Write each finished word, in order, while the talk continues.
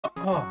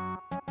Oh,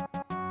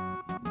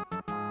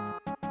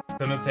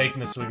 couldn't have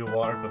taken a swig of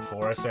water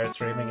before I start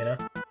streaming, you know?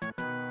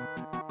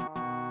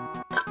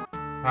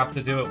 Have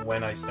to do it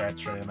when I start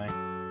streaming.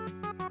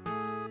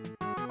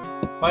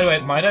 By the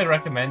way, might I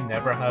recommend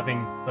never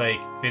having,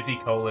 like, fizzy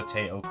cola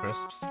Tato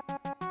crisps?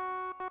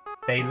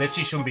 They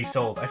literally shouldn't be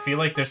sold. I feel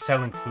like they're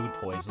selling food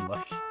poison,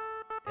 like,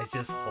 it's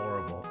just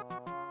horrible.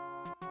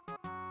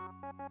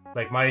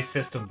 Like, my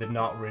system did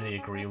not really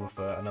agree with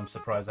it, and I'm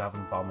surprised I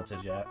haven't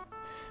vomited yet.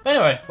 But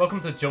anyway,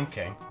 welcome to Jump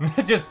King.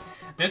 This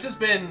has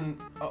been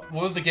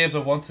one of the games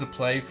I've wanted to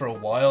play for a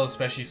while,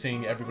 especially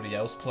seeing everybody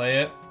else play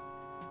it.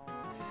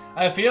 And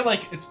I feel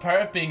like it's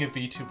part of being a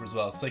VTuber as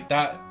well. It's like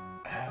that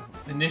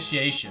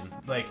initiation.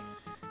 Like,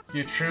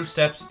 your true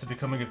steps to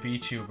becoming a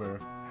VTuber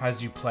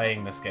has you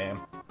playing this game.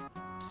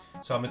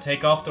 So I'm going to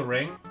take off the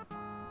ring.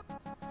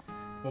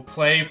 We'll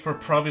play for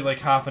probably like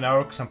half an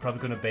hour because I'm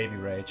probably going to baby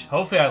rage.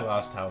 Hopefully I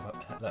last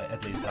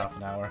at least half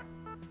an hour.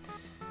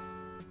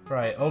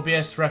 Right,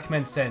 OBS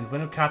recommends send.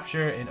 Window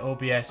capture in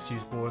OBS,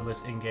 use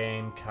borderless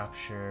in-game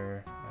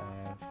capture.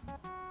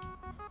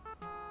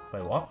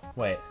 Wait, what?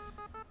 Wait.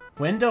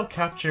 Window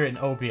capture in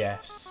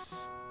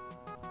OBS.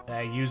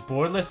 Use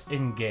borderless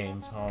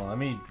in-game. Hold on, let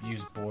me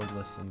use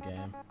borderless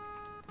in-game.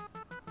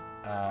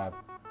 Oh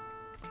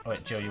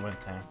wait, Joe, you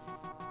went there.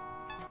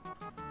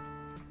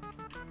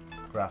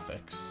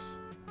 Graphics.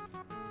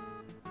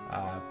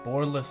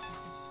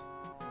 Borderless.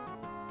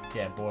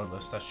 Yeah,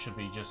 borderless. That should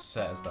be just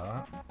set as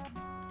that.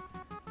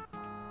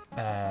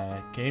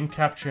 Game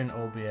capture in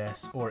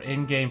OBS or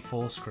in-game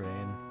full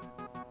screen.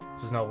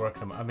 Does not work.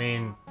 I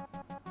mean,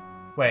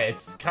 wait,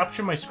 it's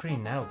capture my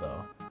screen now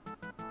though.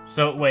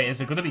 So wait, is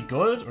it gonna be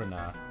good or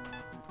not?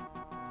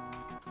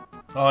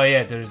 Oh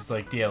yeah, there's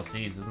like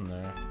DLCs, isn't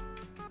there?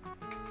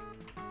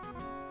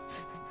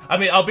 I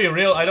mean, I'll be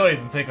real, I don't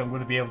even think I'm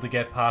going to be able to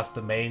get past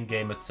the main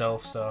game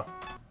itself, so...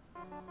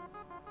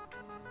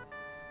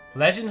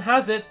 Legend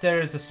has it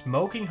there's a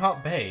smoking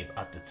hot babe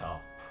at the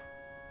top.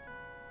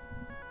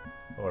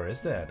 Or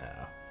is there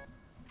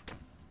now?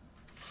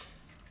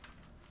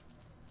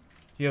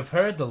 You have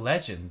heard the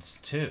legends,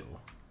 too.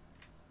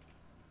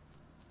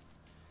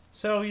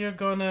 So you're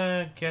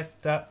gonna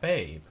get that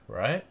babe,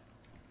 right?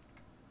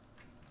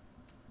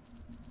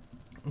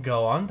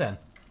 Go on then.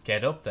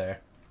 Get up there.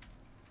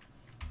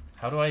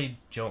 How do I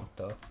jump,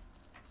 though?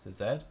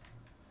 Is it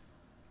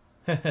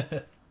Z?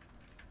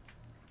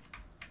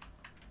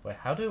 Wait,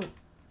 how do...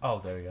 Oh,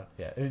 there we go.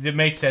 Yeah, it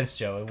makes sense,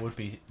 Joe. It would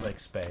be, like,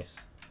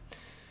 space.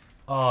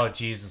 Oh,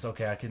 Jesus.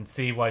 Okay, I can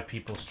see why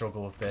people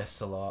struggle with this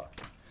a lot.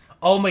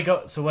 Oh, my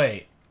God. So,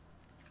 wait.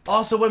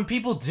 Oh, so when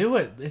people do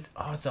it, it's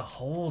a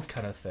hold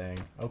kind of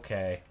thing.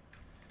 Okay.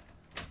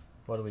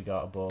 What do we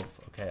got above?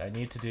 Okay, I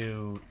need to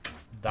do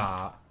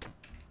that.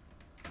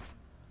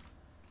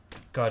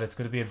 God, it's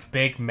going to be a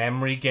big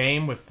memory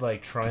game with,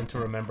 like, trying to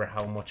remember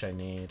how much I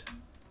need.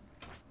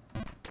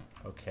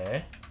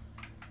 Okay.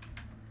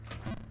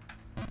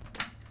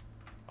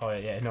 Oh,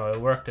 yeah, no,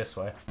 it'll work this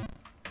way.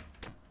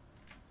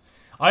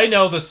 I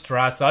know the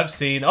strats. I've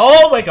seen...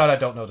 Oh, my God, I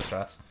don't know the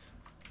strats.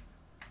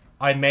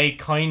 I may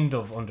kind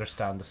of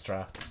understand the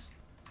strats.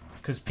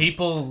 Because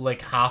people,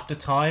 like, half the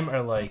time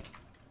are like...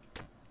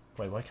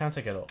 Wait, why can't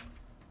I get up?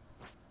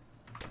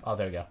 Oh,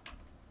 there we go.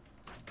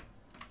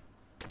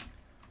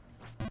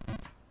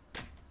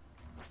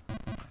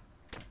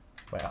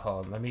 Wait,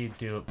 hold on. Let me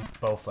do it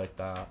both like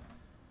that.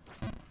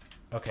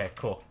 Okay,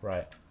 cool.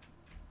 Right.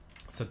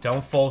 So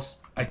don't full...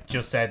 I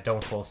just said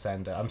don't full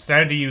send it. I'm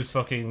starting to use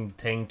fucking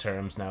thing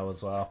terms now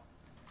as well.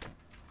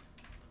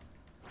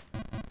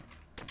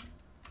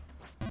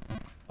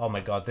 Oh my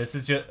God, this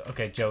is just...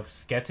 Okay, Joe,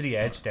 just get to the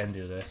edge, then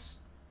do this.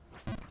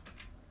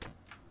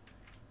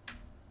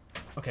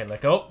 Okay,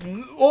 let go.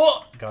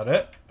 Oh! Got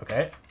it.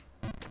 Okay.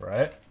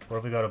 Right. What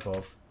have we got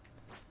above?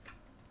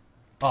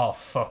 Oh,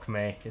 fuck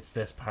me. It's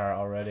this part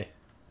already.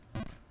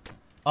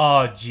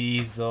 Oh,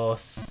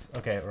 Jesus.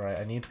 Okay, right.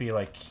 I need to be,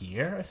 like,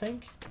 here, I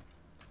think?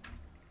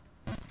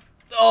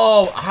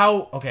 Oh,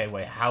 how? Okay,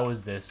 wait. How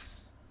is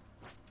this?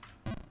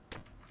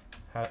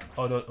 How,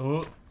 oh, no.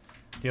 Ooh.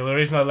 The only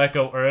reason I let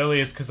go early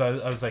is because I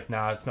was like,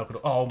 nah, it's not gonna...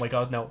 Oh, my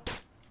God, no.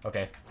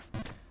 Okay.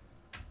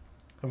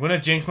 I'm gonna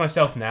jinx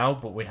myself now,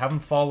 but we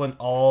haven't fallen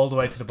all the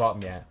way to the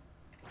bottom yet.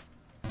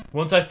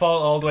 Once I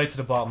fall all the way to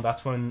the bottom,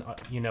 that's when,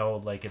 you know,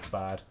 like, it's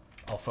bad.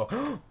 Oh, fuck.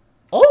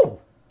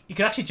 Oh! You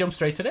can actually jump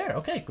straight to there.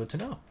 Okay, good to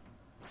know.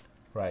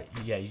 Right,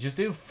 yeah, you just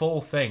do full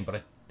thing,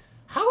 but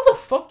how the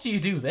fuck do you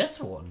do this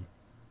one?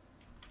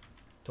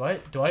 Do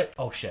I?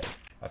 Oh, shit.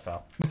 I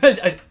fell.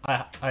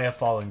 I have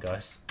fallen,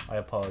 guys. I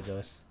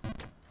apologize.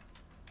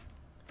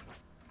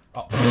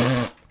 Oh.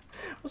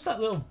 What's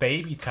that little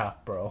baby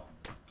tap, bro?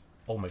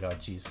 Oh my God,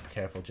 jeez.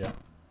 Careful, Joe.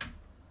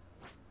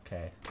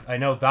 Okay. I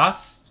know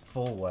that's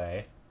full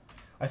way.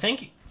 I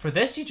think for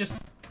this you just...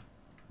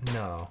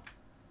 No.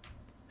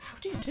 How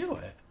do you do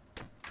it?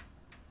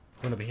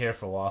 I'm gonna be here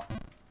for a while.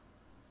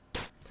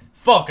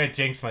 Fuck, I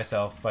jinxed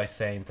myself by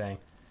saying thing.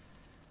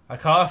 I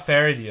caught a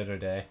fairy the other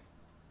day.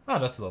 Oh,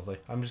 that's lovely.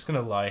 I'm just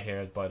gonna lie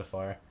here by the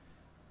fire.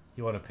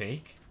 You want a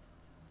peek?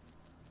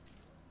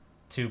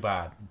 Too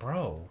bad.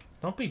 Bro,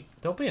 don't be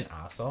an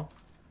asshole.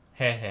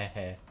 Heh heh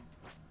heh.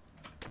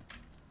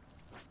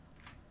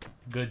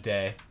 Good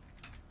day.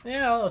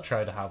 Yeah, I'll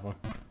try to have one.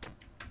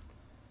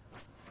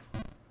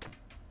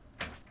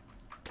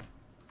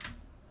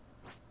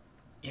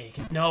 Yeah, you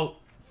can. No!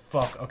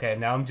 Fuck. Okay,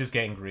 now I'm just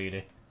getting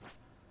greedy.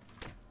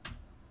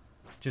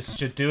 Just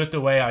should do it the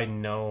way I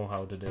know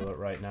how to do it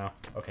right now.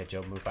 Okay,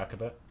 Joe, move back a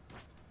bit.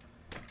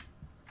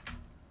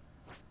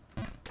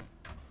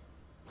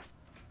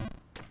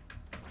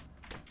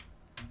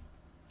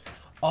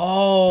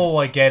 Oh,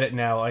 I get it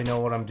now. I know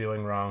what I'm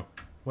doing wrong.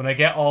 When I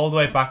get all the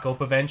way back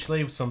up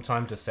eventually,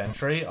 sometime to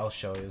Century, I'll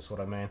show you is what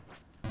I mean.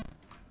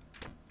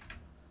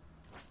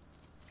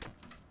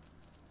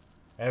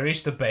 I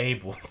reached the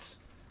babe once.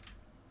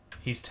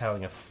 He's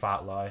telling a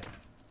fat lie.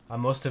 I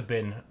must have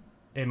been...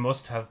 It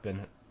must have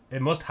been...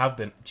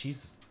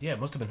 Jesus. Yeah, it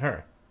must have been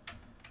her.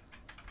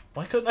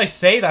 Why couldn't I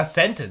say that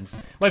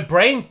sentence? My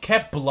brain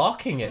kept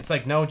blocking it. It's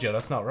like, no, Joe,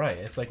 that's not right.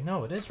 It's like,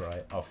 no, it is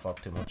right. Oh,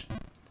 fuck, too much.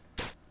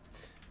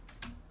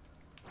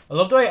 I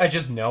love the way I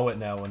just know it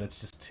now when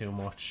it's just too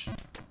much.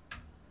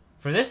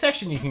 For this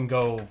section, you can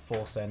go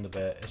full send a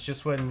bit. It's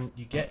just when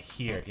you get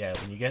here. Yeah,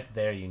 when you get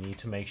there, you need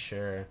to make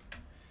sure...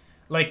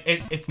 Like,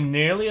 it's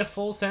nearly a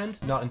full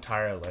send, not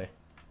entirely.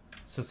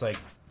 So it's like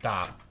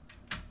that.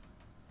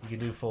 You can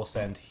do full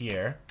send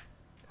here.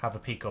 Have a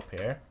peek up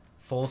here.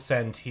 Full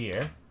send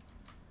here.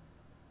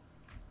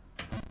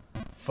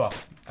 Fuck,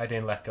 I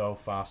didn't let go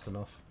fast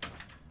enough.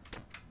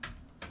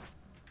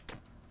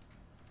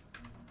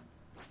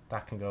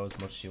 That can go as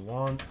much as you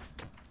want.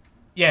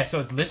 Yeah, so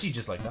it's literally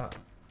just like that.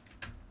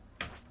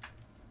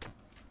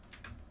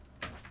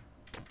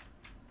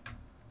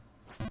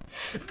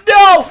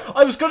 No!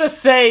 I was gonna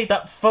say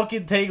that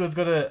fucking thing was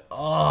gonna...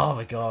 Oh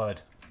my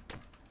god.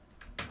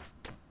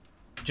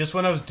 Just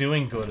when I was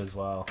doing good as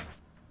well.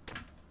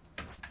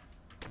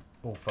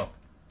 Oh fuck.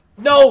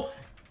 No!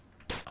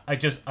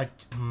 It's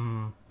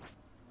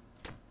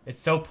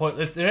so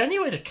pointless. Is there any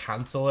way to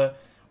cancel it?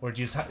 Or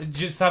do you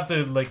just have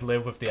to, like,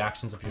 live with the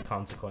actions of your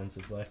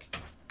consequences, like...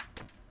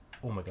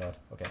 Oh my god.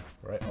 Okay,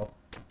 right, oh.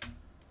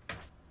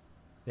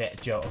 Yeah,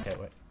 Joe, okay,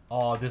 wait.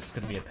 Oh, this is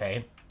gonna be a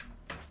pain.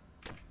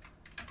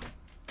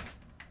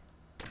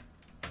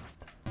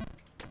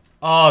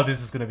 Oh,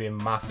 this is gonna be a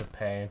massive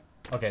pain.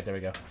 Okay, there we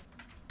go.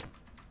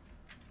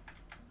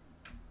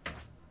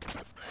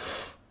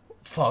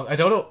 Fuck, I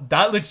don't know.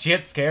 That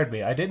legit scared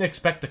me. I didn't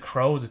expect the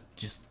crow to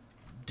just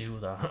do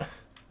that.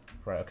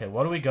 Right, okay,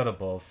 what do we got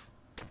above?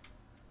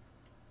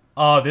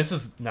 Oh, this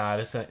is... Nah,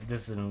 this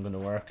isn't gonna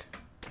work.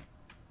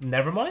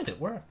 Never mind, it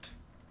worked.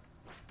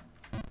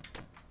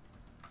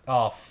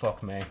 Oh,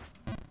 fuck me.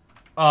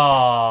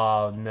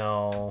 Oh,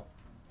 no.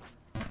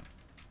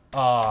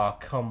 Oh,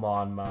 come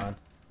on, man.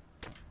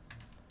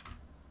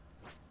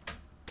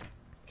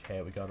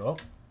 Okay, we got it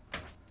up.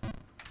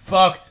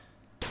 Fuck!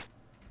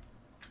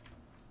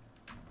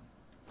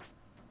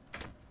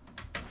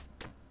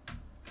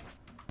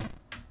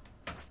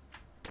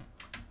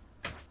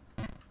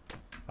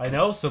 I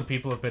know some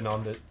people have been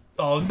on the...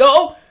 Oh,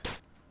 no!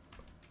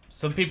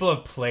 Some people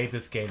have played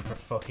this game for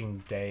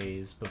fucking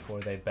days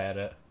before they bet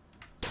it.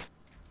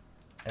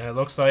 And it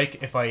looks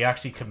like if I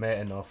actually commit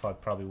enough, I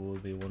probably will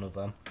be one of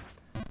them.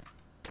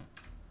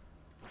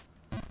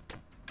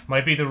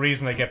 Might be the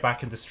reason I get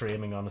back into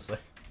streaming, honestly.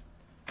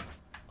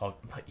 Oh,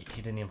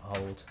 he didn't even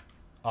hold.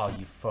 Oh,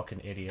 you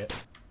fucking idiot.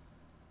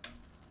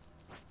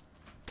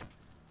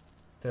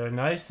 They're a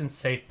nice and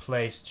safe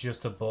place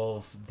just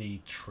above the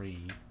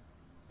tree.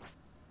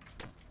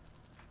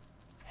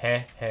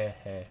 Heh heh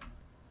heh.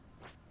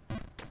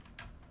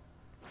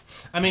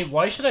 I mean,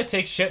 why should I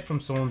take shit from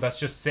someone that's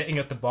just sitting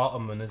at the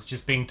bottom and is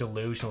just being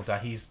delusional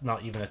that he's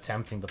not even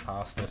attempting to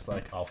pass this?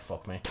 Like, oh,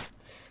 fuck me.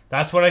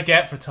 That's what I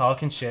get for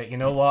talking shit. You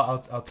know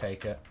what? I'll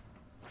take it.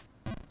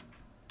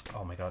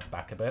 Oh my god,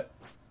 back a bit.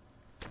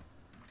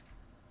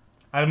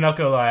 I'm not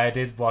gonna lie, I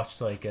did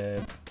watch, like,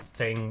 a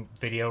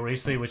video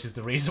recently, which is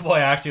the reason why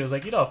I actually was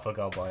like, you know, fuck,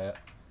 I'll buy it.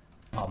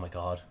 Oh my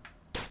god.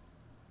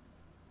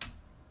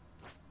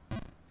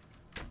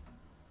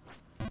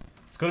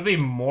 It's gonna be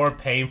more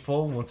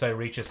painful once I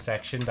reach a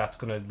section that's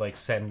gonna, like,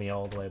 send me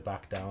all the way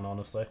back down,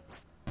 honestly.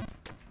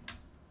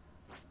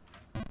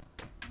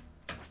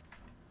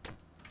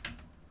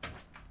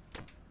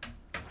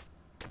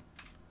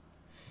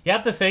 You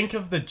have to think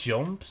of the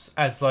jumps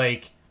as,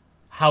 like,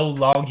 how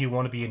long you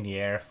want to be in the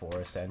air for,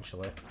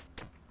 essentially.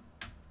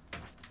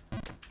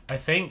 I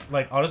think,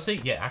 like,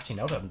 honestly, yeah, actually,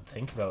 now that I'm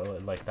thinking about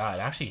it like that,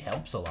 it actually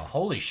helps a lot.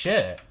 Holy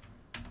shit.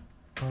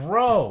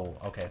 Bro!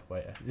 Okay,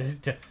 wait.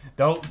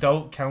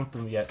 Don't count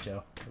them yet,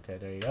 Joe. Okay,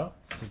 there you go.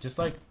 So just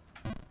like...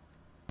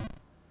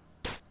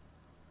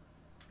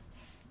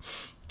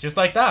 Just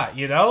like that,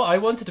 you know? I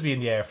wanted to be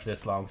in the air for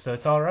this long, so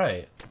it's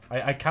alright.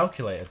 I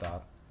calculated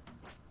that.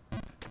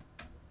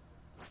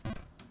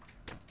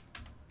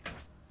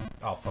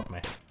 Oh, fuck me.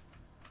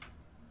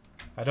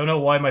 I don't know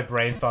why my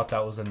brain thought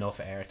that was enough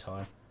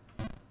airtime.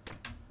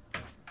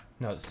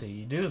 No, see,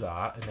 you do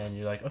that, and then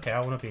you're like, okay, I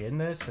want to be in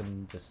this,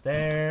 and just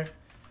there.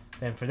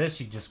 Then for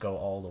this, you just go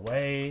all the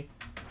way.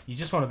 You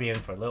just want to be in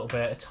for a little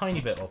bit. A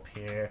tiny bit up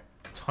here.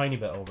 A tiny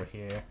bit over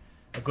here.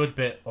 A good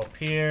bit up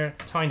here.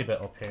 A tiny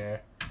bit up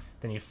here.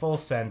 Then you full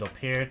send up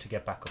here to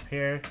get back up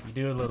here. You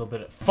do a little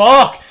bit of...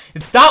 Fuck!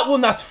 It's that one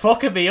that's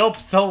fucking me up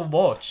so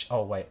much.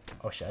 Oh, wait.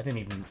 Oh, shit. I didn't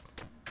even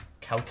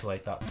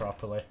calculate that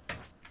properly.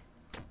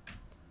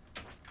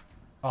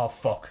 Oh,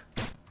 fuck.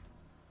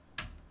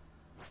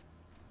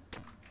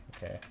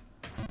 Okay.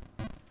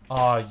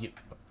 Oh, you...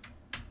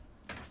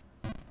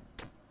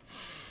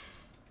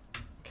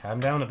 Calm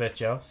down a bit,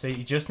 Joe. So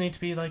you just need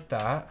to be like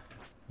that.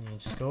 And you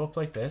just go up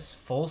like this.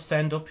 Full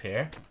send up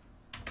here.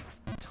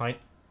 Tight.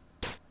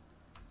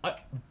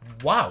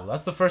 Wow,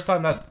 that's the first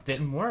time that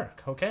didn't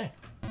work. Okay.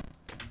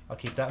 I'll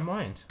keep that in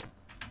mind.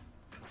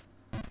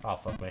 Oh,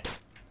 fuck me.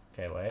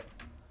 Okay, wait.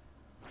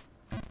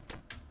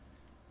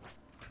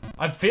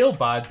 I feel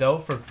bad, though,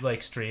 for,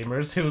 like,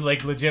 streamers who,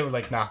 like, legit were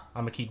like, nah,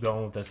 I'm gonna keep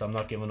going with this. I'm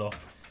not giving up.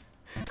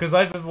 Because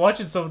I've been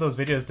watching some of those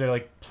videos. They're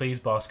like, please,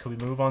 boss, can we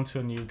move on to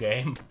a new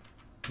game?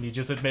 Can you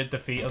just admit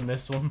defeat on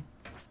this one?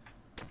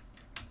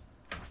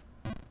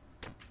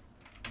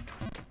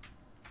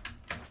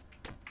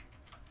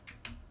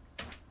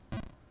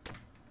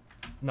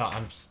 No,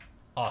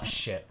 oh,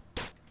 shit.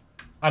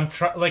 I'm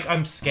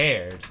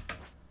scared.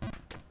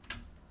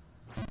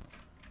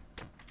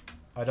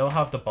 I don't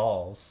have the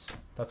balls.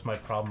 That's my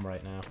problem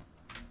right now.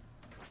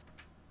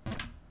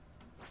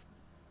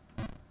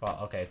 Well,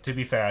 okay, to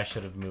be fair, I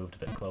should have moved a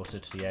bit closer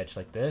to the edge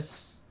like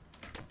this.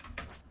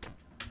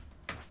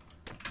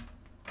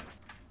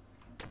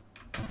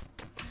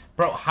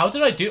 Bro, how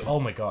did I do... Oh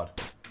my god.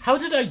 How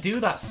did I do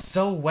that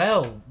so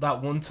well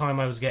that one time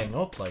I was getting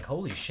up? Like,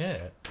 holy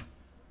shit.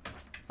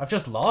 I've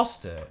just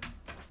lost it.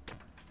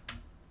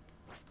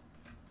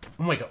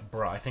 Oh my god,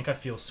 bro, I think I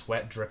feel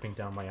sweat dripping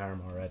down my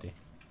arm already.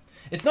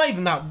 It's not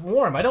even that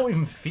warm. I don't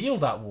even feel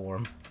that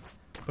warm.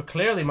 But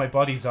clearly my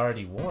body's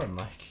already warm,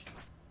 like.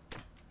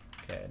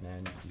 Okay, and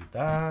then do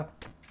that.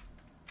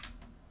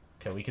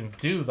 Okay, we can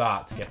do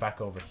that to get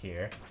back over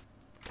here.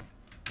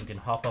 We can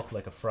hop up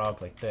like a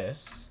frog like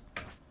this.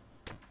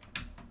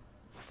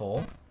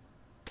 Full.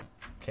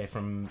 Okay,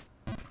 from...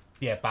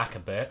 Yeah, back a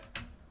bit.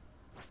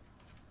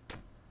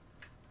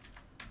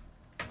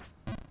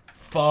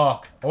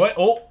 Fuck. Oh, wait.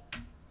 Oh!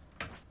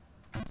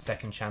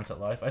 Second chance at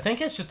life. I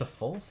think it's just a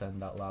full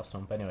send, that last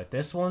one. But anyway,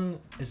 this one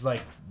is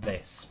like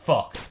this.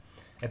 Fuck.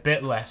 A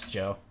bit less,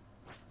 Joe.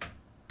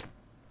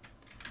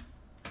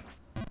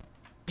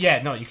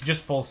 Yeah, no, you can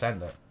just full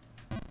send it.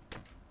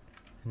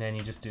 And then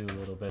you just do a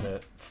little bit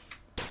of...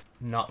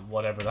 Not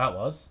whatever that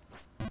was.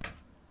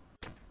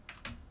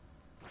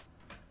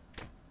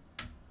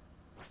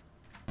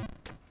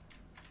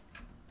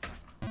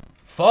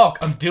 Fuck,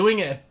 I'm doing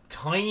it a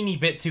tiny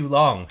bit too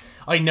long.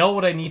 I know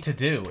what I need to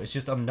do. It's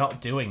just I'm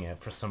not doing it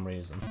for some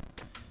reason.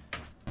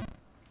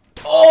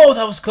 Oh,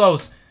 that was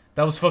close.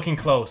 That was fucking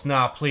close.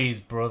 Nah, please,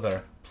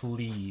 brother.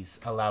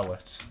 Please, allow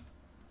it.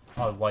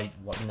 Oh, wait,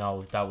 what?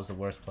 No, that was the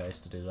worst place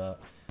to do that.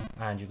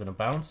 And you're gonna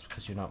bounce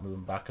because you're not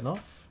moving back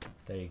enough.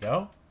 There you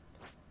go.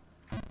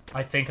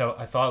 I think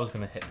I thought I was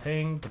gonna hit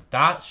thing, but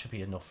that should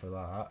be enough for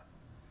that.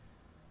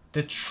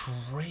 The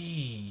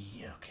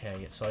tree.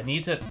 Okay, so I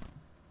need to...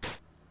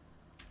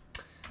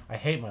 I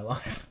hate my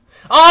life.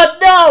 Oh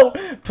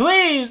no!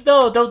 Please,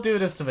 no, don't do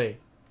this to me.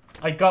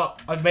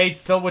 I've made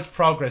so much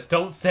progress.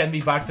 Don't send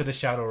me back to the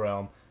Shadow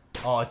Realm.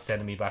 Oh, it's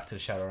sending me back to the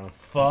Shadow Realm.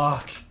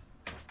 Fuck.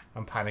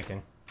 I'm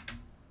panicking.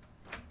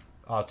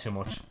 Oh, too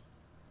much.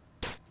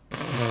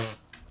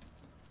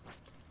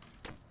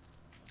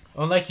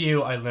 Unlike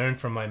you, I learned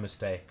from my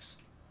mistakes.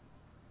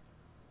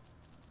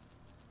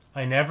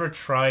 I never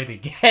tried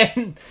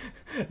again.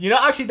 You know,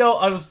 actually, no,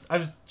 I was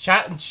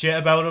chatting shit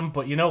about him,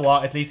 but you know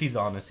what? At least he's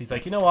honest. He's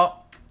like, you know what?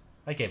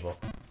 I gave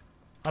up.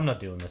 I'm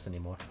not doing this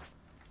anymore.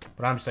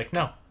 But I'm just like,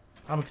 no,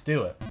 I'm gonna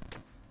do it.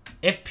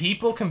 If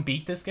people can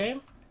beat this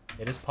game,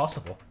 it is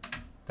possible.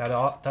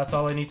 That's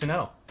all I need to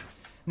know.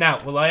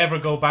 Now, will I ever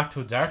go back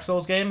to a Dark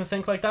Souls game and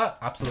think like that?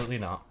 Absolutely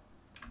not.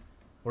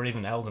 Or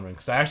even Elden Ring.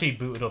 Because I actually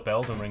booted up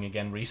Elden Ring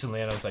again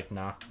recently, and I was like,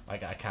 nah, I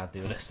can't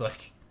do this.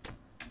 Like,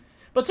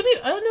 but to me,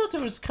 I don't know,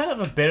 there was kind of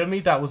a bit of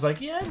me that was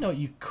like, yeah, no,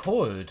 you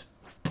could.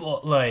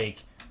 But,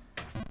 like,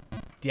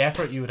 the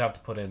effort you would have to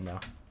put in now.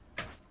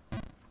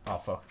 Oh,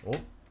 fuck. Oh.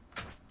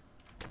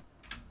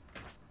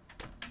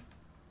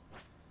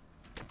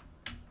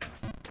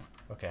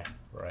 Okay,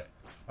 right.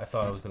 I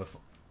thought I was gonna...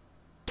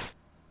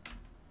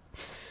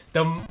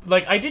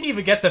 Like, I didn't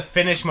even get to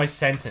finish my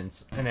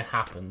sentence, and it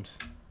happened.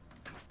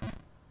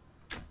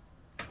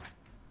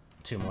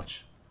 Too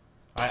much.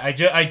 I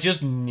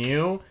just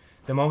knew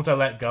the moment I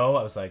let go,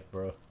 I was like,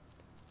 bro.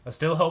 I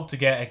still hope to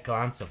get a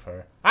glance of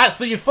her. Ah,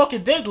 so you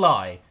fucking did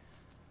lie!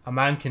 A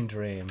man can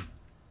dream.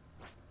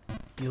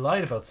 You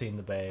lied about seeing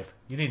the babe.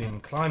 You didn't even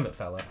climb it,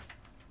 fella.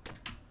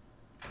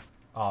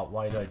 Oh,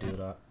 why did I do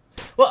that?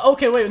 Well,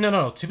 okay, wait,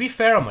 no. To be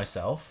fair on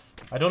myself,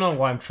 I don't know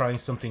why I'm trying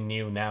something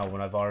new now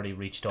when I've already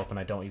reached up and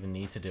I don't even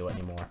need to do it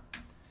anymore.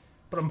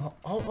 But I'm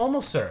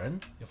almost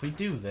certain if we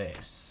do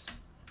this...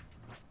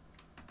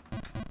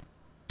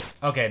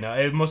 Okay, no,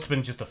 it must have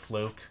been just a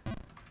fluke.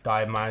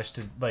 guy managed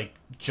to, like,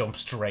 jump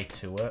straight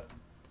to it.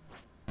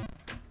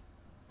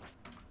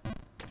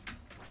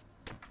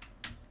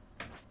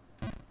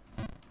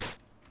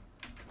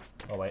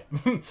 Oh, wait.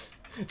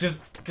 just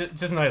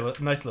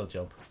nice little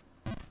jump.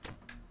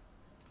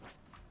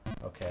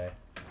 Okay.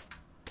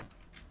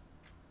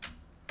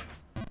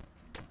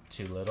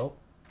 Too little.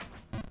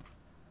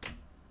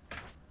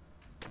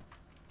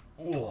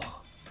 Ooh.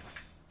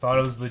 Thought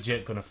it was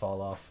legit gonna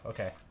fall off.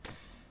 Okay.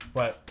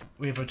 But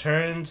we've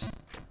returned.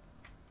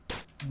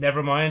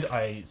 Never mind,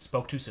 I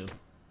spoke too soon.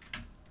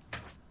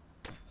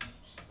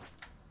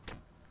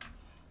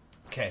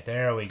 Okay,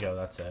 there we go,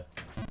 that's it.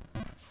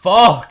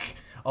 Fuck!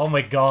 Oh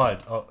my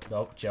god. Oh,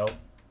 no, Joe.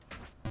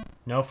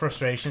 No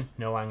frustration,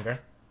 no anger.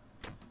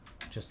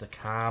 Just a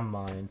calm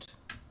mind.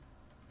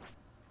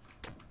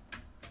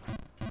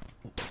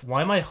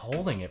 Why am I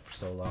holding it for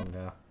so long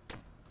now?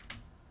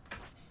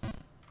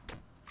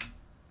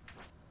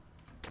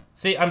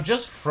 See, I'm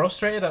just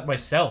frustrated at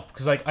myself,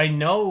 because, like, I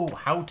know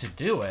how to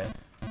do it.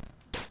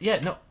 Yeah,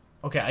 no.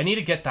 Okay, I need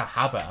to get that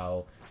habit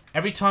out.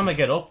 Every time I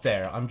get up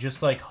there, I'm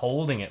just, like,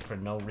 holding it for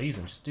no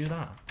reason. Just do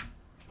that.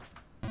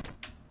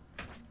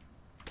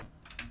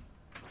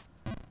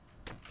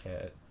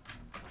 Okay.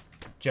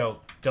 Joe,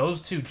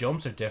 those two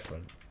jumps are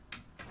different.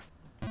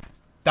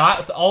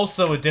 That's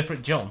also a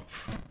different jump.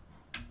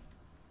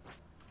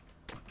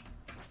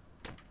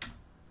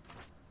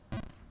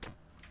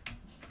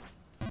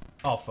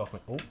 Oh, fuck me.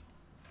 Oh.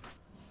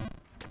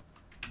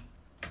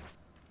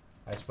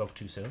 I spoke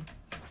too soon.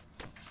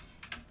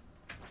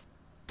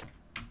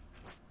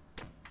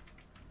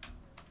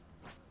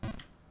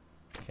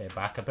 Okay,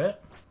 back a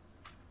bit.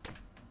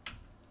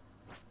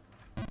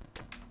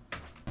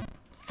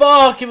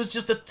 Fuck! It was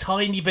just a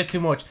tiny bit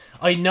too much.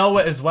 I know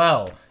it as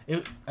well.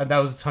 And that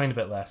was a tiny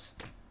bit less.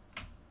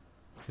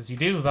 Because you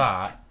do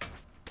that,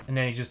 and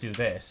then you just do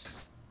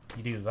this.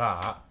 You do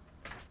that.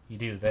 You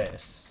do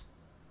this.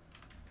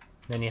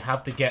 Then you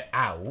have to get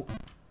out.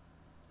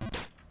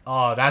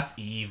 Oh, that's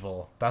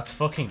evil. That's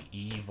fucking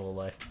evil,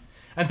 like.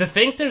 And to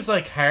think there's,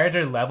 like,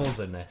 harder levels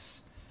in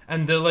this.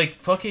 And the, like,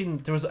 fucking...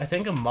 There was, I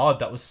think, a mod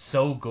that was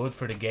so good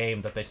for the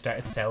game that they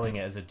started selling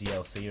it as a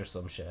DLC or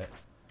some shit.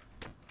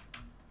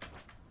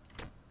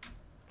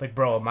 Like,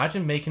 bro,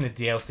 imagine making a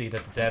DLC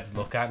that the devs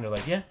look at and they're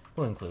like, yeah,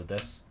 we'll include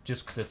this.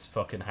 Just because it's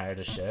fucking hard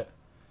as shit.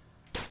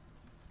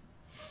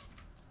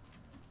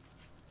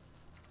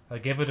 I'll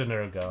give it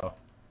another go.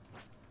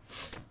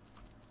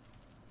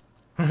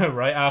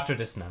 Right after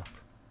this nap.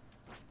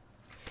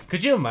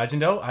 Could you imagine,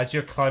 though, as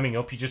you're climbing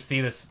up, you just see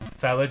this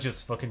fella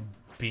just fucking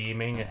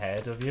beaming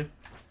ahead of you?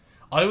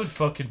 I would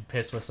fucking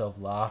piss myself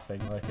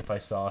laughing, like, if I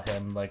saw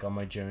him, like, on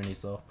my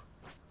journeys up.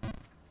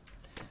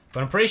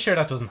 But I'm pretty sure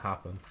that doesn't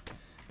happen.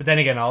 But then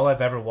again, all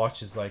I've ever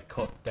watched is, like,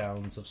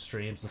 cut-downs of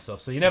streams and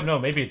stuff, so you never know,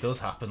 maybe it does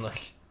happen,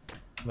 like,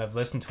 and I've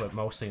listened to it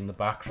mostly in the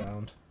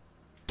background.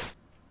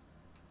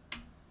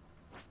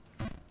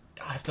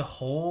 I have the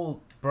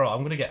whole... Bro,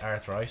 I'm gonna get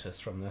arthritis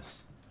from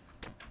this.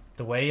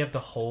 The way of the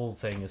whole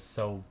thing is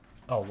so...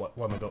 Oh, what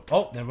am I doing?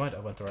 Oh, never mind, I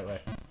went the right way.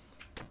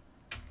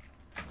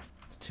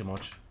 Too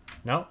much.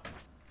 No?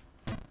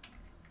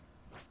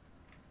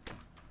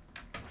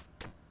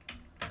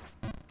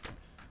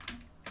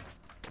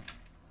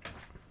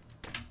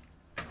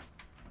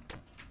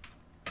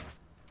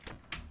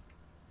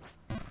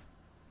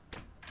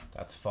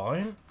 That's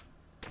fine.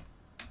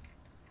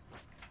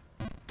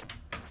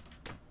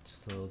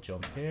 Just a little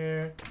jump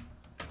here.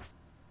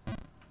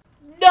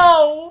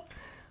 No!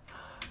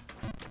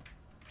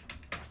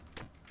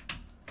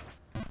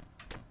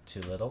 Too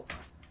little.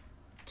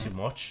 Too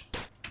much.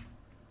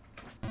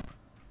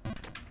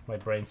 My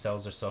brain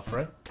cells are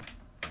suffering.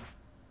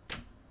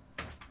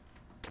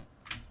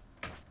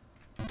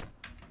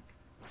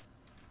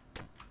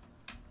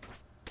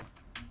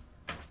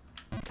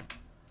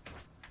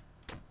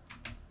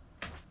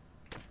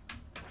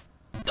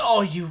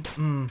 Oh, you...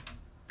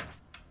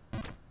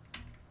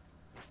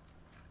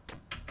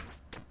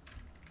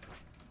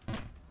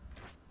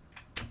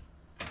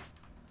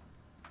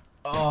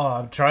 Oh,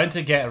 I'm trying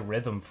to get a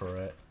rhythm for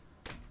it.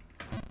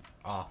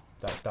 Ah,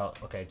 that...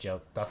 Okay,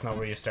 Joe, that's not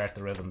where you start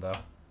the rhythm, though.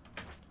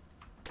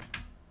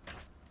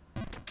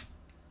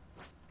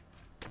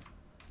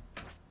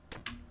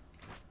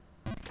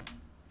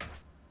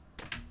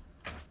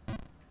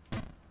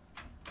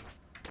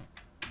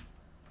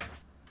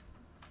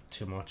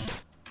 Too much.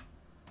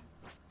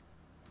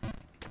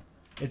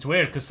 It's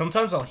weird, because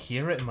sometimes I'll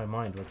hear it in my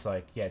mind where it's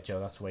like, yeah, Joe,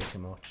 that's way too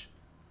much.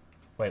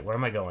 Wait, where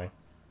am I going?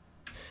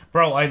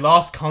 Bro, I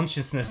lost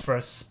consciousness for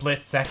a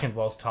split second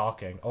whilst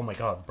talking. Oh my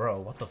god, bro,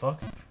 what the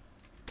fuck?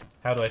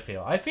 How do I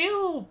feel? I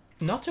feel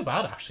not too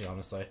bad, actually,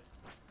 honestly.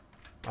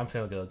 I'm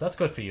feeling good. That's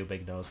good for you,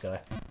 big nose guy.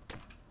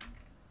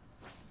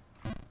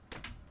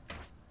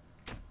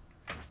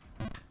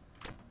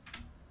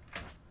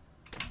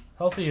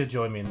 Hopefully you'll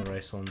join me in the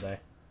race one day.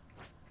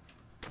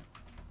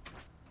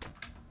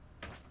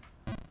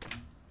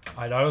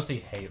 I'd honestly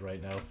hate right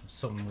now if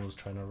someone was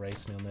trying to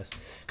race me on this.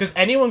 Because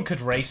anyone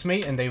could race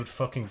me and they would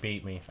fucking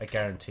beat me. I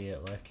guarantee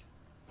it, like.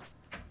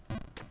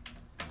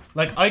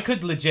 Like, I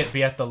could legit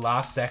be at the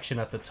last section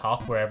at the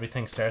top where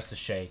everything starts to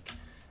shake.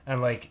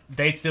 And, like,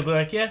 they'd still be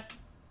like, yeah,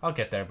 I'll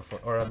get there before...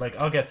 Or, like,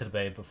 I'll get to the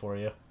babe before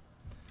you.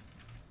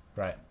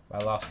 Right, I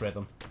lost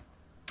rhythm.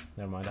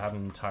 Never mind, I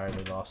haven't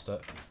entirely lost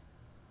it.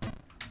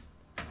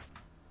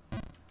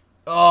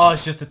 Oh,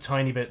 it's just a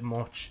tiny bit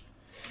much.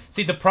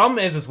 See, the problem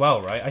is as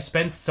well, right? I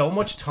spend so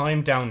much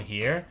time down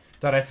here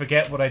that I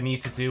forget what I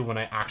need to do when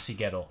I actually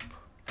get up.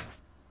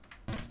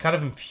 It's kind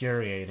of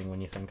infuriating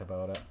when you think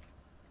about it.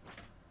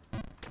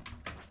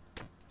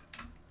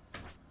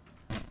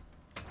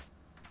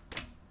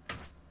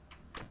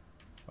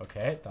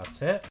 Okay,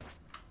 that's it.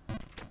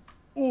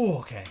 Ooh,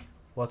 okay.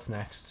 What's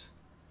next?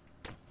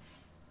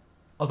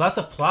 Oh, that's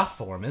a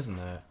platform, isn't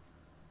it?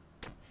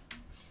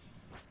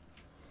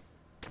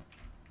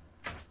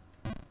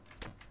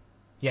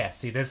 Yeah,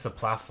 see, this is the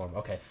platform.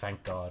 Okay,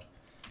 thank God.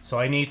 So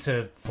I need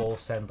to full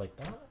send like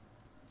that?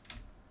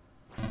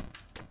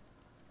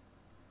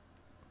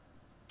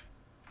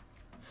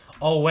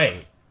 Oh,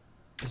 wait.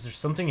 Is there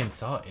something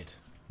inside?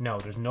 No,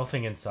 there's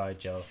nothing inside,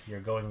 Joe. You're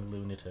going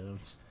Looney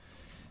Tunes.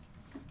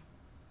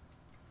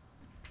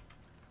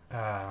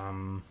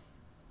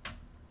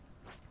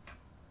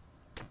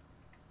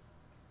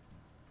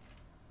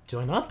 Do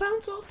I not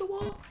bounce off the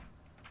wall?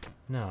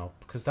 No,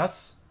 because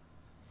that's...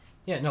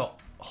 Yeah, no,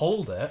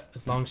 hold it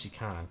as long as you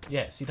can.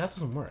 Yeah, see, that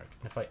doesn't work.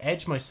 And if I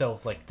edge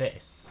myself like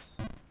this,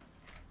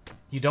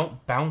 you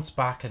don't bounce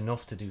back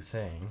enough to do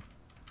thing.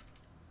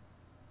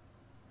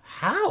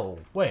 How?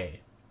 Wait.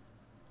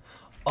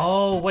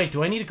 Oh, wait,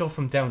 do I need to go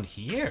from down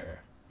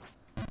here?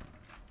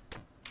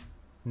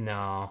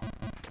 No.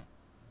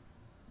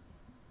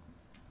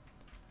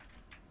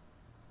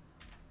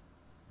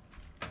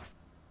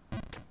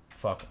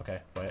 Fuck, okay,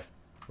 wait.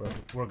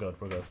 We're good,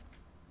 we're good.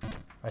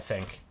 I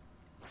think.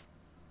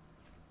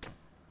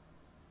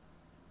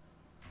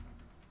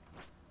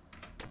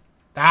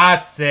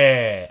 That's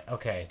it!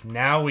 Okay,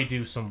 now we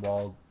do some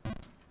wall...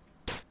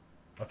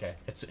 Okay,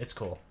 it's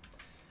cool.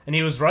 And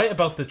he was right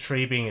about the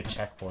tree being a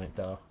checkpoint,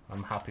 though.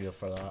 I'm happy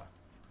for that.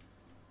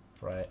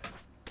 Right.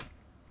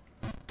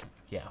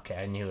 Yeah, okay,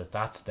 I knew it.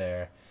 That's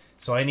there.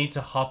 So I need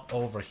to hop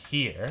over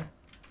here.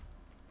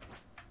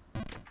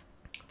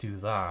 Do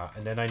that.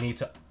 And then I need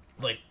to...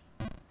 Like...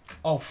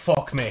 Oh,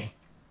 fuck me.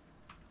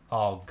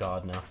 Oh,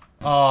 God, no.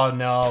 Oh,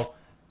 no.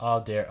 Oh,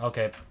 dear.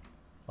 Okay.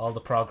 All the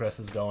progress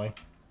is going.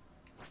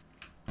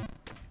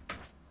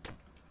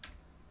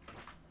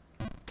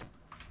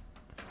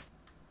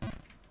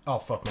 Oh,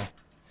 fuck me.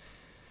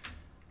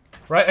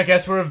 Right, I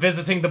guess we're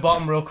visiting the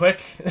bottom real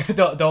quick.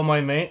 Don't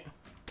mind me.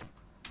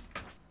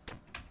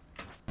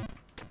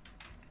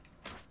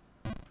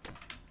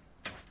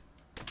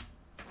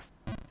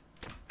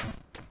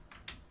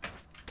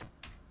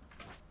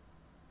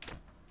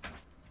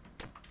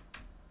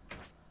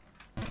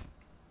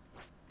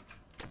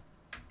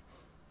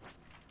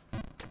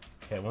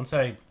 Okay, once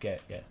I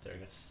get... Yeah, there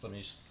it goes. Let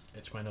me just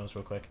itch my nose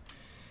real quick.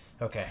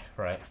 Okay,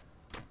 right.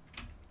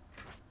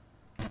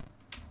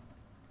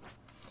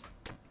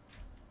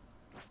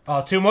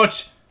 Oh, too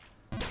much!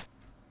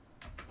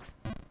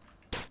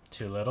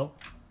 Too little.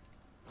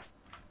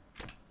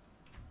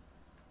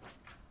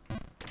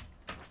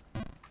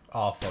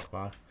 Oh, fuck,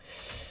 man.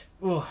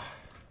 Ooh.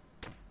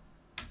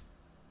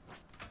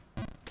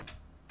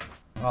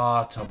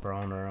 Oh,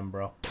 Toblerone,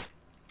 bro.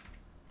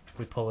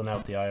 We pulling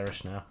out the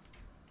Irish now.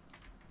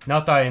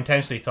 Not that I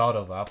intentionally thought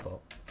of that, but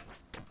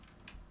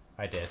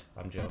I did.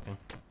 I'm joking.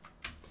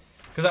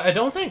 Because I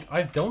don't think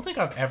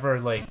I've ever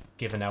like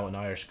given out in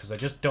Irish, because I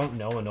just don't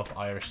know enough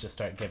Irish to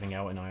start giving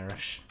out in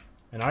Irish.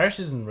 And Irish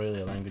isn't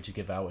really a language you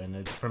give out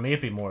in. For me,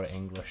 it'd be more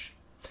English.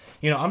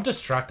 You know, I'm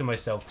distracting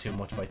myself too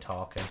much by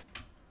talking.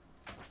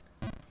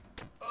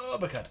 Oh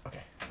my god.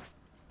 Okay.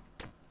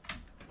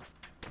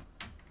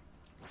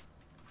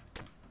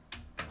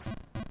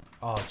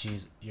 Oh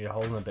jeez, you're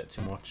holding a bit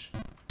too much.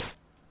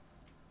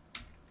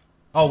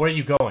 Oh, where are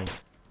you going?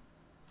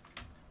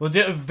 Well,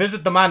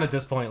 visit the man at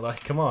this point.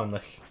 Like, come on,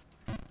 like.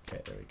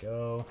 Okay, there we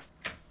go.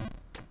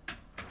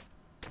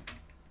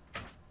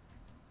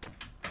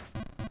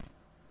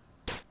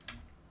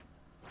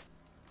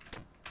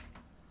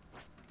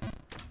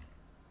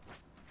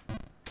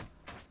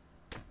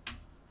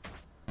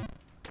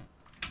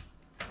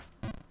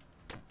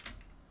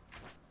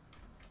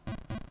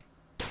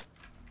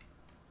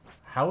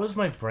 How is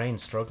my brain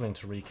struggling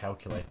to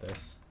recalculate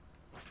this?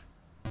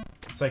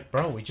 It's like,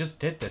 bro, we just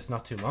did this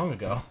not too long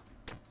ago.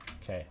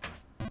 Okay.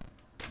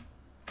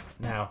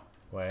 Now.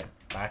 Wait.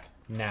 Back.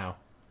 Now.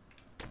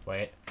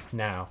 Wait.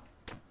 Now.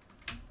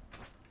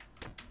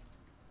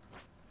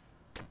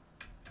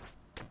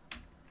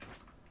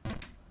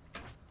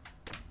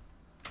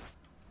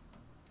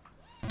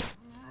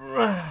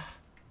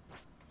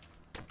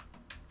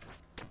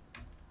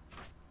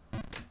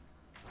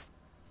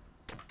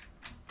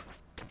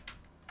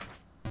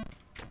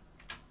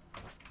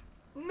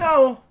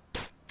 No!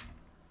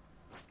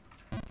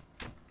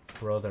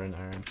 Brother in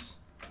arms.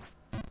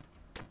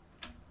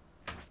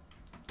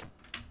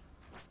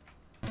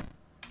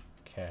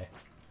 Okay.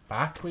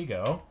 Back we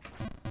go.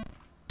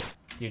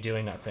 You're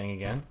doing that thing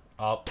again.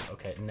 Oh,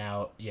 okay,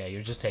 now, yeah,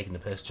 you're just taking the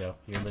piss, Joe.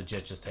 You're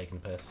legit just taking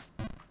the piss.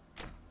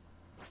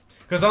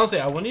 Because honestly,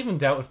 I wouldn't even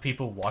doubt if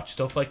people watch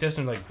stuff like this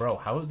and like, bro,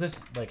 how is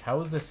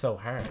this so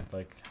hard?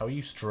 Like, how are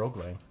you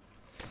struggling?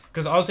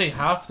 Because honestly,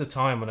 half the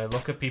time when I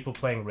look at people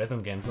playing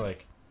rhythm games,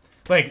 like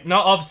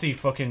not obviously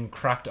fucking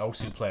cracked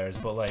Osu players,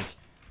 but like,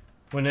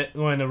 when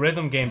a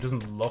rhythm game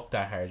doesn't look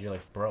that hard, you're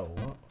like, bro,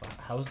 what?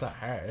 How's that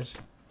hard?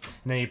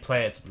 And then you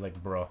play it, it's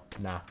like, bro,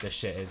 nah, this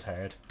shit is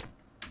hard.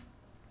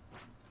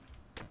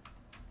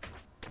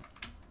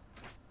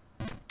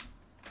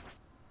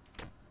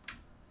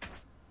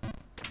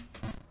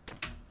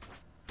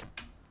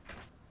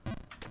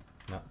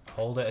 Now,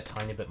 hold it a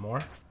tiny bit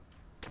more.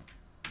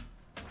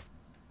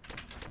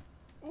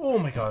 Oh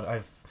my god,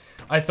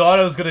 I thought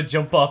I was gonna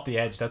jump off the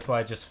edge, that's why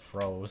I just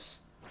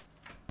froze.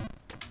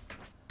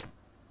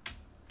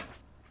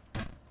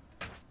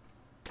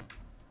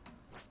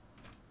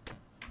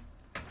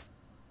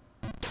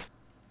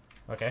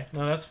 Okay,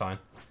 no, that's fine.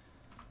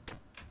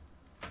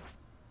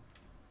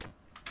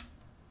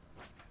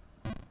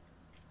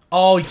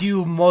 Oh,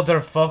 you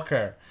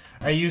motherfucker.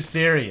 Are you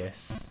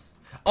serious?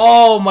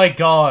 Oh my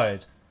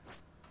god.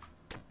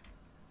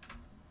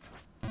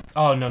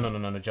 Oh, no,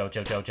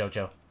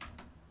 Joe.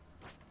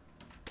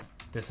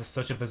 This is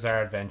such a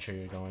bizarre adventure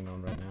you're going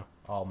on right now.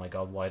 Oh my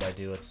god, why'd I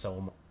do it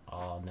so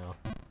oh no.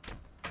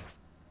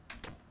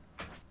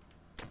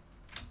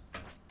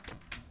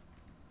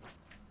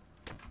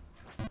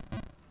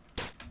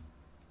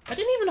 I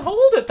didn't even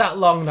hold it that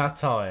long that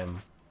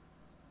time.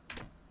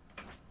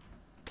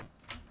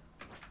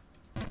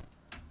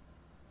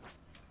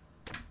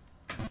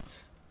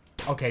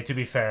 Okay, to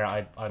be fair,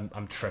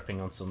 I'm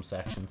tripping on some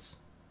sections.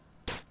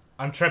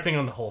 I'm tripping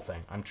on the whole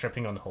thing.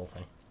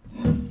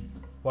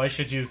 Why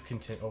should you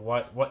continue?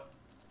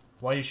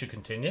 Why you should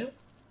continue?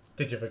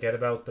 Did you forget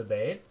about the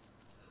bait?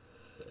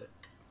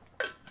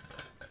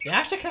 Yeah,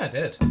 actually kind of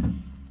did.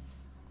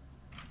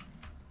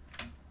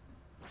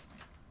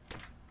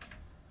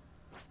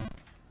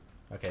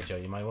 Okay, Joe,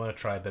 you might want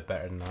to try a bit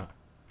better than that.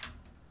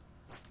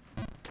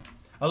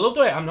 I love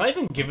the way I'm not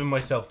even giving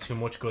myself too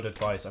much good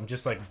advice. I'm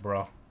just like,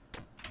 bro.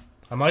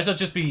 I might as well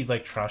just be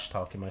like trash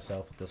talking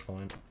myself at this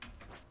point.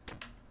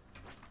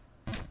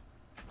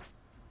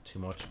 Too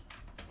much.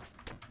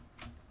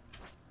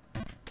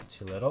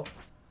 Too little.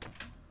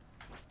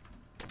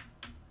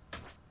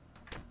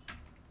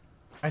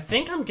 I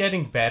think I'm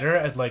getting better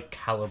at like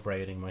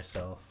calibrating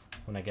myself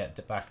when I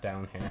get back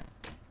down here.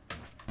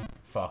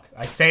 Fuck.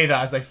 I say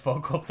that as I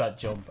fuck up that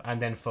jump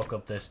and then fuck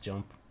up this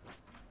jump.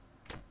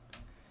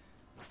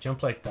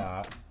 Jump like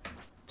that.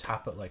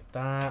 Tap it like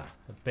that.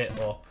 A bit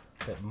up.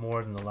 A bit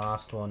more than the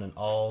last one and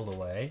all the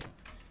way.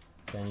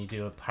 Then you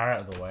do a part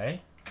of the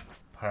way.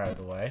 Part of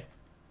the way.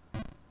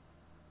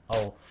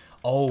 Oh.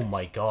 Oh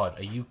my god.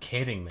 Are you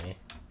kidding me?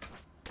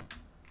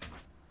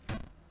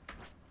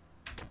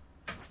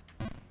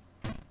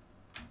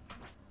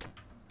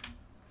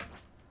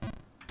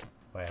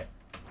 Wait.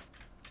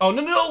 Oh,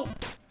 no!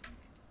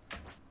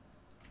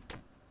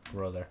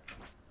 Brother.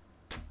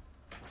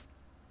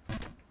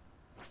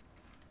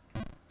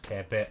 Okay,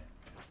 a bit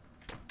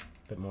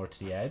more to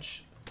the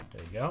edge.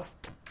 There you go.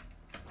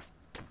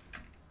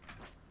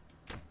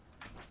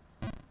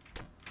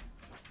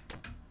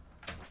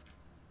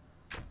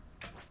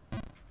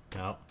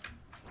 No.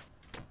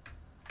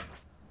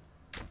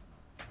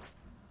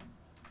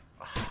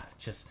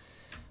 Just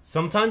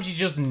sometimes you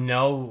just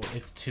know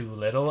it's too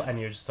little and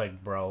you're just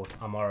like, bro,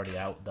 I'm already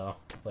out though.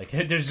 Like,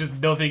 there's just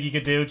nothing you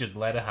could do, just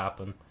let it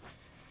happen.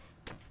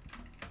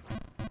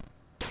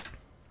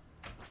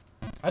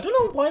 I don't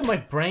know why my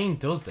brain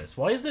does this.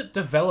 Why does it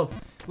develop...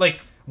 Like,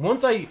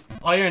 once I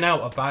iron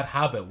out a bad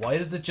habit, why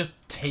does it just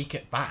take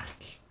it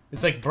back?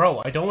 It's like,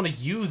 bro, I don't want to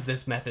use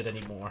this method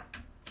anymore.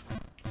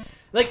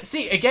 Like,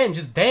 see, again,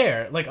 just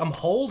there. Like, I'm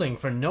holding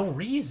for no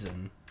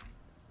reason.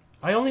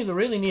 I only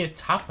really need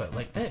to tap it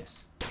like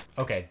this.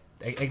 Okay,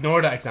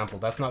 ignore that example.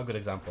 That's not a good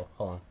example.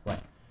 Hold on, wait.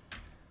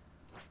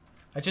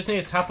 I just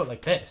need to tap it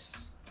like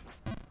this.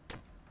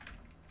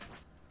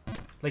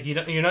 Like,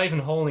 you're not even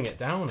holding it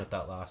down at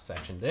that last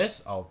section.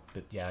 This? Oh,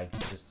 but yeah,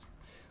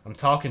 I'm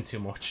talking too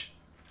much.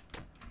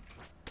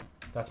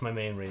 That's my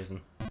main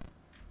reason.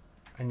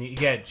 And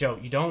yeah, Joe,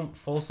 you don't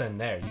full send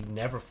there. You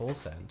never full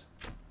send.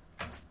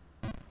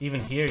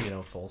 Even here, you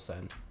don't full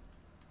send.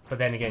 But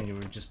then again, you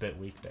were just a bit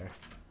weak there.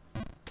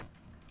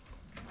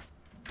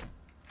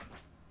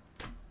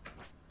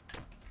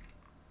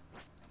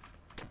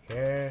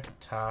 Here,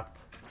 tap.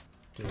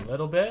 Do a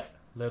little bit.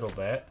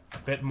 A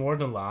bit more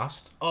than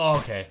last. Oh,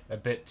 okay. A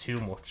bit too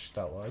much,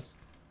 that was.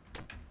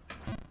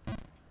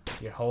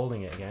 You're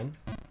holding it again.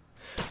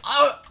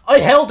 I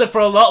held it for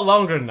a lot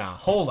longer than that.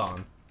 Hold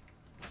on.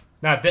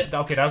 Nah,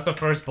 okay, that's the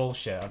first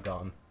bullshit I've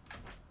gotten.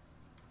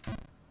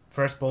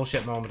 First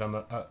bullshit moment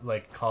I'm,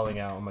 like, calling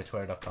out on my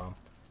Twitter.com.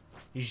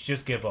 You should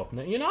just give up.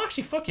 You know,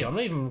 actually, fuck you. I'm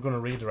not even going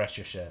to read the rest of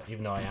your shit.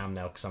 Even though I am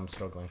now, because I'm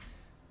struggling.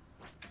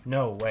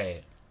 No,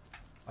 wait.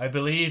 I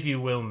believe you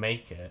will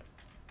make it.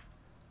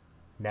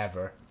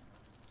 Never.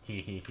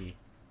 He.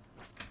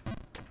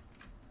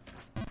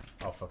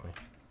 Oh, fuck me.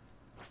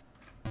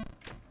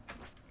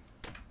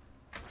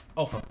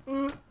 Oh, fuck.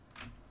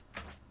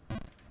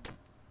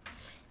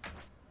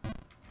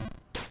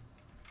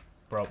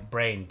 Bro,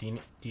 brain, do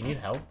you need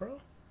help, bro?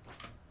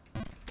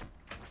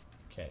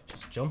 Okay,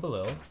 just jump a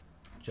little.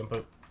 Jump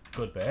a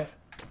good bit.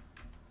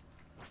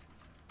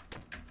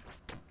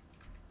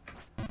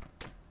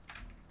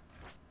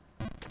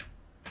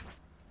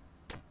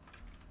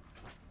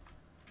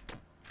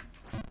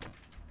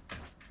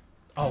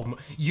 Oh,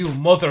 you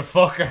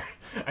motherfucker!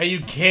 Are you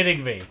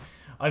kidding me?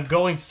 I'm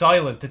going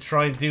silent to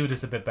try and do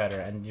this a bit better,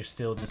 and you're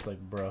still just like,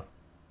 bro.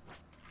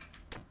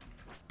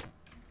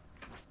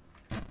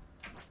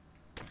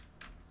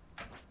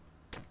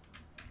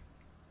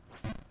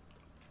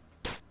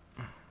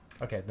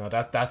 Okay, no,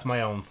 that's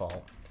my own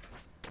fault.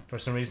 For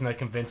some reason I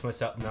convinced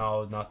myself,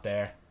 no, not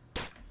there.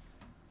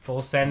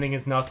 Full sending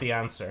is not the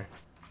answer.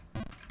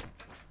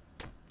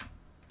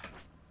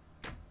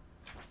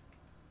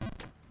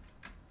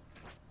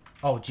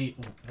 Oh, gee,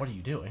 what are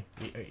you doing?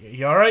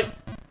 You alright?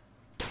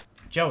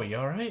 Joey, you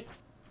alright?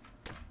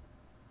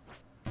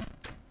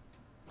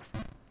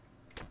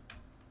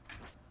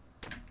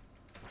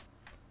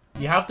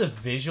 You have to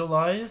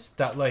visualize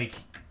that, like,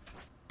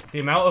 the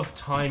amount of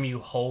time you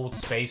hold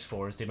space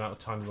for is the amount of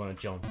time you want to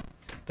jump.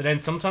 But then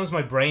sometimes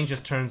my brain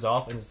just turns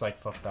off and it's like,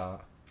 fuck that.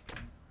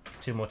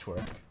 Too much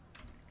work.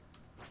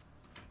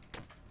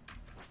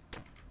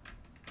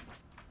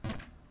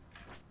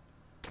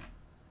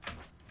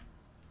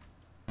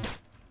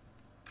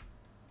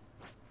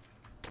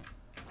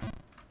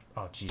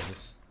 Oh,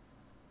 Jesus.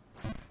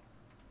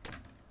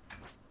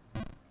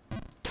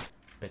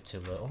 Bit too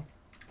little.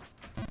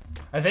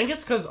 I think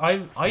it's because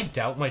I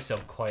doubt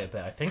myself quite a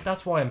bit. I think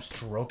that's why I'm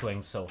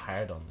struggling so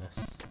hard on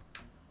this.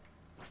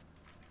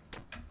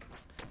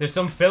 There's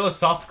some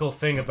philosophical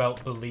thing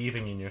about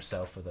believing in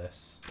yourself for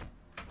this.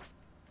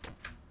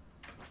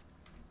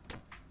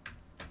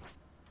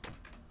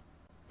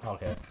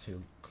 Okay,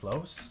 too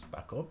close.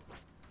 Back up.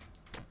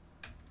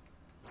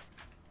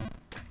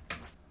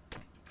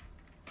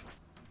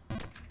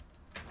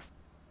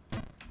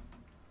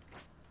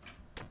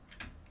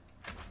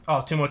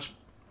 Oh, too much.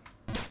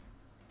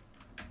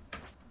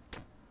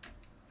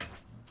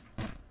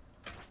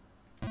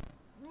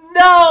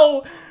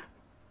 No!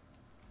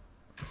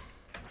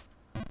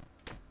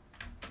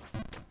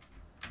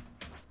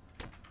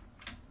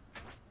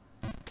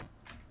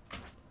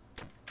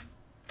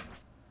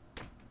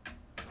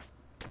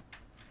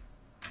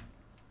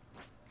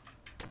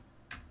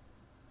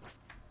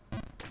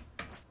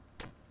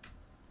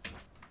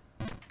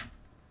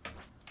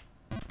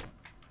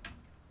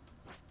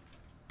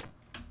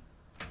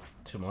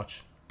 Too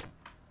much.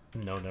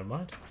 No, never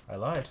mind. I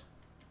lied.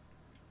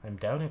 I'm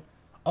doubting.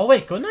 Oh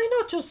wait, couldn't I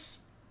not just...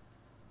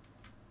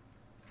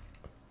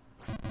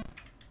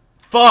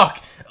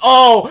 Fuck!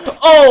 Oh!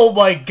 Oh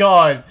my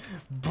god!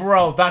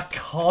 Bro, that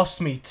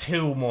cost me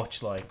too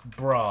much, like,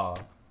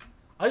 bruh.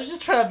 I was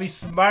just trying to be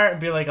smart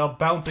and be like, I'll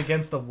bounce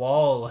against the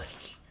wall,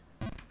 like.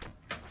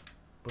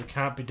 We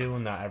can't be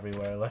doing that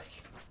everywhere,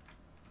 like.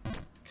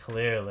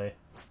 Clearly.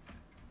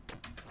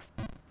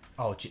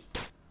 Oh, gee.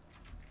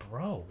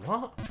 Bro,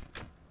 what?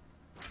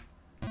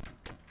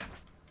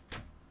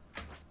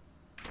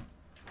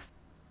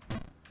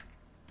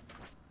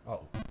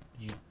 Oh,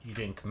 you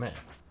didn't commit.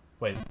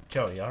 Wait,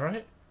 Joey,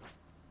 alright?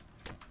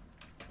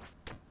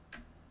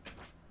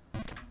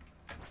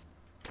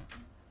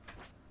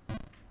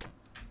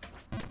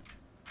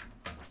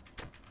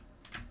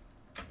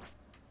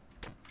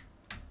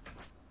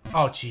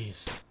 Oh,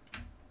 jeez.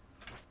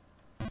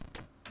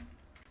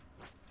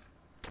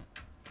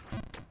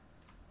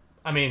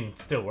 I mean,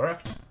 still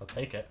worked. I'll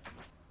take it.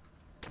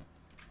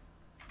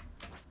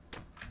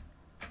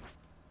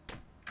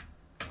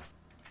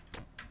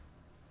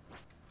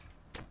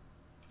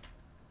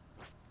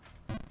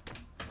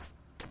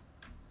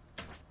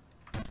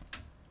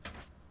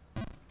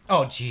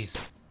 Oh,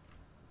 jeez.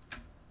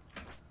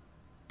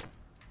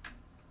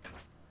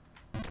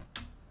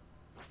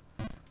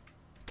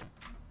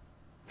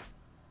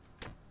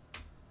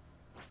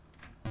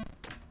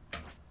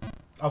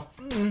 Oh,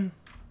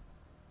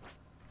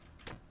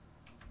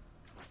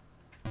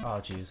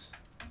 oh, jeez.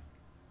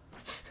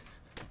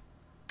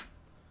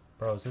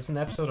 Bro, is this an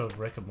episode of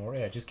Rick and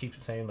Morty? I just keep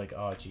saying, like,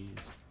 oh,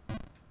 jeez.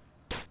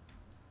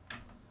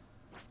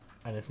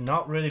 And it's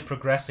not really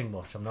progressing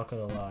much, I'm not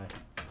gonna lie.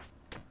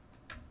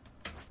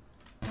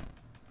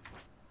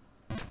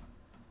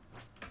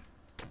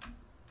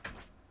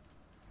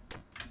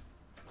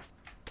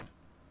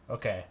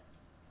 Okay.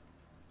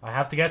 I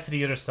have to get to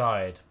the other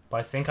side,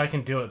 but I think I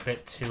can do it a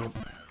bit too...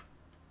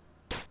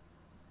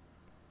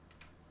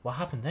 What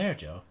happened there,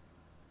 Joe?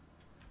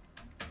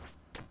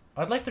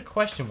 I'd like to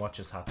question what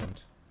just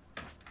happened.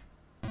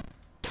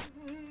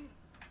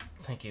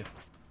 Thank you.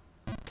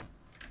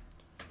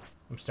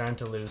 I'm starting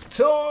to lose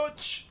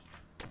touch!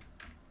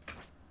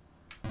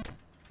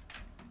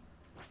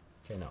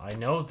 Okay, now I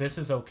know this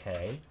is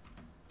okay.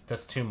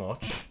 That's too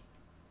much.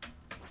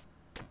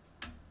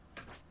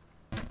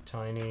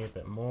 Tiny, a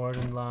bit more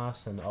than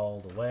last, and all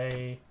the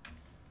way.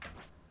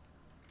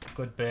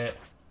 Good bit,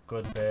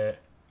 good bit.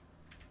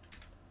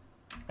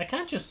 I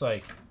can't just,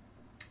 like,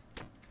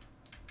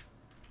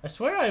 I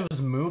swear I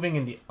was moving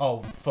in the... Oh,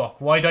 fuck.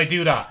 Why'd I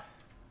do that?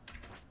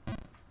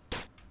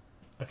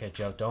 Okay,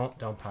 Joe,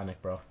 don't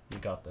panic, bro. You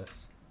got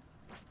this.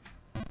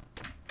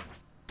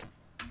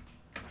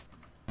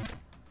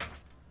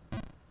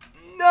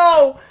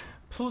 No!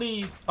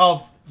 Please.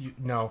 Oh, you...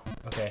 No.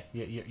 Okay,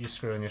 you're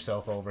screwing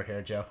yourself over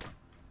here, Joe.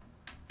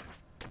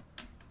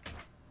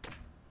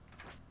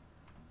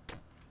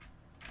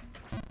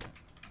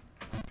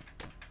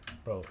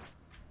 Bro.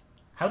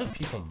 How do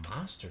people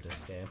master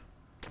this game?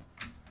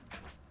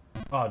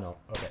 Oh, no.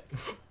 Okay.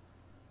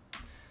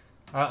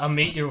 I'll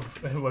meet you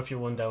with your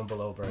one down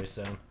below very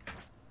soon.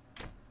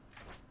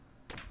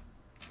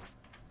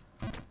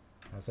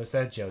 As I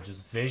said, Joe,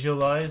 just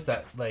visualize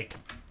that, like,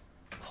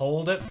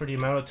 hold it for the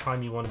amount of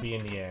time you want to be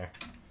in the air.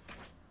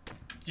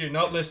 You're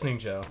not listening,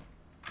 Joe.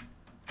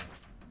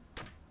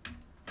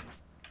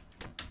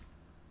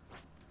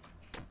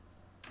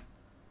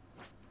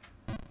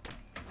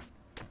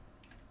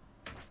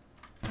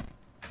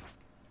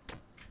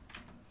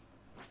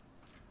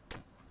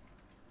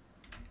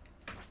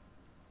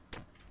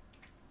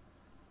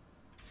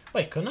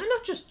 Wait, couldn't I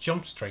not just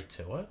jump straight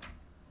to it?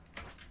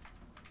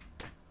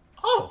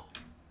 Oh!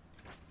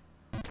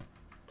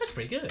 That's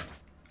pretty good.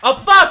 Oh,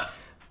 fuck!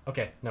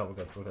 Okay, no, we're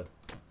good, we're good.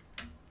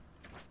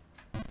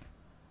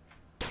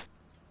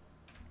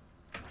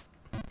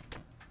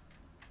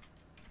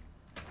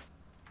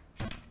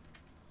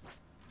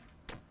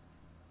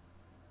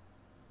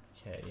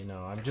 Okay, you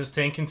know, I'm just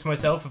thinking to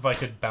myself if I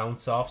could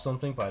bounce off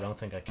something, but I don't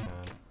think I can.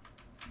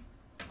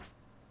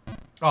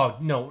 Oh,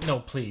 no, no,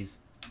 please.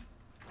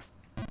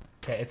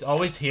 Okay, it's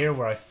always here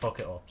where I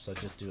fuck it up, so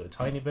just do a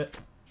tiny bit.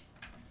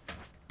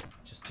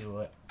 Just do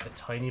it a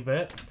tiny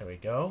bit. There we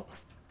go.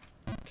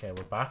 Okay,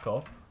 we're back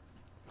up.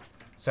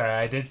 Sorry,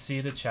 I did see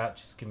the chat.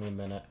 Just give me a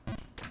minute.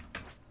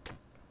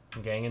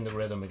 I'm getting in the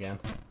rhythm again.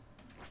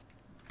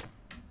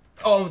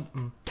 Oh!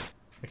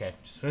 Okay,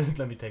 just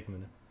let me take a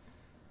minute.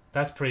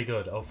 That's pretty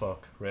good. Oh,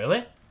 fuck.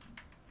 Really?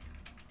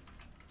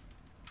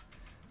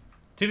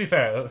 To be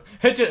fair,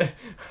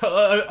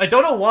 I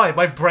don't know why.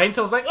 My brain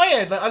cells like, oh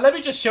yeah, let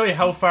me just show you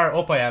how far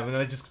up I am, and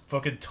then I just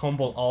fucking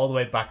tumble all the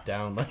way back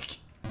down, like.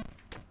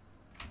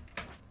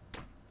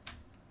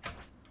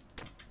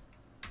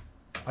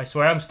 I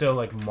swear I'm still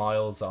like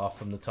miles off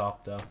from the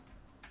top though.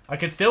 I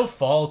could still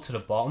fall to the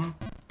bottom.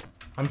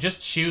 I'm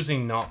just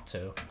choosing not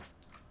to.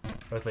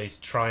 Or at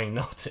least trying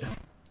not to.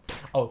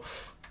 Oh.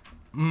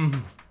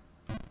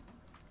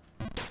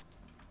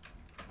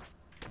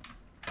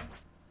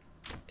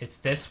 It's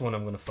this one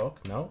I'm gonna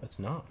fuck. No, it's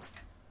not.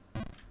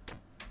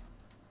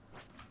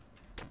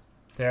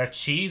 There are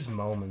cheese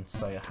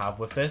moments I have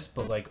with this,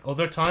 but like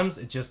other times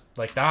it's just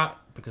like that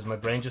because my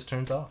brain just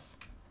turns off.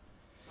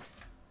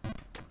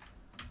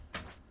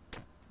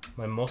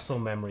 My muscle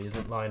memory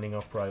isn't lining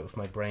up right with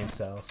my brain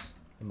cells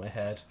in my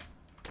head.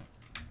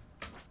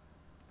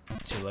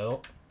 Too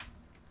little.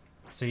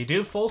 So you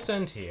do full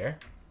send here.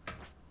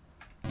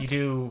 You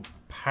do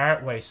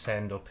partway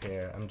send up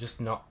here. I'm just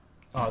not...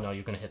 Oh no,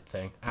 you're gonna hit the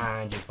thing.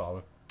 And you've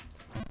fallen.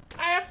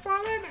 I have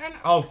fallen and...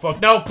 Oh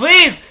fuck, no,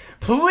 please!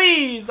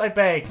 Please, I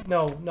beg.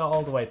 No, not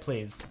all the way,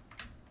 please.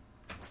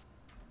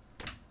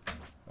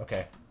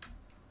 Okay.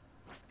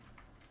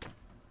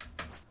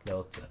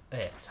 Little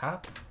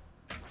tap.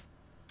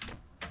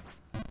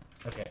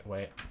 Okay,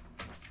 wait.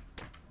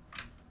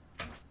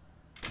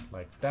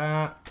 Like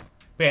that.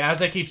 But yeah,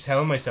 as I keep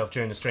telling myself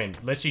during the stream,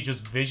 literally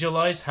just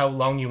visualize how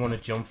long you want to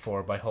jump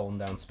for by holding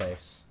down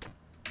space.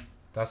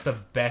 That's the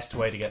best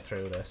way to get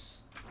through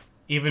this.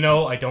 Even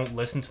though I don't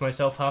listen to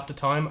myself half the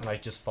time, and I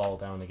just fall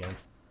down again.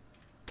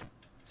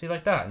 See,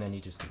 like that, and then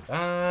you just do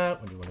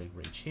that. When you want to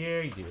reach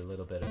here, you do a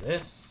little bit of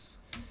this.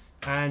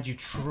 And you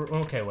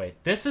okay,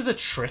 wait. This is a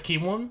tricky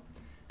one.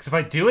 Because if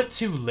I do it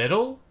too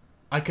little,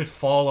 I could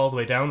fall all the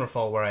way down or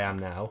fall where I am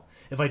now.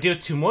 If I do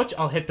it too much,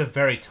 I'll hit the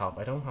very top.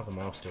 I don't have a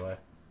mouse, do I?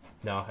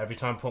 No, every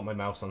time I put my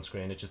mouse on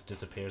screen, it just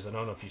disappears. I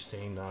don't know if you've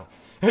seen that.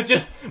 It's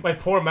just, my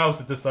poor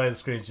mouse at this side of the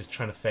screen is just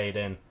trying to fade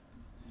in.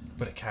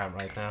 But it can't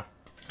right now.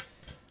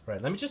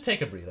 Right, let me just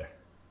take a breather.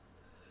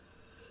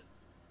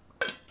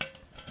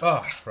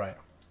 Oh, right.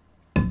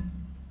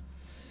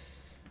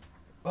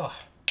 Oh.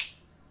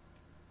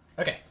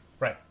 Okay,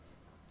 right.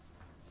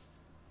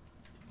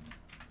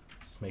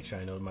 Just make sure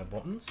I know my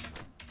buttons.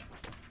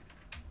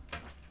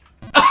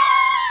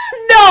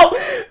 No!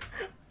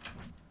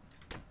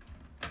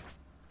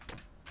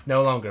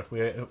 No longer.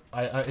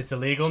 It's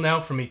illegal now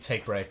for me to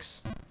take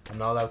breaks. I'm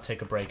not allowed to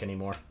take a break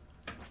anymore.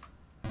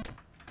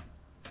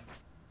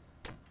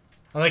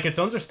 And, like, it's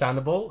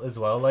understandable as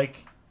well,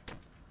 like,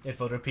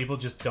 if other people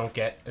just don't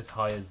get as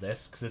high as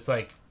this. Because it's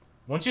like,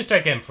 once you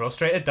start getting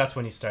frustrated, that's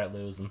when you start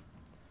losing.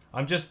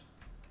 I'm just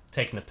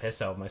taking the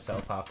piss out of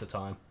myself half the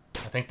time.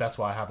 I think that's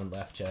why I haven't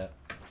left yet.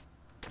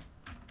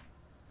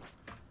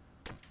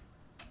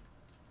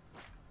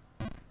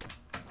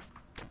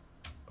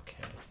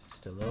 Okay,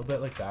 just a little bit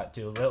like that.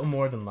 Do a little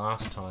more than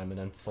last time and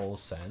then full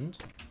send.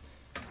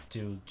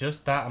 Do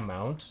just that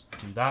amount.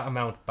 Do that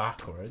amount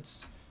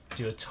backwards.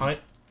 Do a tight...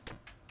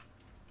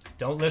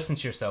 Don't listen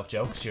to yourself,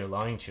 Joe, because you're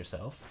lying to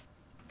yourself.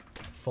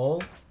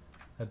 Full,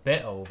 a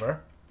bit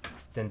over,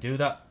 then do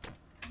that.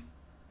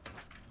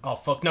 Oh,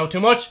 fuck, no,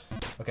 too much!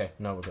 Okay,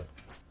 no, we're good.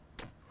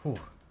 Whew.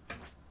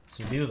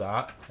 So you do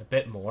that, a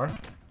bit more,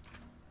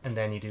 and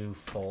then you do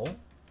full.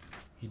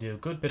 You do a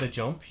good bit of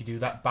jump, you do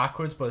that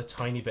backwards, but a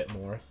tiny bit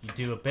more. You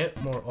do a bit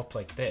more up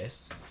like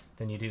this,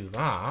 then you do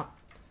that,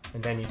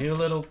 and then you do a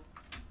little...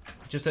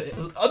 Just a...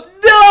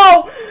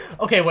 no!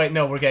 Okay, wait,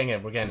 no, we're getting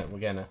it, we're getting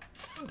it.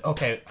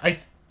 Okay,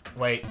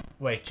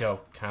 Wait,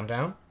 Joe, calm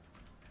down.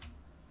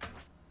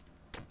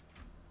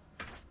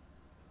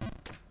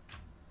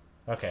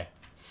 Okay.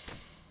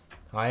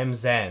 I am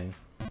Zen.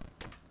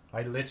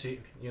 I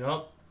literally, you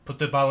know, put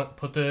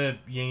the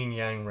yin and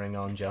yang ring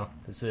on, Joe.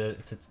 It's a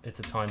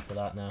time for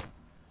that now.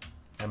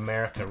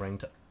 America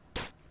ring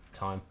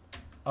time.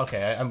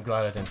 Okay, I'm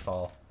glad I didn't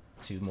fall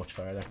too much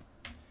farther.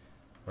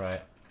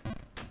 Right.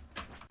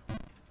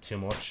 Too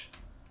much.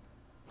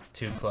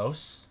 Too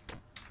close.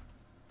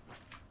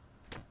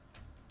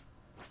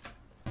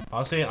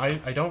 Honestly,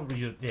 I don't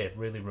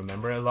really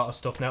remember a lot of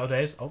stuff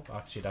nowadays. Oh,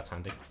 actually, that's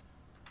handy.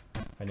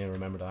 I didn't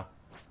remember that.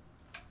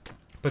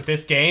 But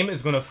this game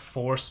is going to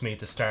force me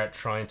to start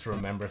trying to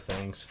remember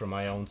things for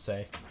my own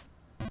sake.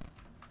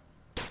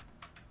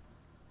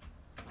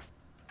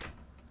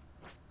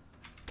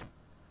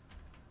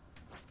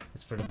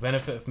 It's for the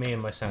benefit of me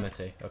and my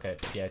sanity. Okay,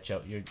 yeah,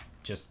 Joe, you're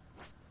just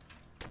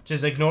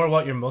ignore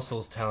what your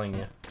muscle's telling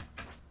you.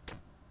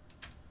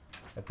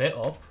 A bit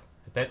up,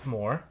 a bit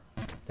more.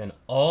 Then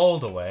all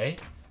the way.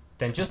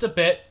 Then just a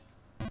bit.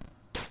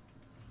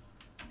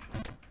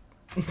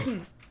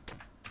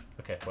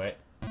 Okay, wait.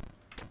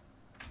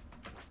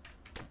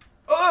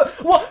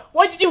 What?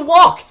 Why did you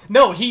walk?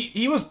 No,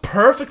 he was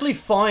perfectly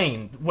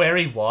fine where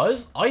he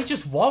was. I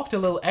just walked a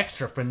little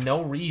extra for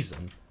no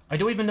reason. I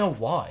don't even know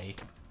why.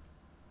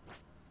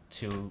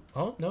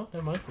 Oh, no,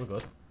 never mind. We're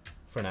good.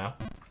 For now.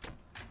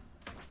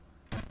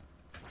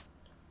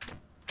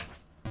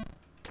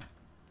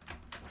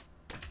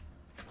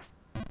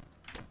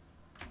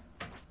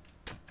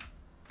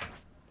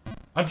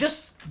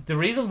 The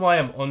reason why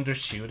I'm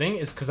undershooting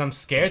is because I'm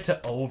scared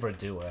to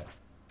overdo it.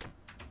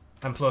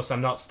 And plus,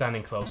 I'm not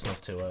standing close enough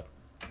to it.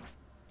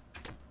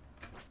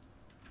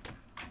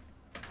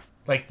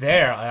 Like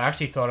there, I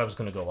actually thought I was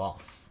going to go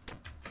off.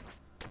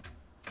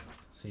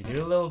 So you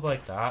do a little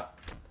like that.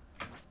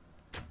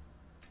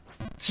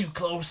 Too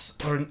close,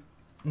 or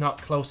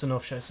not close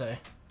enough, should I say.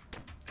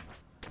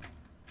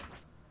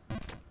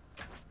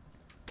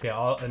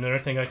 Yeah, another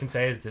thing I can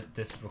say is that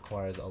this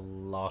requires a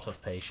lot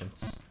of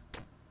patience.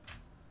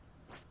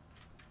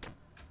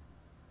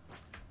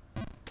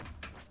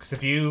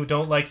 If you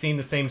don't like seeing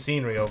the same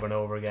scenery over and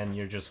over again,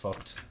 you're just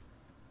fucked.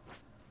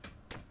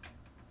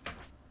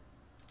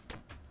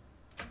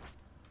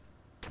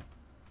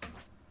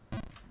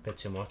 Bit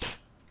too much.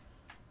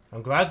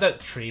 I'm glad that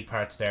tree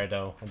part's there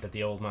though, and that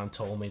the old man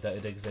told me that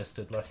it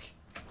existed, like.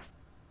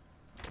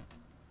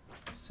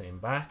 Same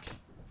back.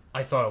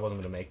 I thought I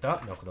wasn't gonna make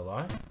that, not gonna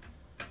lie.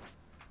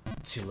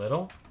 Too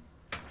little.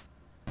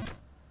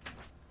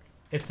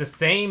 It's the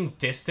same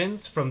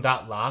distance from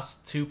that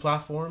last two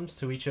platforms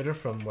to each other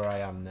from where I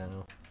am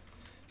now.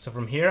 So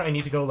from here, I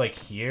need to go like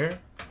here.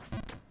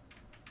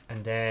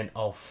 And then,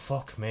 oh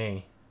fuck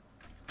me.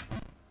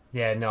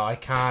 Yeah, no, I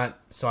can't.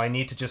 So I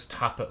need to just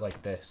tap it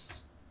like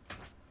this.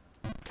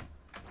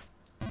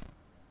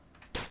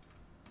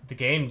 The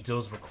game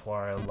does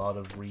require a lot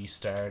of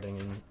restarting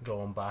and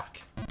going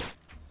back.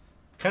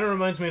 Kind of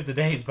reminds me of the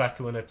days back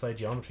when I played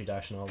Geometry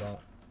Dash and all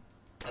that.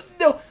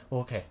 No!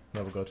 Okay,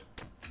 no, we're good.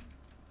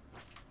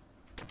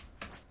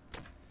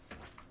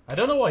 I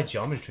don't know why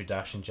Geometry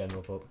Dash in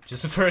general, but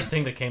just the first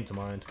thing that came to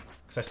mind.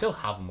 Because I still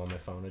have them on my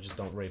phone, I just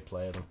don't really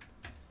play them.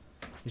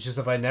 It's just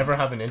if I never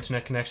have an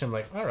internet connection, I'm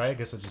like, alright, I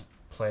guess I'll just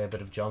play a bit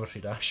of Geometry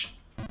Dash.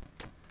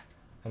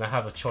 And I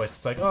have a choice.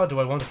 It's like, oh, do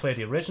I want to play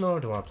the original or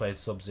do I want to play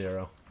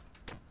Sub-Zero?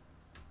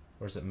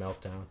 Or is it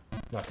Meltdown?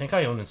 No, I think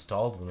I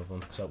uninstalled one of them,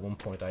 because at one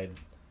point I...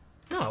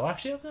 No,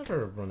 actually, I've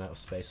never run out of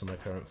space on my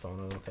current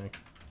phone, I don't think.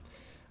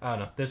 I don't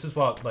know. This is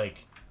what,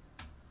 like...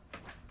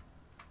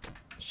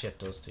 shit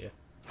does to you.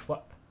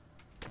 What?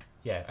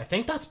 Yeah, I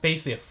think that's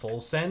basically a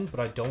full send, but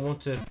I don't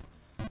want to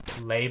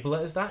label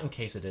it as that in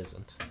case it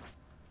isn't.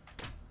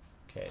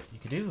 Okay, you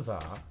could do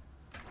that.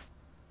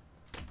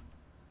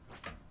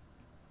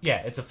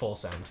 Yeah, it's a full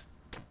send.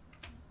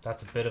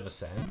 That's a bit of a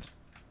send.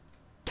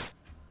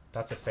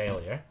 That's a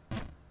failure.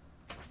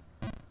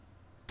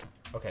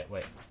 Okay,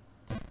 wait.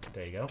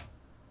 There you go.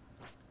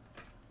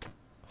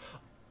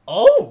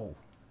 Oh!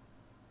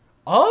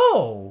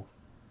 Oh!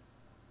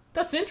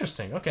 That's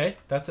interesting. Okay,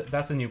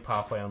 that's a new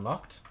pathway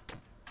unlocked.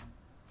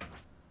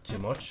 Too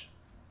much.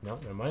 No,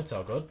 never mind. It's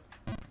all good.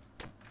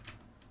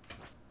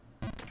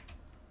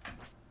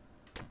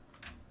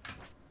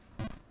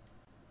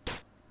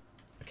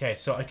 Okay,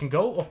 so I can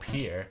go up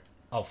here.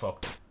 Oh,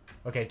 fuck.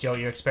 Okay, Joe,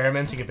 you're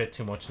experimenting a bit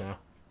too much now.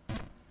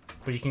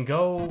 But you can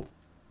go...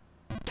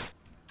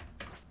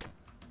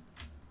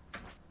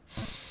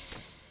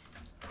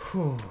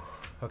 Whew.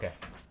 Okay.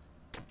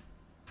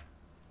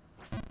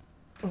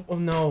 Oh,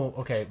 no.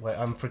 Okay, wait,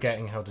 I'm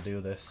forgetting how to do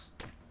this.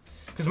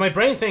 Because my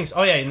brain thinks,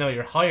 oh yeah, no,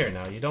 you're higher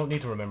now. You don't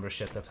need to remember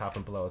shit that's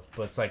happened below.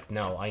 But it's like,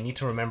 no, I need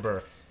to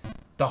remember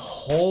the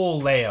whole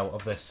layout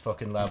of this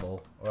fucking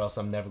level, or else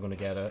I'm never going to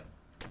get it.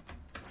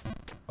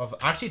 Of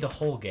actually the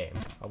whole game.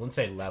 I wouldn't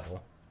say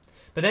level.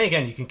 But then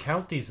again, you can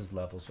count these as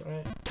levels,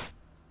 right?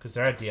 Because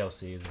there are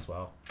DLCs as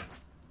well.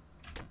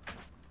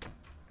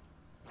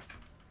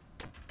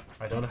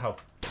 I don't know how...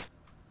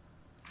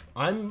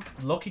 I'm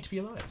lucky to be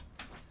alive.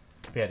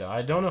 But yeah,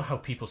 I don't know how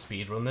people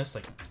speedrun this.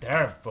 Like,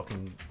 they're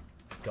fucking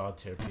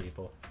god-tier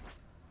people.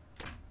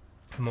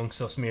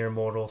 Amongst us mere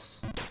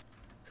mortals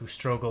who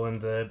struggle in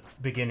the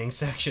beginning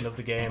section of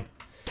the game.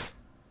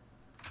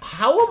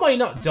 How am I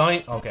not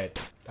dying? Okay,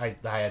 I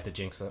had to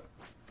jinx it.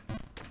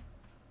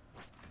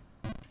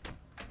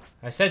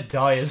 I said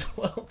die as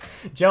well.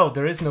 Joe,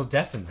 there is no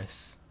death in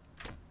this.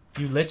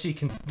 You literally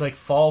can, like,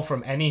 fall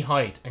from any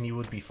height and you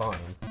would be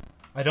fine.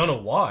 I don't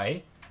know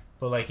why,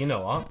 but, like, you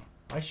know what?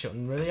 I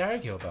shouldn't really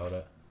argue about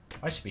it.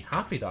 I should be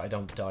happy that I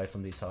don't die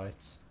from these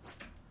heights.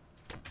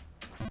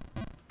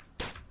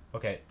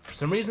 Okay, for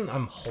some reason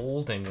I'm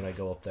holding when I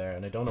go up there,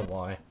 and I don't know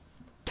why.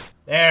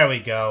 There we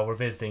go, we're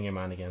visiting your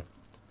man again.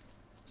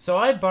 So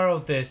I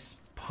borrowed this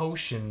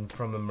potion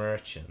from a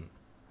merchant.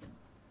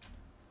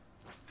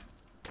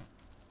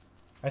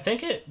 I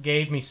think it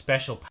gave me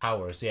special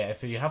powers. Yeah,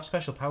 if you have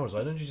special powers,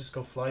 why don't you just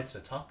go fly to the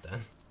top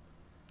then?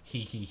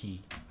 Hee hee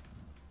hee.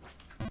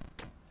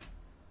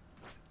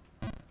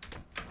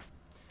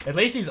 At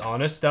least he's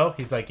honest though.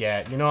 He's like,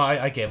 yeah, you know,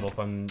 I gave up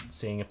on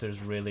seeing if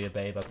there's really a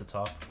babe at the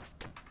top.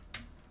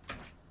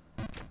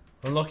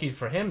 Unlucky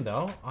for him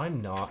though,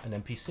 I'm not an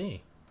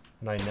NPC.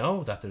 And I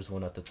know that there's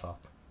one at the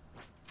top.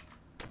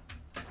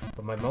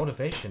 But my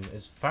motivation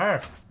is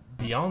far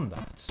beyond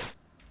that.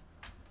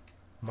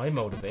 My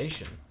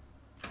motivation.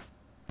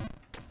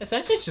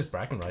 Essentially, it's just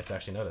bragging rights,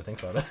 actually, now that I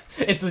think about it.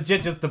 It's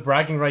legit just the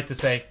bragging right to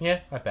say,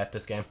 yeah, I bet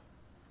this game.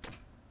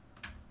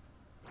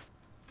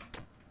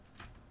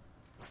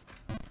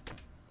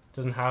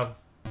 Doesn't have,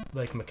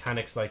 like,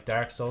 mechanics like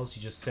Dark Souls.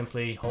 You just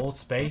simply hold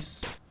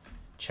space,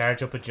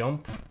 charge up a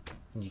jump,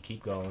 and you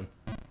keep going.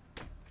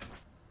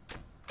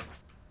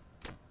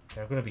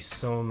 There are going to be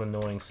some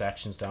annoying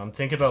sections down. I'm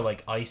thinking about,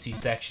 like, icy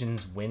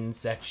sections, wind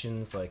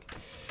sections, like...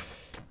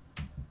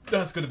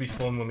 That's going to be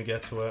fun when we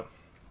get to it.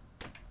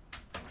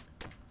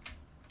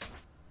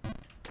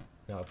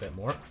 Now a bit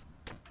more.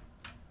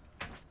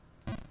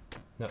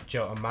 Now,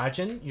 Joe,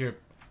 imagine you're...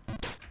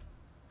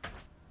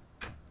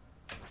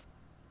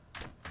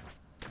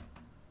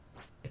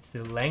 It's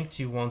the length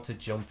you want to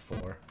jump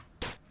for.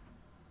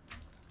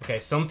 Okay,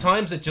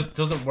 sometimes it just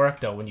doesn't work,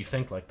 though, when you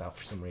think like that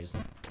for some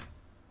reason.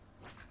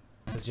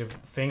 Because your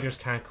fingers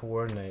can't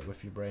coordinate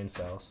with your brain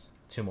cells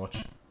too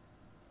much.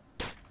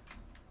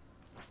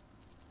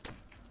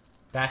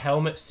 That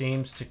helmet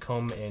seems to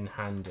come in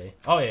handy.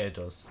 Oh, yeah, it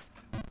does.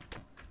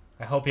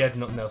 I hope you had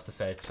nothing else to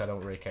say, because I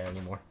don't really care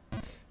anymore.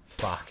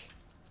 Fuck.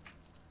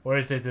 Or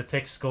is it the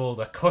thick skull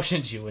that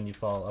cushions you when you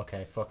fall?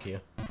 Okay, fuck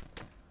you.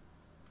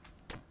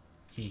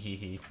 Hee hee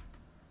hee.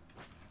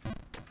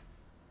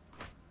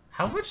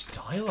 How much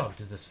dialogue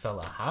does this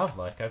fella have?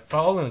 Like, I've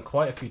fallen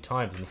quite a few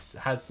times, and he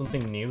has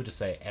something new to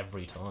say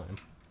every time.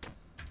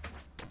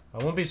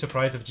 I won't be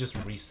surprised if it just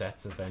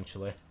resets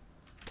eventually.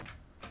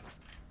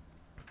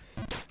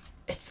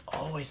 It's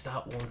always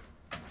that one.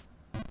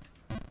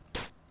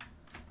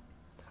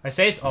 I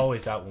say it's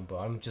always that one, but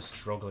I'm just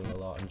struggling a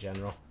lot in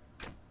general.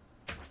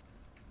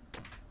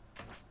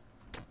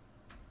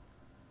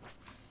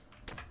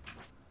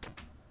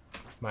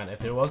 Man, if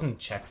there wasn't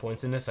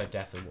checkpoints in this, I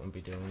definitely wouldn't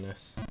be doing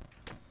this.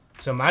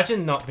 So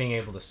imagine not being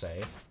able to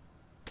save.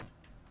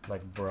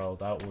 Like, bro,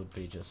 that would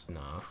be just,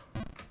 nah.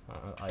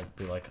 I'd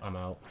be like, I'm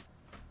out.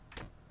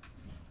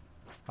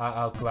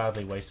 I'll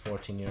gladly waste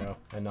 €14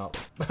 and not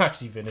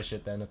actually finish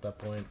it then at that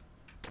point.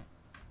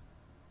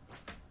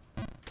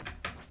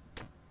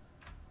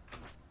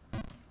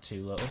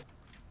 Too little.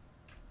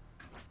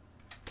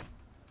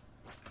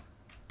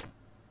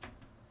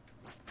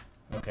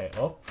 Okay,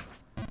 up.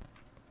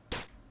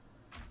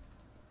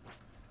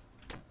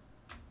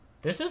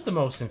 This is the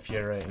most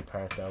infuriating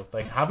part, though.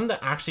 Like, having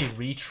to actually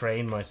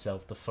retrain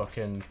myself to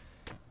fucking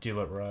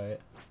do it right.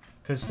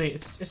 Because, see,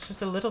 it's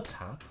just a little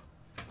tap.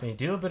 Then you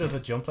do a bit of a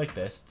jump like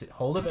this,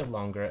 hold it a bit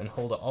longer, and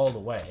hold it all the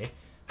way.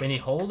 Then you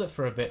hold it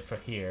for a bit for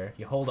here.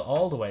 You hold it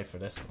all the way for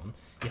this one.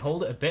 You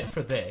hold it a bit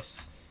for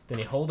this. Then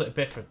you hold it a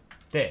bit for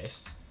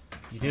this.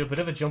 You do a bit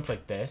of a jump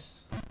like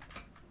this.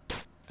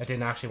 I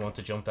didn't actually want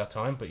to jump that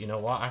time, but you know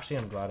what? Actually,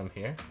 I'm glad I'm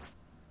here.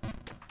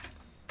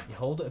 You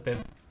hold it a bit...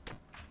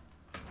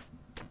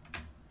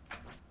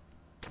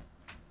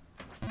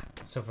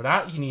 So for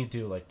that, you need to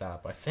do like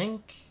that. But I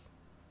think...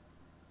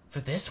 For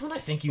this one, I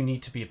think you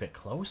need to be a bit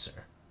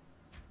closer.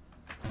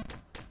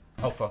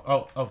 Oh, fuck.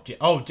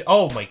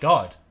 Oh my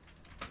god.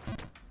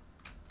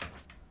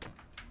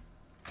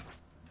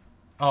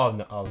 Oh,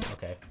 no. Oh,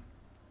 okay.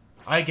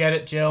 I get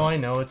it, Joe. I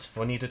know it's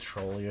funny to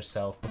troll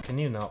yourself, but can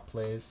you not,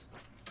 please?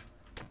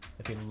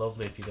 It'd be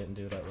lovely if you didn't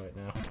do that right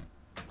now.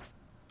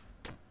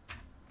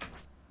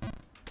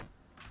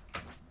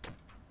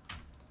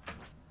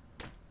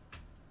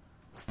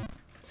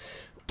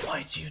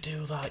 Why'd you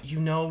do that? You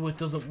know it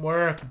doesn't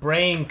work.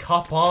 Brain,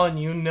 cop on.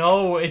 You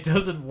know it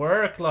doesn't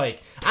work,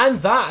 like. And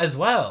that as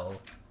well.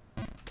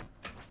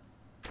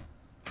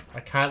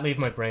 I can't leave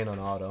my brain on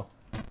auto.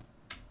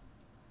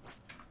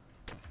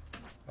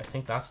 I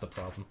think that's the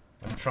problem.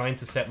 I'm trying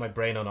to set my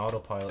brain on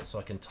autopilot so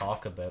I can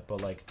talk a bit,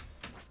 but like...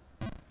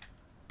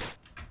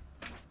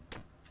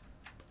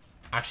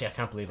 Actually, I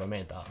can't believe I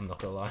made that, I'm not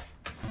gonna lie.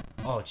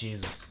 Oh,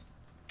 Jesus.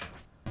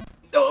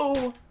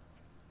 No!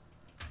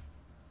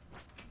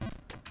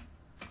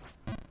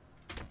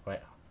 Wait.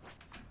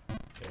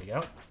 There we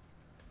go.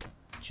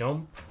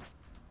 Jump.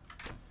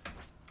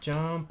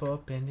 Jump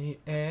up in the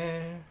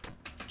air.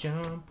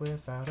 Jump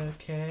without a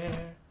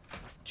care.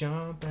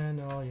 Jump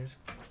and all your...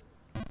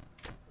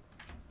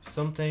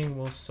 Something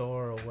will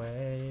soar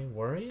away.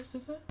 Worries,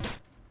 is it?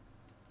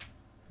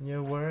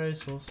 Your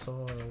worries will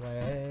soar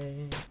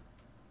away.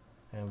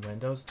 And when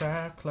those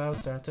dark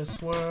clouds start to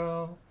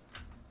swirl...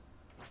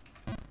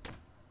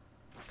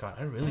 God,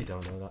 I really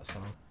don't know that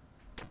song.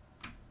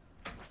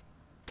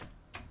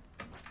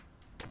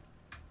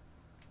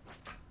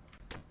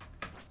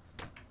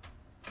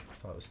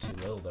 Thought it was too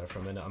little there for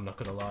a minute, I'm not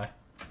gonna lie.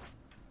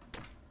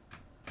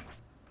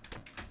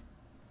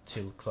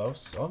 Too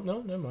close. Oh,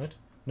 no, never mind.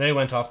 Nearly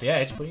went off the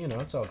edge, but you know,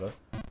 it's all good.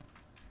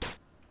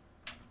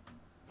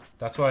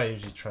 That's why I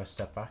usually try to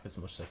step back as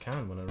much as I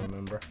can when I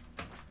remember.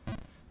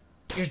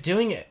 You're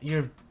doing it.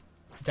 You're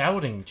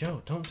doubting.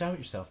 Joe, don't doubt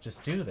yourself.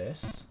 Just do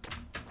this.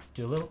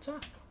 Do a little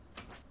tap.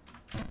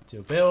 Do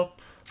a bit up.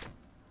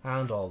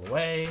 And all the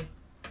way.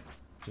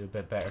 Do a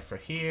bit better for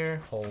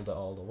here. Hold it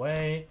all the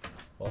way.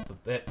 Up a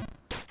bit.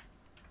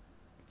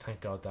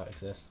 Thank God that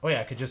exists. Oh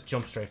yeah, I could just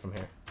jump straight from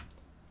here.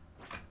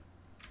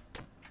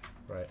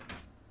 Right.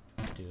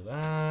 Do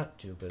that.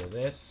 Do a bit of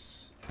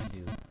this.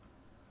 Do...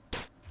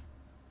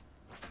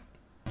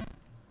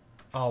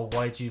 Oh,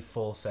 why'd you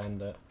full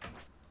send it?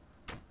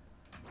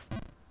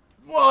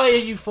 Why are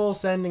you full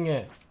sending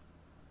it?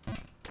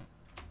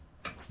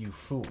 You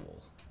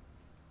fool.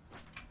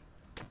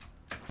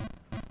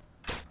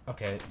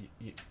 Okay,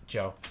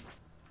 Joe.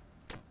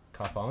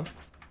 Cop on.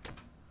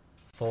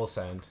 Full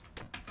send.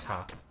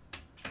 Tap.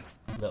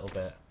 Little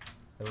bit.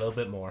 A little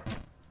bit more.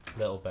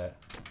 Little bit.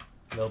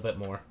 A little bit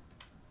more.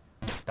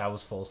 That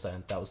was full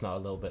send. That was not a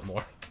little bit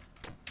more.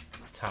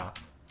 Tap.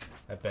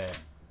 A bit.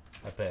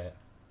 A bit.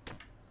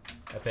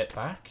 A bit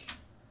back.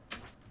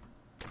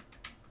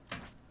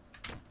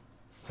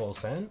 Full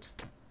send.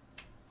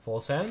 Full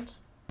send.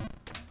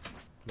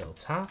 Little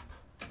tap.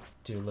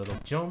 Do a little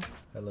jump.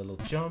 A little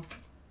jump.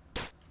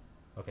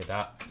 Okay,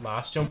 that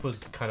last jump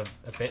was kind of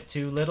a bit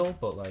too little,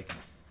 but like,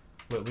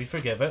 we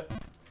forgive it.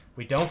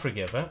 We don't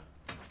forgive it.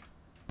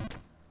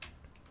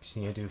 So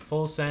you do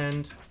full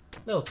send.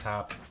 Little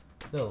tap.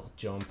 Little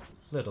jump.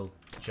 Little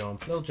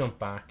jump. Little jump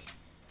back.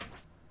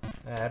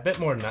 A bit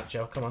more than that,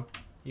 Joe. Come on.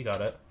 You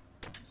got it.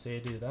 So you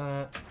do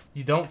that.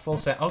 You don't full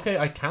send. Okay,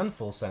 I can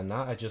full send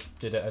that. I just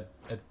did it at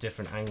a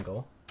different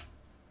angle.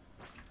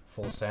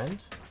 Full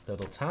send.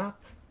 Little tap.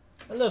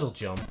 A little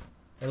jump.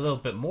 A little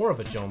bit more of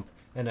a jump.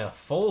 And a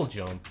full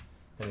jump.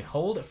 Then we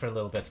hold it for a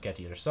little bit to get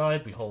to the other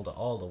side. We hold it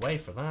all the way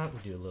for that. We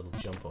do a little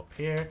jump up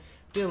here.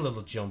 Do a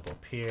little jump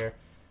up here.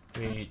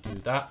 We do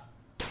that.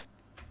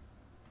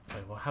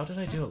 Wait, well, how did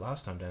I do it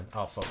last time then?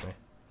 Oh, fuck me.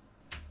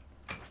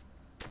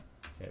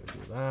 Okay,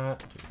 we do that.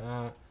 Do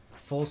that.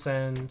 Full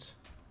send.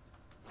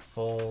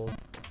 Full.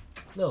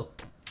 Little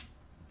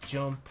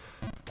jump.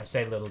 I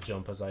say little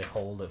jump as I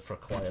hold it for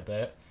quite a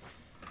bit.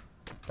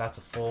 That's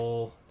a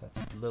full. That's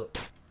a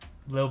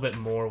little bit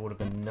more would have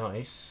been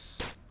nice.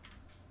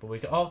 But we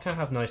all can't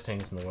have nice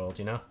things in the world,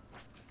 you know?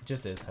 It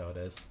just is how it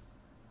is.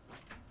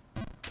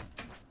 Do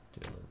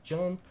a little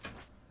jump.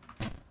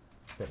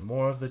 A bit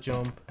more of the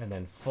jump. And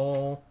then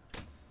full.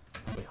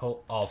 We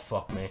hold. Oh,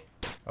 fuck me.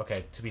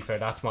 Okay, to be fair,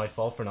 that's my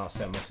fault for not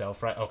setting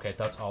myself right. Okay,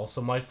 that's also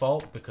my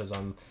fault because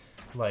I'm,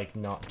 like,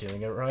 not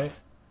doing it right.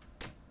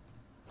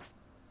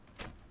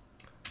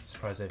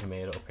 Surprised I even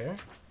made it up here.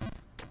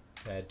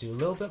 Do a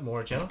little bit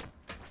more, Joe.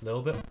 A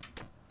little bit.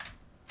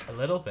 A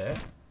little bit.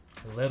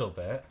 A little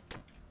bit.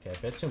 Okay, a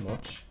bit too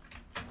much.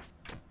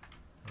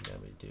 And then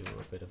we do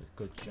a bit of a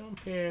good jump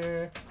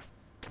here.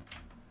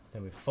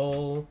 Then we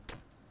full.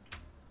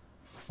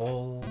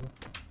 Full.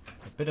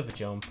 A bit of a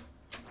jump.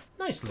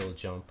 Nice little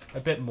jump. A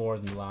bit more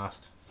than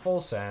last. Full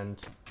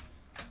send.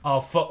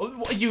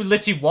 Oh, you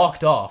literally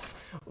walked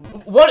off.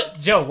 What,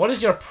 Joe, what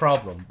is your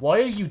problem? Why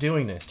are you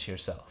doing this to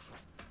yourself?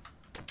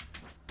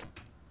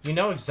 You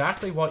know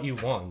exactly what you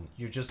want.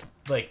 You're just,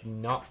 like,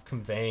 not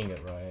conveying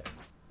it right.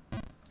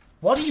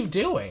 What are you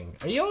doing?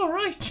 Are you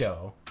alright,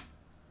 Joe?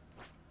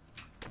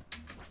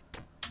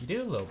 You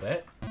do a little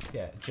bit.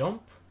 Yeah,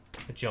 jump.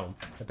 A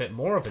jump. A bit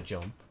more of a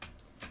jump.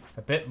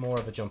 A bit more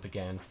of a jump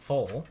again.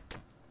 Full.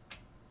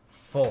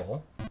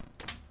 Full.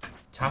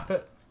 Tap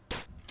it.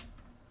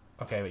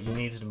 Okay, but you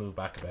needed to move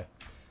back a bit.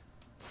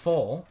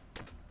 Full.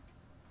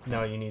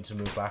 Now you need to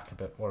move back a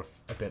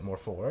bit more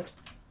forward.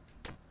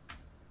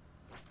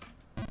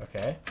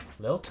 Okay,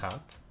 little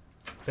tap.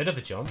 Bit of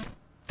a jump.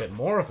 Bit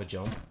more of a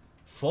jump.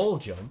 Full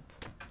jump.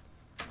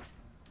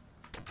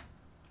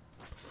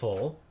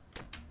 Full.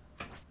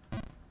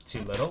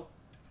 Too little.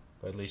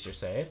 But at least you're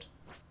saved.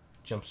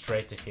 Jump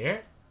straight to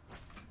here.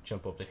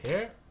 Jump up to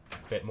here.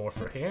 Bit more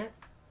for here.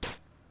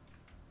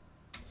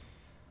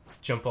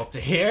 Jump up to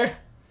here.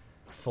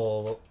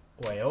 Full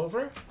way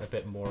over. A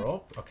bit more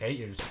up. Okay,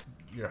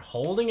 you're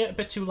holding it a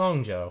bit too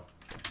long, Joe.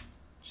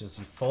 Just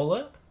you full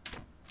it.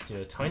 Do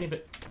a tiny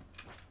bit.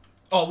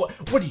 Oh,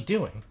 what are you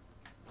doing?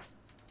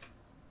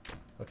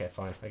 Okay,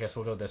 fine. I guess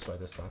we'll go this way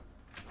this time.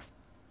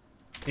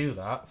 Do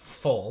that.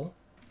 Full.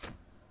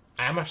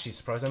 I am actually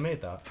surprised I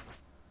made that.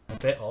 A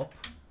bit up.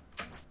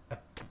 A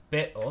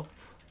bit up.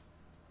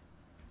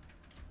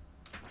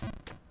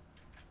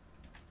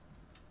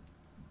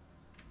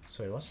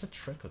 Sorry, what's the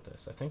trick with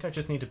this? I think I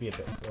just need to be a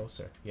bit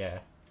closer. Yeah.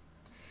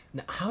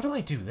 Now, how do I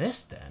do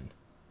this, then?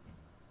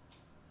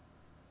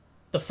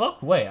 The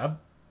fuck? Wait,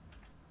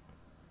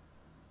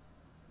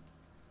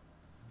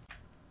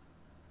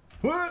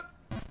 What?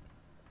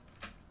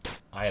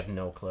 I have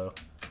no clue.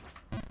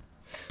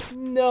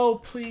 No,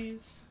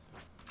 please.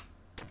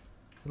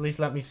 At least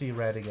let me see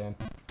red again.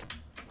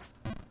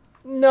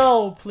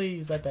 No,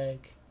 please, I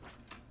beg.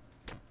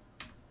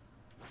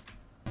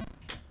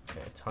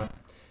 Okay, time.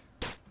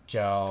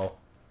 Joe.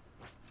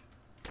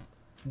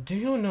 Do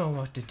you know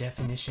what the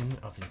definition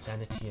of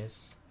insanity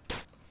is?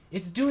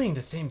 It's doing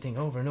the same thing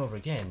over and over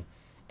again,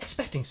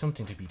 expecting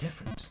something to be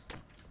different.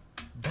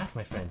 That,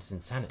 my friend, is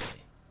insanity.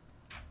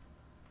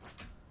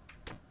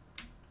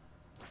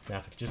 Now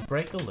if I could just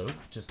break the loop,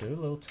 just do a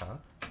little tap.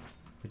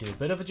 We do a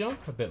bit of a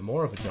jump, a bit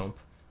more of a jump,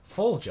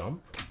 full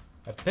jump,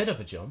 a bit of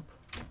a jump,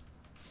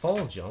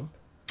 full jump,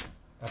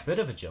 a bit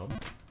of a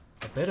jump,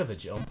 a bit of a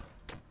jump,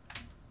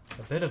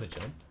 a bit of a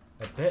jump,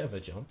 a bit of a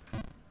jump.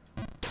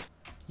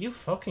 You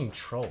fucking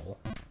troll.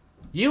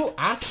 You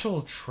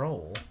actual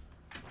troll.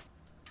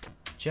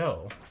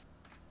 Joe.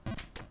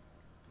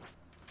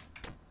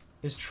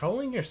 Is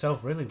trolling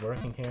yourself really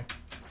working here?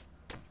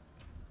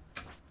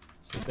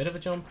 So a bit of a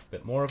jump, a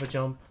bit more of a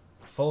jump,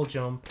 full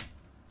jump,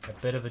 a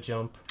bit of a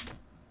jump,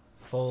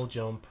 full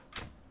jump,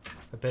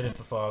 a bit of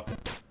a fog.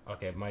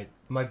 Okay,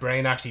 my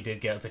brain actually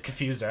did get a bit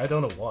confused there. I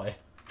don't know why.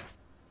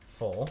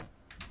 Full,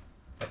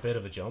 a bit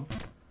of a jump,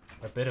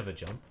 a bit of a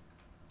jump.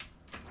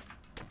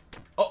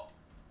 Oh!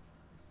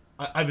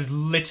 I was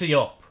literally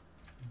up.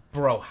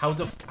 Bro, how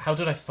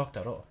did I fuck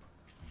that up?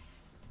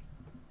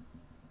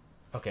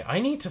 Okay, I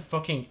need to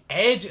fucking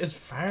edge as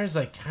far as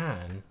I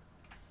can.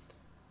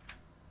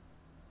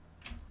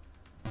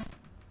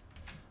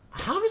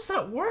 How does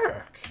that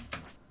work?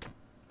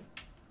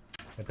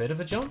 A bit of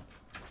a jump,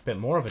 a bit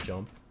more of a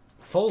jump,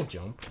 full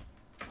jump,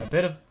 a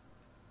bit of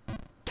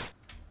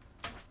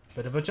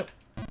a jump.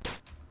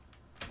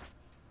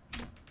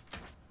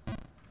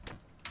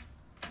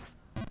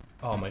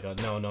 Oh my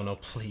god, no,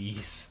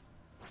 please.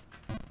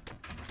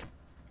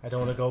 I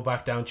don't want to go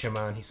back down to your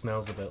man, he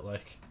smells a bit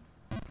like.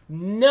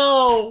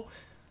 No!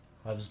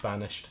 I was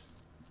banished.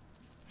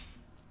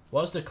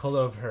 What's the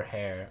colour of her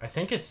hair? I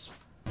think it's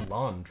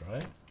blonde,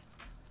 right?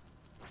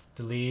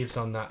 The leaves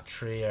on that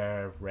tree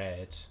are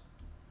red.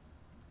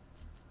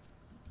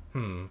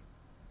 I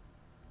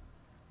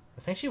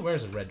think she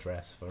wears a red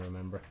dress, if I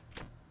remember.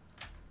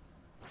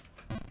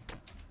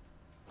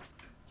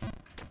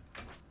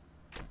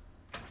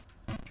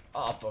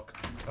 Oh, fuck.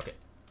 Okay.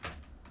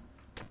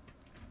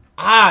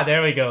 Ah,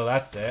 there we go.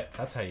 That's it.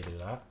 That's how you do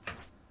that.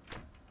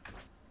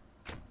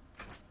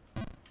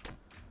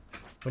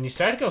 When you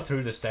start to go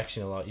through this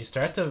section a lot, you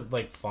start to,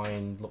 like,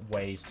 find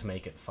ways to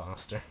make it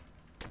faster.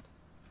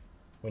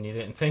 When you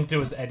didn't think there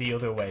was any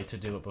other way to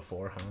do it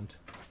beforehand.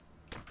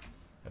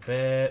 A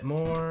bit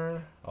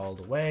more. All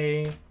the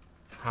way.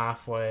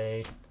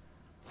 Halfway.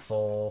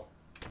 Full.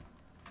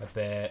 A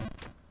bit.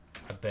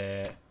 A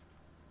bit.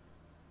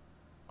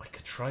 I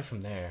could try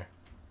from there.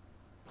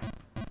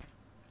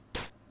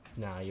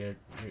 Nah, you're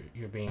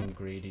being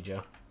greedy,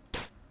 Joe.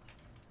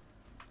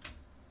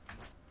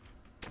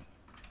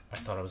 I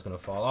thought I was gonna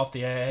fall off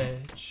the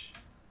edge.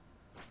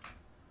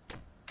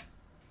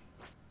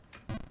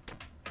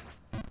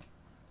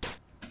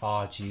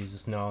 Oh,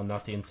 Jesus, no,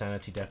 not the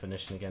insanity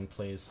definition again,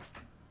 please.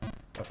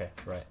 Okay,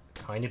 right.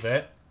 Tiny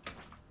bit.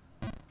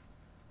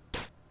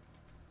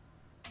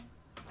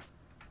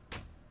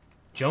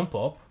 Jump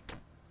up.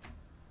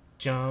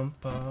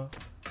 Jump up.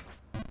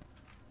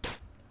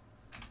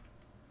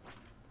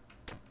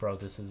 Bro,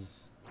 this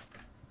is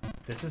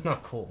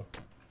not cool.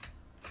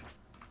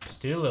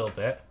 Just do a little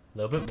bit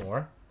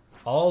more.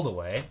 All the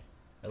way.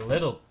 A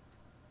little.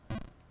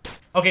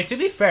 Okay, to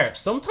be fair,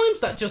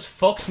 sometimes that just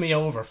fucks me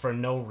over for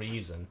no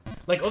reason.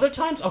 Like, other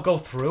times I'll go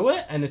through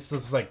it, and it's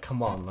just like,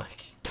 come on,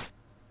 like.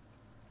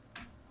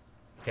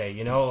 Okay,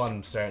 you know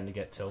I'm starting to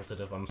get tilted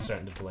if I'm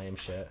starting to blame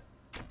shit.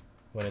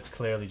 When it's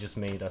clearly just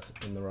me that's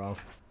in the wrong.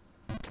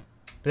 But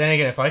then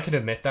again, if I could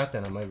admit that,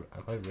 then am I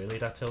really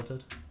that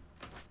tilted?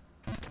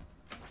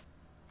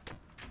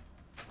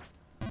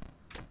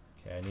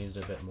 Okay, I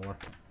needed a bit more.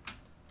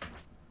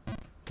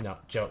 No,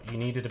 Joe, you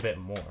needed a bit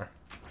more.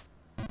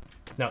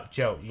 No,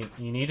 Joe,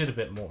 you needed a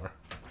bit more.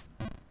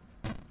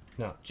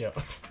 No, Joe.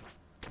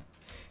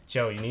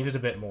 Joe, you needed a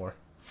bit more.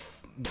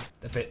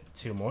 A bit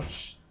too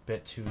much,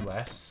 bit too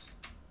less.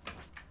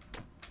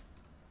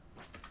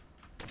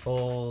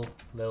 Full,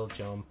 little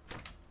jump,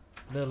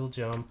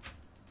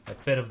 a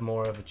bit of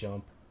more of a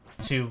jump.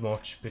 Too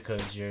much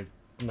because you're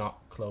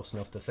not close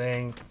enough to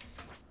thing,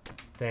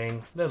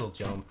 little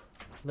jump,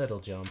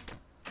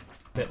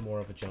 bit more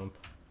of a jump,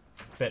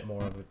 bit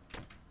more of a...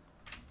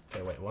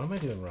 Okay, wait, what am I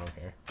doing wrong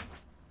here?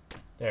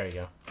 There you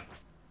go.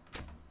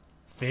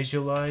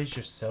 Visualize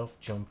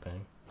yourself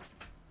jumping.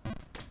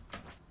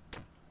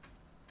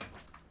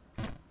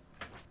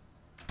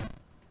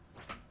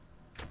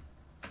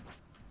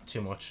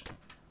 Too much.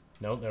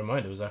 No, never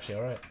mind, it was actually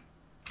alright.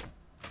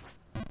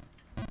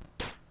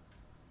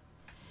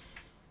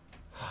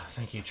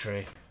 Thank you,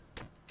 tree.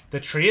 The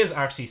tree has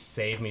actually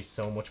saved me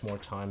so much more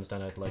times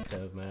than I'd like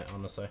to admit,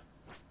 honestly.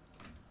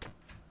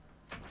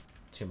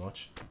 Too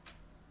much.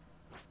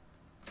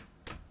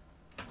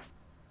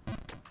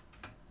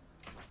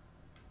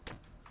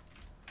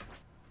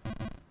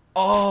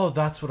 Oh,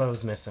 that's what I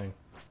was missing.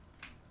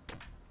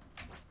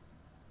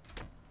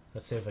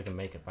 Let's see if I can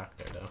make it back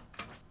there, though.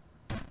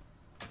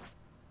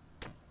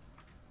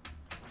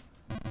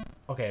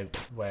 Okay,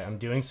 wait, I'm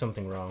doing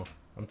something wrong.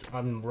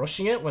 I'm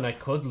rushing it when I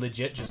could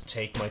legit just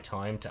take my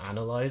time to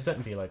analyze it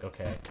and be like,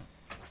 okay,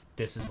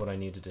 this is what I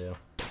need to do.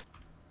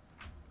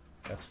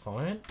 That's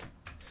fine.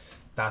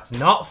 That's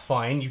not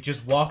fine. You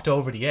just walked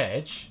over the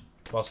edge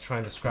whilst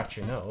trying to scratch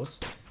your nose.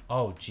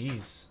 Oh,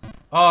 jeez.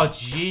 Oh,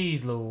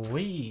 jeez,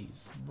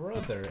 Louise.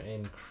 Brother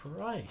in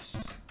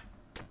Christ.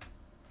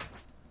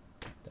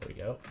 There we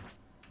go.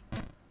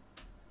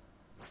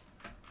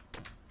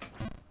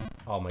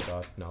 Oh my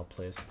god, no,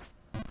 please.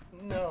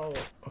 No.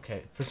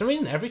 Okay, for some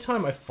reason, every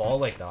time I fall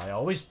like that, I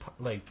always,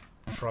 like,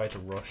 try to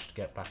rush to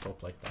get back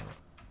up like that.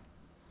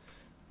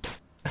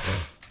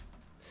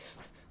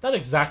 Not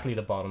exactly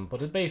the bottom,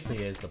 but it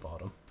basically is the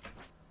bottom.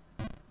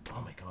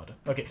 Oh my god.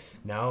 Okay,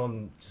 now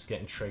I'm just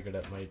getting triggered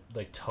at my,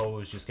 like,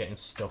 toes just getting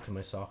stuck in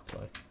my socks,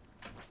 like.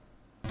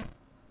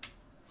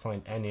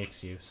 Find any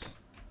excuse.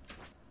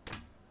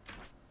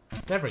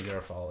 It's never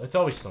your fault. It's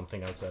always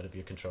something outside of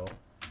your control.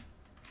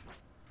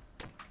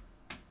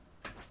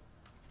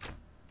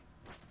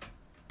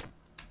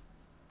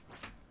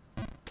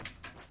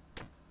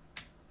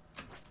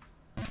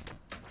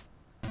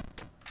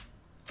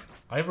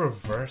 I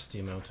reversed the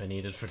amount I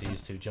needed for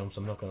these two jumps,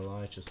 I'm not gonna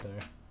lie, just there.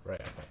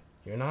 Right, okay.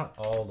 You're not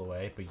all the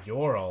way, but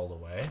you're all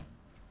the way.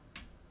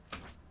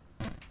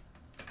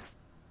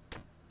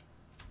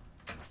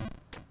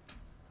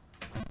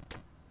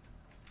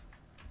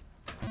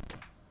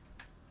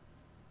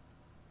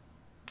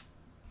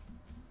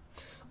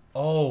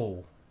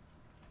 Oh.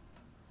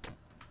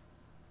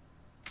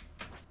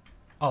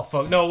 Oh,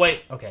 fuck. No,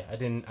 wait. Okay, I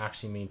didn't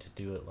actually mean to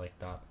do it like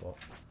that, but...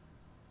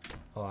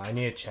 Oh, I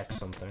need to check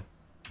something.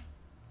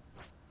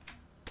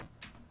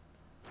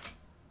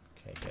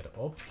 Okay, get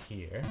up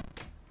here.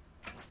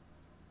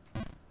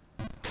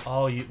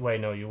 Oh, you... Wait,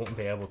 no, you won't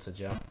be able to,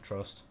 Joe.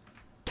 Trust.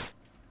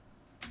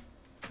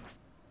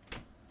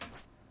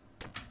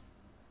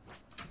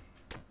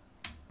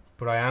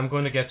 But I am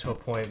going to get to a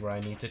point where I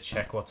need to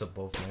check what's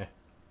above me.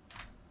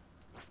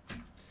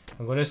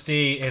 I'm going to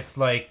see if,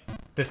 like,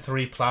 the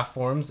 3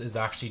 platforms is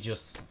actually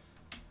just,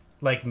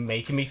 like,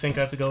 making me think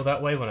I have to go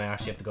that way when I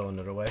actually have to go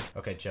another way.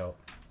 Okay, Joe.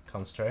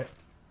 Concentrate.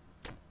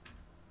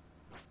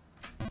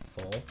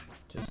 Full.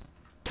 Just...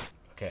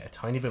 Okay, a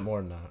tiny bit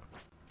more than that.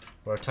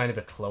 Or a tiny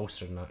bit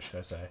closer than that, should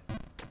I say.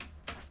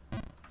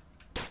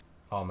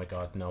 Oh my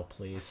god, no,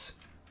 please.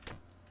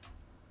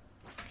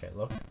 Okay,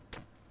 look.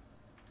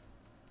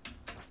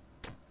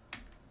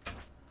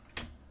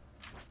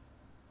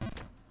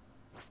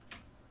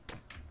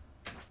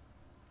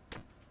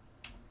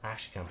 I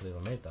actually can't believe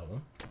I made that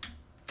one.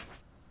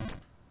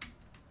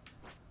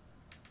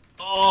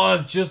 Oh,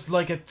 just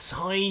like a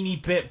tiny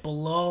bit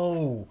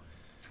below.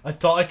 I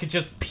thought I could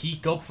just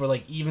peek up for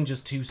like even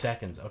just 2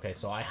 seconds. Okay,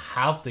 so I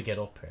have to get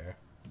up here.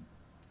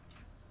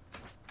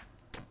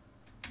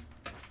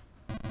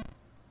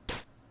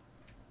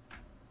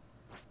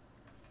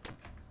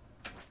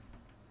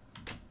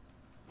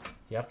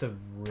 You have to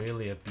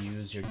really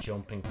abuse your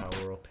jumping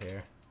power up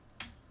here.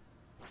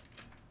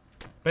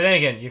 But then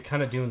again, you're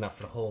kind of doing that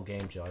for the whole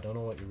game, Joe. I don't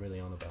know what you're really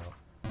on about.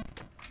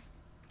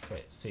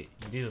 Okay, see,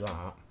 you do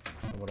that.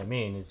 And what I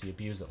mean is you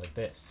abuse it like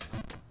this.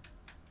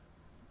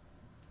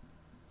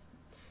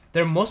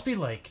 There must be,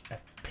 like, a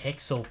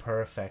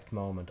pixel-perfect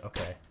moment.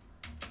 Okay.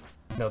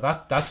 No,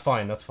 that's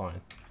fine, that's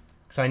fine.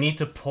 Because I need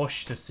to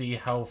push to see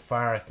how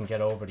far I can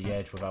get over the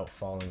edge without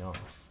falling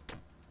off.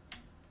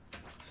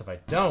 So if I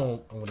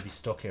don't, I'm going to be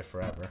stuck here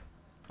forever.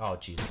 Oh,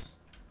 Jesus.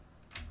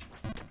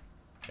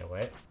 Okay,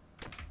 wait.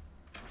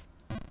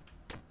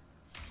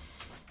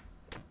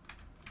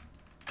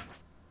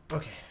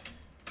 Okay.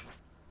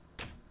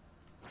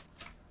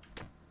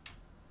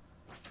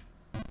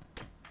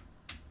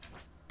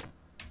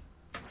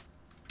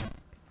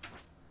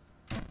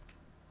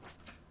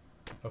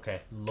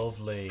 Okay,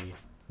 lovely.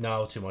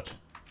 No, too much.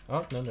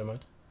 Oh, no, never mind.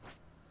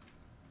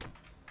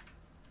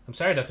 I'm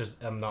sorry that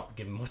I'm not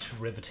giving much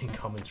riveting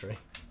commentary.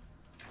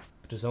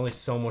 There's only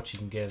so much you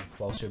can give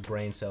whilst your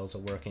brain cells are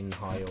working in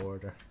high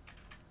order.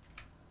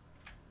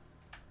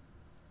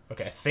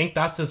 Okay, I think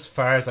that's as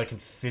far as I can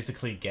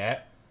physically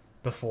get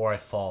before I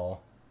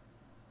fall.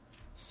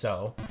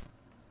 So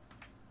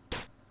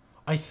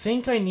I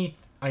think I need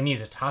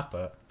to tap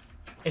it.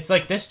 It's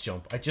like this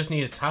jump. I just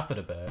need to tap it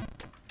a bit.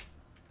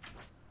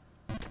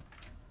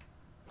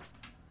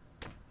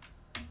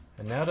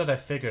 And now that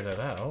I've figured it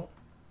out,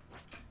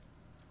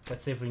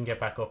 let's see if we can get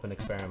back up and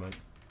experiment.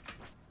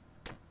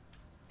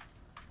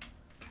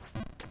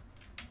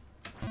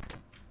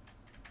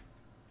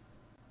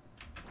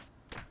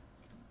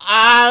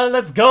 Ah,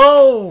 let's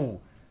go!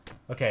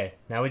 Okay,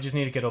 now we just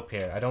need to get up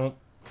here.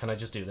 Can I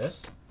just do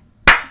this?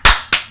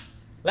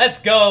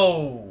 Let's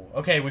go!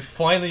 Okay, we've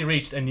finally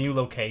reached a new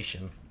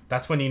location.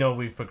 That's when you know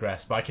we've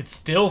progressed. But I could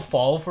still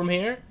fall from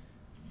here,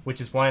 which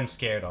is why I'm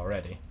scared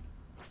already.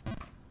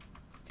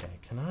 Okay,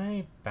 can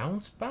I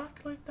bounce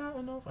back like that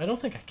enough? I don't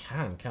think I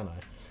can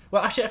I?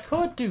 Well, actually, I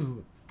could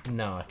do...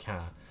 No, I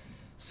can't.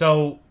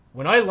 So,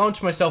 when I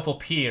launch myself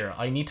up here,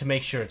 I need to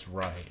make sure it's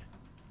right.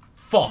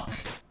 Fuck!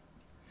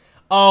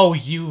 Oh,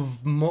 you...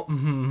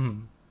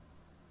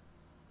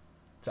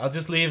 So I'll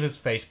just leave his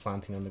face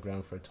planting on the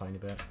ground for a tiny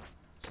bit.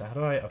 So how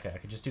do I... Okay, I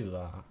could just do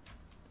that.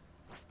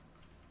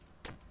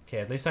 Okay,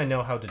 at least I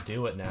know how to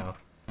do it now.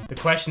 The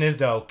question is,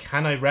 though,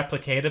 can I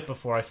replicate it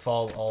before I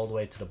fall all the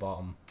way to the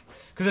bottom?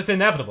 Because it's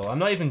inevitable. I'm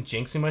not even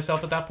jinxing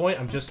myself at that point.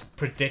 I'm just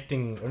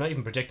predicting... Or not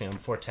even predicting, I'm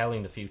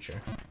foretelling the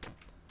future.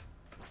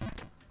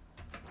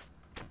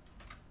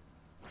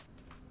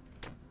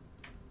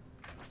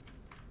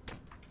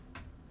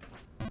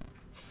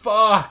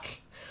 Fuck!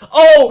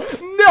 Oh,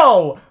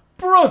 no!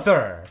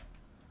 Brother!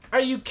 Are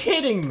you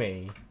kidding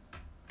me?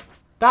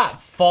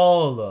 That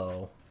fall,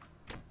 though.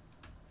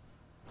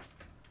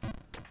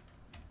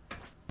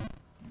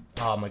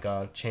 Oh my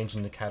god,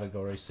 changing the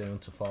category soon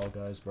to Fall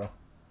Guys, bro.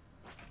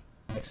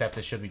 Except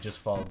it should be just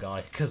Fall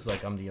Guy, because,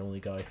 like, I'm the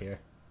only guy here.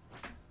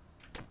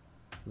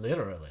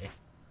 Literally.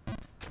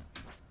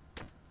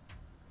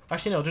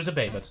 Actually, no, there's a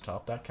babe at the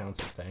top. That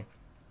counts as thing.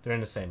 They're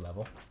in the same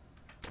level.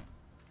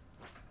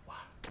 Wow.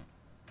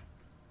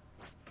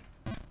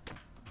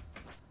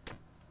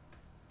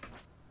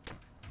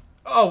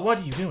 Oh, what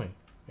are you doing?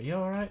 Are you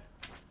alright?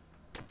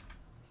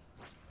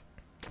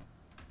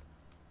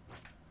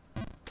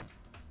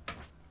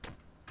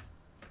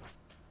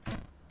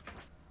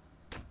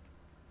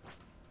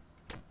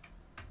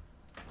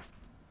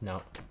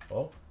 No.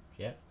 Oh,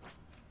 yeah.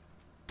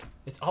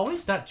 It's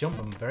always that jump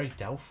I'm very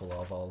doubtful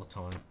of all the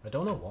time. I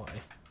don't know why.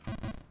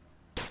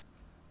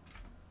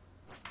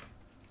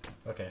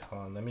 Okay,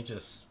 hold on. Let me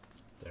just...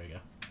 There you go.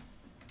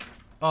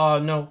 Oh,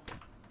 no.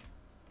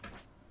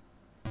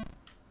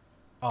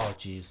 Oh,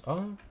 jeez.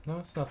 Oh, no,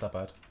 it's not that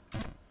bad.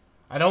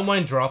 I don't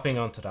mind dropping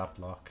onto that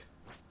block.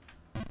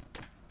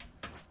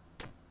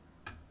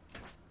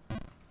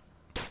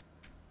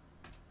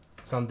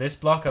 So on this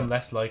block, I'm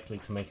less likely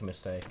to make a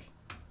mistake.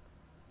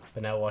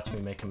 But now watch me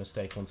make a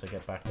mistake once I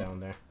get back down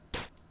there.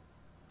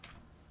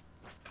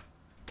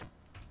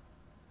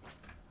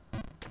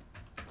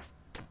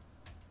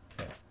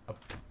 Okay, a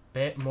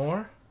bit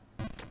more.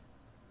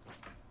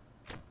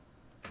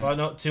 Oh,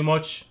 no, too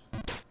much.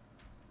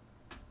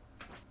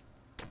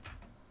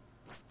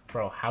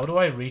 Bro, how do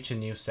I reach a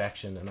new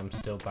section and I'm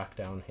still back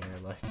down here,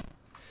 like...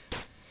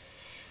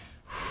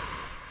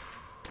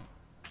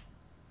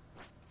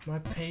 My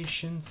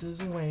patience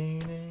is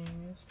waning.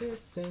 Is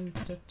this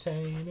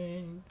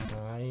entertaining?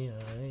 I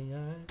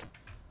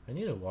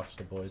need to watch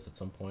The Boys at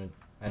some point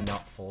and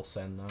not full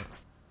send that.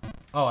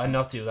 Oh, and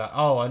not do that.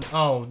 Oh, and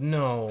oh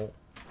no.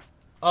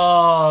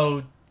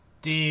 Oh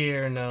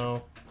dear,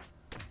 no.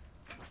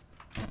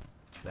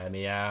 Let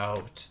me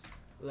out.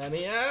 Let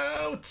me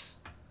out.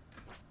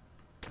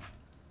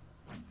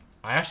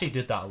 I actually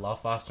did that a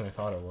lot faster than I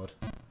thought I would.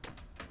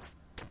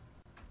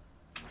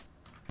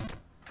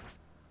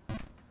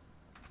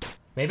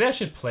 Maybe I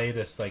should play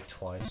this, like,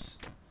 twice.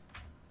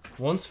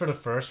 Once for the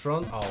first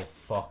run. Oh,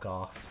 fuck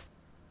off.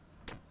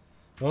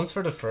 Once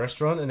for the first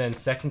run, and then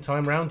second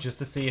time round, just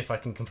to see if I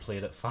can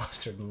complete it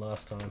faster than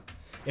last time.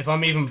 If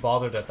I'm even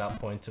bothered at that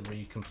point to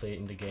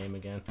re-completing the game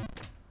again.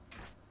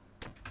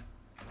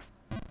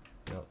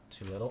 No,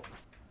 too little.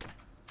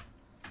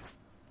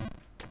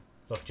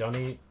 Look,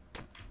 Johnny...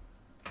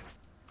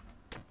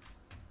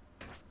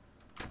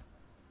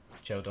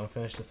 Joe, don't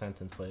finish the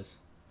sentence, please.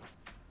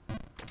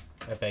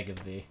 I beg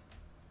of thee.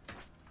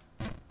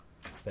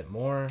 Bit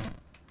more.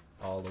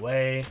 All the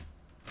way.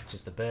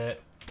 Just a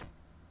bit.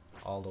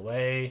 All the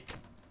way.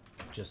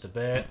 Just a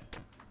bit.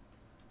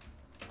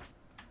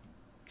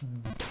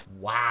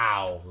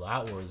 Wow,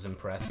 that was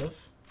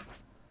impressive.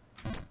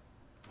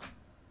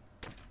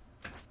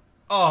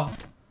 Oh!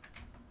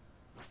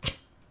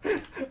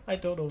 I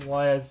don't know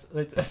why I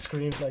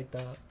screamed like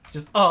that.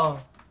 Just, oh!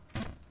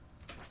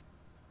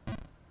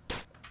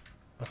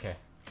 Okay.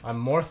 I'm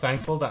more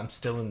thankful that I'm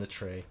still in the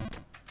tree.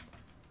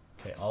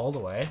 Okay, all the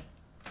way.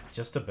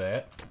 Just a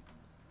bit.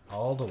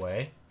 All the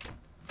way.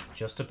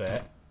 Just a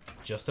bit.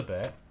 Just a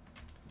bit.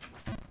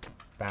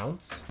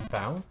 Bounce.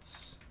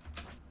 Bounce.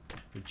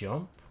 We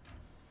jump.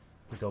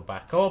 We go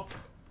back up.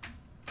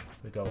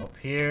 We go up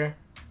here.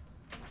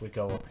 We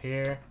go up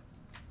here.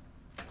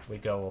 We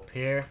go up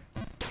here.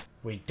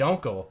 We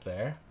don't go up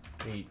there.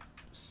 We...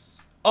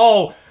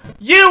 Oh!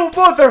 You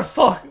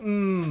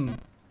motherfucker!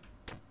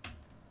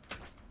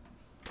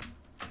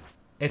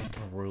 It's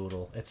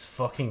brutal. It's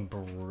fucking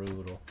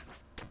brutal.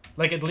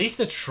 Like, at least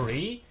the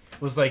tree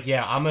was like,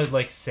 yeah, I'm gonna,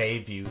 like,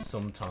 save you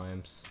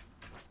sometimes.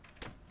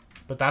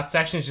 But that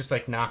section is just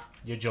like, nah,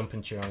 you're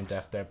jumping to your own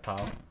death there,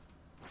 pal.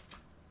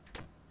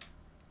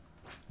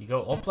 You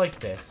go up like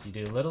this. You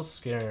do a little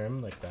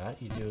skirm like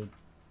that. You do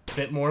a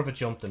bit more of a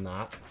jump than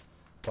that.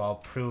 But I'll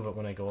prove it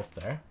when I go up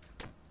there.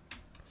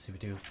 So we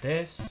do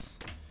this.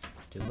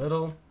 Do a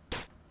little.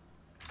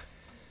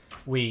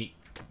 We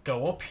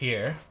go up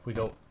here. We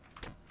go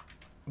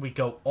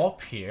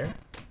up here.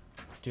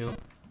 Do...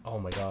 Oh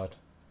my god.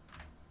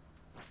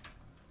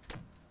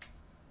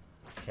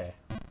 Okay.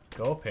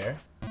 Go up here.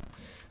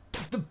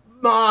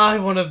 I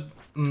wanna...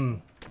 I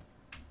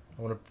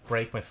wanna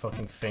break my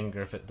fucking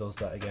finger if it does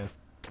that again.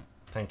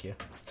 Thank you.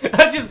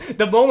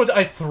 The moment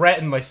I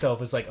threaten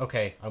myself is like,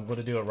 okay, I'm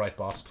gonna do it right,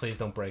 boss. Please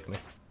don't break me.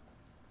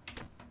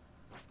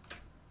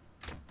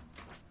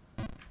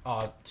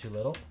 Aw, too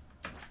little.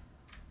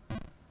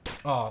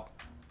 Aw.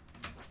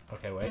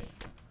 Okay, wait.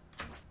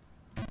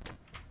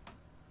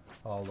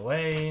 All the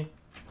way.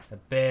 A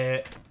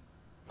bit.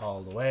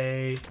 All the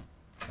way.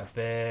 A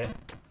bit.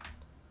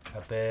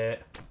 A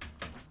bit.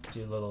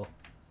 Do a little...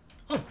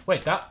 Oh,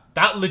 wait,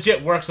 that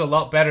legit works a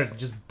lot better than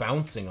just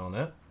bouncing on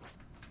it.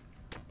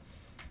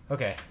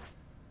 Okay.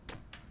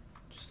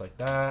 Just like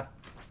that.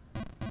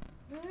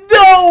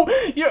 No!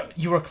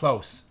 You were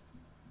close.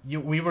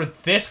 We were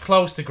this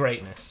close to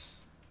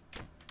greatness.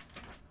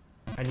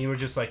 And you were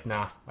just like,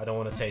 nah, I don't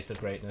want to taste the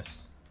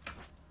greatness.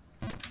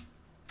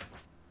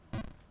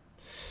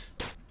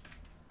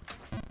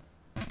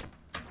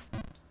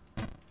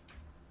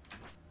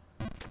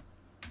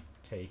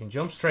 Okay, you can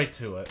jump straight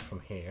to it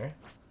from here.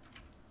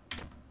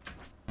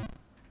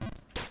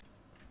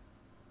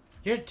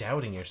 You're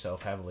doubting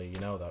yourself heavily, you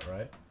know that,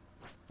 right?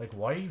 Like,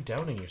 why are you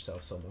doubting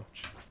yourself so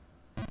much?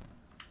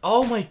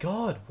 Oh my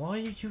god, why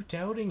are you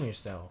doubting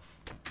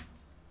yourself?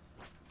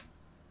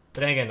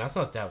 But then again, that's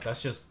not doubt,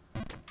 that's just...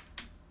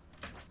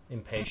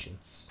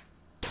 impatience.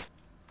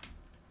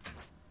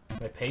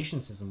 My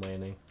patience isn't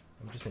waning.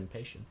 I'm just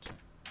impatient.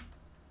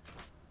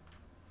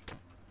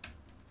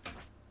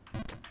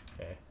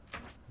 Okay.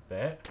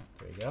 There.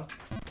 There you go.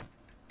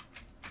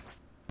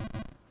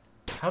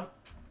 How...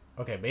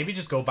 Okay, maybe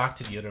just go back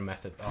to the other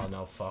method. Oh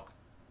no, fuck.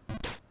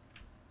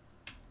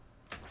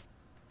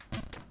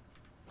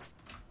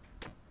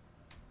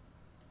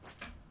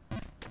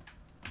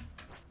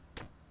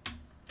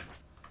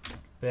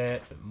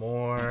 Bit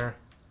more.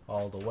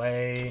 All the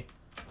way.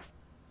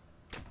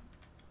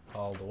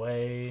 All the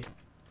way.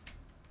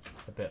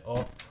 A bit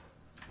up.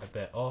 A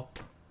bit up.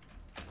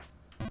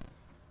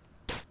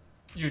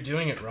 You're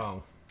doing it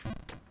wrong.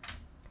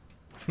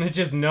 It's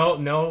just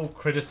no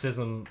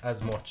criticism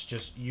as much,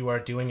 just you are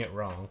doing it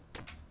wrong.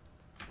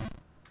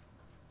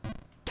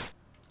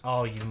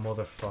 Oh, you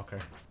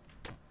motherfucker.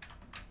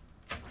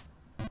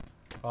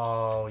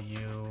 Oh,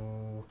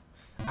 you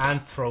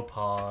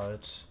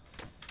anthropod.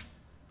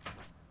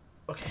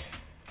 Okay.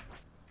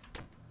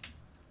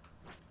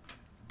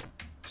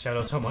 Shout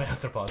out to all my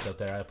arthropods out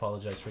there. I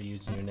apologize for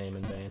using your name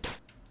in vain.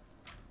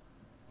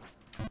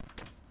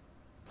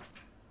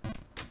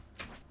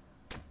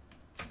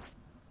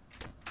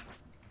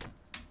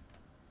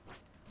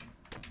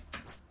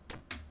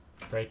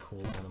 Very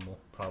cool animal,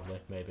 probably,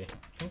 maybe.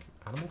 I think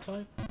animal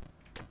type?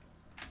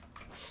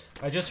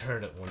 I just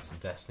heard it once in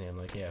Destiny. I'm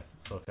like, yeah,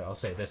 fuck it, I'll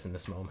say this in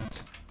this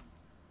moment.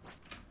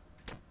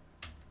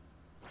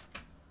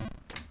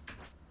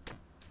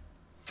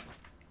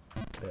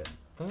 Bit.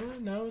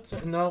 No, it's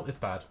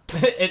bad.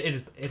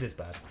 it is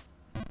bad.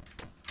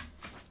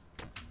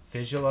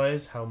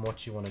 Visualize how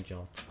much you want to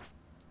jump.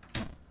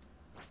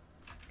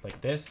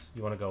 Like this,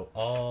 you want to go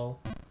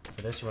all.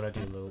 For this, you want to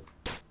do a little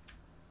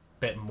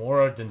bit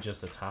more than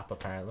just a tap,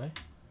 apparently.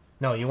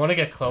 No, you want to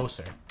get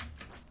closer.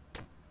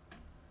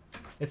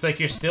 It's like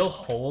you're still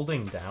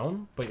holding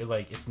down, but you're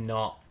like, it's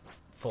not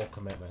full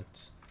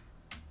commitment.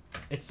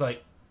 It's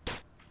like...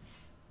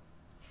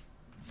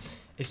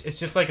 It's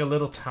just like a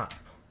little tap.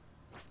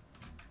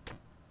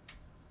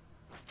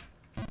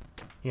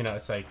 You know,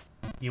 it's like,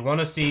 you want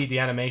to see the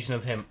animation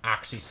of him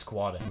actually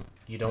squatting.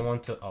 You don't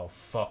want to... Oh,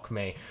 fuck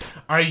me.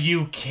 Are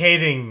you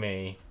kidding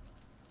me?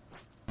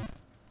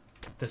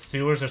 The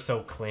sewers are so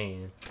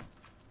clean.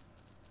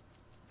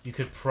 You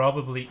could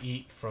probably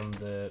eat from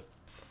the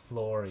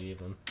floor,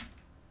 even.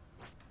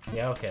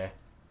 Yeah, okay.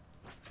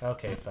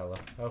 Okay, fella.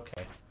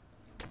 Okay.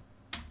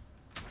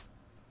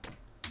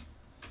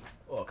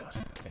 Oh, God.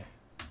 Okay.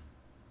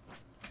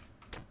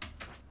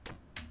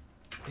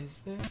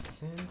 Is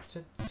this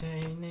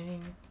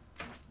entertaining?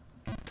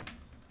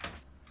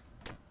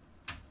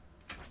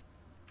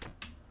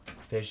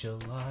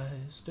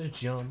 Visualize the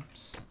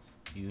jumps.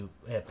 You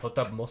put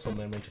that muscle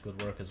memory to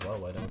good work as well,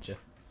 why don't you?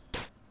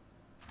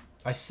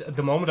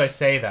 The moment I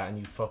say that and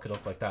you fuck it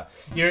up like that,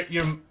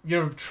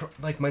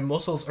 like my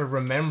muscles are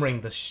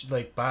remembering the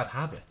like bad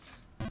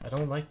habits. I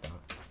don't like that.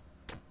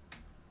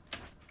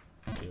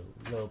 Do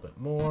a little bit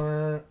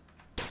more.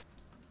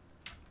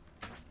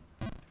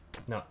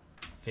 No,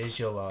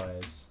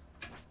 visualize.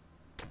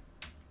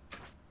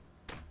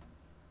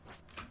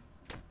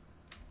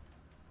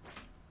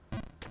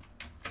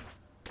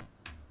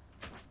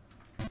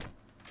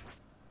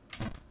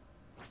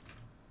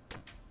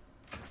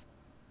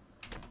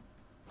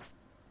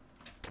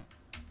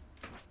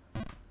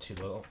 Too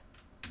little.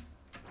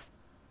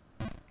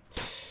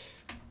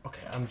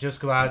 Okay, I'm just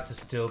glad to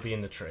still be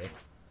in the tree.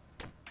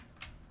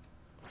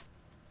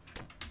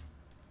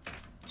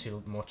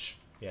 Too much.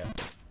 Yeah.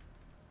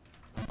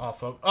 Oh,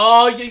 fuck.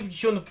 Oh, you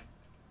shouldn't have...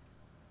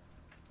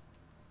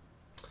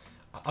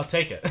 I'll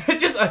take it.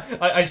 Just,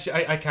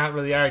 I can't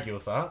really argue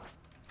with that.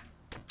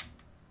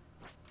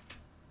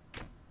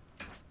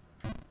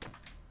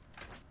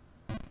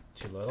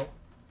 Too little.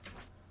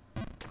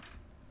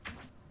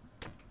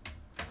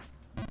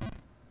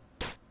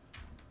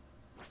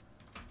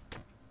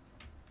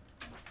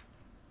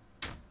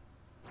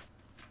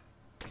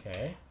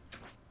 Okay.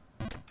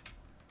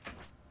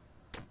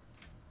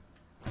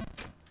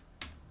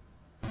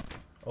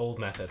 Old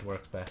method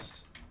worked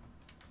best.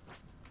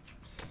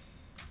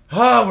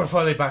 Ah, we're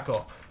finally back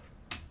up.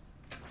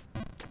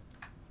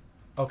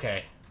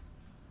 Okay.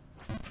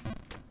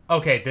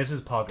 Okay, this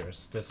is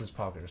poggers. This is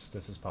poggers.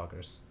 This is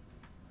poggers.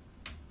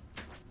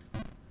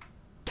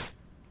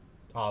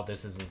 Oh,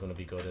 this isn't gonna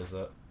be good, is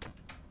it?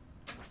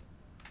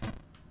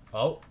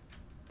 Oh.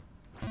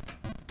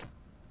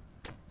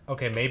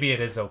 Okay, maybe it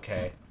is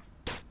okay.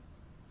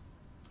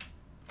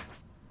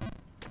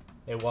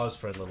 It was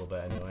for a little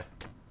bit, anyway.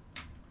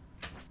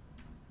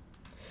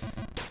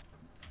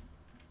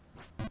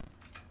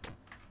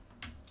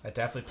 I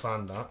definitely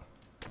planned that.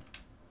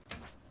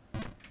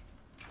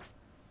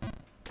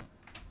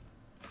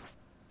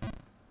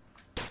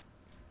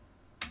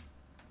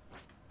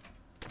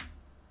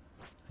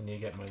 I need to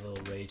get my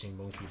little raging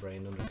monkey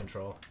brain under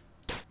control.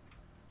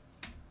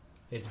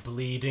 It's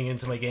bleeding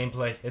into my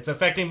gameplay. It's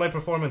affecting my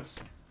performance.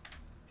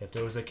 If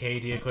there was a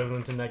KD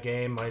equivalent in that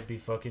game, I'd be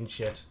fucking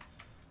shit.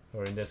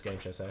 Or in this game,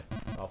 should I say.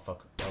 Oh,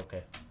 fuck.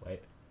 Okay,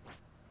 wait.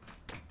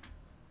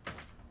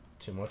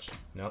 Too much?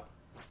 No.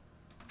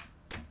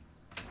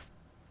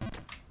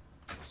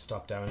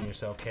 Stop doubting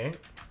yourself, King.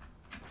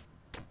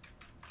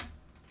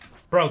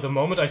 Bro, the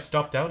moment I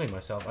stopped doubting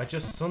myself, I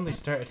just suddenly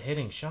started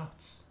hitting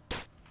shots.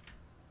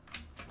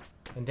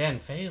 And then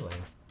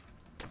failing.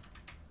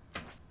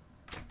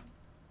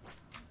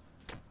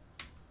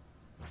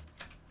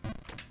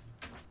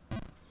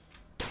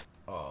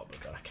 Oh my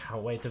god, I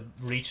can't wait to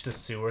reach the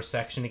sewer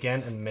section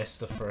again and miss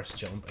the first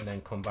jump and then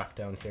come back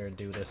down here and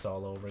do this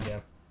all over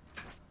again.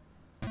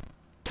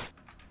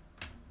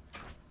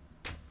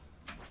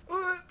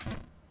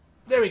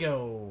 There we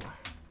go.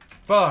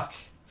 Fuck.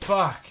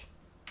 Fuck.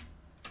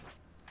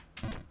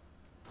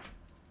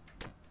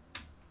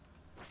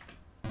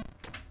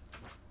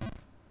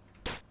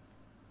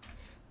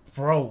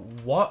 Bro,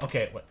 what?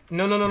 Okay, wait.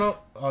 No, no, no,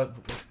 no.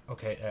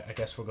 Okay, I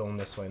guess we're going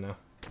this way now.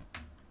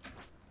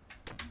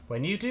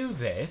 When you do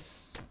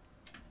this,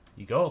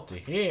 you go up to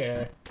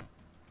here,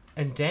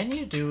 and then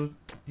you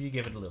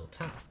give it a little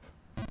tap.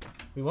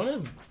 We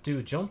want to do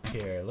a jump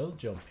here, a little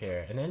jump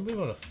here, and then we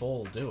want to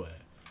full do it.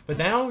 But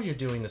now you're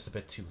doing this a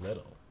bit too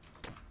little.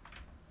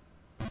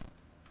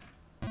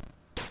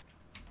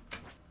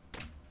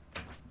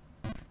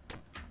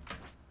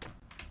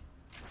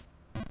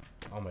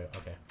 Oh my,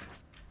 okay.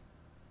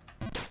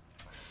 I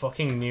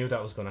fucking knew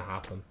that was gonna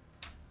happen.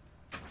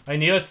 I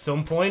knew at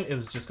some point it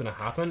was just gonna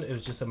happen, it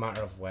was just a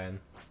matter of when.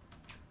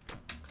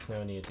 So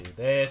now I need to do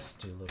this,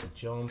 do a little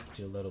jump,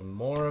 do a little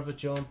more of a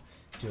jump,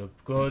 do a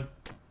good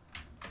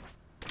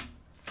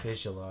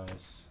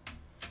visualize.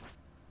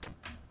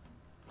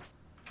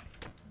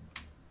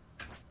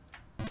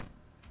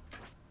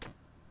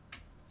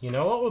 You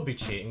know what would be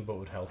cheating but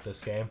would help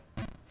this game?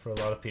 For a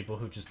lot of people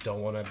who just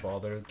don't want to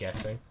bother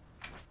guessing.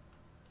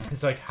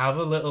 It's like, have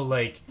a little,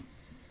 like,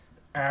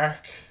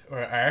 arc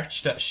or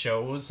arch that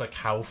shows, like,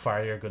 how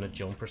far you're going to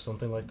jump or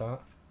something like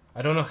that.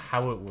 I don't know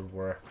how it would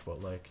work,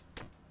 but, like,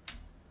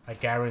 I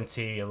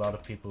guarantee a lot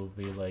of people will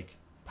be, like,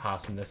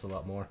 passing this a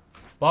lot more.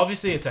 But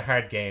obviously it's a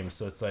hard game,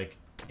 so it's like,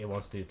 it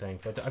wants to do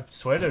things. But I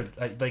swear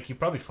like, you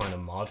probably find a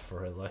mod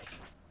for it, like.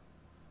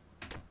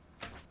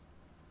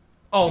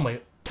 Oh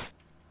my...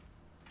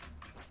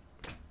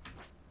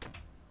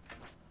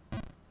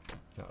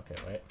 Okay,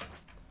 wait.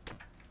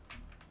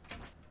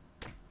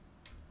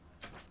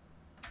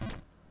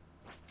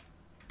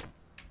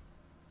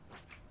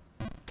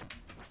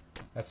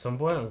 At some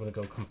point, I'm gonna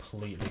go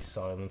completely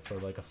silent for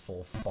like a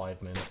full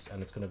 5 minutes,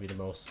 and it's gonna be the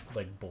most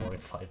like boring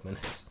 5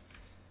 minutes.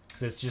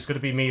 Because it's just gonna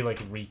be me like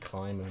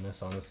reclimbing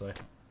this, honestly.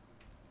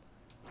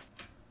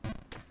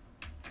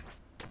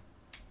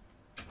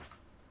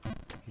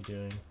 You're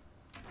doing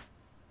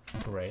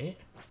great.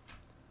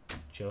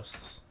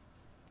 Just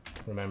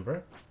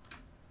remember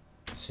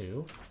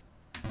to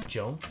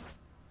jump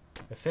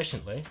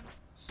efficiently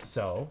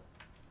So,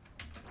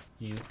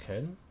 you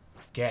can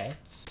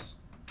get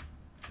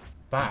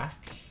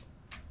back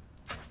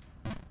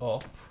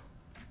up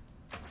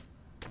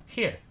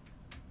here.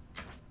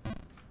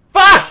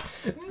 Fuck!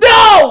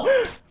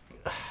 No!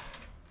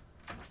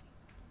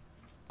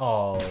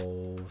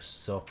 Oh,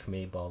 suck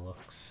me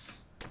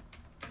bollocks.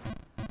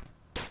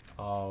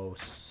 Oh,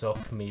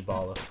 suck me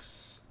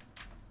bollocks.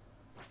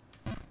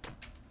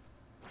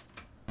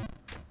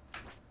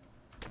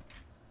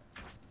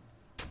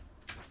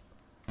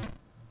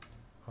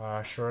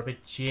 Ah, sure,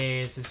 but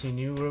Jesus, you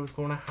knew it was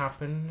gonna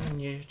happen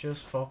and you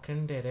just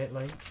fucking did it,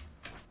 like.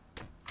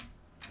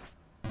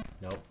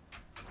 Nope.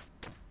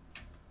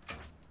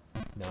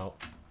 No.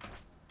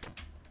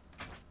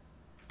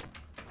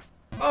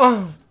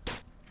 Oh!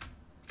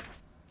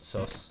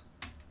 Sus.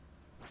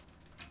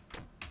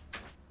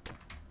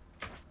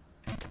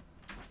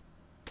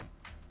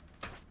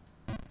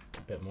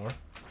 Bit more.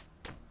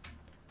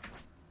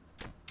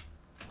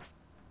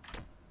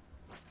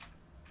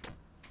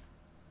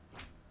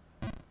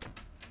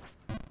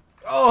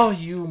 Oh,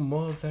 you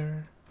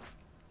mother.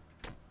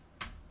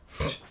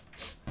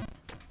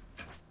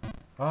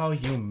 Oh,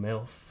 you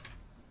MILF.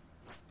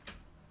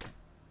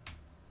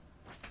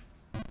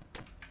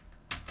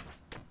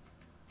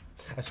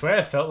 I swear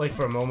I felt like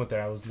for a moment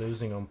there I was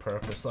losing on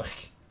purpose,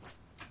 like.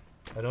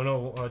 I don't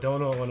want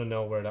to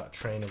know where that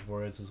train of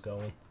words was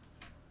going.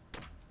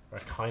 Or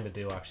I kind of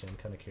do, actually. I'm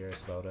kind of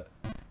curious about it.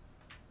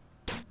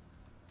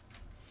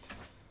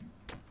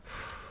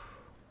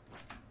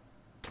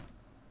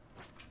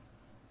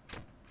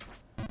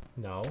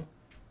 No.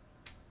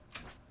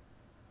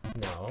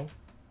 No.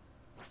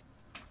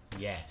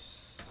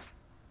 Yes.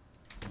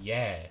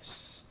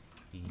 Yes.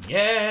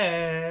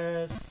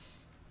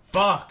 Yes!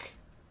 Fuck!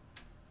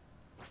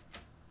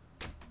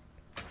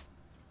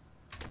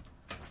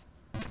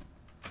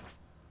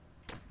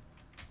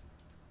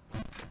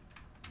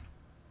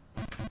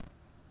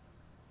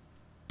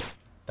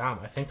 Damn,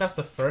 I think that's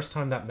the first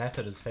time that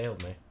method has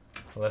failed me.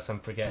 Unless I'm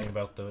forgetting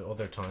about the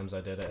other times I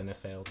did it and it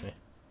failed me.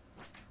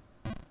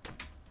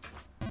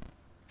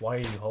 Why are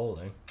you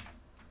holding?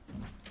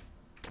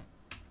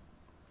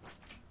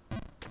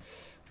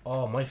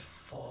 Oh, my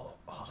foot.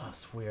 Oh,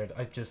 that's weird.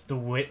 I just... The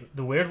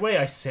weird way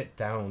I sit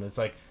down is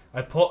like...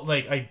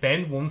 I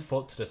bend one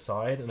foot to the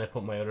side and I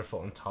put my other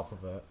foot on top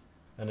of it.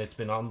 And it's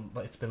been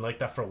like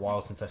that for a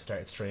while since I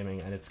started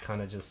streaming, and it's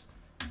kind of just...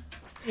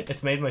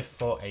 It's made my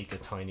foot ache a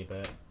tiny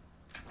bit.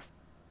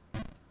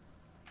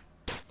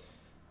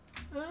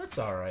 That's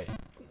alright.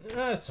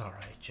 That's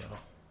alright, Joe.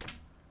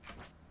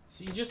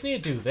 So you just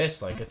need to do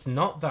this, like, it's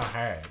not that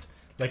hard.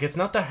 Like, it's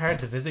not that hard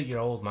to visit your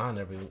old man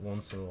every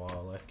once in a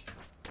while, like,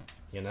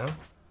 you know?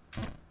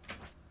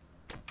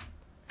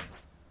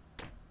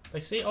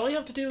 Like, see, all you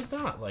have to do is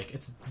that. Like,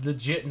 it's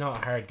legit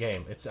not a hard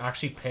game. It's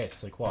actually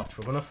piss. Like, watch,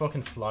 we're gonna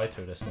fucking fly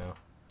through this now.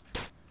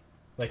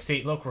 Like,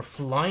 see, look, we're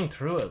flying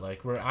through it.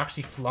 Like, we're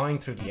actually flying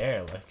through the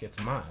air. Like,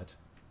 it's mad.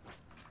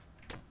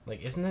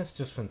 Like, isn't this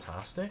just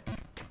fantastic?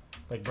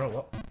 Like, bro,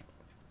 what?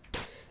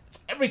 It's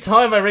every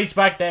time I reach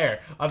back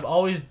there, I've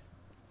always...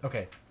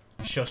 Okay,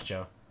 shush,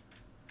 Joe.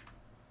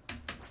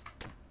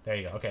 There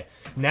you go, okay.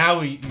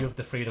 Now you have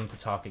the freedom to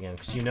talk again,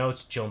 because you know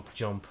it's jump,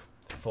 jump,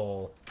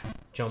 fall,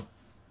 jump.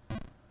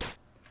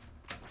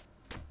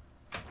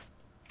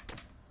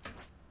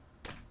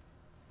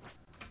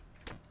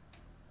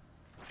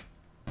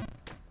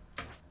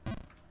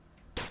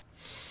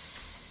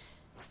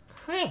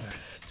 I ever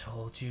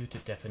told you the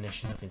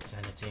definition of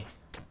insanity?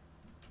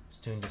 It's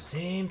doing the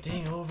same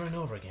thing over and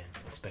over again,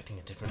 expecting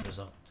a different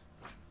result.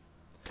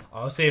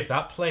 I'll say if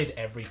that played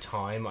every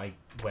time I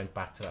went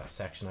back to that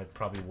section, I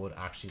probably would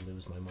actually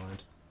lose my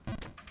mind.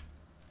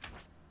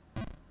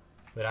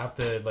 But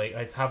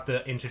I'd have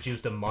to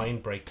introduce the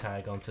mind break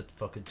tag onto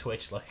fucking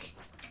Twitch, like.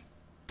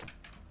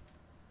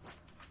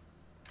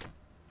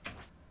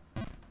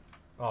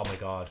 Oh my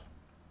god.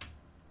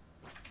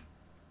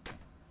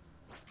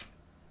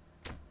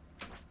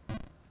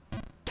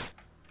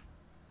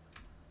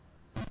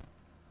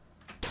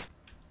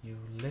 You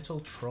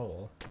little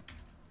troll.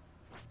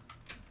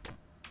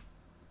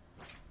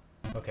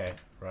 Okay,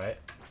 right.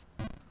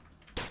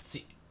 Let's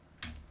see.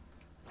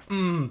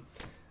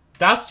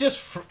 That's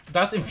just...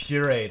 that's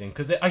infuriating,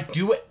 because I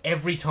do it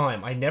every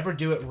time. I never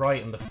do it right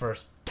in the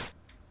first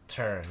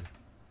turn.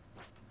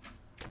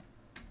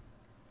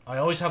 I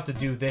always have to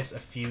do this a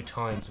few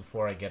times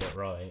before I get it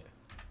right.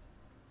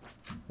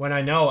 When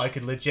I know I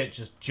could legit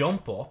just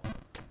jump up,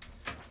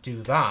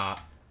 do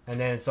that, and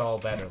then it's all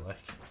better, like.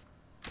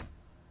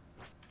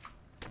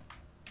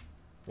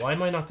 Why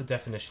am I not the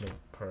definition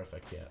of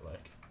perfect yet,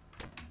 like?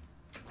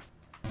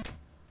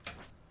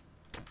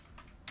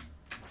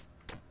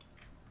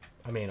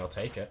 I mean, I'll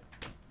take it.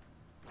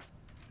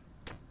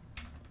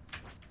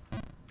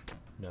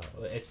 No,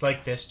 it's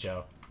like this,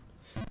 Joe.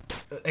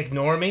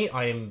 Ignore me,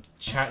 I am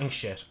chatting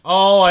shit.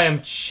 Oh, I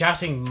am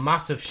chatting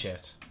massive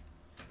shit.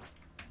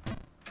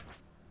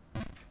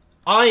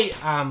 I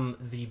am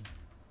the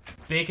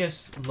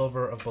biggest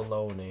lover of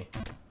bologna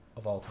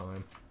of all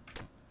time.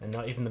 And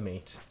not even the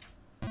meat.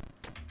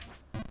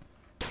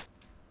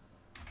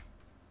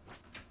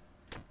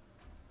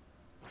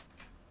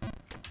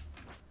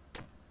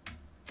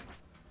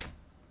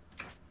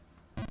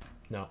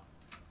 No.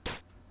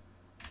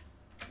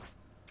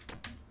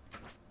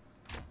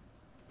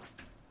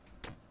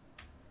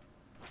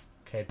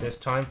 Okay, this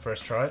time,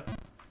 first try.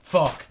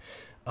 Fuck!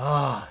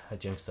 Ah, I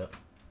jinxed it.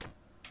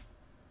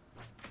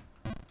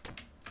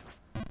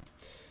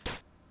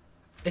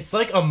 It's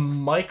like a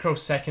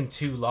microsecond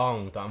too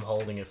long that I'm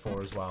holding it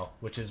for as well,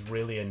 which is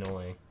really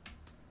annoying.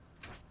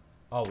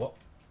 Oh, what?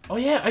 Oh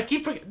yeah, I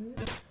keep forgetting.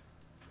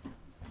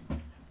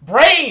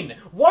 Brain!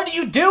 What are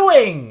you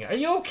doing? Are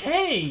you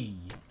okay?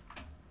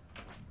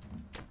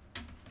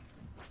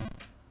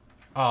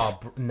 Oh,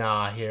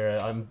 nah, here,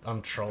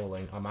 I'm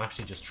trolling. I'm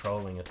actually just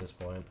trolling at this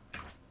point.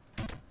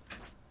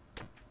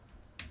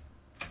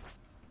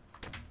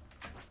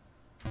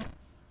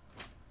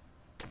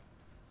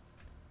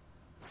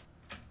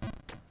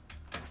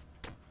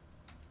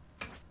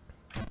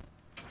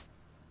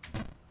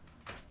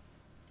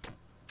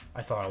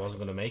 I thought I wasn't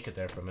going to make it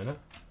there for a minute.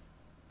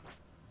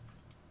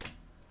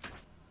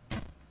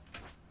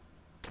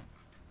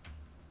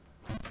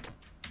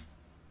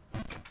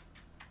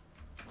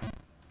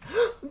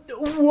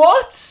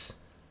 What?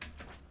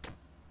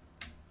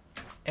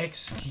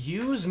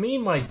 Excuse me,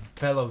 my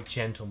fellow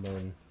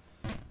gentlemen,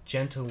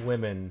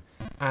 gentlewomen,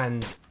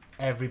 and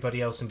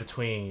everybody else in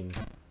between.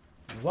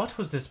 What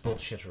was this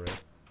bullshittery?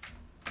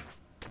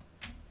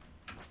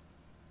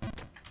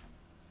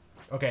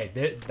 Okay,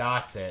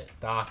 that's it.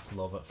 That's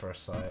love at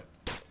first sight.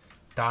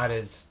 That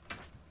is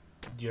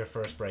your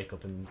first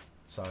breakup in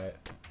sight.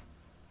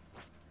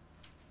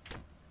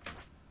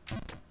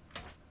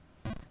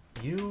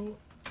 You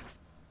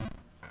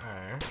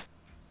are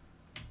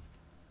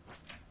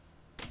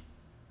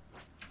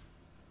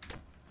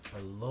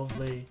a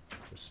lovely,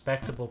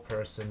 respectable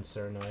person,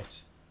 Sir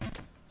Knight.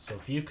 So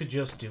if you could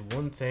just do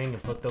one thing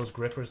and put those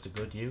grippers to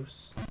good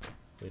use,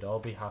 we'd all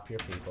be happier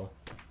people.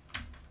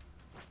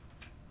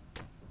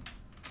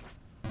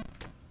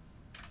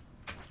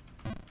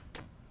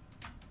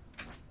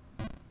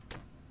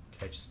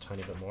 Okay, just a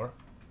tiny bit more.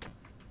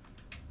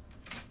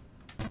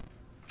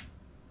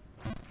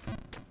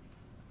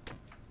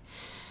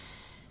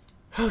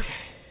 Okay,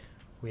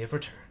 we have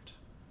returned.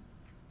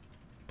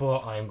 But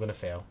I am gonna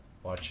fail.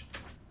 Watch.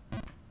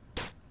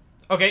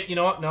 Okay, you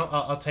know what? No,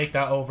 I'll take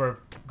that over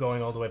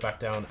going all the way back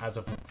down as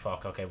of...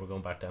 Fuck, okay, we're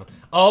going back down.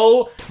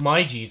 Oh,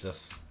 my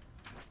Jesus.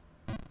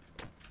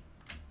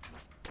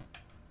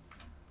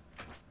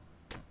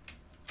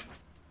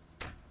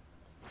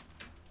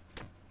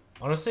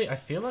 Honestly, I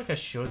feel like I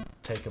should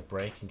take a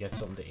break and get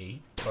something to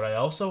eat. But I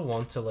also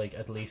want to, like,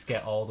 at least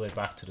get all the way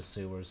back to the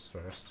sewers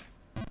first.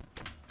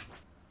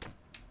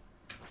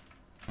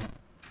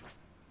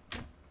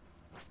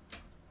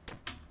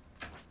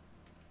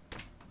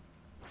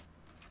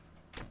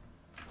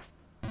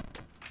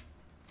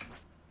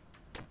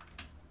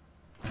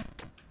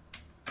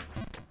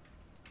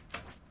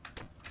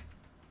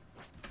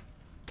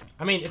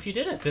 I mean, if you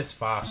did it this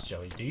fast,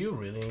 Joey, do you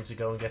really need to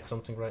go and get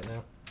something right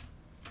now?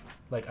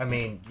 Like, I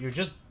mean, you're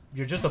just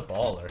a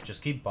baller.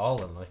 Just keep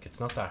balling. Like, it's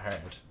not that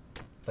hard.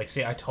 Like,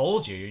 see, I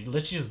told you, you're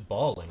literally just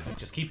balling. Like,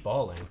 just keep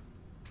balling.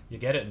 You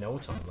get it in no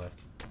time, like.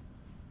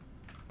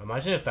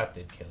 Imagine if that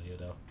did kill you,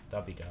 though.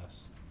 That'd be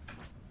gas.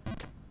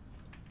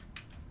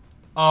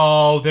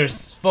 Oh,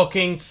 there's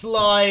fucking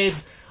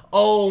slides.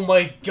 Oh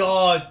my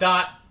god,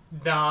 that...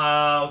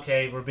 Nah,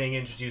 okay, we're being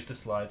introduced to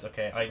slides.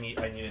 Okay, I need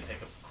to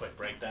take a quick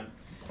break then.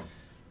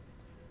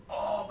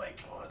 Oh my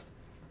god.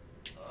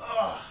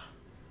 Ugh.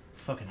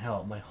 Fucking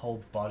hell, my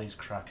whole body's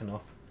cracking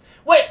up.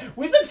 Wait,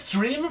 we've been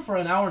streaming for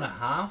an hour and a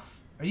half?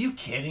 Are you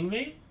kidding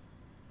me?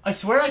 I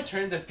swear I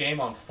turned this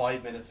game on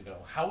 5 minutes ago.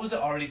 How has it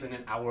already been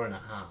an hour and a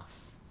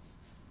half?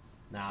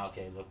 Nah,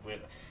 okay, look,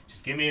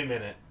 just give me a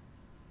minute.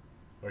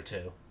 Or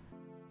two.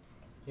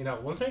 You know,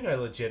 one thing I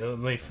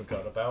legitimately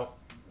forgot about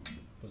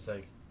was,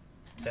 like,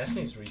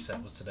 Destiny's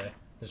reset was today.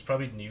 There's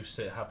probably new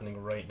shit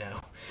happening right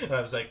now. And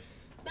I was like,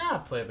 nah,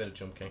 play a bit of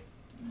Jump King.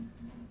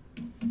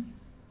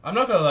 I'm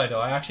not gonna lie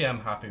though, I actually am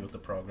happy with the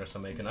progress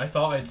I'm making. I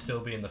thought I'd still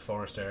be in the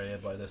forest area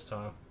by this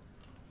time.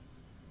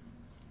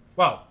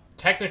 Well,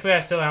 technically I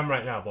still am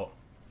right now, but...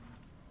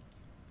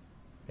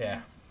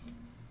 yeah.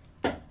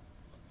 I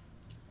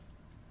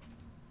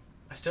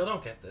still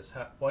don't get this.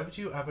 Why would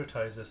you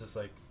advertise this as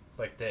like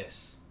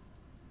this?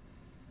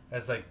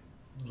 As like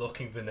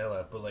looking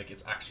vanilla, but like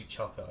it's actually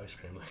chocolate ice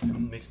cream. Like, it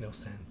makes no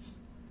sense.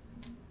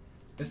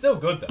 It's still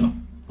good though,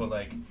 but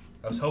like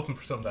I was hoping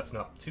for something that's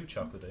not too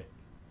chocolatey.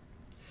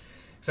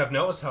 Because I've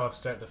noticed how I've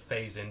started to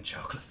phase in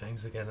chocolate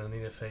things again. I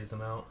need to phase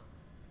them out.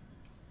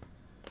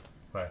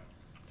 Right.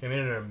 Give me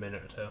another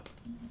minute or two.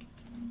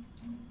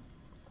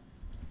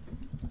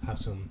 Have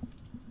some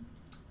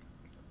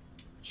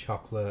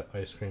chocolate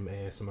ice cream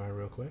ASMR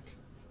real quick.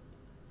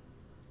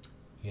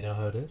 You know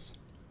how it is.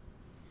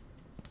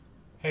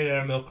 Hey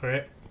there, Milk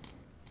Crate.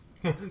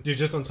 You're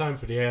just on time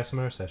for the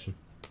ASMR session.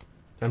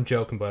 I'm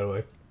joking, by the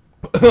way.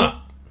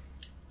 Because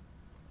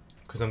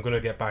I'm going to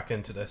get back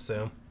into this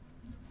soon.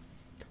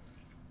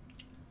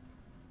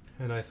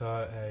 And I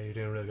thought, hey, you're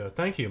doing really good.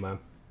 Thank you, man.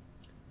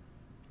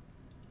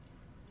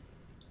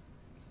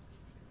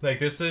 Like,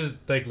 this is,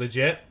 like,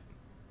 legit.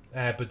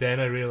 But then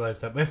I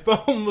realized that my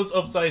phone was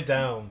upside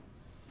down.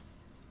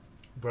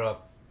 Bro.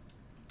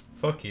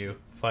 Fuck you.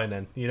 Fine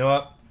then. You know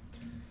what?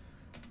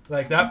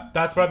 Like,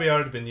 that's probably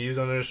already been used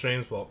on other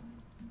streams, but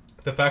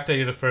the fact that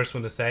you're the first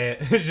one to say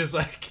it is just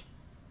like...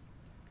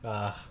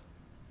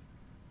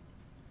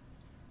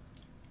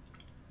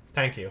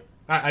 Thank you.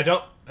 I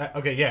don't...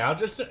 okay, yeah, I'll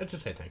just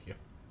say thank you.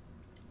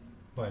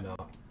 Why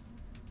not?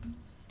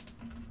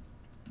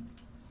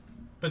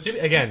 But Jimmy,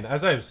 again,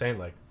 as I was saying,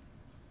 like...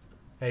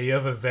 Hey, you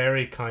have a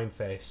very kind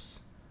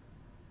face.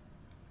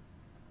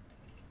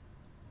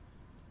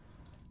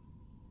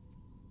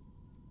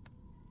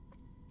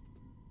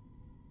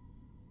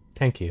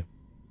 Thank you.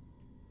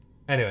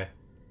 Anyway.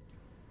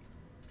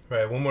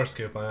 Right, one more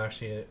scoop. I'm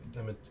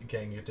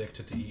getting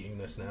addicted to eating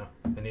this now.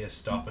 I need to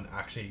stop and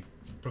actually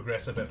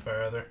progress a bit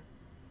further.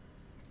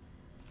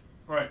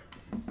 Right.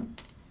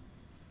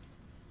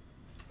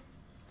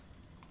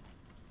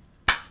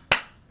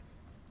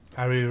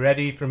 Are we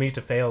ready for me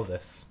to fail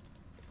this?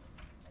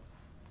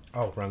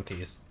 Oh, wrong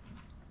keys.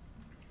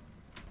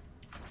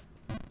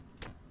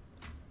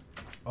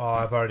 Oh,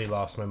 I've already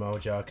lost my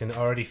mojo. I can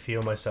already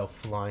feel myself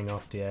flying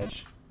off the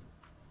edge.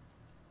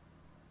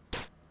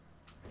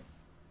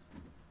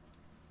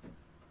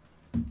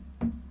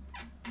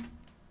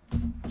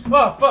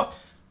 Oh, fuck!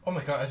 Oh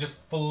my god, I just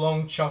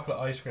flung chocolate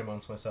ice cream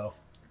onto myself.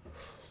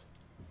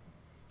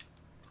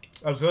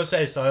 I was going to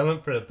say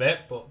silent for a bit,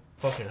 but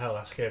fucking hell,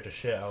 that scared the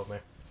shit out of me.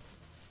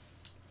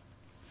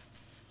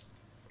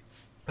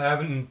 I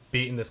haven't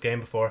beaten this game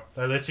before.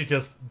 I literally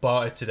just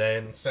bought it today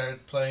and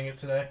started playing it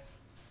today.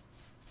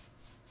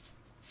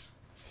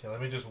 Okay,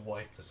 let me just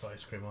wipe this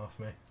ice cream off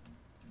me.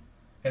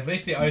 At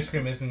least the ice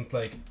cream isn't,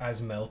 like,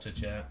 as melted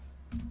yet.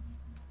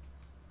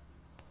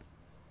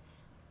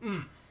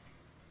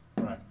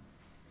 Right.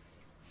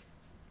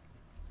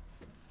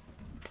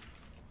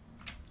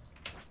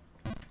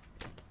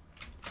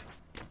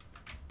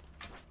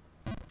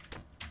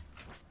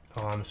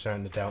 Oh, I'm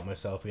starting to doubt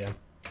myself again.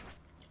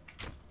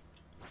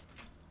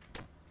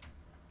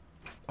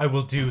 I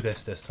will do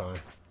this time.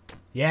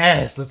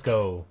 Yes, let's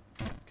go.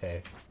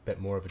 Okay, bit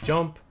more of a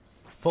jump.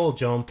 Full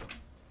jump.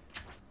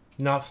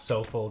 Not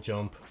so full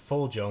jump.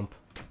 Full jump.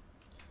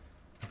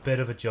 A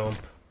bit of a jump.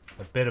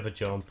 A bit of a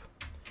jump.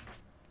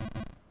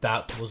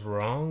 That was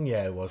wrong?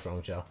 Yeah, it was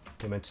wrong, Joe.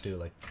 You meant to do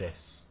like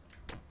this.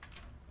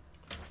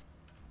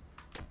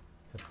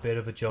 A bit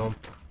of a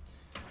jump.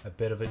 A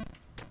bit of a...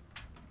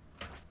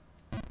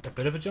 A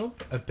bit of a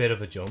jump? A bit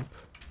of a jump.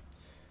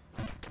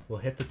 We'll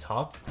hit the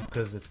top,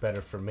 because it's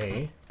better for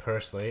me,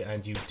 personally,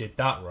 and you did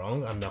that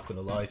wrong, I'm not going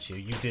to lie to you.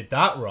 You did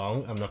that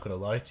wrong, I'm not going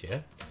to lie to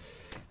you.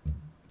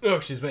 Oh,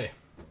 excuse me.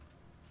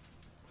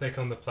 Click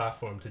on the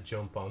platform to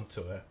jump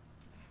onto it.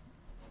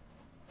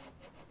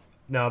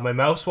 No, my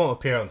mouse won't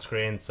appear on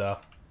screen, so...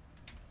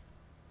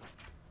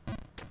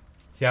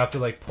 You have to,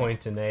 like,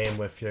 point and aim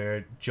with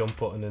your jump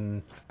button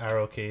and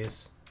arrow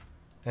keys.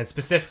 And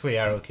specifically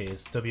arrow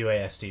keys.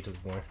 WASD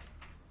doesn't work.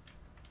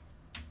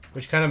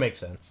 Which kind of makes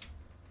sense.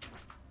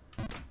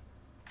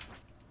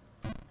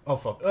 Oh,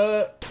 fuck.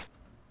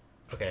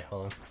 Okay,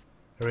 hold on.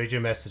 I'll read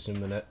your message in a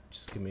minute.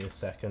 Just give me a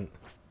second.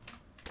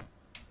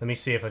 Let me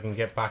see if I can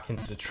get back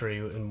into the tree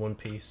in one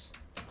piece.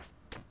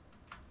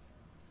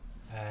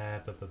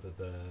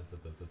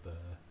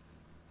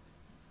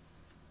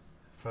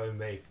 Probably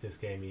make this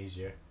game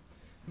easier.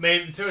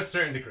 Maybe to a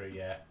certain degree,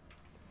 yeah.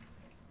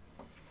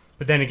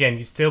 But then again,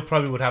 you still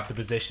probably would have to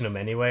position them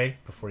anyway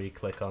before you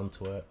click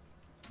onto it.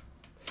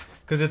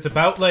 Because it's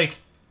about, like...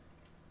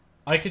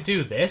 I could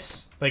do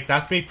this. Like,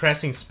 that's me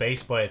pressing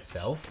space by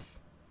itself.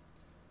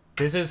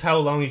 This is how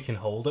long you can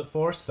hold it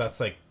for, so that's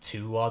like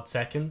 2 odd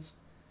seconds.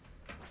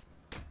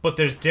 But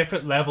there's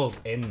different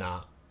levels in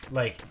that.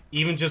 Like,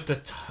 even just the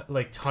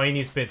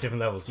tiniest bit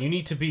different levels. You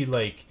need to be,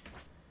 like,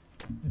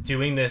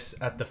 doing this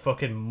at the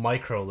fucking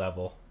micro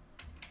level.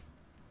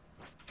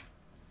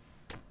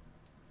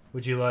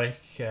 Would you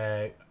like,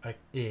 I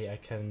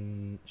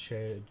can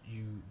share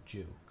you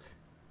joke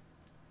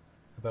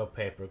about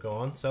paper. Go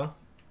on, so.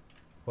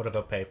 What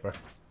about paper?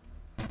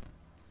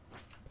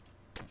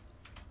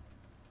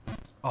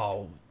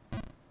 Oh.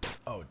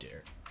 Oh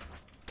dear.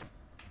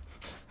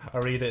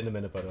 I'll read it in a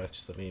minute, by the way.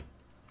 Just let me...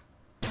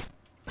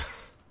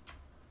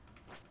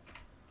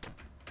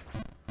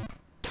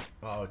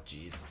 Oh,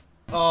 jeez.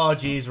 Oh,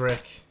 jeez,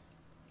 Rick.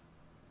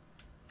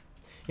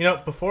 You know,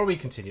 before we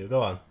continue,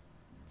 go on.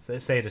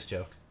 Say this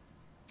joke.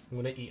 I'm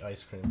gonna eat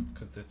ice cream,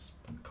 because it's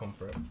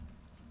comfort.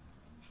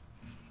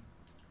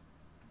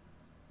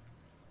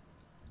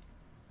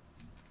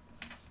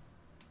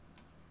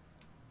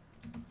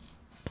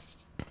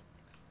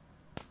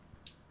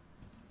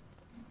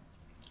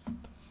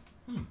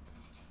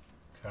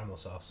 Caramel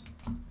sauce.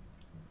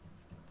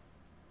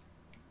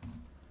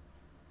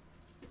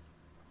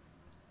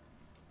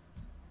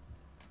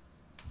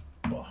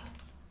 Oh.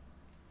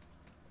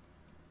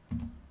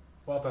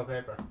 What about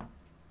paper?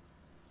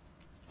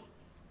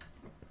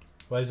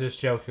 What is this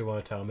joke you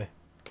want to tell me?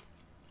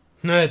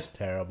 No, it's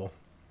terrible.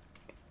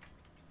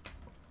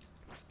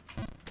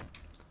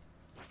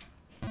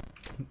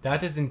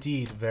 That is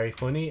indeed very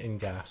funny and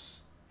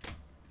gas.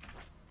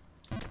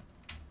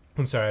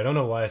 I'm sorry, I don't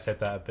know why I said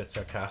that a bit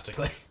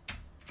sarcastically.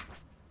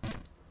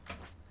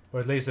 Or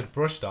at least it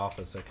brushed off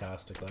as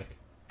sarcastic, like.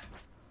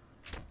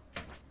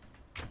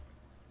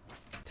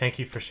 Thank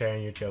you for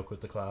sharing your joke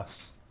with the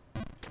class.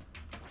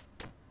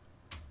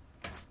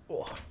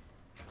 Oh.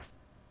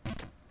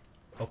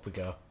 Up we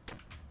go.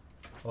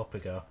 Up we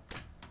go.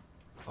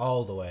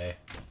 All the way.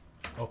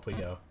 Up we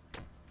go.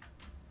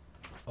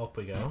 Up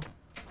we go.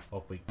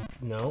 Up we...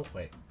 No,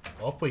 wait.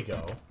 Up we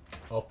go.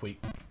 Up we...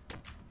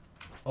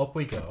 Up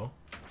we go.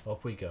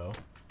 Up we go.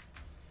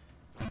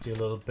 Do a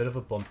little bit of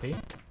a bumpy.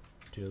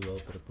 Do a little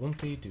bit of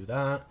bumpy. Do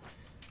that.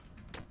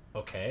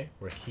 Okay,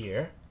 we're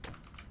here.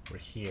 We're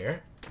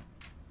here.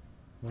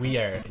 We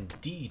are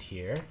indeed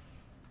here.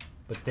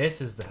 But this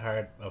is the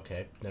hard...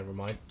 Okay, never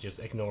mind. Just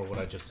ignore what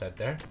I just said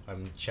there.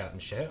 I'm chatting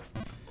shit.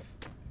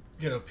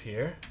 Get up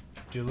here.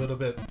 Do a little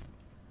bit...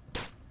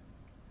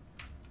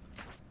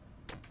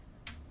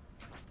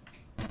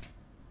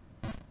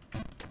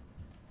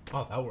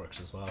 Oh, that works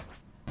as well.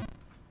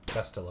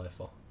 That's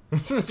delightful.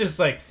 It's just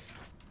like...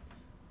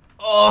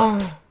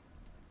 Oh!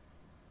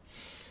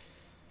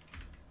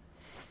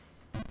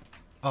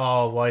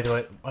 Oh, why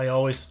do I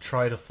always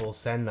try to full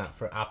send that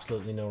for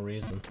absolutely no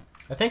reason.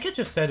 I think it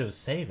just said it was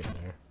saving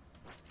there.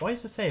 Why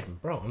is it saving?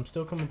 Bro, I'm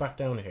still coming back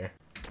down here.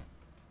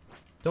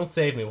 Don't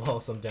save me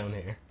whilst I'm down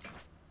here.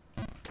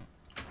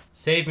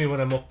 Save me when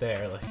I'm up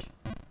there, like...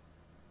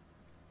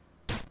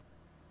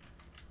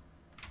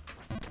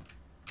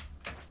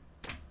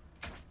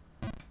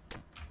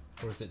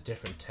 Or is it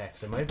different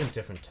text? It might have been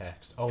different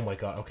text. Oh my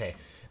god, okay.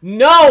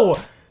 No!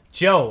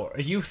 Joe,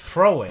 are you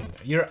throwing?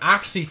 You're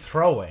actually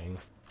throwing.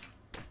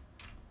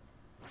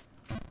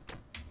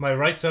 My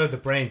right side of the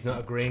brain's not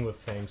agreeing with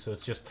things, so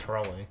it's just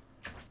throwing.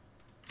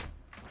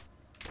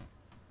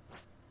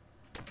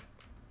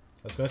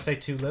 I was going to say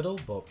too little,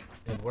 but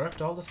it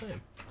worked all the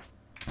same.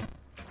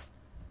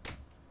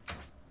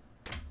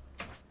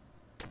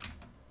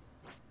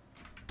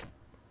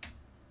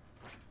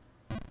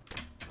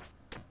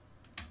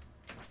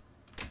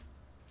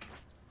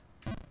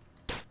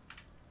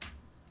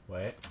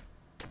 Wait.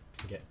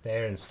 Can get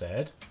there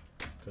instead.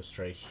 Go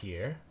straight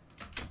here.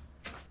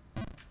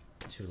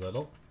 Too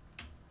little.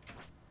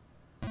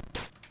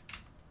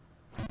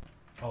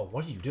 Oh,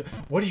 what are you doing?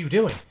 What are you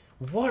doing?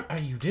 What are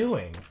you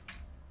doing?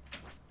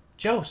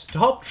 Joe,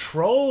 stop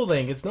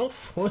trolling. It's not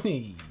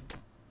funny.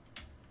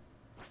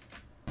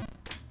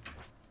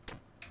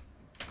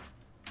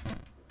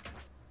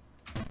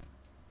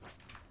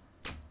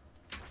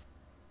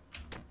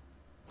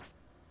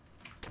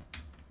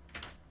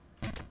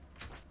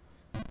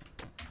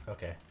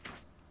 Okay.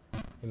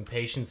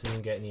 Impatience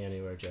isn't getting you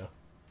anywhere, Joe.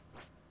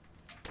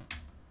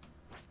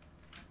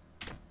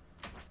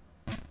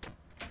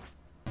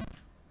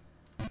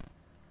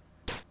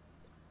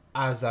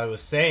 As I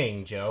was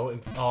saying, Joe...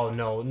 Oh,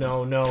 no,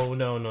 no, no,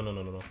 no, no, no,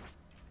 no, no, no.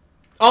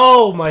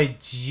 Oh, my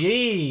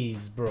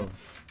jeez,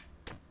 bruv.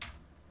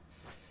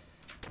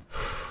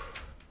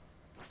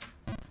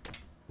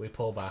 We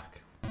pull back.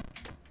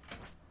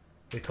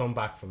 We come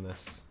back from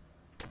this.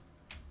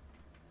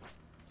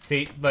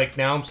 See, like,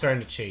 now I'm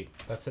starting to cheat.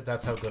 That's it.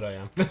 That's how good I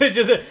am.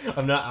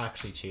 I'm not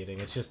actually cheating.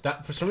 It's just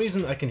that, for some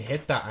reason, I can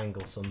hit that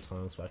angle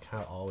sometimes, but I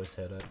can't always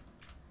hit it.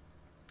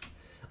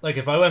 Like,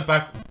 if I went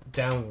back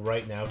down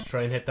right now to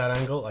try and hit that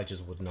angle, I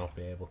just would not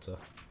be able to.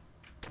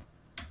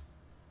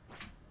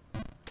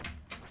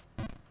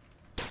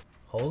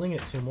 Holding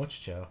it too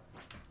much, Joe.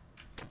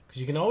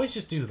 Because you can always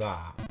just do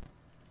that.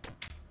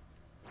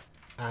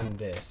 And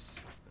this.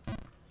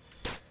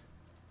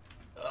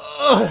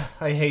 Ugh,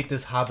 I hate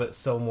this habit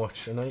so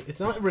much. And it's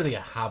not really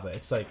a habit.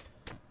 It's like...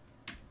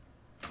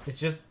 It's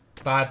just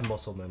bad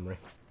muscle memory.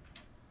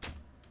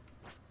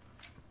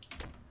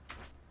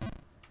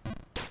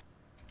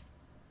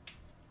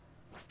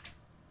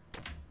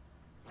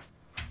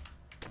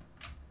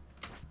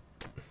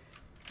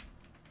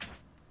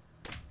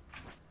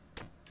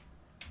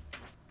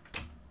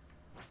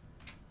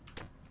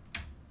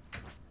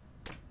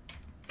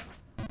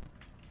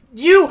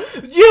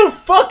 You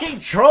fucking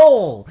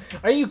troll!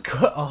 Are you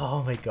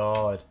oh my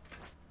god.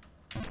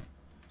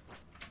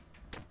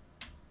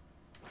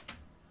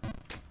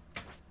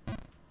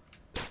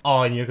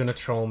 Oh, and you're gonna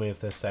troll me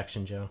with this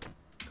section, Joe.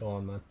 Go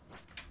on, man.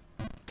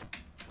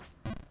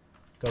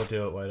 Go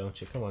do it, why don't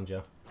you? Come on,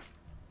 Joe.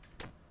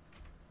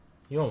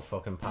 You won't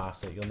fucking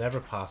pass it. You'll never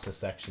pass this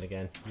section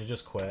again. You'll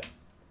just quit.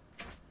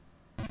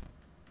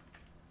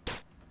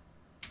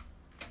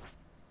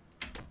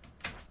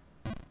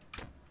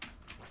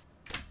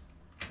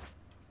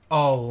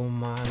 Oh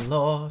my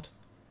lord.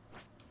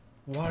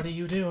 What are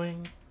you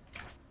doing?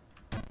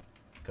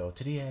 Go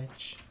to the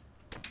edge.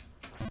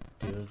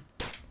 Dude.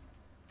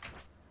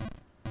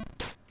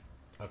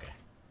 Okay.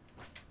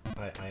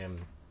 I am...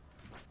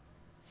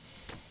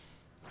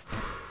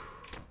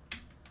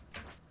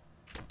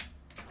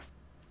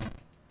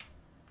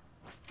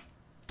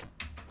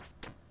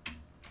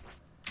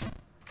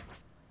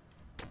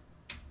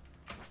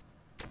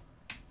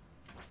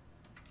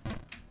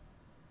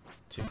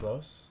 Too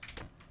close?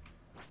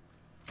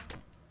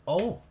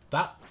 Oh,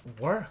 that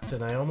worked,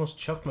 and I almost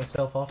chucked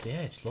myself off the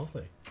edge.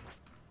 Lovely.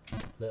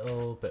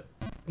 Little bit.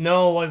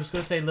 No, I was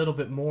going to say a little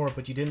bit more,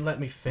 but you didn't let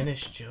me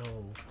finish,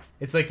 Joe.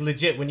 It's like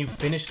legit, when you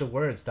finish the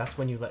words, that's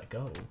when you let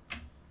go.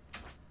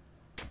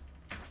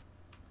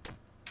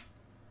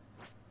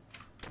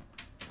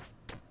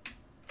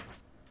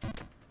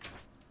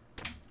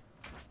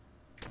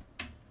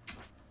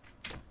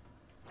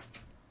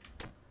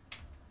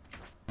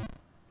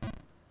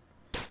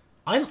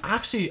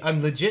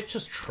 I'm legit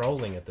just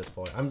trolling at this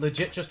point. I'm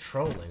legit just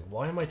trolling.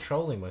 Why am I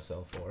trolling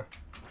myself for?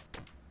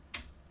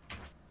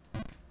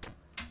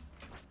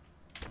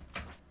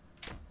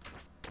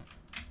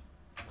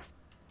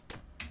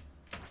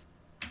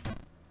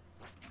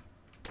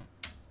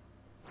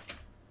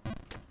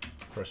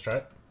 First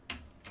try.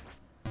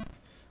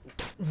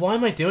 Why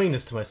am I doing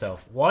this to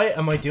myself? Why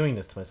am I doing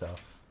this to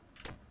myself?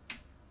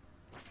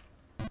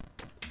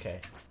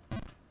 Okay.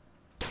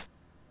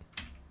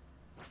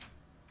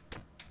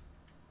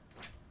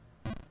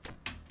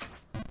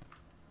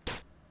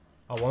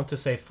 I want to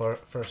say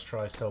first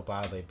try so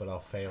badly, but I'll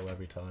fail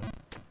every time.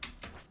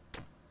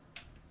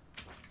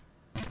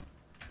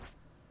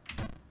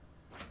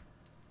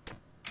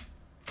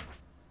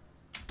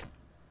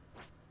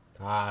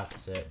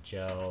 That's it,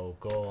 Joe.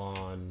 Go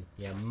on.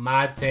 You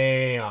mad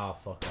thing. Oh,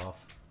 fuck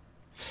off.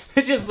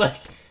 It's just like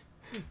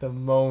the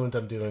moment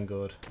I'm doing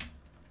good.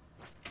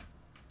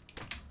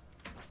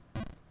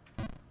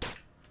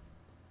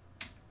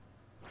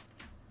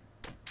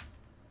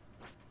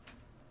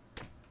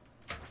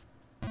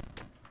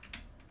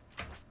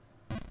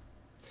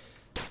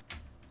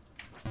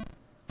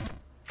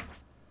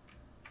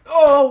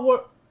 Oh,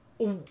 what?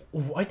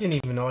 Oh, I didn't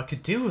even know I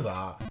could do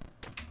that.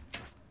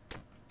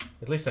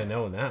 At least I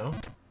know now.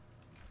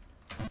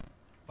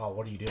 Oh,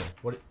 what are you doing?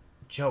 What,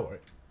 Joe?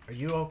 Are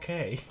you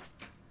okay?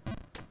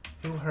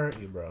 Who hurt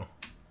you, bro?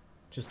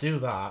 Just do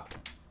that.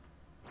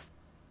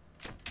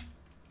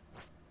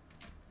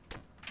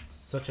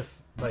 Such a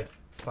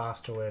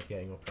faster way of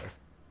getting up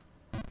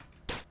there.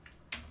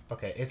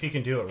 Okay, if you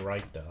can do it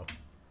right though,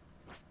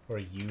 or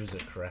use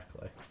it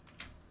correctly.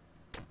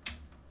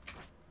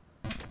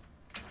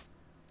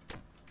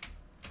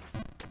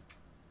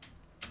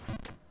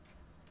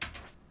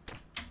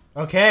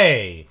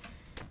 Okay,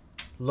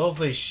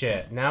 lovely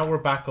shit. Now we're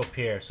back up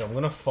here, so I'm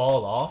gonna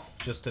fall off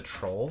just to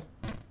troll.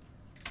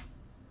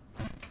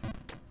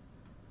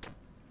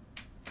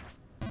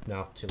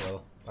 No, too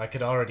low. I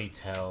could already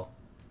tell.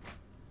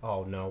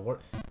 Oh no,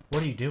 what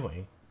are you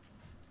doing?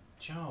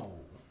 Joe.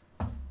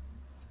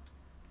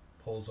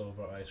 Pulls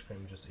over ice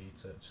cream, just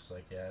eats it. Just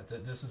like, yeah,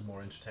 this is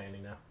more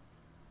entertaining now.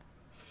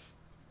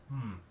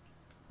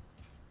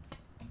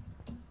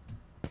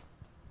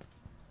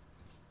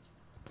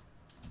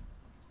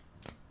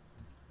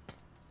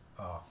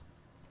 Oh.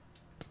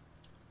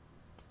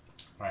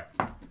 Right.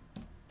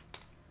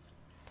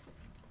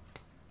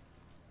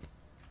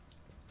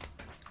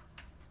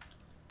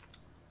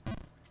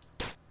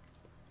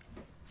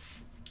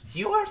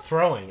 You are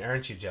throwing,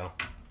 aren't you, Joe?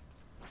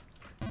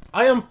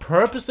 I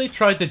purposely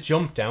tried to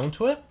jump down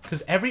to it,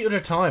 because every other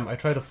time I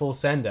try to full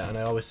send it, and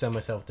I always send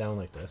myself down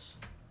like this.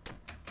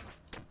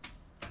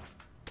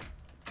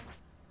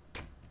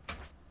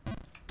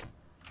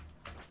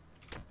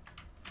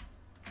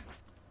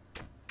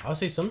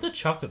 Honestly, some of the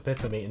chocolate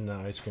bits I'm eating in the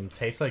ice cream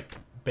taste like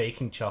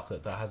baking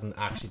chocolate that hasn't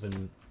actually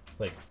been,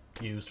 like,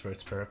 used for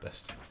its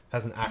purpose.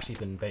 Hasn't actually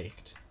been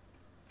baked.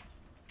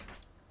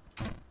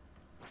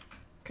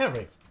 Can't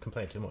really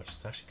complain too much,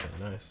 it's actually kind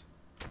of nice.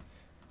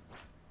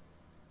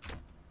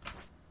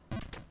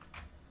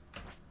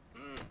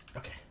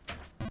 Okay.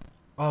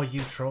 Oh,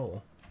 you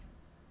troll.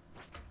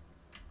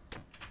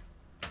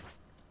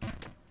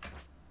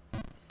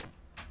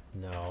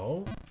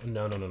 No.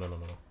 No, no, no, no, no,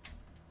 no.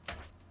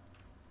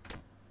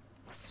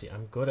 See,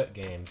 I'm good at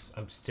games.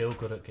 I'm still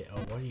good at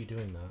oh, why are you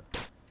doing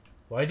that?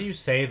 Why do you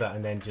say that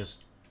and then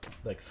just,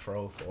 like,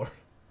 throw for?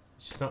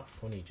 It's just not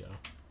funny, Joe.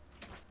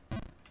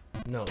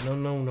 No, no,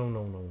 no, no,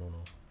 no, no, no,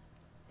 no.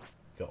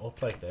 Go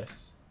up like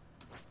this.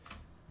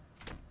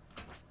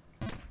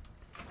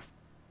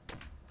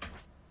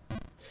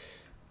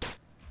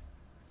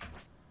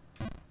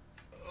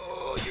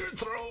 Oh, you're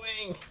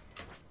throwing!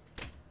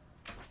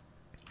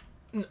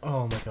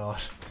 Oh my god.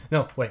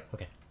 No, wait,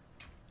 okay.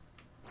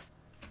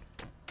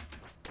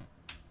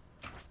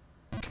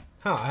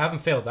 Huh, I haven't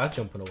failed that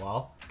jump in a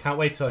while. Can't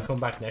wait till I come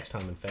back next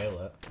time and fail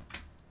it.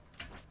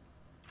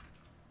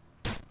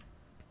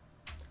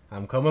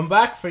 I'm coming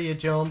back for you,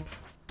 jump.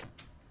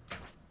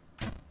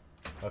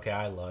 Okay,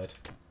 I lied.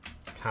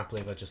 Can't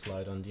believe I just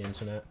lied on the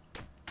internet.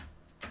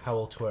 How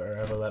will Twitter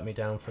ever let me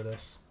down for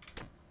this?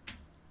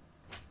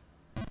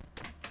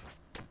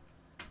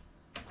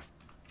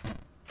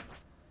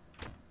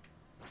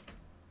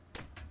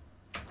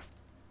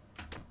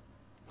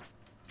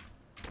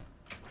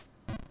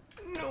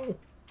 No!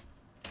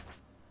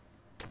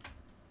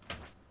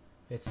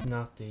 It's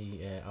not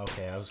the...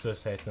 okay, I was going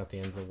to say it's not the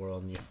end of the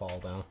world and you fall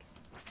down.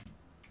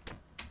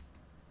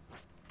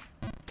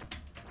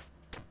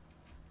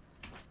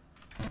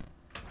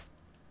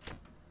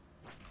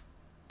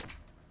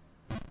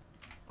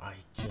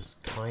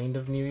 just kind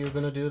of knew you were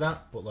gonna do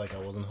that, but like I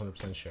wasn't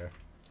 100% sure.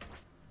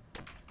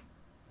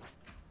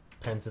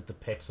 Depends if the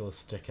pixel is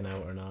sticking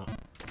out or not.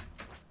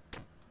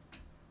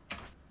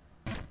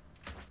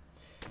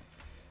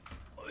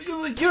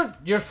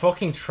 You're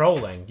fucking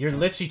trolling. You're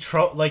literally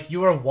like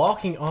you are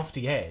walking off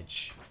the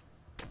edge.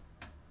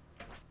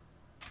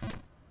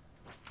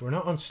 We're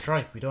not on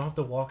strike. We don't have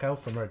to walk out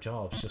from our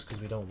jobs just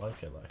because we don't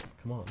like it. Like,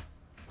 come on.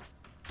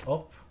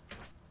 Up.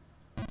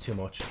 Too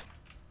much.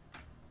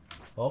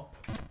 Up.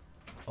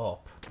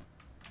 Up.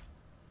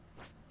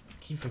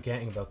 Keep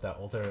forgetting about that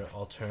other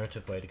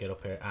alternative way to get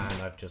up here,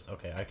 and I've just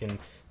okay. I can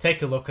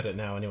take a look at it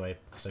now anyway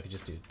because I could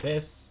just do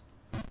this.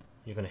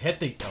 You're gonna hit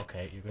the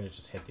okay. You're gonna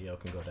just hit the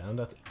yoke and go down.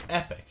 That's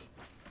epic.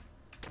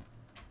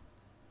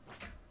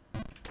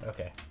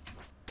 Okay.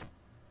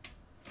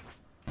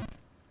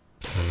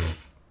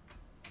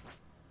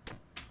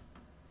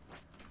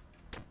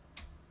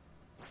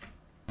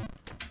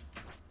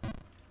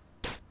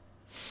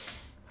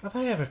 Have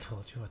I ever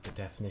told you what the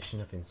definition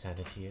of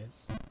insanity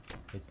is?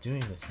 It's doing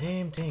the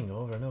same thing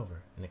over and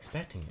over and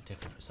expecting a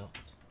different result.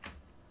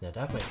 Now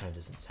that, my friend,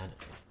 is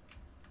insanity.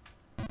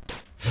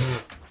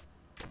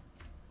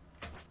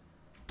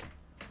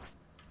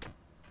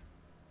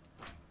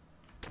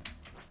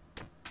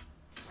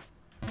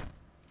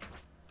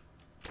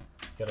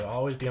 Gotta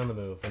always be on the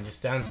move. When you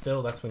stand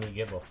still, that's when you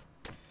give up.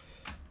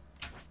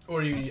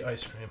 Or you eat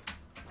ice cream.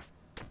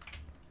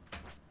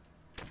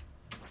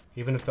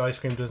 Even if the ice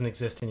cream doesn't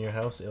exist in your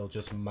house, it'll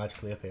just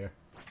magically appear.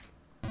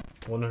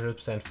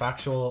 100%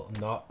 factual,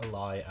 not a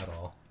lie at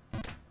all.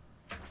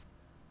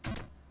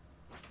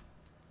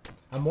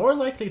 I'm more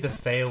likely to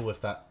fail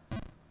with that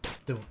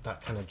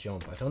kind of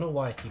jump. I don't know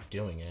why I keep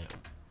doing it.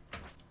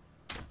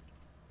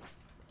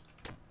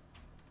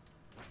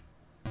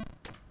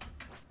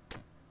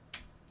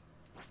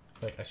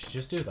 Like, I should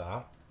just do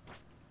that.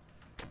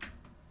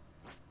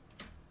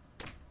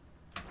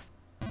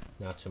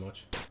 Not too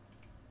much.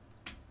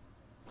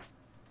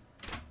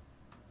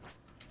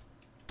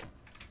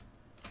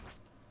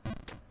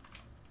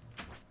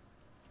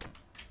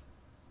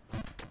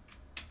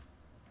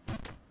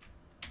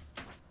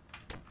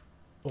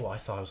 Oh, I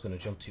thought I was going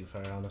to jump too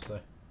far, honestly.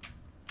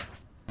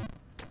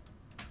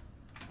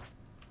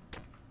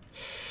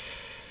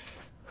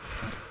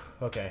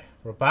 Okay,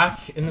 we're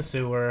back in the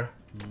sewer.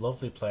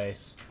 Lovely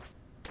place.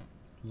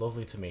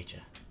 Lovely to meet you.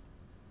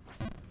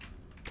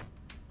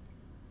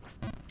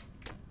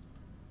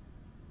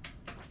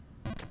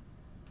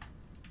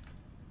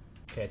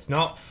 Okay, it's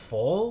not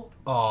full.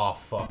 Oh,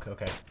 fuck.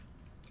 Okay.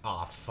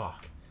 Oh,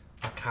 fuck.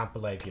 I can't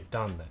believe you've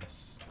done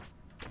this.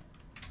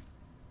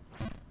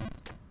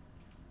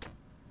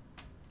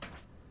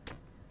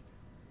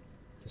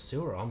 The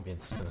sewer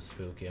ambience is kind of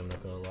spooky, I'm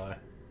not gonna lie.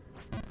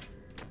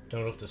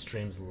 Don't know if the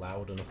stream's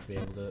loud enough to be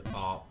able to...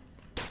 Oh.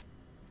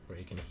 Where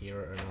you can hear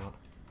it or not.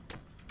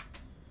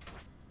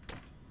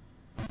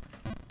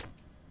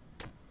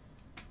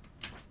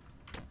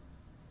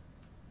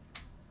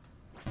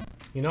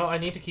 You know, I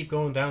need to keep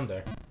going down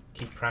there.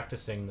 Keep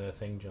practicing the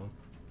thing jump.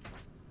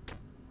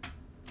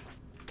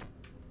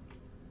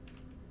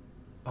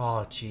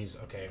 Oh,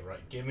 jeez. Okay, right.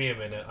 Give me a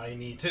minute. I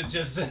need to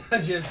just...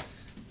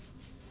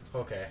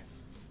 Okay.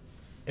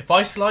 If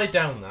I slide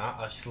down that,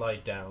 I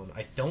slide down.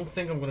 I don't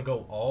think I'm going to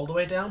go all the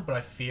way down, but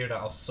I fear that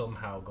I'll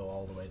somehow go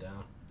all the way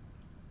down.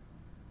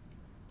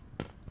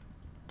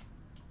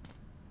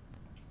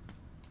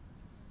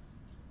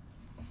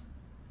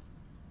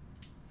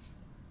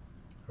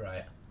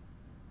 Right.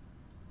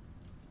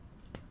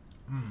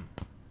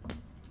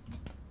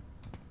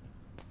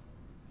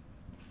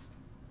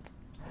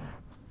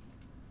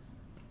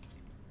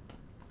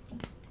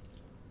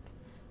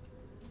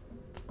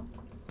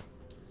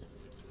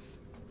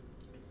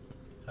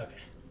 Okay.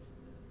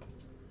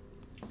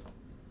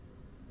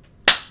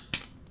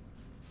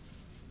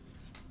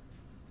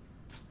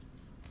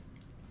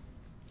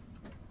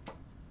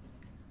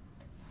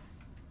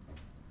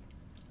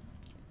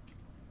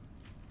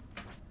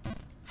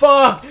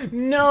 Fuck!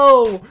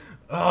 No!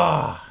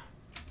 Ugh.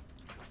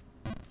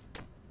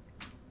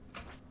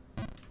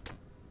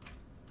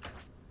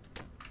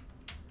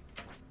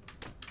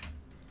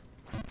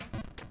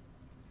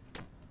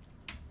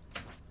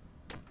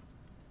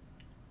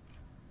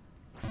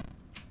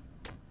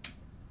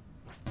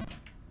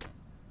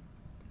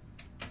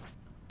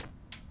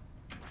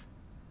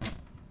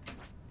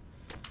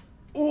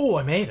 Oh,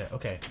 I made it.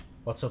 Okay.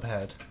 What's up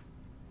ahead?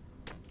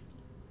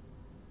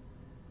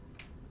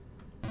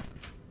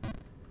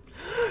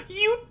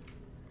 You...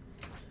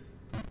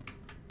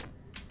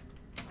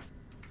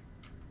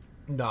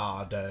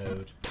 Nah,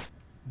 dude.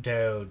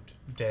 Dude.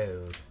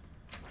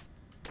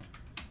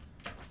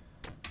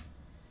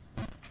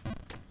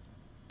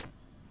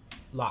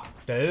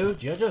 Like,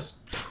 dude, you're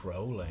just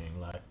trolling.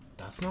 Like,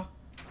 that's not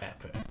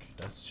epic.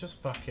 That's just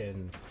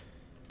fucking...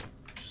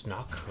 just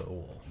not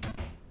cool.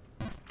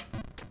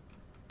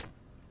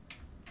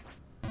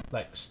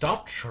 Like,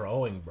 stop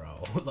trolling,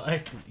 bro.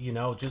 Like, you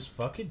know, just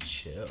fucking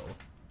chill.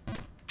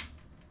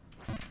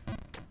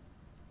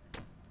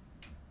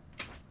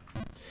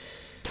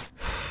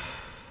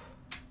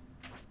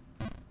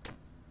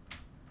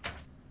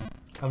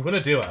 I'm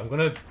gonna do it. I'm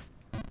gonna,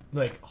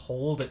 like,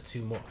 hold it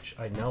too much.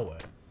 I know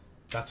it.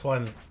 That's why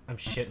I'm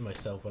shitting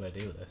myself when I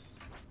do this.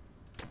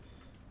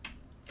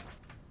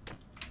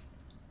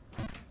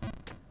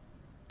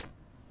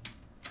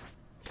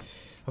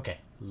 Okay.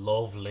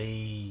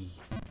 Lovely.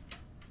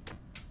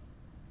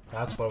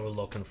 That's what we're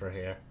looking for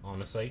here,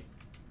 honestly.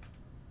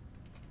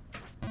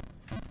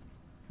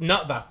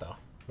 Not that, though.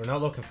 We're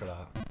not looking for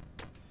that.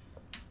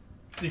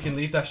 You can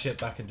leave that shit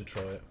back in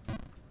Detroit.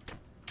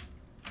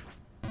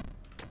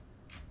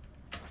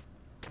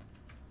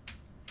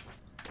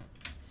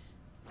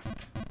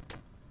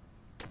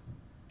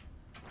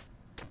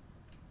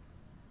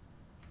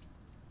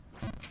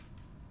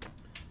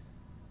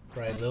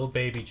 Right, little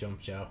baby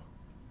jump, Joe.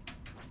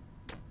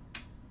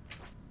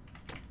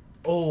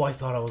 Oh, I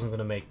thought I wasn't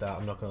gonna make that.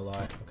 I'm not gonna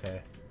lie.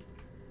 Okay.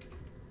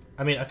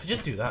 I mean, I could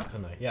just do that,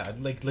 couldn't I? Yeah,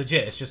 like,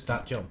 legit, it's just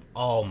that jump.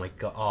 Oh my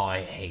god. Oh,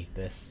 I hate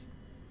this.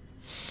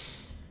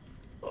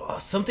 Oh,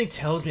 something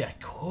tells me I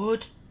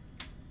could.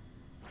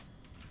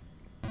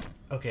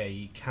 Okay,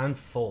 you can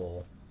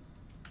fall.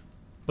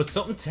 But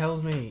something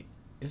tells me...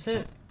 Is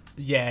it?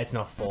 Yeah, it's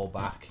not fall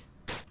back.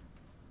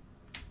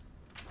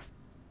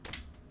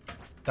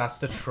 That's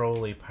the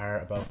trolly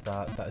part about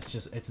that. That's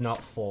just... It's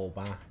not fall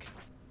back.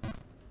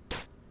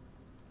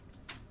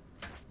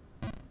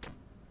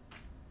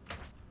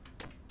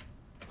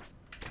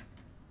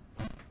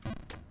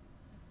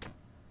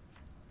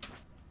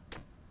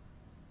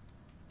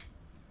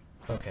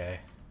 Okay.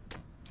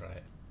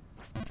 Right.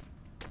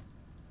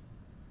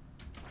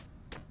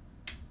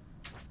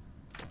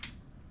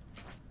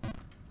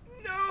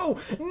 No!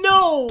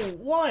 No!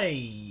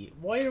 Why?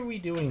 Why are we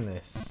doing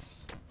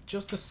this?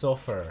 Just to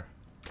suffer.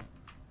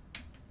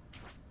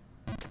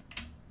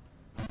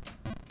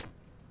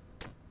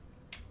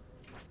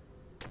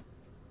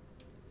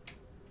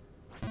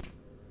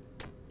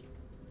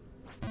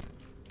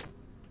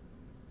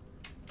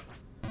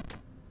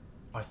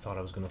 I thought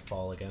I was gonna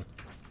fall again.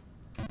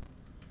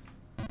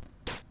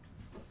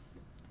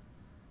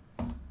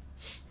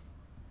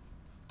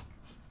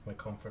 My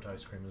comfort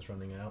ice cream is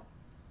running out.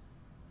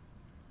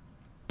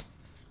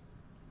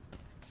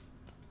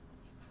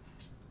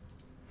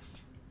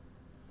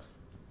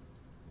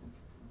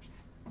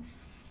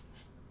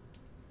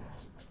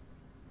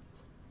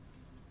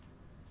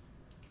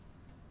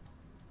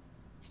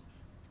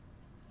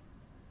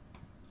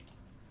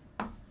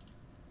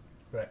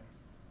 Right.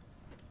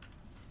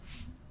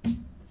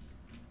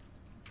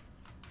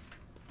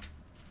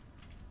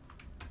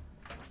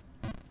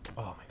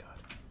 Oh my god.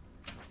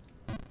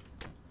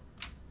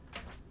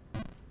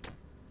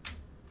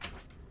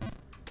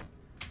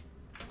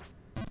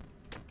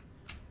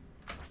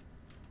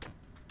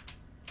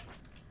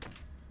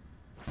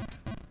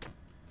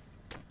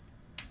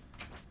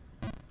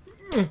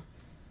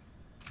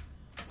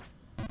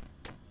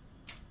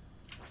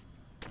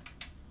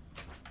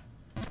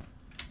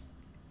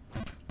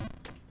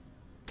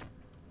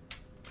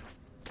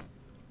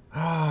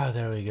 Ah,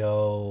 there we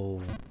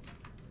go.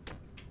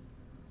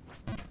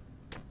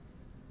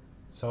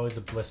 It's always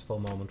a blissful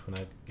moment when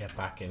I get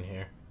back in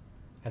here.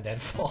 And then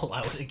fall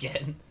out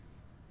again.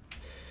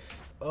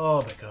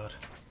 Oh my god.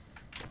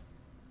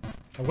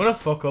 I'm gonna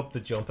fuck up the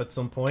jump at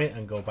some point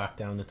and go back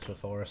down into the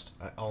forest.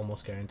 I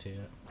almost guarantee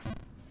it.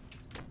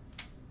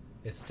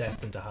 It's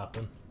destined to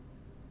happen.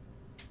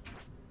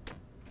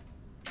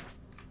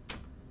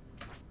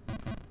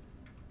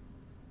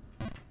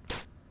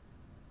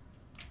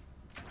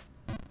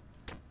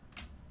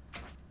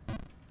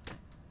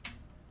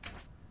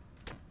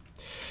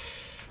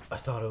 I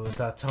thought it was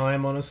that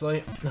time,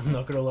 honestly. I'm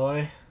not gonna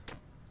lie.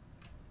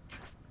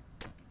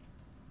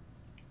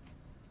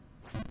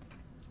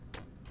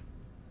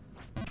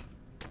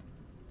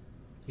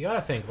 You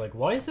gotta think, like,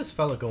 why is this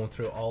fella going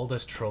through all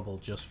this trouble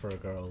just for a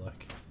girl,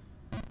 like?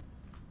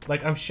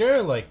 Like, I'm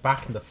sure, like,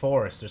 back in the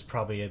forest, there's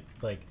probably, a,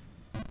 like,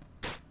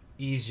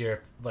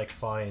 easier, like,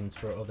 finds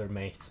for other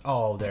mates.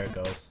 Oh, there it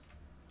goes.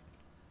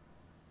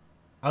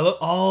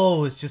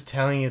 Oh, it's just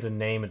telling you the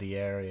name of the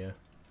area.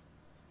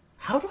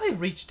 How do I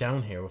reach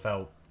down here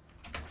without...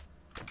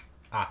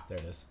 Ah, there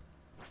it is.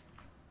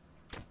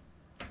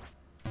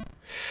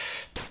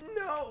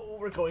 No,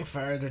 we're going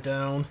farther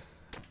down.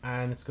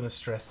 And it's gonna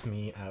stress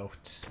me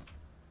out.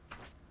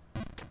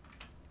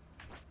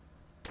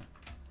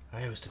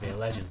 I used to be a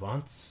legend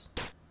once.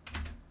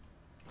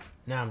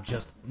 Now I'm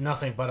just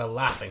nothing but a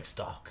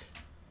laughingstock.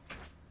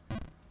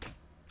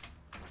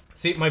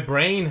 See, my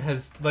brain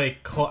has,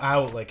 like, cut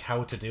out, like,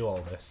 how to do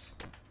all this.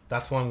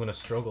 That's why I'm gonna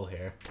struggle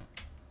here.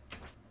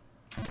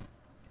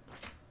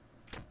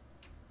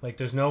 Like,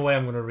 there's no way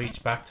I'm gonna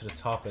reach back to the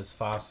top as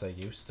fast as I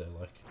used to,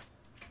 like.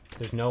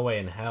 There's no way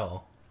in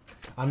hell.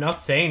 I'm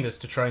not saying this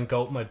to try and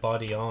goat my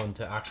body on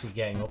to actually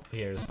getting up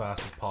here as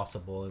fast as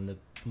possible in the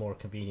more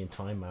convenient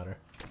time matter.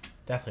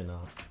 Definitely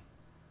not.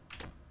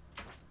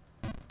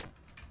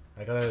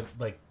 I gotta,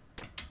 like,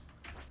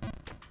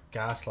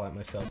 gaslight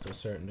myself to a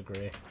certain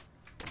degree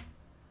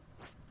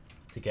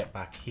to get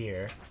back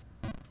here.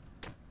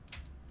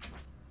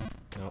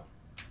 No.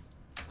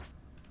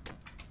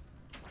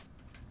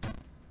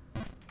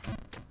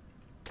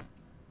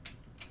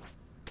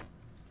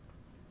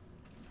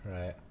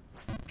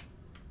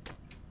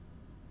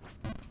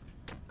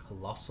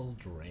 Colossal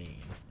Drain.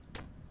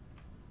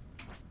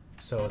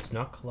 So it's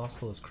not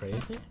colossal as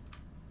crazy?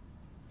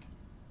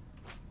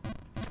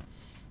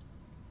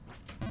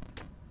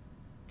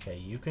 Okay,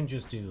 you can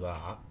just do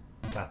that.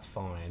 That's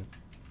fine.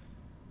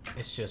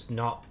 It's just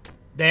not...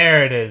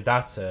 There it is,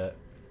 that's it.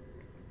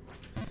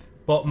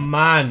 But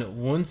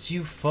man, once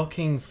you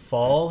fucking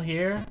fall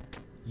here,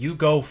 you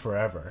go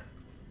forever.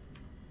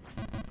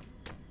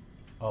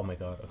 Oh my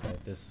god, okay,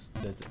 this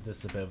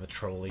is a bit of a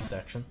trolley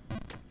section.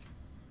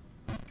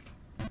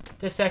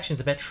 This section's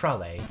a bit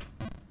trolley.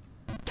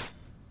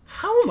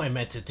 How am I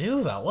meant to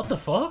do that? What the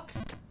fuck?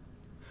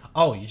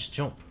 Oh, you just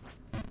jump.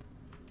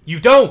 You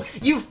don't!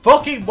 You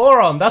fucking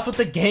moron! That's what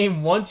the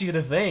game wants you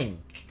to think.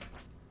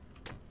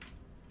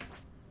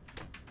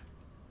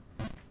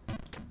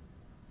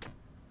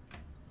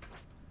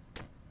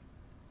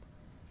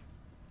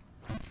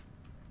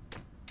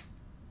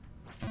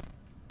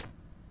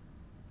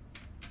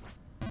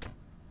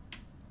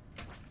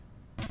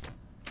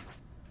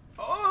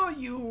 Oh,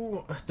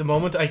 you... The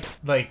moment I,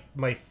 like,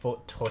 my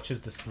foot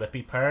touches the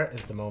slippy part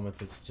is the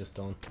moment it's just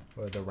done.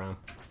 Or the ramp.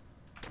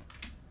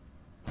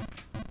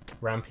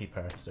 Rampy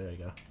parts, there you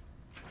go.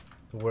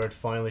 The word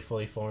finally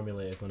fully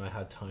formulated when I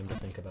had time to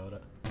think about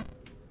it.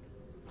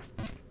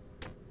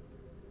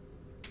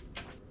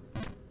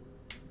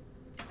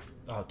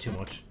 Oh, too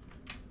much.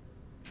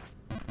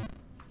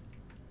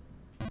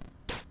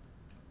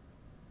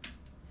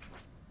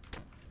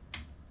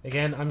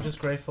 Again, I'm just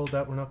grateful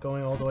that we're not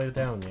going all the way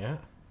down yet.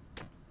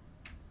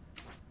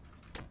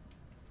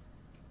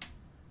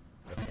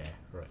 Okay,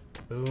 right.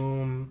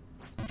 Boom.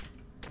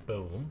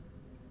 Boom.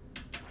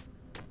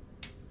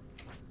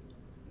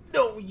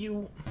 No,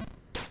 you...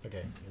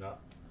 Okay, you know,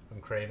 I'm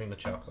craving the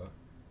chocolate.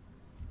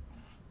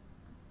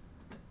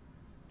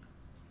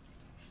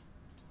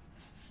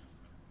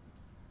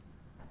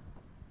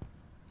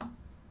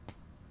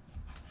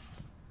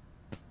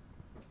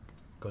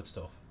 Good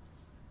stuff.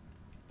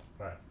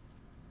 Right.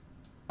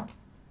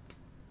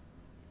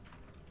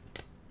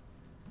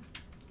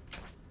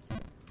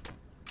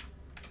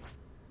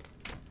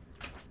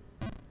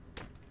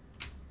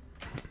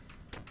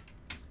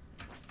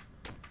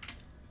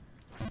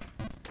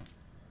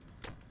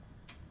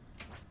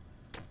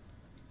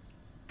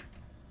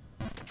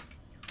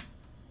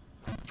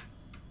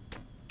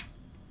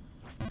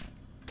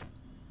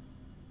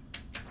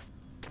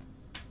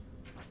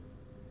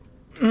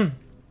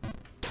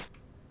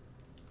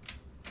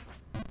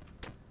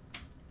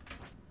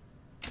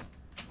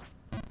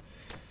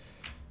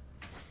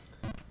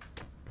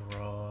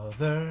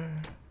 Brother.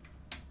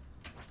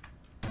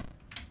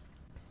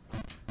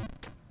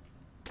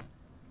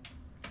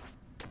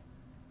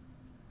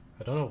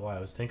 I don't know why I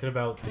was thinking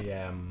about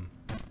the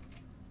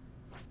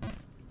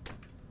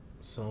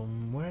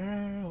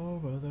somewhere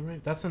over the ring.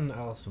 That's an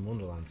Alice in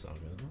Wonderland song,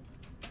 isn't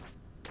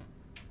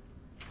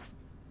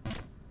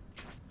it?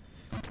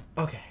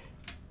 Okay.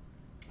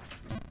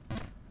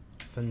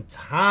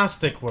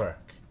 Fantastic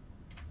work.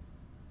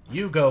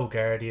 You go,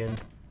 Guardian.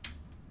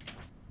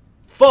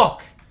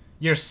 Fuck!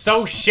 You're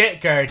so shit,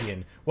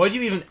 Guardian. Why'd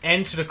you even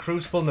enter the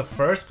Crucible in the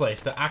first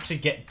place to actually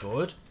get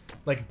good?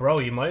 Like, bro,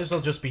 you might as well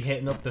just be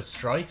hitting up the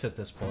strikes at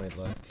this point,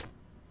 like.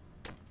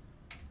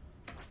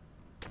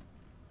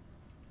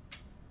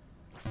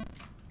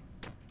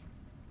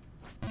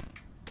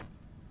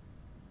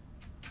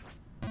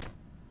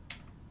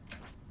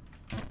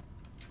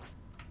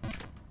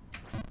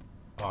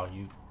 Oh,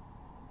 you...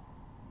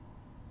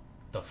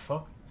 The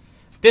fuck?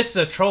 This is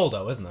a troll,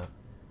 though, isn't it?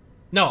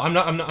 No, I'm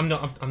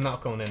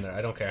not going in there.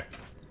 I don't care.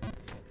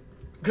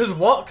 Because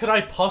what could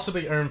I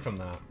possibly earn from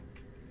that?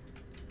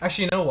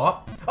 Actually, you know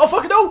what? Oh,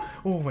 fuck, no!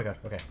 Oh my god,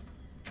 okay.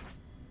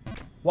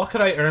 What could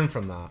I earn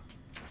from that?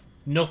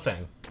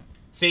 Nothing.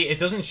 See, it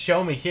doesn't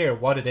show me here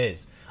what it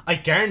is. I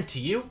guarantee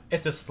you,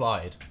 it's a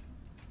slide.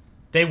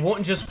 They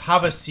wouldn't just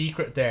have a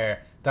secret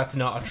there that's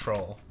not a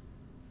troll.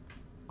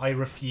 I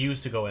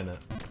refuse to go in it.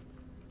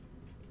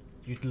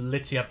 You'd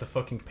literally have to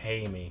fucking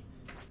pay me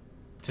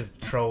to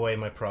throw away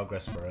my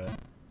progress for it.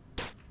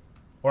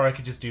 Or I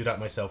could just do that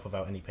myself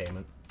without any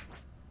payment.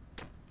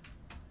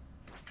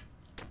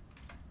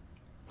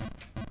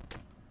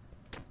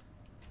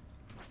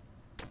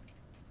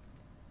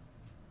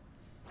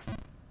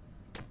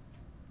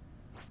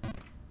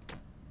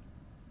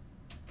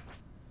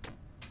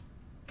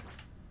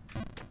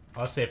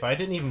 I'll say, if I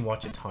didn't even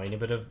watch a tiny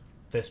bit of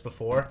this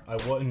before, I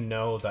wouldn't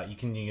know that you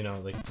can, you know,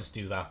 like, just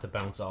do that to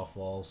bounce off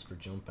walls for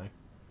jumping.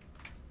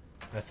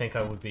 I think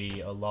I would be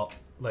a lot,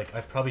 like,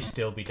 I'd probably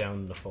still be down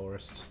in the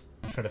forest,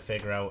 trying to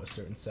figure out a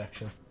certain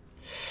section.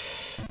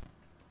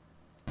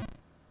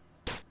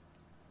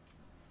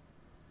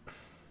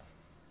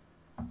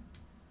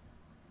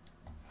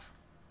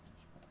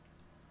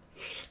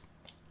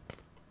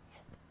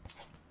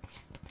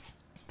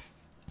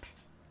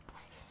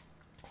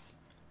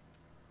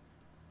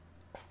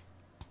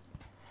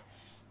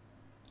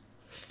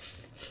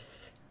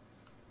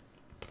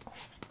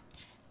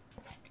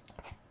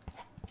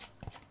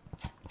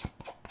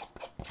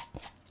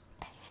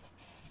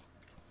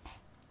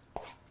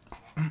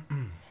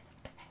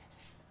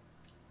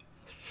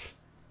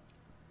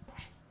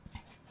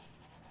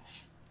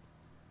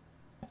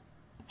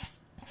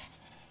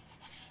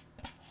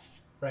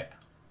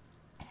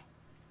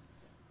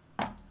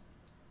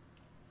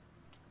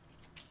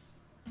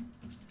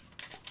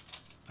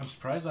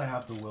 surprised I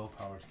have the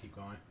willpower to keep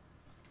going.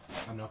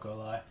 I'm not gonna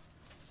lie.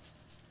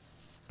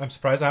 I'm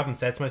surprised I haven't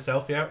said to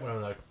myself yet when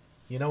I'm like,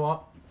 you know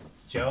what,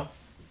 Joe?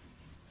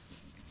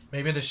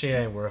 Maybe this shit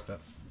ain't worth it.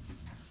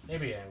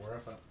 Maybe it ain't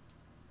worth it.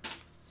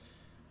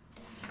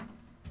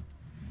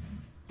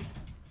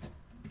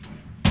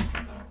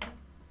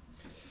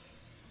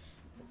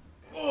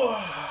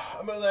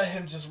 I'm gonna let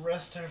him just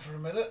rest there for a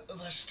minute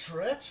as I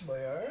stretch my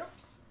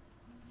arms.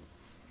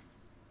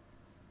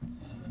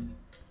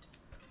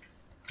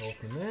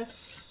 Open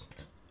this.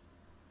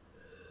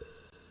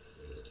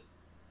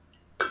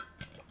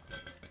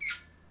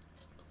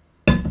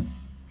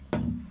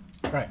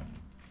 Right.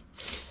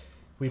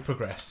 We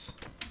progress.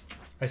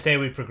 I say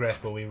we progress,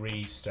 but we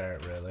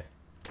restart, really.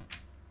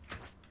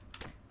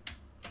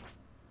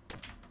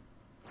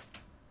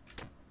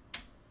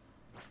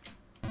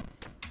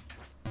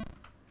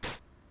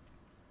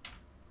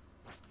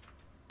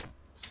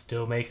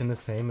 Still making the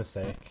same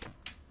mistake.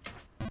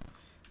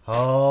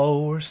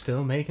 Oh, we're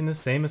still making the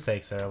same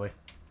mistakes, are we?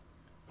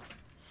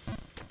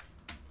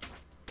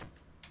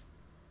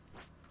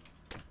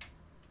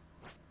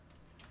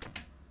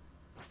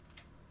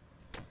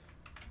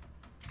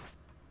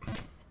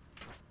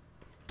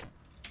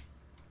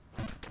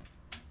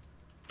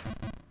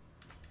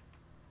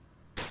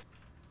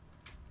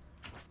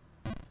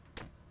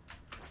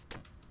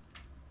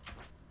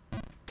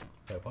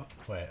 Wait, what?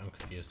 Wait, I'm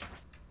confused.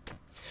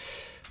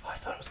 Oh, I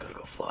thought I was gonna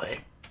go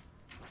flying.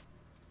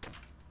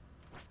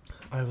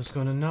 I was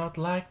gonna not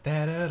like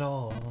that at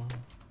all.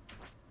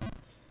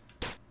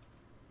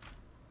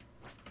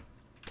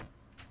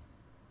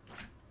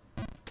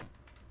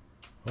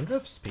 Wonder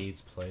if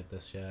Speed's played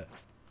this yet.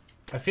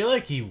 I feel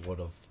like he would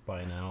have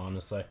by now,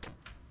 honestly.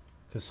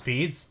 Cause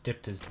Speed's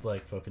dipped his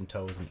like fucking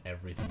toes in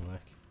everything,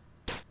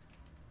 like.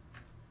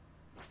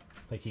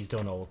 Like he's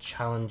done old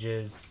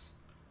challenges,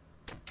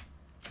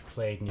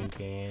 played new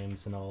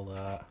games and all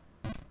that.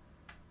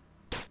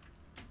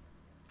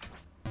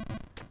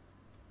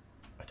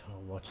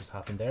 What just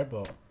happened there,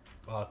 but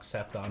I'll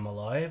accept that I'm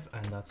alive,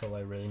 and that's all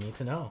I really need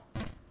to know.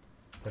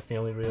 That's the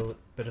only real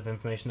bit of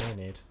information I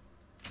need.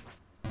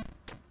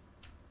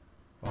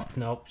 Oh,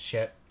 nope,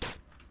 shit.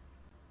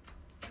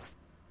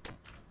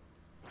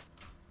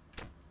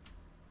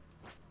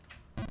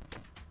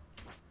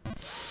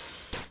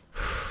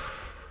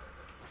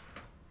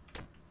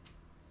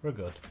 We're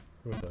good.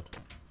 We're good.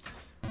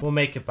 We'll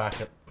make it back.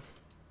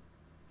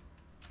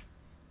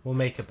 We'll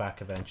make it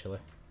back eventually.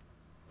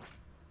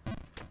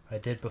 I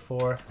did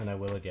before, and I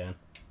will again.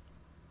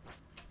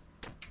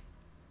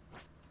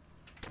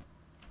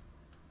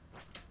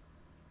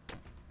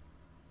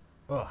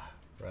 Oh,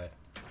 right.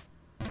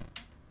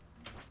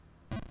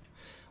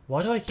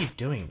 Why do I keep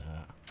doing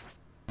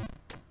that?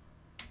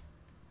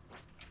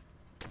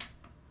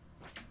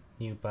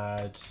 New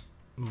bad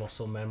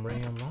muscle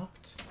memory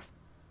unlocked.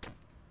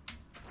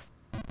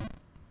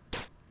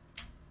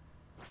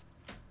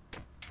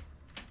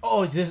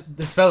 Oh,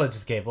 this fella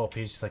just gave up.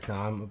 He's just like,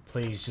 nah,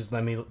 please, just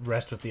let me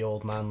rest with the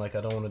old man. Like,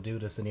 I don't want to do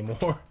this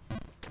anymore.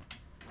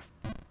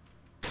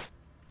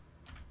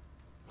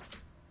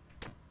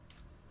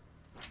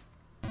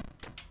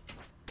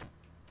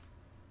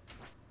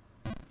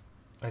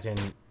 I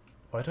didn't...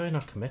 Why do I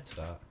not commit to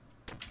that?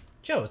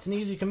 Joe, it's an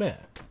easy commit.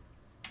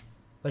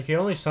 Like, you're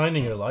only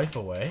signing your life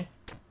away.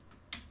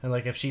 And,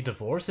 like, if she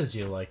divorces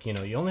you, like, you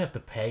know, you only have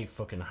to pay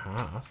fucking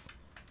half.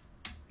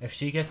 If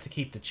she gets to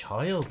keep the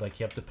child, like,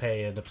 you have to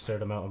pay an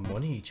absurd amount of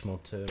money each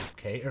month to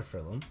cater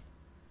for them.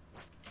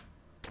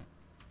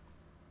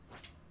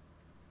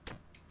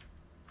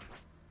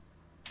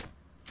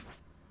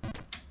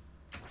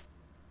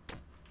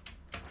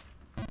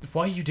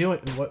 Why are you doing...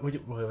 What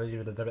are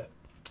you doing?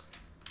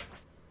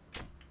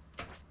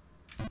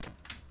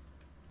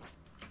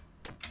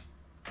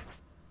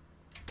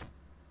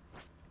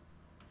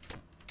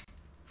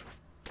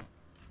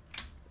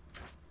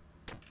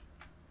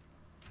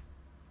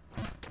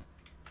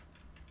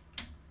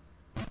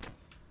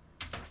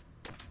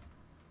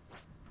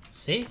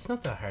 See, it's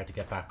not that hard to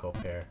get back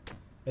up here.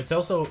 It's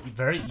also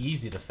very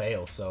easy to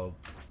fail, so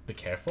be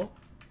careful.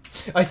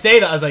 I say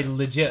that as I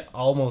legit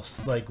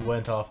almost like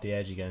went off the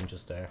edge again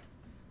just there.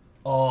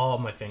 Oh,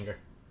 my finger.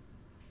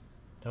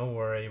 Don't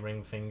worry,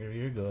 ring finger,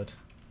 you're good.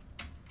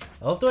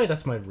 I love the way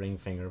that's my ring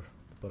finger,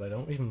 but I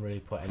don't even really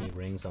put any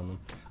rings on them.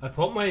 I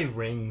put my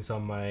rings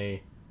on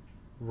my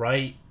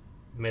right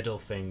middle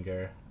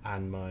finger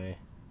and my...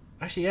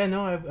 Actually, yeah,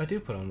 no, I do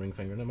put on ring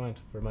finger, never mind,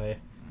 for my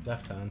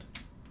left hand.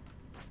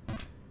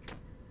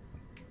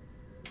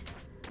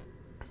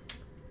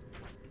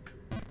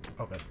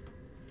 Okay.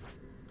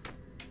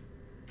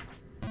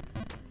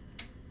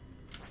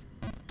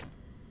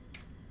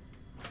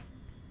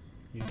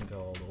 You can go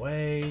all the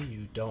way.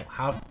 You don't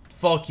have...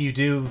 Fuck, you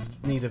do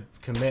need to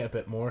commit a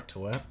bit more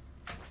to it.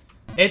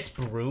 It's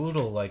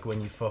brutal, like, when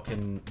you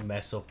fucking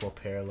mess up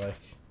here, like...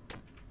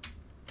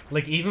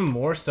 Like, even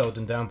more so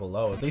than down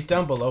below. At least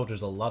down below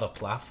there's a lot of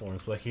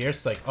platforms. But here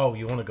it's like, oh,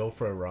 you want to go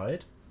for a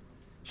ride?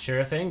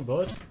 Sure thing,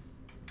 bud.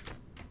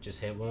 Just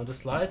hit one of the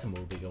slides and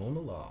we'll be going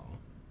along.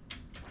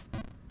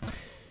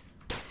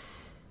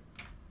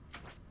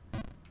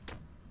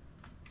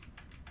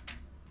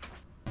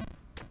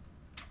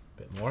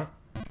 more.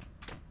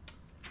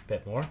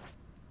 Bit more.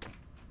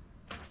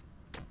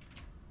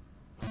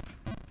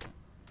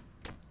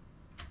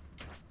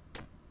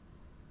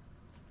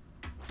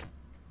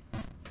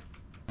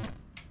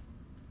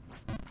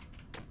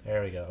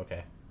 There we go,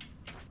 okay.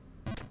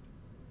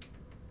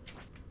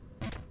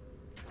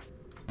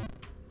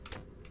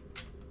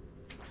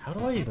 How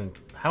do I even...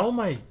 How am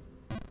I...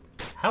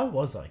 How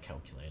was I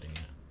calculating it?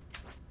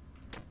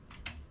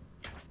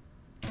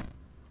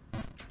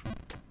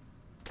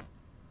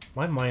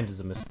 My mind is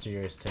a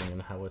mysterious thing in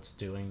how it's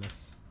doing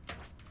this.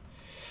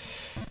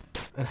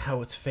 And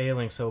how it's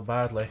failing so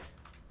badly.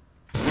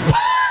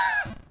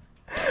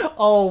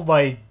 Oh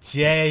my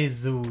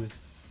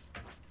Jesus.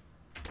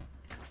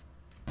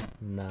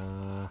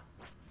 Nah.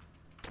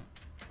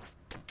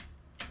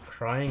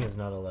 Crying is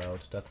not allowed.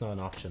 That's not an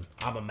option.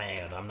 I'm a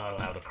man. I'm not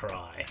allowed to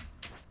cry.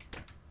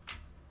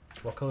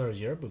 What color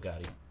is your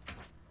Bugatti?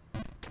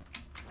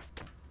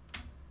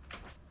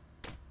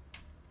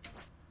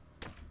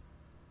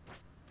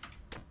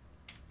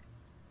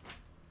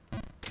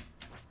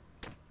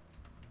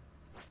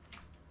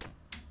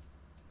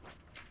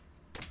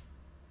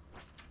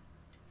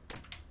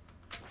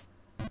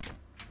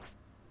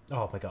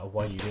 Oh my god,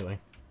 what are you doing?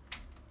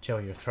 Joe,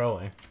 you're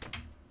throwing.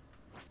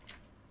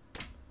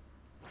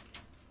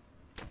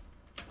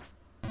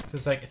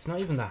 Because, like, it's not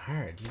even that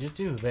hard. You just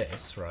do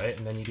this, right?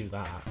 And then you do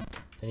that.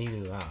 Then you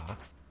do that.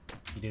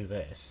 You do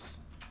this.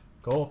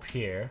 Go up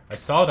here. I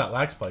saw that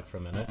lag spike for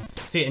a minute.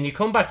 See, and you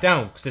come back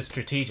down because it's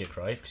strategic,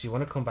 right? Because you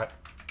want to come back...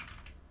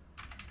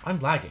 I'm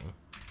lagging.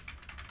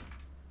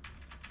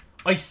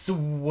 I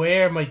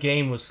swear my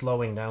game was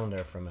slowing down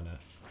there for a minute.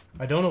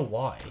 I don't know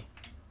why.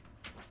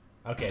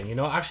 Okay, you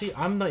know, actually,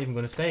 I'm not even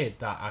going to say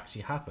that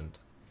actually happened.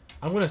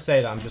 I'm going to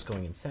say that I'm just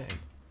going insane.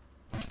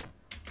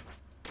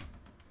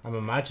 I'm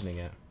imagining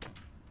it.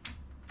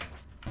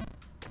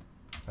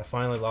 I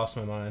finally lost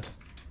my mind.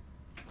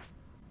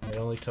 It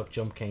only took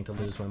Jump King to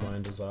lose my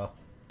mind as well.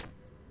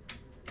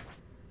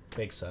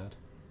 Big sad.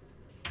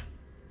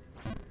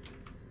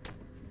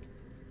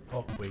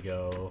 Up we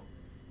go.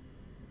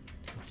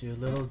 Do a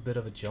little bit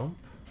of a jump.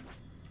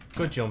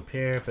 Good jump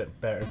here, bit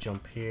better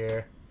jump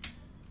here.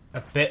 A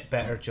bit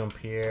better jump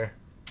here.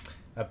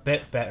 A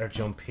bit better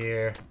jump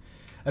here.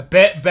 A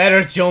bit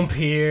better jump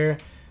here.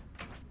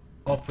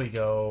 Up we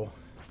go.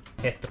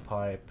 Hit the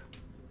pipe.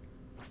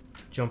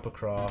 Jump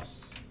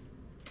across.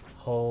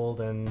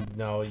 Hold and...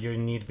 No, you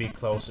need to be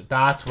closer.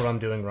 That's what I'm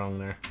doing wrong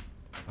there.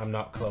 I'm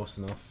not close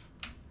enough.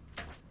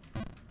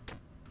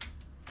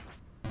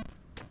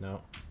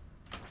 No.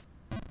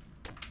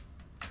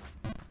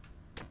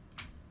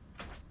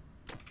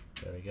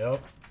 There we go.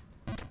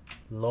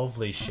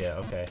 Lovely shit.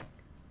 Okay.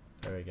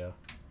 There we go.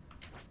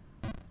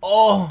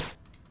 Oh!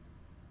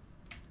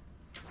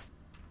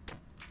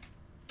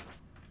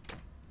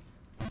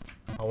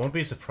 I won't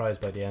be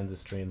surprised by the end of the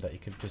stream that you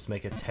could just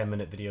make a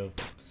 10-minute video of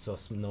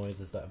sus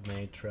noises that I've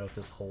made throughout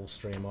this whole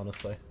stream,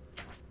 honestly.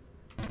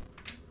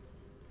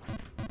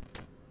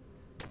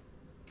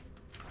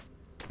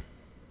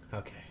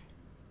 Okay.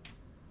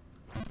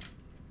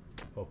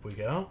 Up we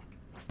go.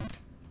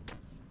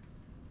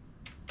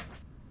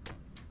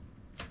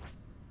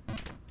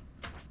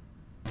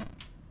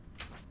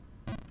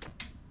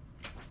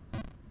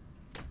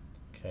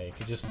 Okay, you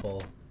could just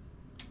fall.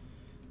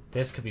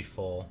 This could be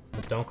full,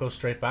 but don't go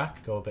straight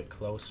back. Go a bit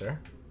closer.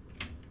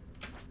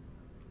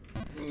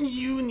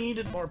 You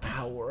needed more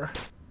power.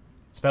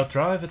 It's about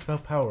drive, it's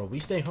about power.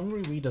 We stay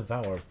hungry, we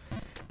devour.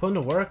 Put in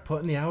the work,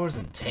 put in the hours,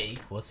 and take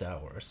what's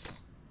ours.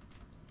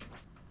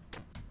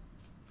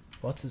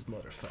 What's his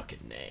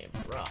motherfucking name?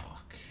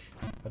 Rock.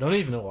 I don't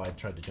even know why I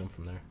tried to jump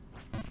from there.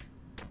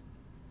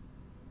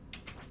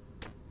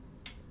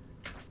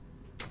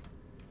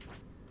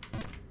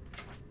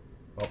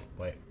 Oh,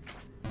 wait.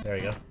 There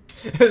we go.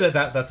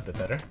 That's a bit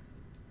better.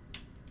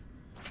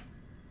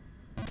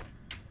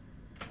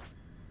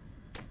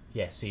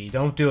 Yeah, see,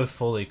 don't do it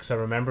fully, because I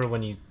remember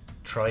when you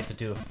tried to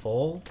do a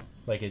full,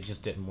 like, it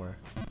just didn't work.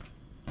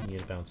 You need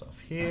to bounce off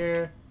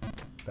here,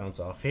 bounce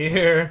off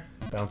here,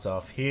 bounce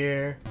off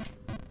here.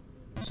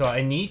 So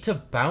I need to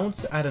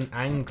bounce at an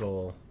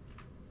angle.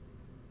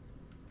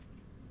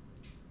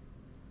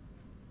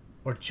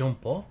 Or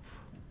jump up?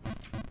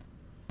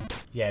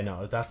 Yeah,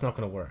 no, that's not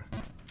going to work.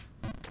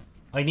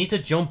 I need to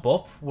jump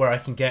up where I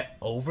can get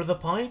over the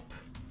pipe.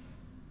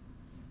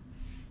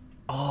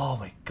 Oh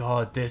my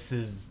god, this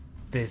is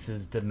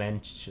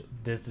dementia.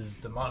 This is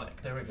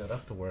demonic. There we go,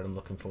 that's the word I'm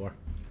looking for.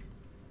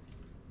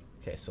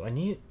 Okay, so I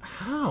need...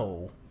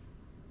 How?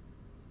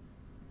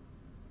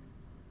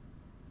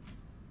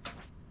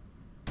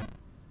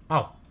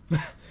 Oh.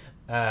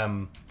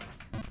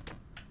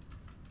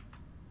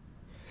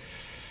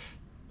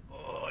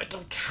 Oh, I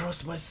don't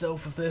trust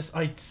myself with this.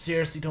 I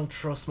seriously don't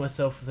trust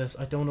myself with this.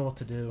 I don't know what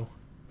to do.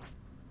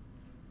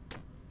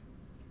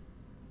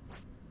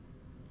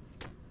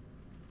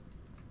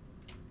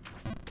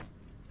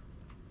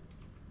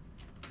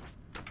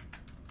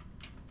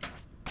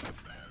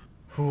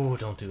 Ooh,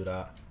 don't do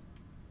that.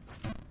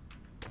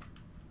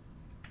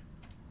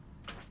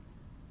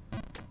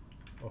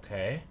 Okay.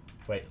 Okay.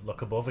 Wait,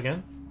 look above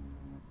again.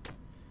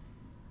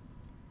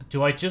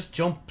 Do I just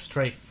jump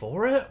straight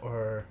for it,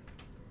 or...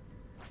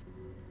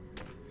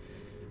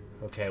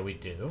 Okay, we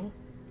do.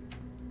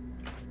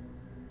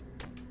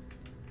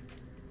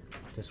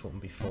 This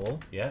wouldn't be full,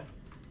 yeah.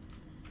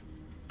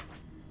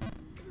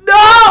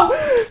 No!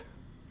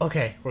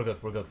 Okay, we're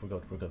good, we're good, we're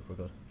good, we're good, we're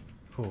good.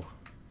 Whew.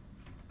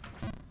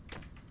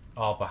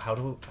 Oh, but how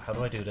do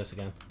I do this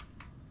again?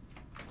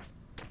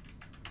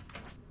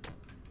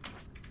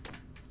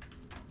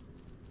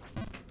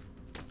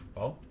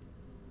 Oh.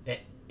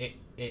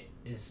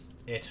 Is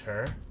it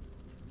her?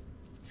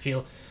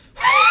 Feel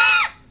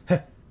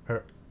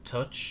her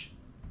touch?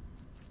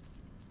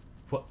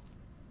 What?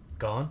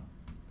 Gone?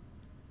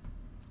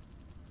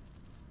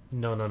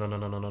 No.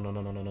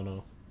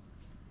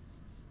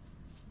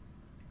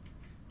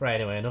 Right,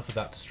 anyway, enough of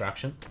that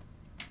distraction.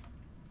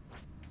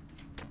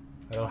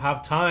 I don't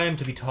have time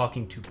to be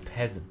talking to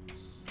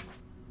peasants.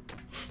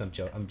 I'm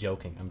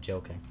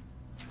joking.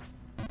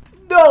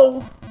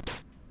 No!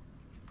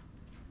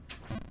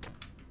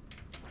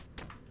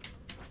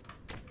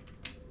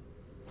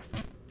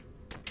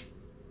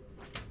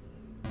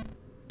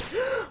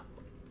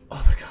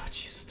 Oh my god,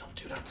 Jesus, don't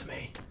do that to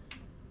me.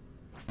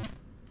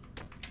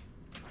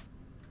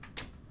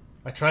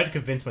 I tried to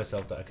convince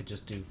myself that I could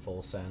just do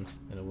full send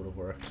and it would have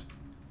worked.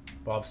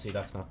 But obviously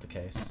that's not the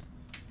case.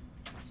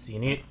 So you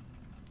need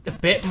a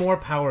bit more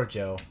power,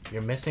 Joe.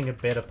 You're missing a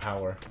bit of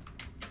power.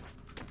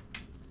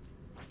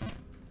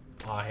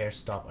 Ah, here,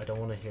 stop. I don't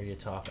want to hear you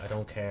talk. I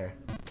don't care.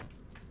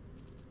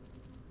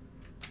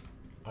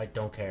 I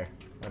don't care.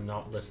 I'm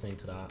not listening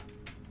to that.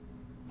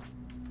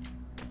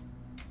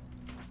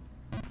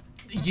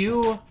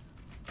 You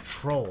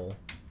troll.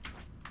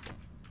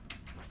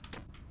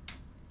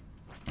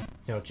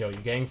 No, Joe,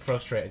 you're getting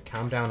frustrated.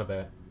 Calm down a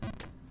bit.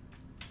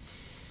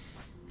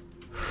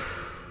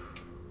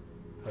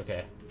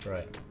 Okay,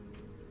 right.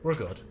 We're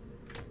good.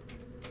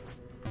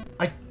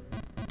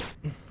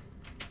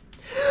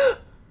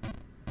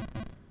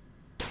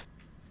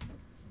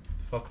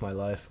 Fuck my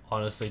life.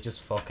 Honestly,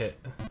 just fuck it.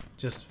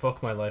 Just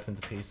fuck my life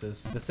into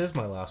pieces. This is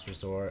my last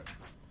resort.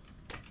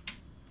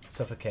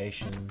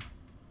 Suffocation.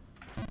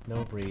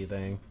 No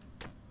breathing.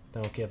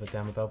 Don't give a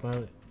damn about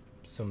my...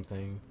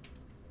 something.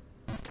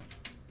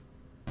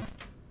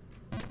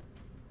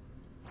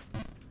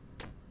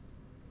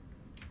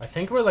 I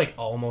think we're like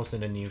almost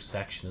in a new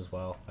section as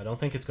well. I don't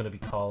think it's going to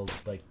be called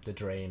like the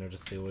drain or the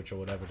sewage or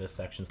whatever this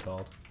section's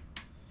called.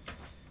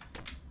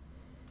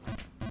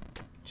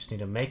 Just need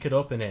to make it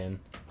up and in.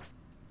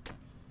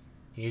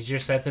 Easier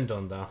said than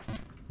done though.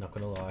 Not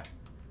gonna lie.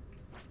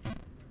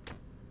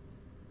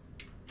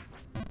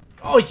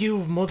 Oh, you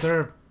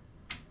mother...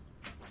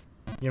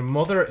 Your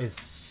mother is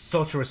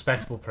such a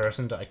respectable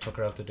person that I took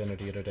her out to dinner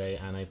the other day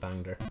and I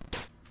banged her.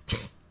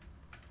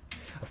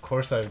 Of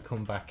course I would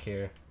come back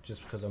here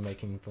just because I'm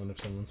making fun of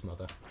someone's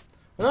mother.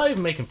 I'm not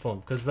even making fun,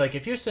 because like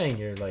if you're saying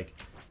you're like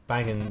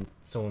banging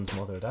someone's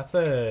mother, that's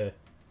a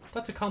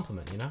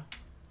compliment, you know?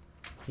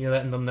 You're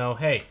letting them know,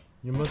 hey,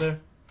 your mother,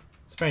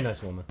 it's a very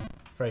nice woman,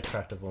 very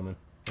attractive woman,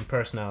 and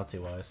personality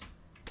wise.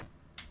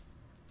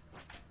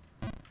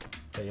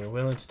 That you're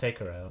willing to take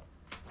her out,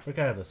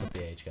 regardless of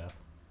the age gap.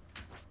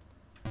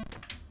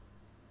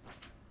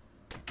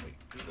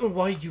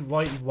 Why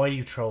are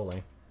you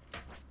trolling?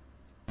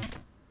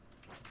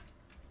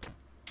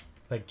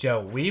 Like, Joe,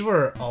 we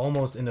were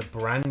almost in a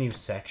brand new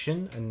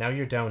section, and now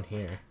you're down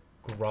here,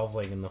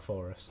 groveling in the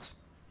forest.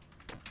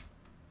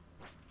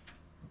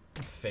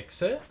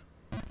 Fix it?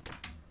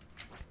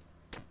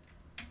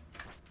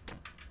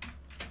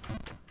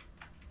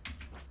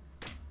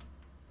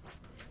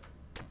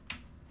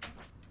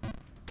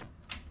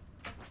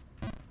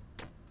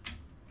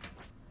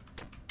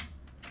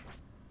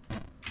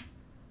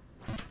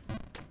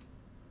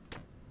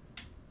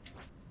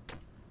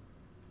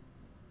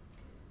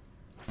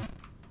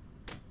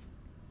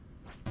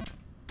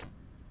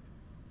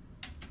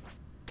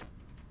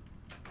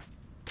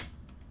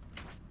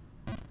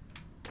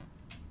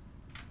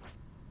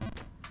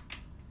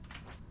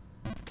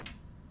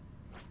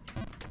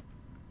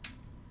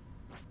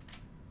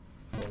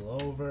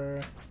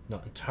 Over.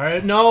 Not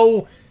entirely.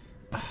 No!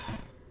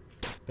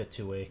 Bit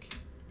too weak.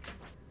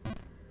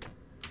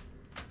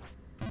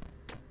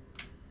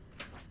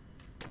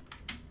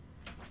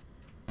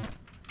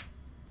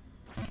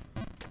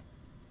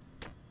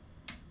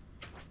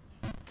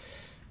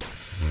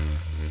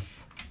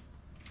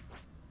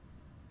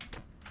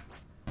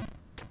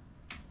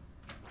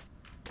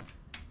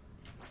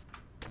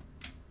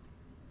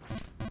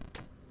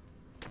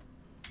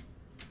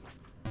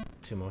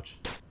 Too much.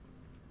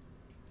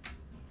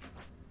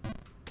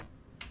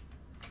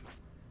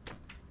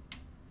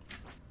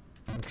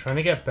 I'm trying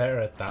to get better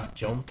at that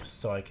jump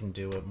so I can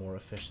do it more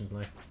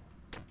efficiently.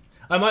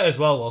 I might as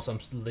well whilst I'm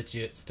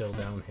legit still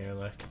down here,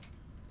 like.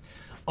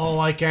 Oh,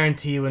 I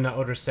guarantee you in that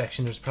other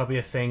section there's probably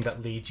a thing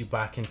that leads you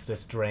back into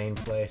this drain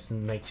place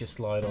and makes you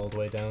slide all the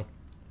way down.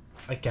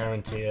 I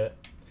guarantee it.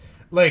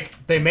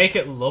 Like, they make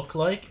it look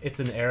like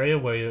it's an area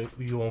where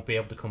you won't be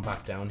able to come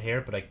back down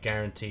here, but I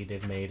guarantee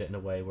they've made it in a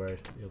way where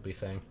it'll be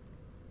thing.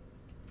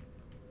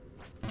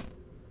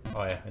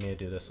 Oh yeah, I need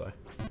to do this way.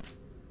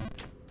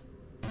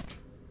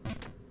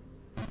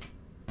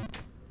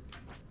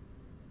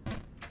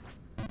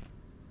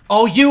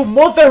 Oh, you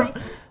mother...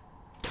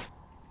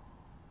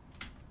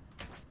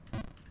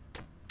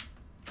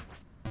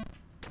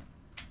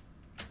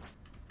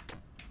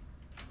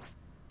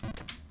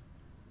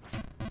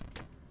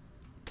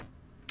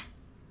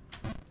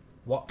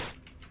 What?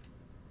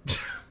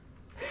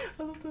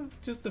 I love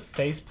just the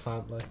face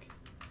plant, like.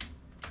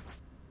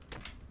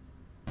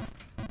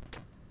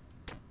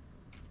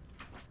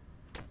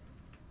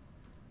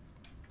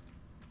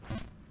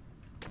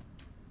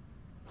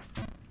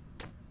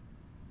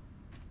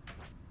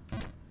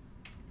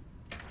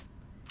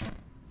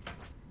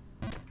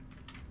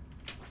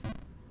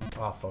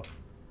 Oh, fuck.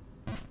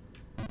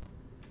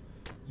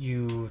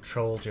 You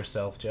trolled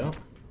yourself, Joe.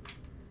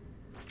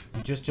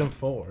 You just jumped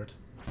forward.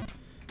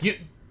 You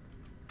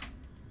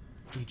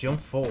jump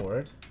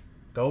forward,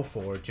 go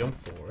forward, jump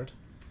forward,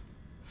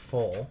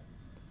 fall.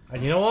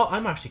 And you know what?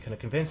 I'm actually kind of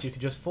convinced you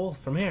could just fall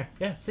from here.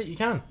 Yeah, see, you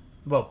can.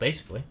 Well,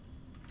 basically.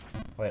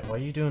 Wait, why are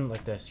you doing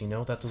like this? You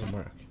know that doesn't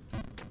work.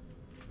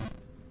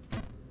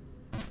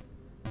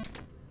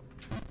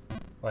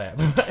 Oh yeah,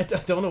 I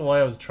don't know why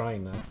I was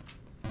trying that.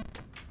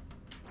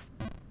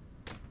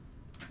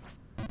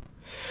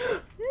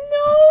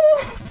 No!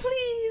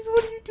 Please,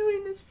 what are you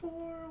doing this for?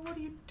 What are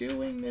you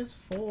doing this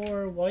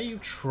for? Why are you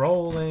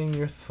trolling?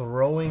 You're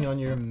throwing on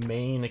your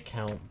main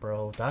account,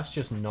 bro. That's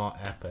just not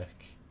epic.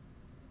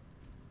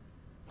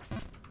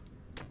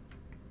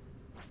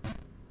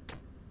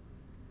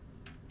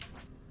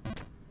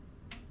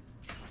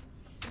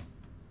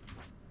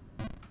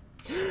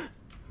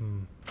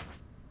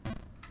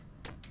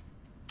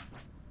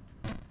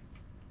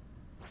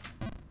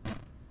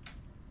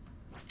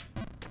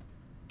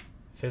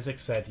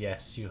 Physics said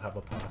yes, you have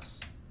a pass.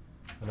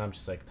 And I'm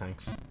just like,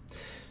 thanks.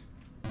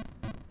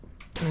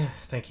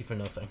 Thank you for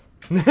nothing.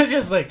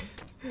 Just like,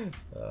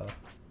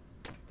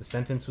 the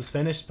sentence was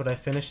finished, but I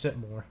finished it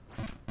more.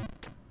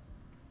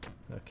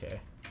 Okay.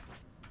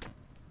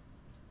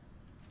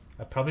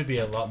 I'd probably be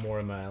a lot more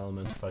in my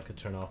element if I could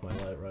turn off my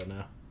light right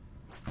now.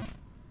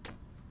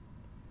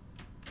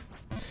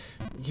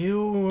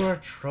 You are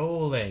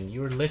trolling.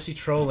 You were literally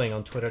trolling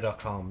on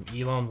Twitter.com.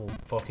 Elon will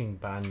fucking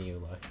ban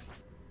you, like.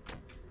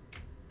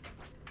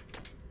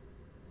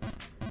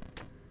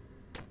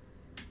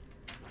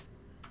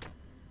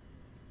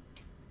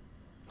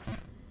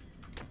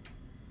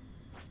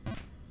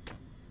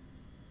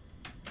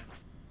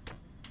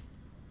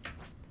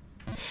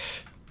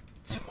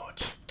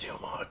 Too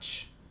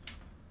much.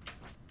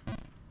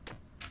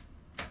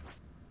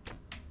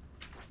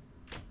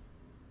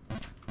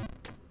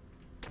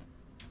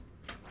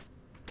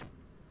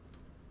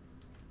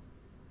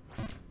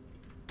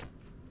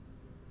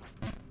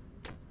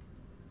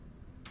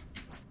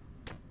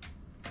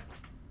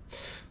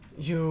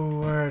 You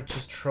were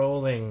just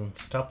trolling.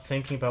 Stop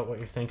thinking about what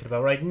you're thinking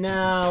about right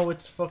now.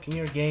 It's fucking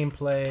your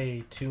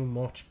gameplay. Too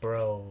much,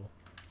 bro.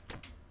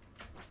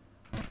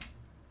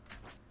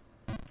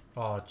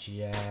 Oh,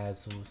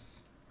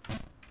 Jesus.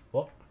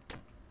 What?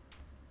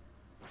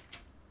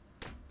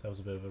 That was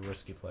a bit of a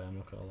risky play, I'm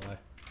not gonna lie.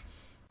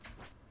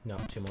 No,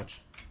 too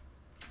much.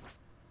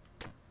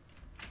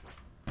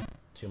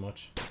 Too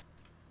much.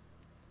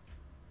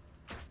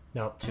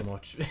 No, too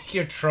much.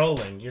 You're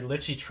trolling. You're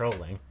literally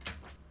trolling.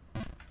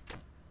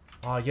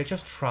 Oh, you're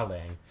just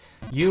trolling.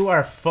 You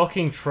are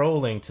fucking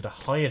trolling to the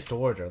highest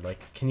order. Like,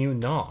 can you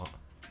not?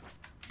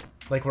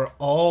 Like, we're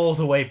all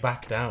the way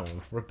back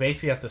down. We're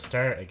basically at the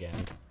start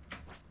again.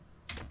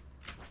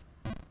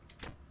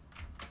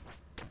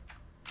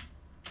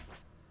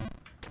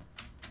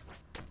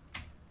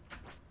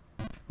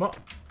 What?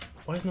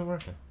 Why isn't it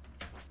working?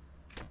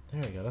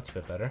 There we go, that's a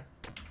bit better.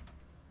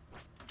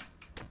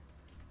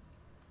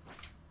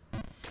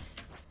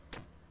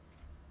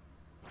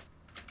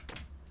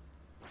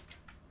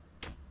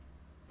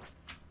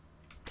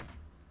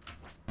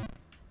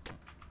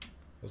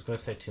 I was going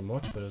to say too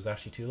much, but it was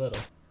actually too little.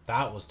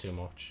 That was too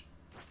much.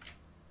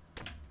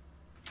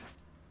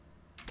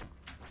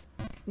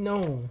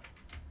 No.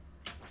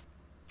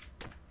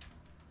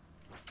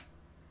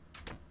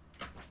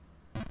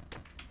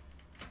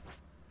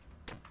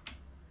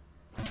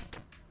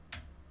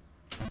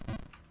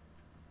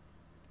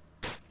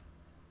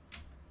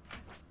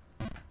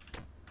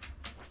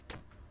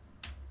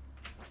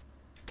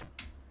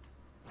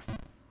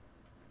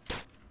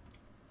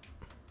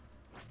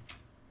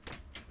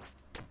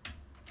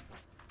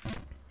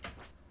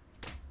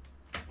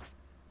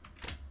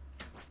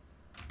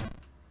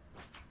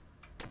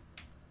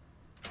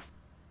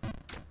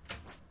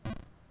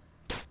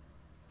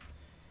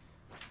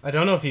 I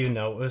don't know if you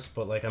noticed,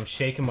 but like I'm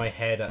shaking my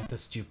head at the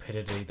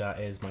stupidity that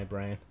is my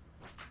brain.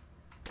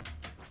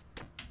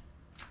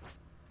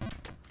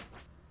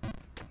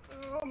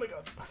 Oh my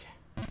god.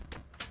 Okay.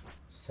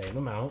 Save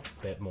them out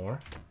a bit more.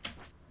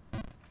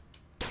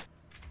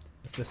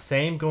 It's the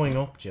same going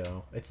up,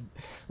 Joe. It's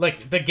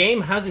like the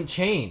game hasn't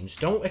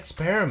changed. Don't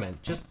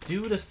experiment. Just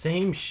do the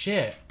same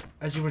shit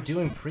as you were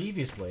doing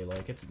previously.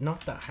 Like, it's not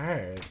that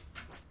hard.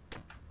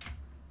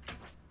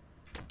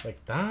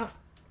 Like that.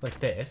 Like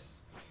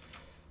this.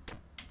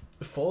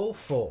 Full,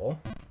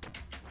 full.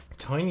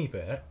 Tiny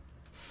bit.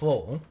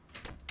 Full.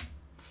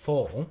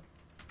 Full.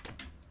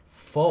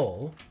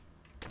 Full.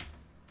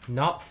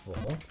 Not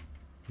full.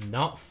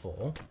 Not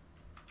full.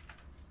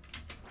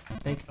 I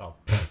think. Oh.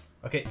 Pfft.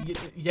 Okay.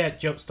 Yeah,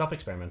 Joe, stop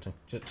experimenting.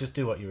 Just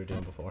do what you were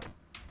doing before.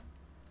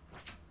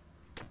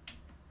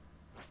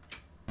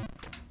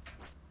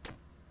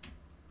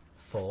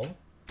 Full.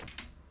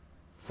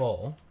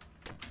 Full.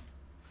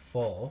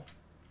 Full.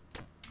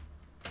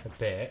 A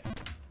bit.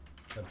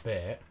 A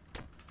bit.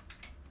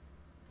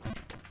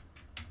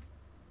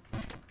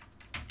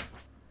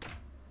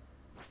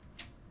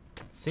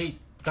 See,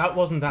 that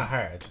wasn't that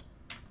hard.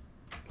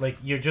 Like,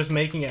 you're just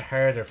making it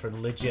harder for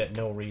legit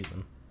no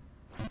reason.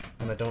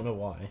 And I don't know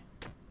why.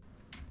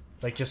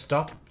 Like, just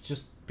stop,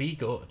 just be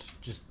good.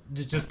 Just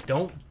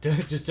don't,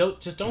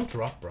 just don't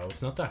drop, bro.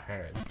 It's not that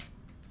hard.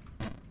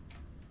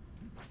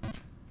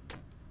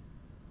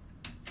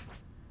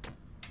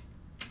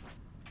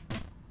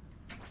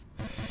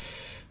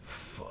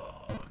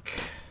 Fuck.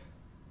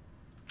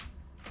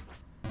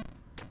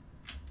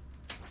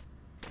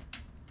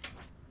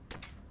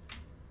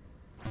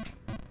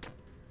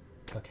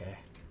 Okay.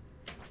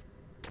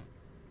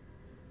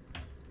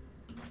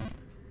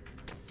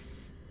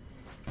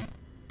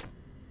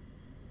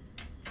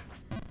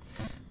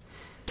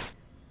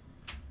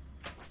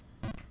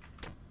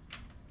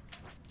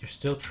 You're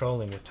still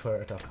trolling with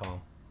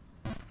Twitter.com.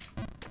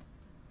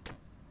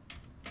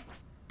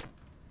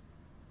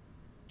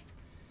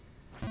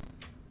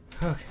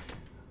 Okay.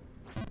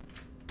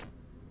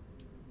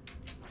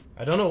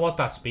 I don't know what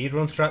that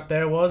speedrun strat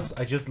there was.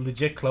 I just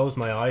legit closed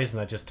my eyes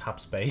and I just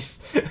tapped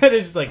space. And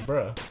it's just like,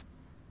 bruh.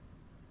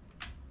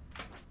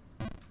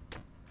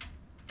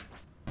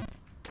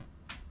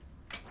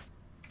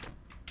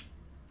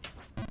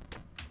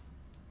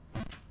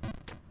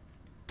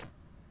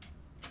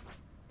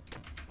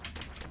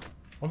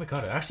 Oh my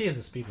god, it actually is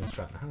a speedrun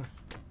strat and a half.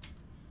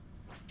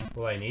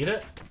 Will I need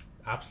it?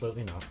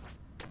 Absolutely not.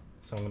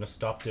 So I'm gonna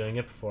stop doing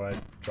it before I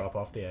drop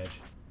off the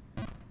edge.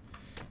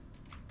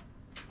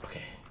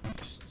 Okay,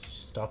 just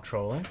stop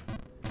trolling.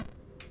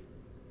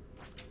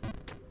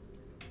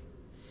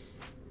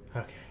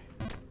 Okay,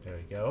 there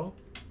we go.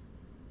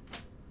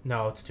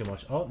 No, it's too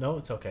much. Oh, no,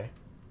 it's okay.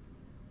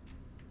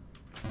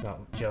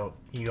 No, Joe,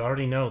 you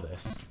already know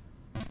this.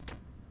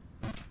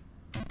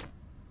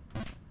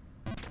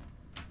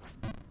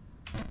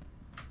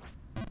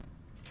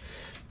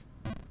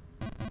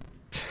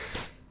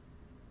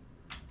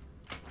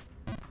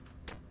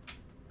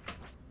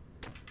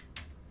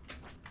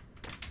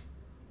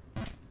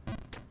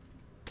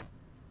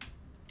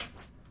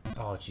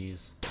 Oh,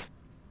 jeez.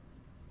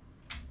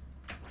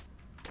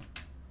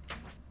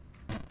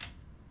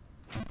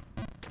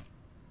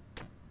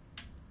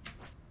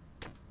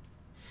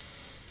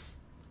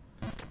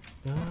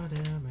 You do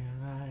me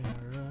like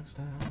a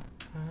rockstar.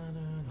 I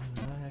do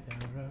me like a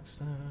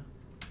rockstar.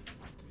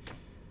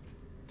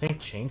 I think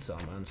Chainsaw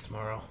Man's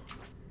tomorrow.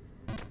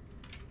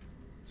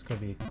 It's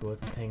gonna be a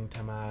good thing,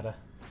 Tamada.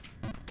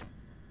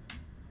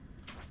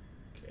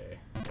 Okay,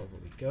 over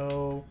we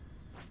go.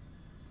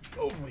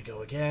 Over we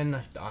go again.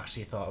 I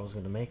actually thought I was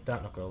going to make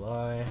that, not going to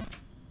lie.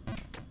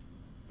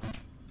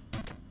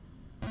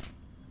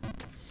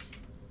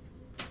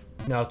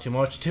 No, too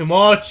much, too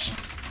much!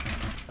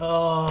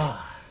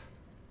 Oh,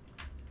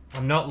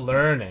 I'm not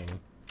learning.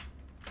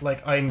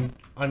 Like, I'm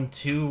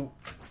too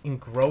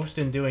engrossed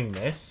in doing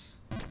this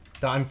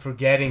that I'm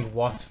forgetting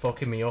what's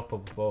fucking me up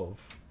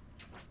above.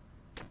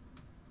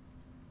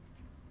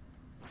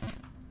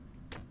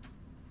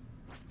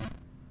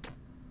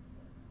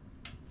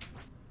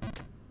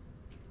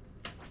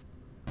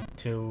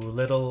 Too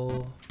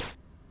little.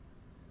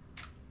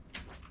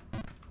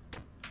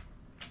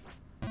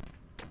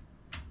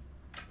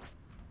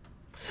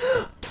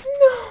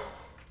 No!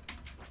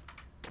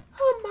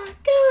 Oh my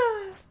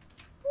god!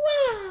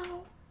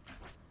 Wow!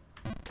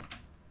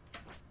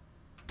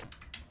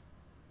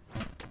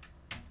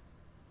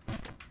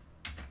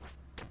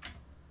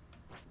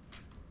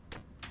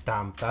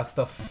 Damn, that's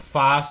the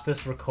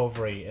fastest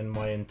recovery in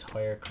my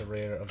entire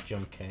career of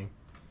Jump King.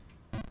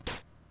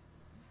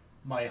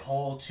 My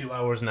whole 2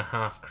 hours and a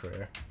half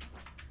career.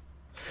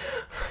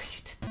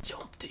 You did the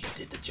jump, you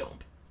did the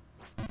jump.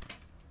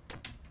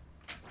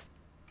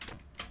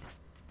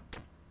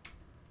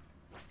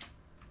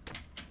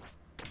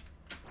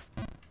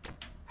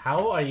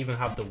 How I even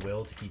have the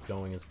will to keep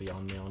going is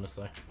beyond me,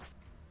 honestly.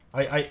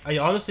 I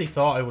honestly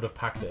thought I would have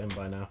packed it in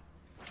by now.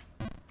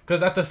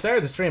 Because at the start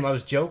of the stream, I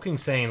was joking,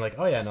 saying like,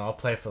 oh yeah, no, I'll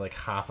play for like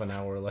half an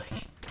hour, like,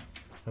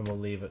 and we'll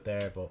leave it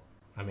there. But,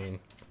 I mean,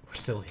 we're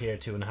still here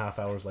 2.5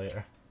 hours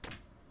later.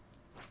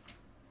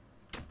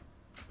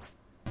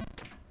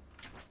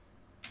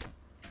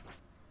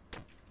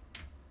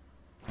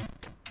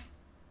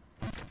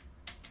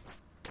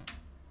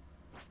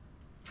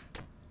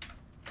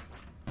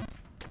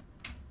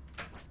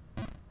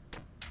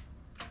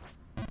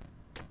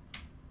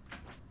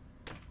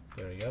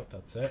 go,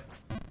 that's it.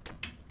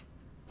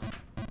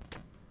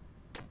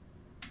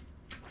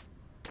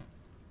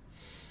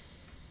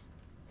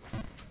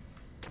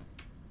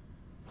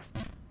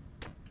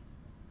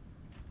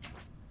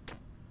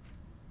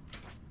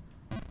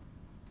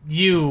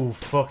 You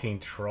fucking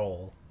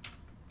troll.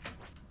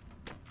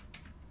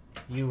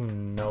 You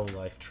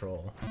no-life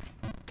troll.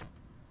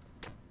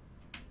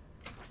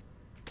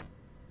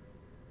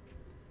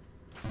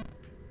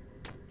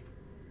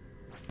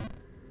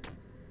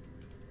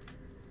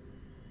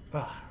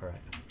 Ah, right.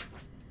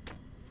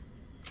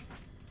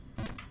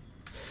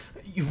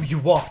 You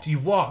walked.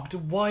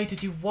 Why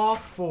did you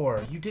walk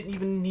for? You didn't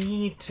even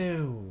need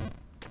to.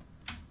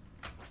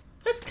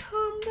 Let's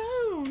calm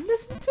down.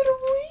 Listen to the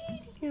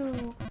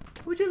radio.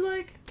 Would you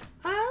like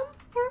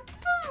or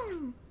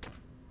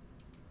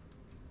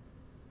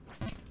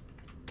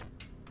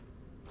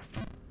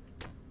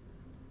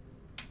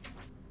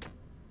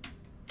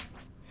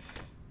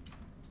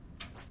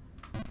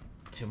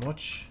Too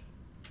much.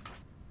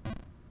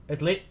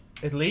 At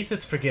least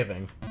it's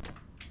forgiving.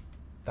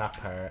 That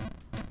part.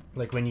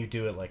 Like when you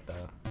do it like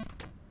that.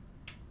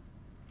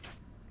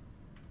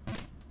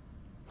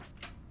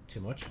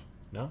 Too much?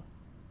 No?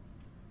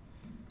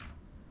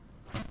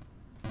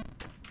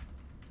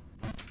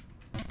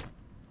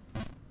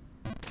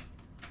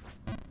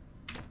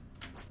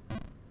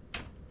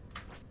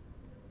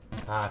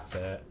 That's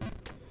it.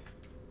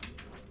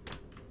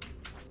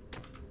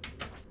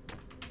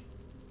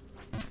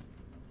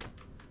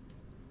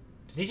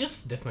 Did he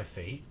just sniff my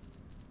feet?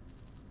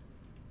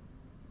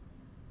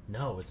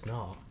 No, it's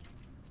not.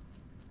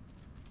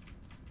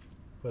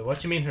 Wait, what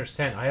do you mean her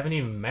scent? I haven't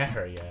even met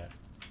her yet.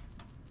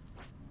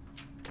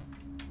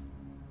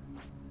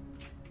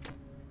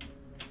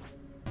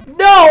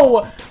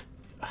 No!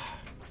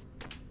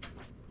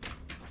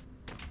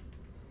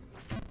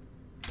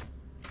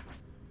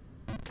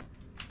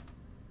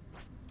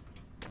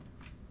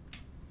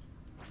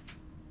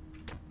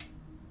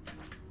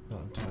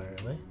 Not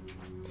entirely.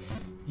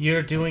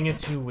 You're doing it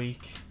too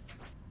weak.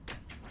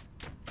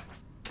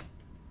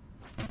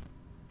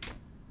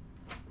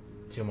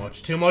 Too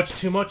much, too much,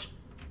 too much.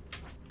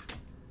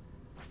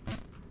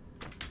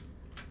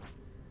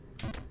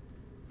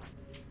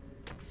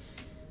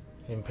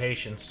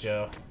 Impatience,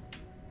 Joe.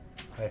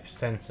 I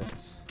sense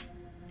it.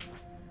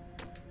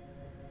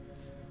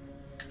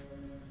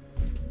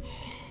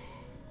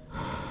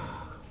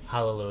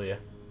 Hallelujah.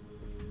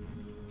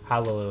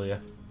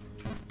 Hallelujah.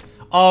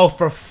 Oh,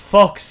 for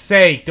fuck's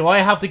sake. Do I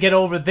have to get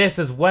over this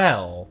as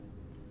well?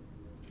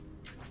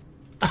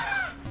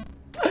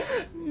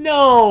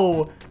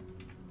 No!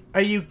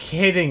 Are you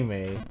kidding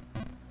me?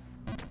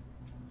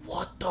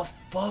 What the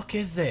fuck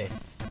is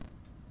this?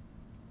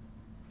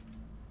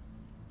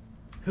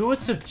 Who would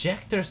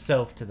subject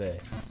herself to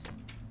this?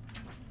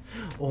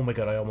 Oh my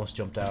god, I almost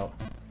jumped out.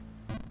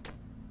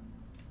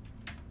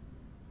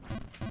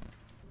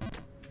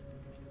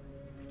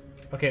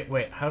 Okay,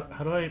 wait, how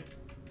do I...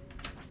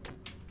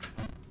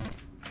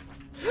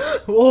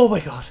 Oh my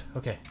god,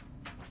 okay.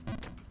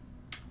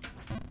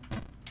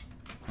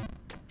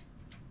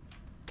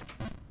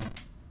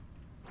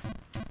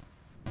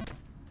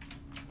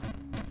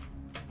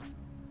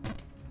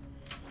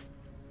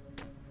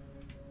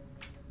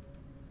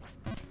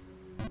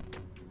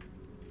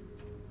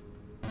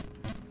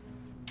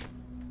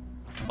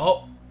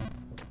 Oh!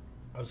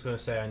 I was gonna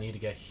say I need to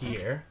get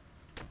here.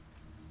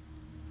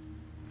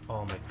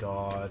 Oh my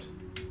god.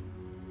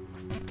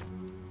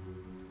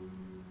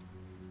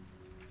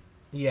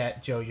 Yeah,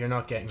 Joe, you're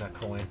not getting that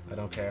coin. I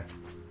don't care.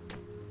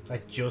 I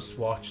just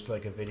watched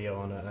like a video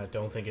on it and I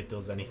don't think it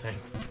does anything.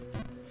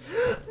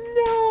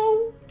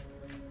 No!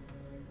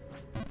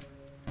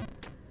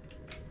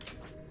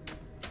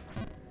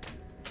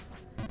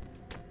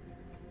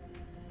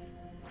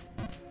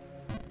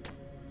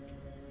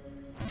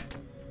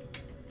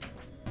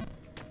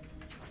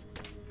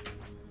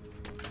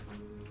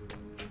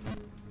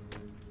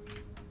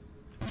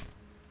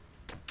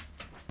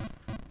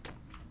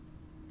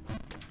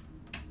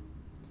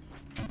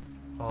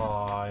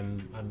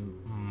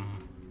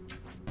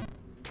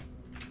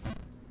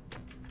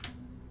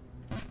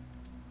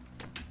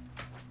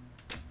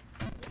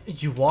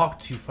 You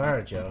walked too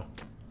far, Joe.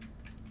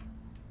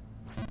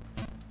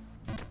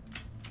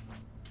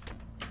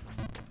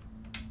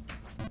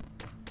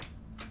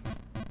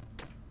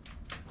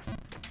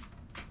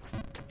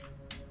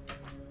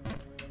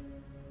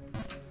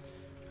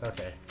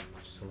 Okay,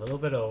 just a little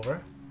bit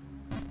over.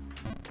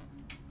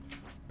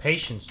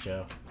 Patience,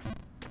 Joe.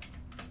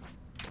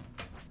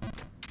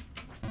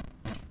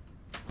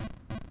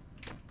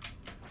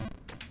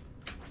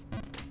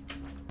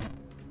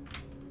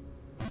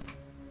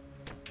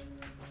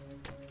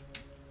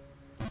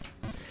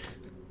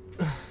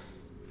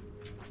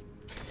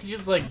 It's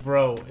just like,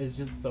 bro, it's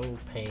just so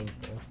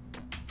painful.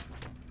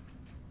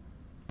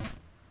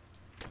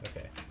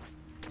 Okay.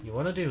 You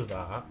want to do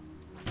that.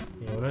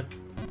 You want to...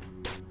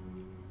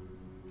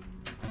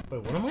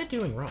 Wait, what am I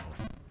doing wrong?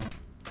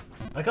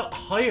 I got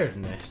higher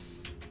than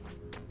this.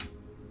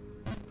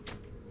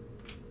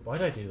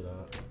 Why'd I do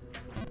that?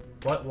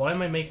 Why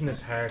am I making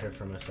this harder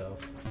for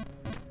myself?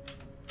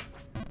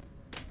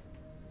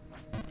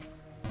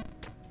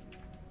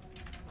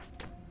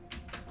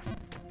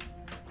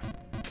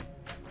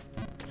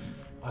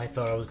 I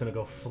thought I was gonna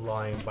go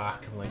flying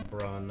back. I'm like,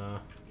 bro, no.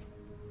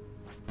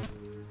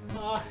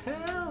 Oh,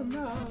 hell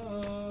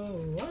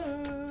no.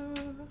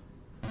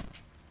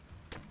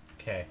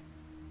 Okay.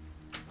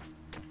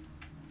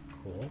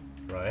 Cool.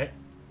 Right.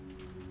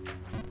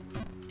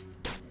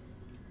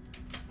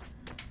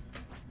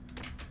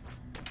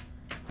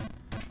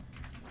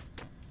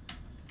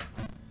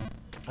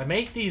 I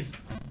make these,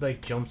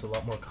 like, jumps a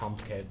lot more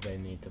complicated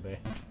than they need to be.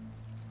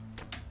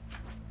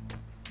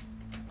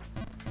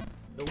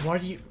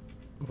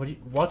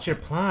 What's your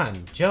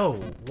plan? Joe,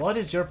 what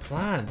is your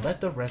plan?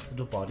 Let the rest of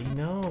the body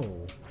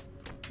know.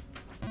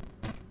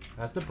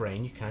 As the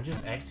brain, you can't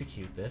just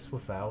execute this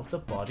without the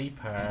body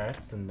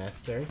parts and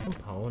necessary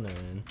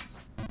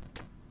components.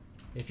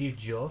 If you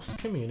just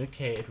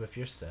communicated with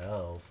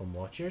yourself on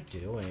what you're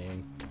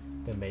doing,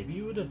 then maybe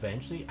you would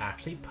eventually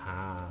actually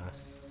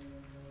pass.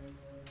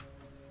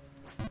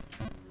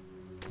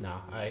 No,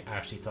 I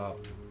actually thought...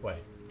 Wait.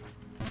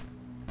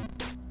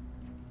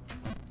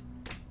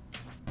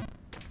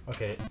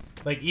 Okay,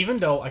 like, even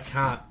though I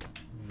can't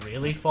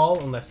really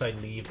fall unless I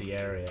leave the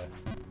area,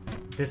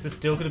 this is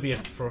still going to be a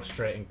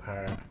frustrating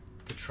part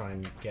to try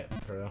and get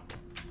through.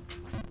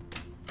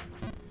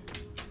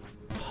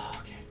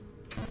 Okay.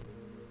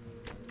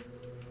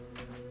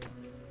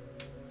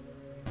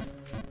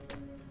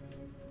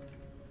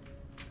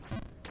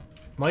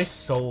 My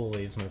soul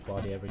leaves my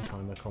body every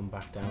time I come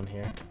back down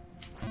here.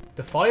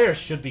 The fire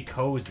should be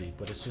cozy,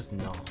 but it's just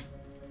not.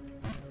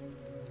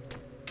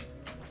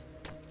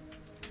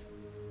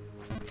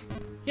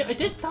 Yeah, I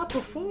did that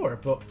before,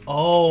 but...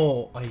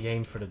 Oh, I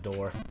aimed for the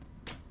door.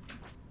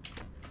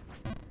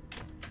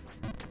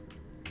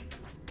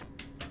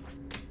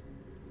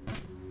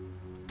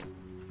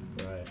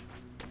 Right.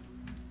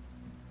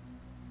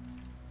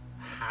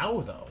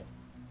 How, though?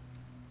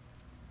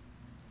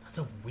 That's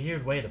a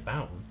weird way to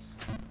bounce.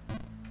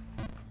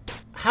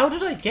 How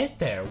did I get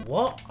there?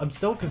 What? I'm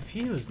so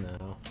confused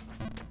now.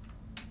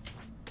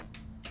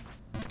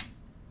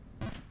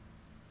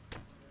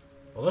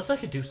 Unless I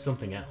could do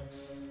something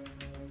else.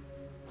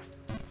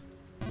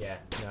 Yeah,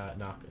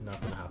 not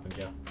gonna happen,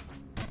 Joe.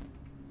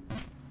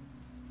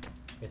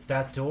 It's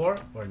that door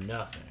or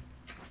nothing.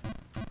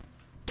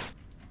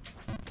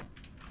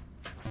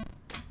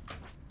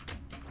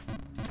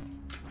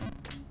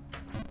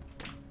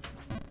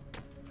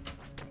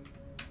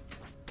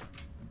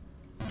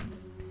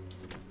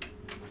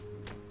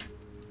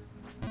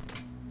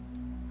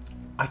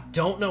 I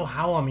don't know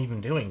how I'm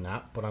even doing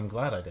that, but I'm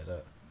glad I did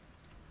it.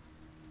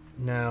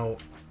 Now,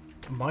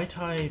 might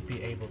I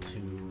be able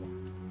to...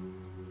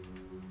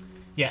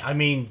 Yeah, I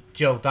mean,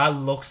 Joe, that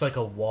looks like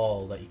a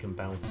wall that you can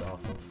bounce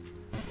off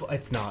of.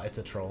 It's not, it's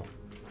a troll.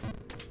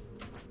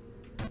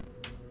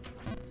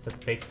 It's a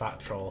big fat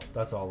troll,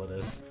 that's all it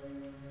is.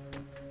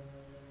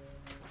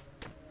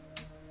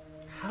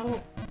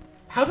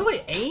 How do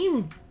I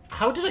aim?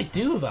 How did I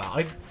do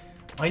that?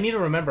 I need to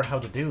remember how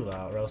to do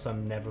that, or else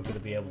I'm never going to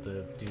be able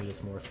to do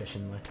this more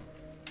efficiently.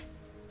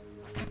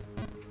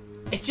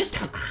 It just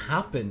can't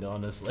happen,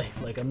 honestly.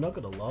 Like, I'm not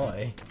going to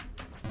lie.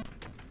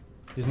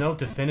 There's no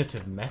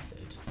definitive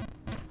method.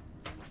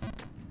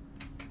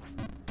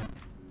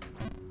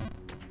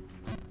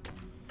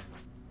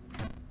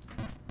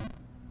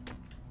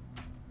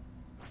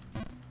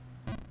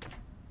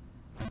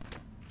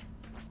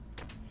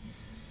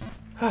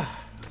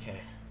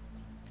 Okay.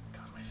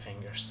 Got my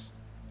fingers.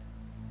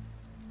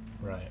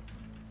 Right.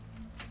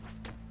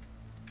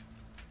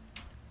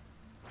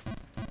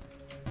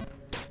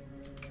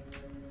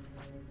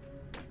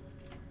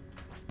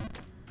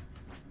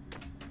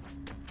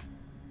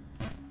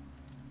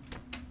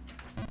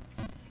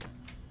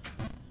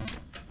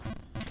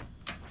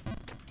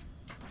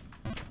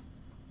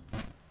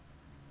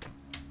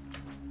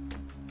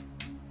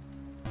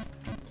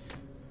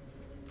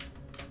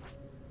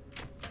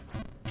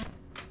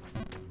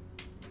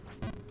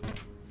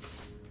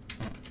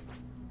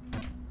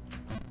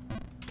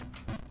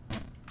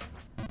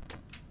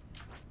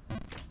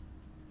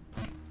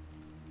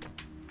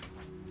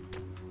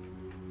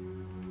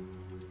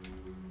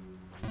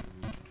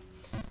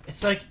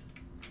 It's like,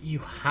 you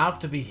have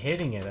to be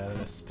hitting it at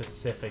a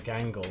specific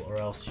angle, or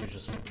else you're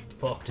just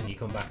fucked and you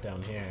come back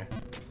down here.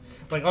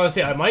 Like,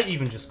 honestly, I might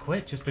even just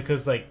quit, just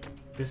because, like,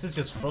 this is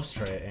just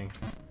frustrating.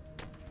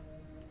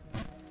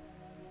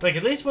 Like,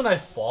 at least when I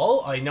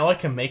fall, I know I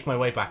can make my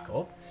way back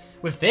up.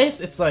 With this,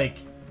 it's like,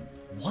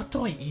 what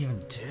do I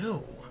even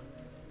do?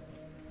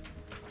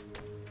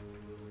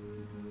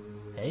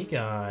 Hey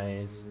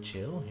guys,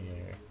 chill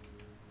here.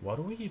 What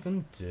do we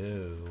even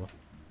do?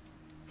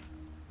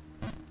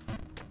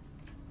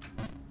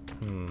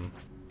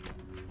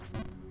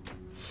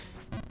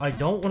 I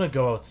don't want to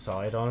go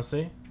outside,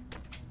 honestly.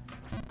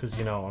 Because,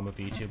 you know, I'm a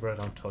VTuber, I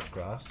don't touch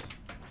grass.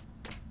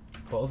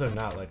 But other than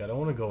that, like, I don't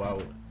want to go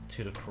out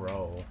to the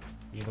crow,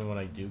 even when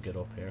I do get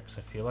up here, because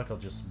I feel like I'll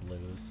just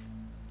lose.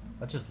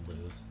 I'll just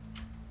lose.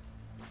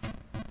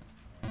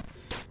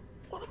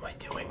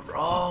 doing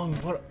wrong?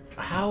 What?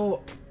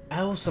 How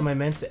else am I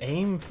meant to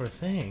aim for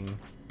thing?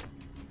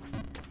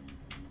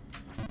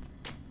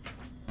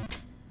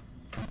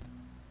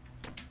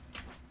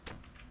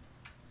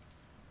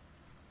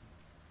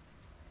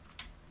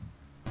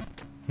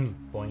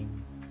 Boing.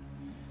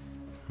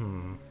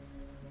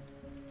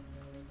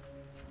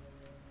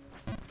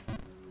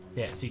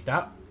 Yeah, see,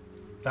 that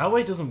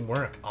way doesn't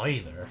work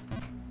either.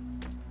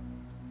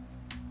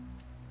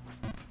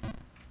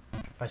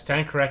 I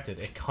stand corrected,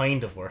 it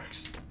kind of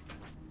works.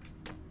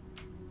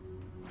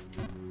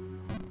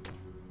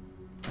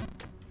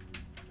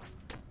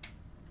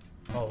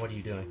 Oh, what are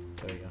you doing?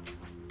 There you go.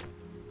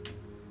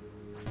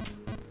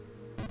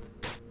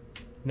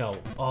 No.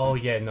 Oh,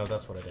 yeah, no,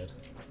 that's what I did.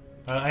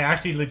 I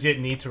actually legit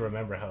need to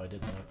remember how I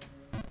did that.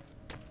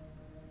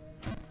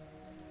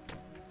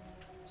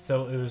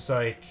 So it was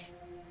like...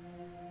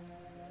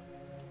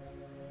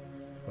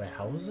 Wait,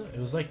 how was it? It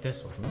was like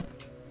this, wasn't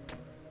it?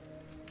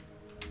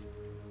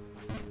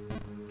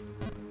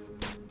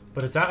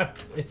 But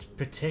it's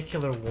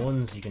particular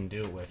ones you can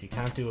do it with. You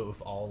can't do it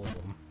with all of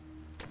them.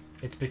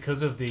 It's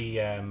because of the,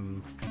 yeah,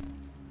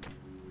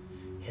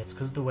 it's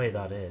because of the way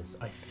that is.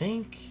 I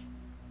think...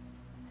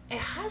 It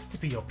has to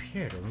be up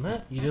here, doesn't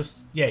it? You just...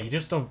 Yeah, you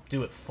just don't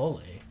do it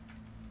fully.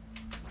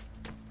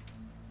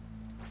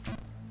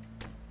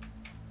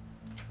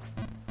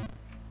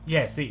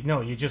 Yeah, see, no,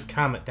 you just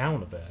calm it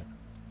down a bit.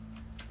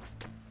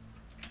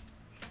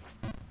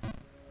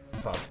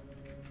 Fuck.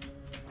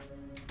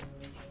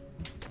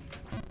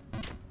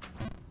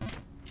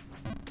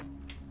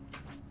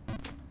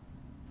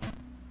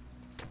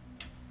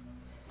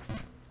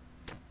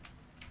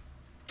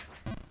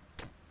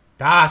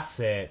 That's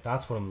it.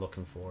 That's what I'm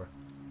looking for.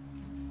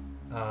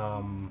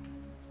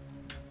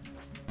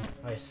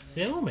 I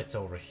assume it's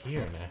over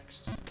here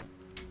next.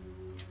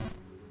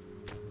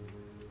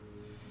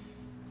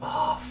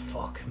 Oh,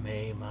 fuck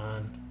me,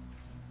 man.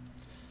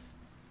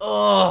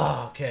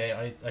 Oh,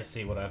 okay. I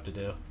see what I have to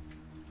do.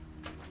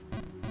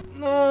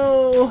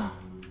 No.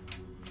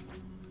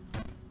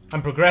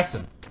 I'm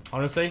progressing,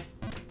 honestly.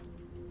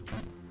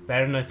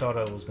 Better than I thought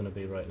I was going to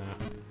be right now.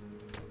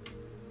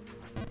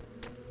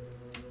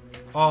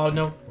 Oh,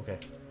 no. Okay.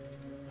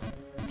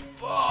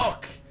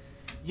 Fuck!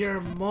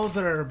 Your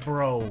mother,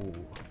 bro.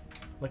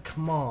 Like,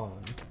 come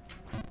on.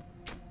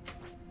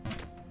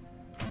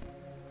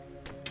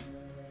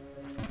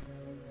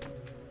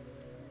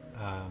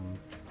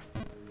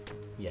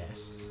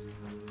 Yes.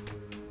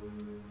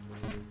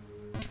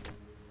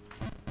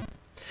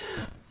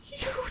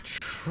 You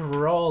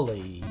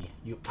trolley.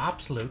 You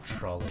absolute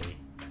trolley.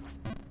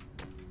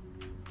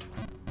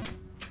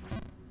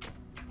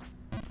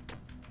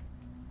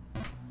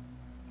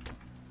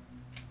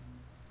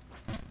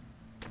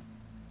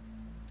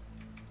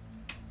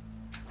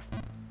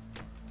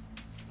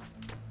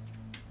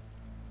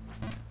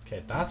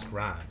 Okay, that's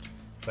grand.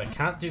 But I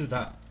can't do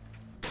that.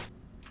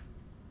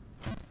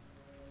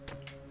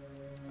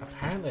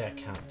 Apparently I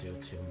can't do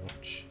too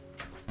much.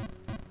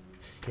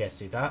 Yeah,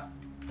 see, that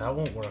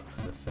won't work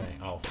for the thing.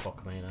 Oh,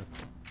 fuck me, then.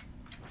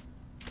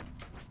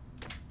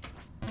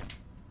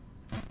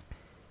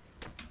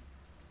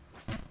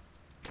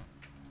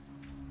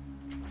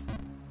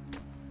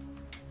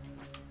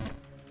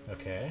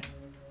 Okay.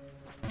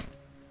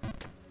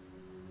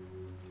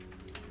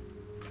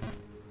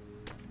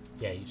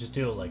 Yeah, you just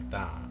do it like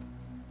that.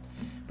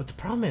 But the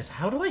problem is,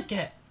 how do I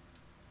get...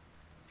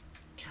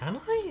 Can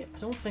I? I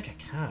don't think I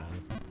can.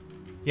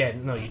 Yeah,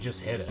 no, you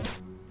just hit it.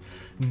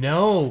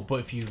 No, but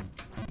if you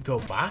go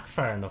back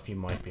far enough, you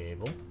might be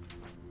able.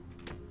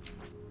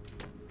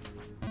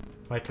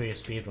 Might be a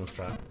speedrun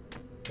strat.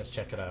 Let's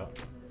check it out.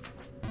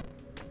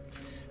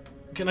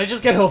 Can I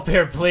just get up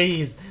here,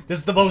 please? This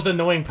is the most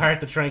annoying part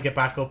to try and get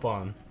back up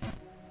on.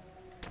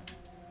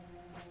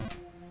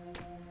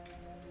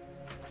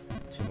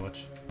 Too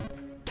much.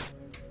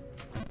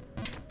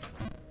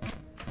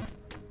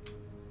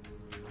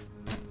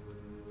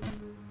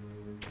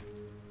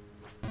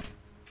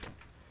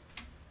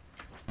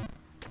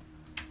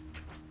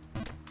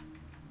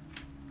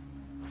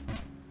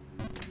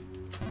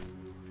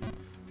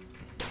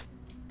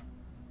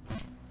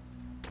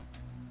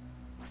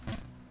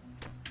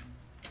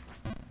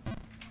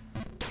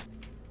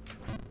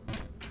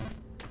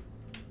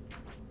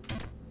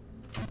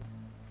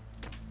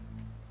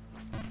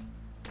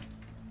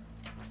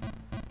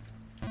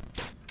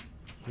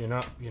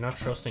 You're not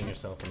trusting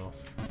yourself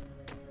enough.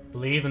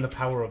 Believe in the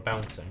power of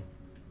bouncing.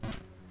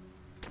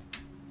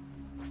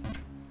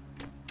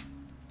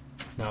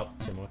 No,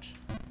 too much.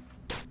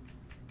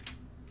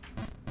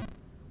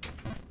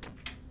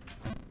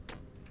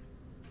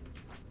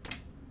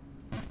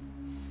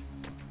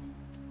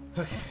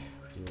 Okay,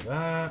 do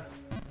that.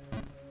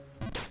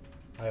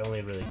 I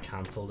only really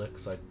cancelled it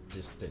because I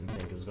just didn't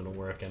think it was going to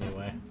work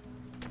anyway.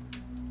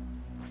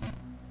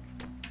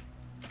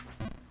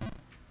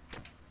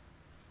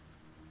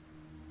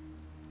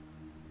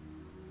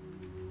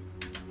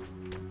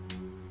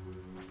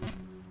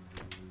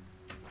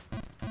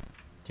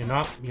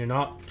 You're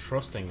not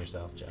trusting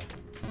yourself, Jack.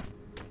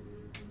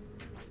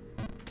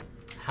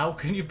 How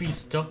can you be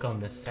stuck on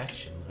this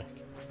section, like?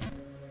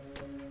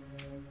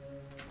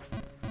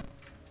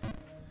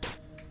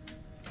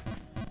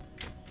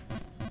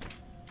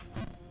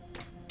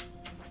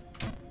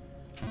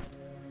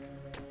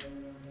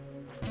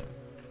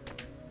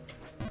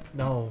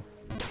 No.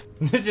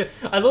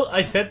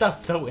 I said that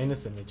so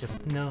innocently,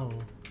 just no.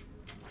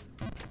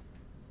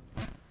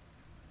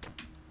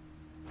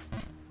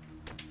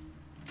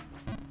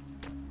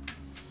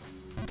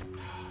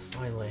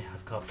 Finally,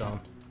 I've copped on.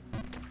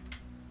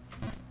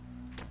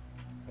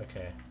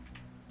 Okay.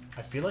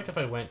 I feel like if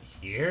I went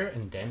here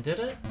and then did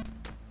it...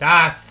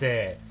 That's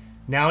it!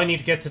 Now I need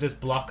to get to this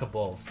block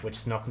above, which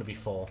is not going to be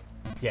full.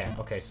 Yeah,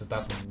 okay, so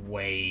that's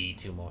way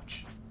too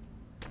much.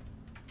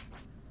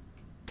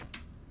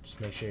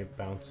 Just make sure you're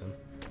bouncing.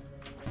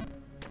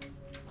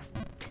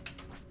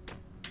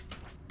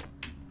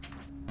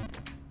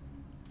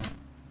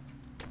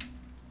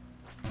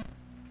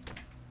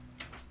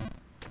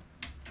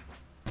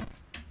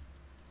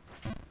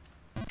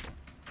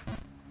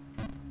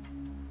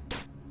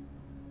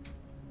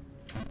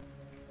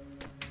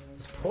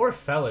 This poor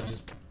fella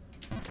just...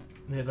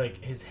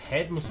 Like, his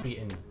head must be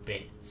in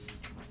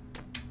bits.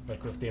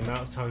 Like, with the amount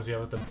of times we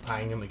have to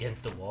bang him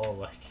against the wall,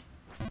 like...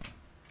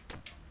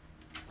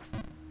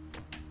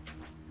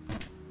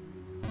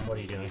 What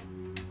are you doing?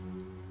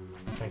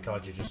 Thank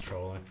God you're just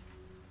trolling.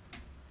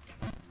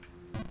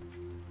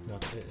 No,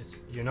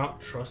 you're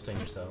not trusting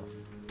yourself.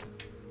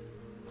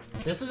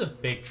 This is a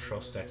big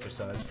trust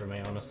exercise for me,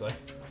 honestly.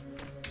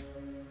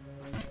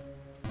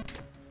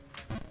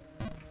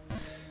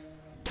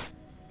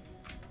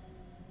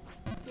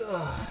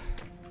 Ugh.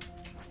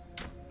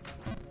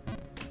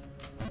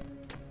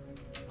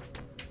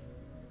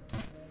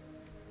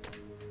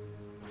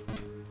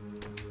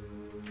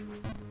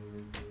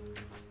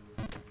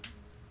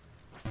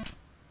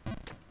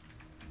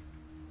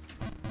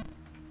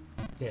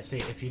 Yeah, see,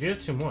 if you do it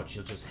too much,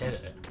 you'll just hit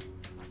it.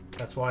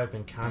 That's why I've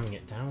been calming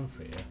it down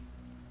for you.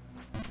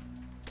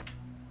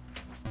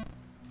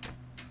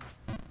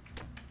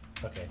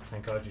 Okay,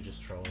 thank God you're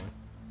just trolling.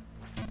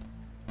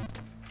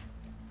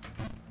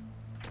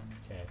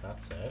 Okay,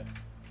 that's it.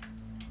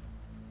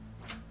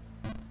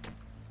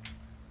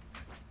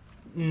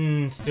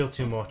 Still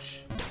too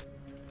much.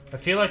 I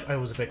feel like I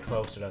was a bit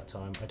closer that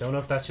time. I don't know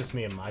if that's just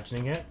me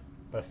imagining it,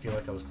 but I feel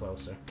like I was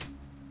closer.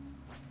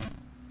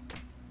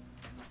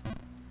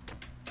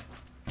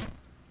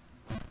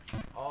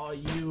 Oh,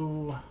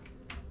 you...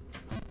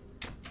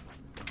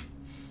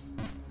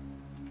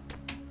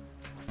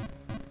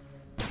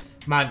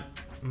 Man.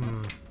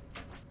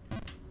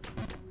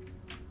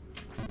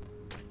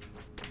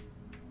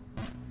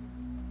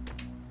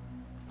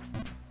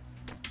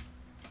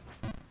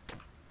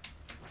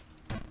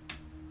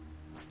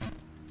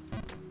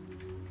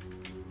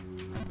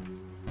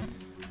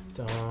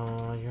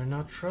 Oh, you're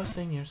not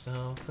trusting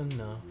yourself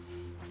enough.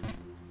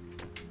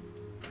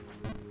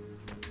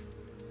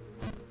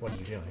 What are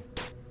you doing?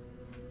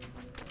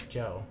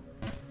 Joe?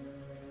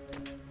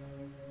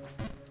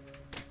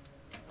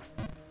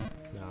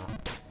 No.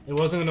 It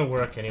wasn't gonna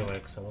work anyway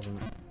because I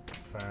wasn't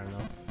far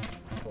enough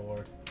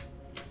forward.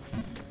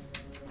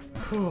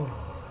 Whew.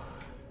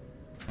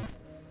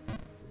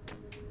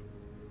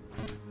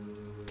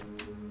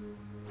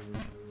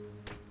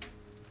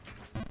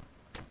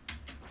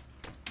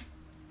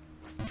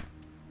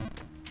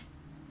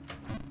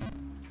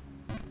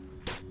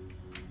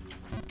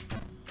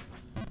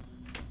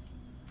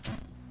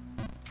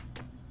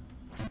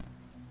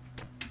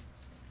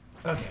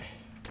 Okay.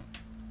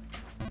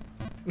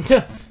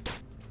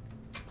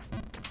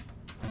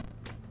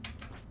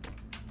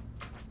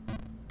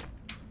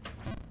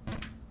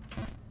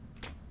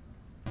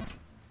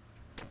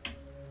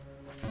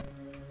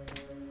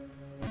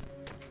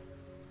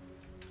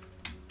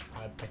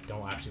 I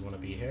don't actually want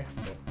to be here,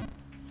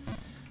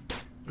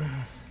 but...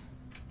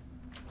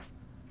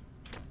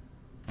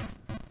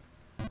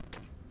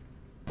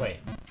 Wait.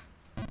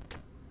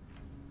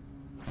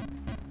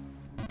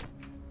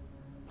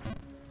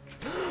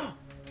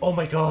 Oh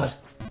my God!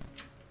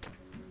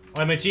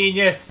 I'm a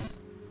genius!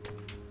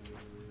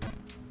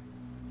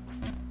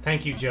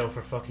 Thank you, Joe,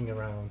 for fucking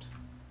around.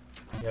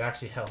 It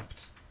actually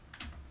helped.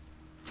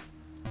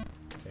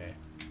 Okay.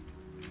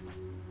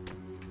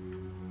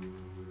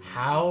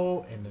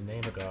 How in the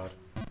name of God?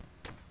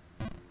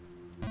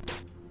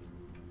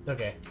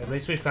 Okay, at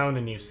least we found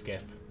a new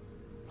skip.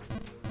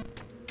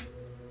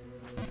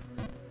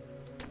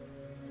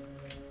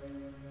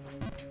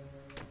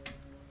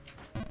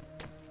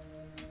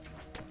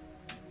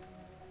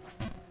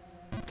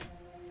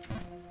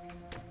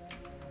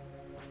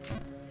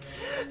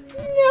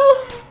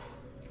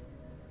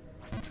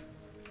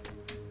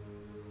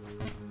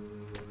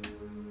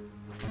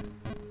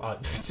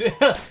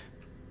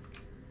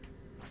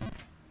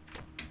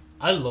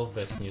 I love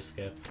this new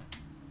skip.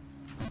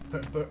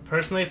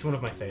 Personally, it's one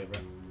of my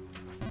favorite.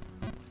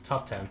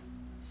 Top 10.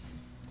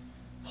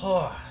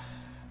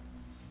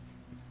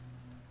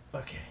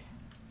 Okay.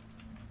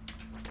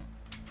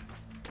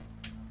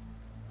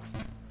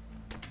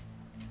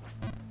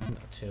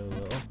 Not too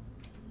little.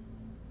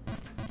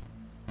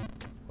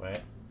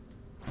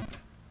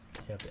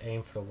 have to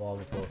aim for the wall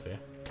above you.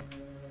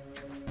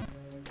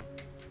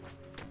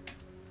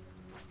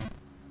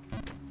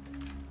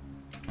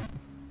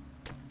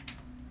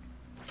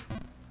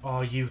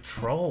 Oh, you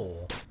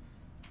troll.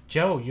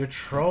 Joe, you're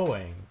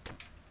throwing.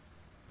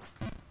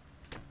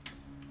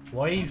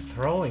 Why are you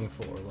throwing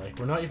for? Like,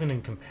 we're not even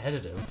in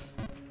competitive.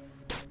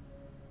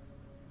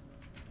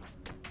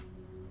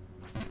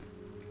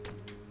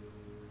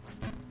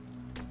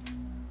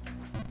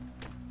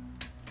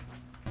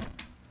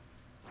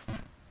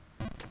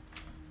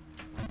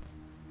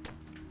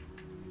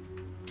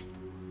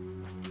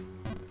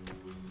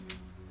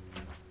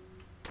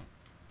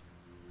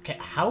 Okay,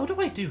 how do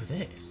I do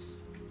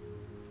this?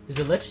 Is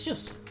it literally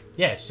just...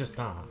 Yeah, it's just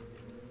that.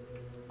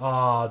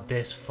 Oh,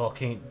 this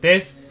fucking...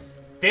 This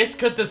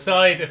could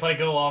decide if I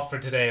go off for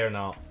today or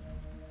not.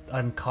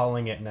 I'm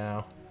calling it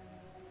now.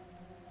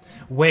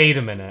 Wait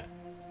a minute.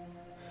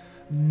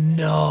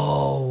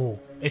 No!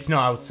 It's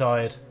not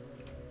outside.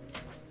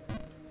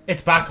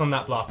 It's back on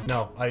that block.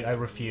 No, I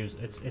refuse.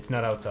 It's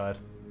not outside.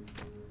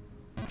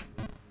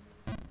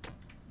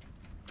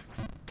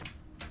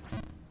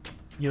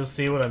 You'll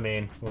see what I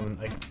mean when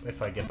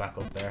if I get back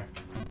up there.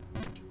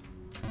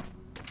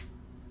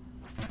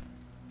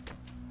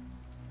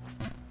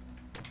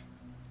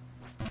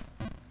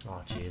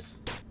 Oh jeez.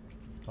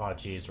 Oh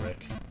jeez,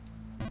 Rick.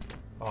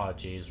 Oh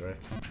jeez, Rick.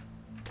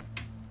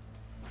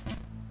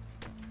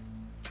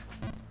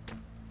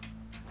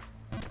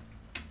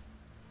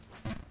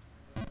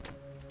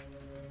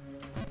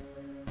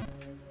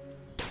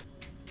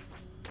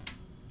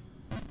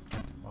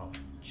 Oh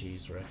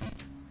jeez, Rick.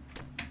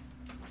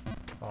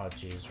 Oh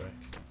jeez, Rick.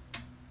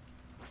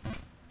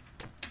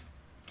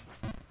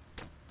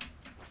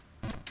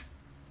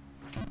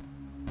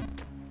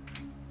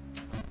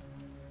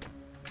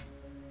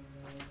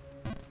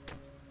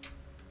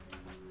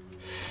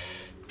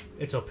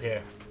 It's up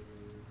here.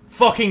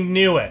 Fucking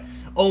knew it.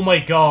 Oh my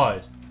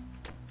god.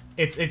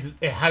 It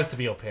has to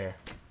be up here.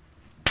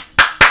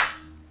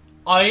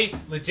 I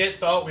legit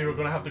thought we were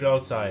gonna have to go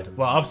outside.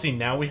 Well, obviously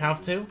now we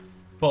have to.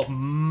 But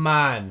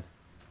man.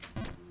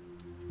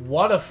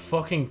 What a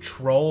fucking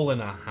troll and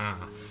a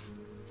half.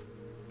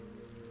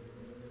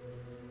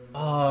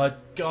 Oh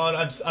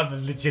god,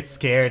 I'm legit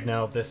scared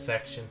now of this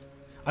section.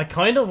 I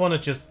kind of want to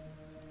just...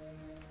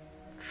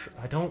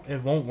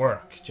 it won't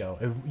work, Joe.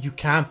 You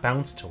can't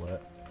bounce to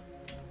it.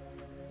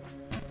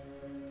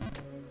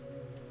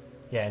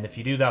 Yeah, and if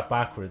you do that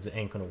backwards, it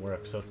ain't gonna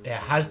work. So it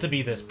has to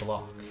be this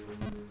block.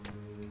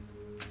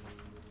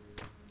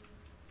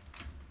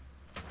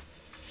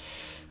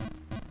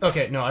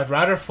 Okay, no, I'd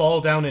rather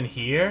fall down in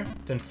here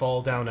than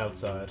fall down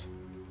outside.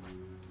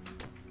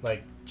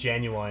 Like,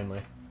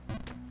 genuinely.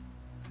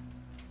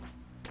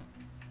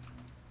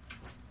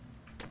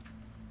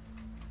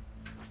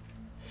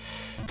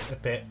 A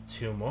bit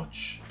too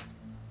much.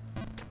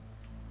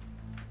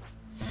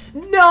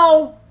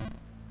 No!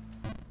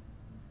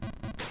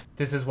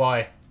 This is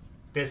why.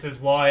 This is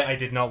why I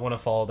did not want to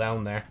fall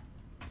down there.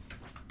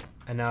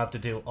 And now I have to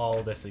do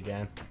all this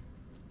again.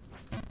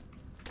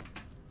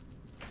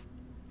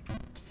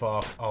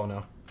 Fuck. Oh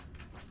no.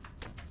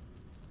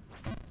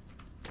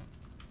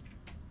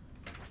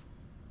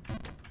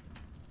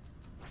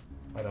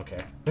 I don't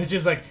care. It's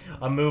just like,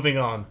 I'm moving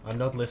on. I'm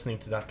not listening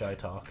to that guy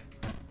talk.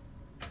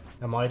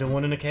 Am I the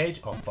one in a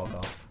cage? Oh, fuck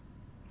off.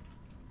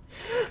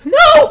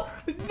 No!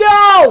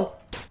 No!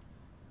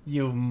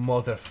 You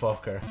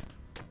motherfucker.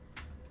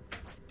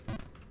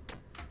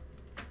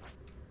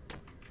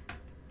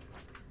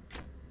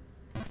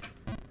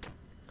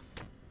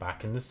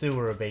 Back in the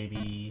sewer,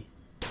 baby.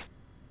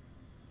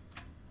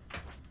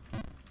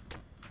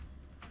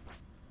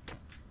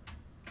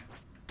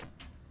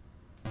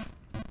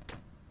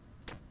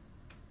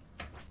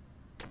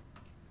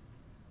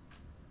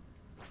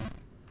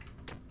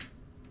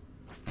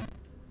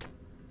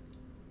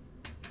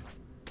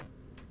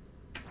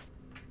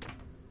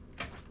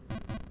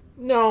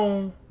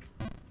 No.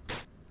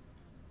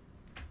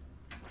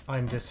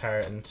 I'm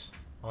disheartened.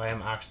 I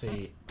am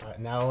actually...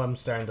 now I'm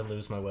starting to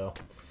lose my will.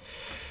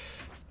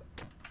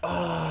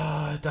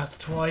 That's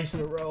twice in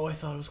a row. I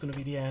thought it was going to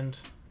be the end.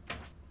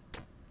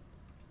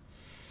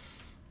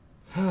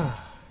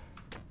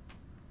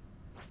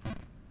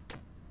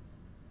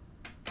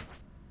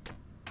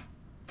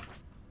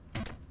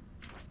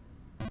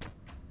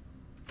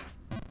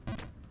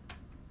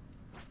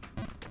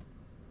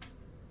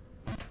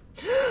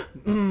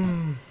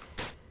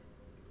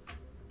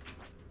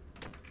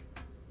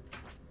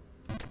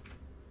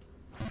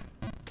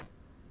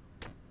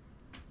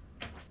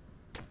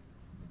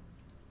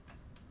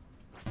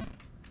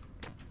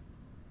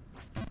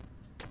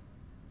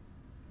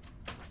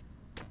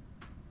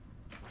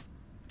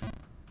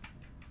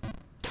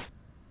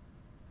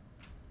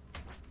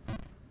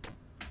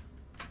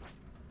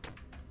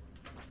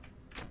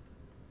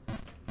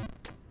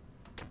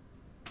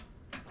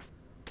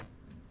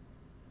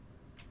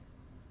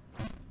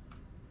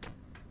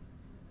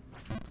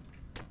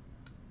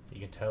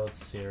 You can tell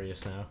it's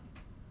serious now.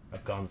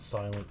 I've gone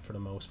silent for the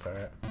most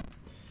part.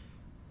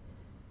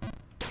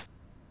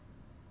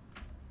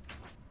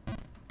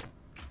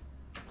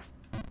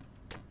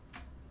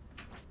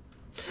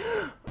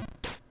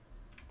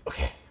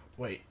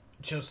 Wait,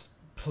 just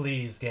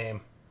please,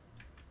 game.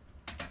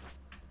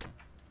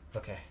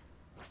 Okay.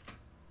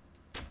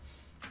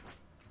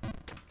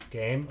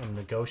 Game, I'm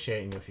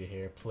negotiating with you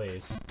here,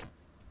 please.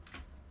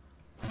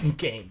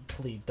 Game,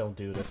 please don't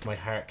do this. My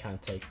heart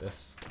can't take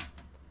this.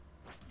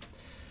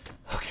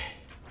 Okay.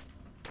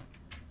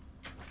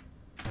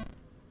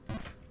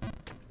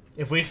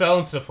 If we fell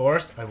into the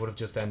forest, I would have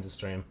just ended the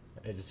stream.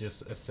 It is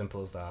just as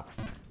simple as that.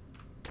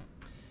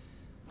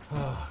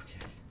 Oh, okay.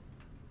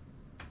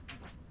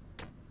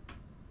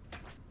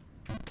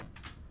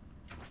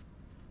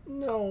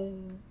 No.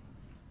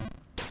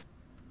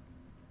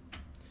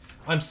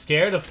 I'm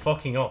scared of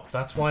fucking up.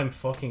 That's why I'm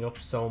fucking up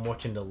so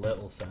much in the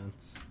little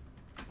sense.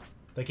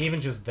 Like, even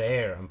just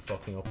there, I'm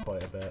fucking up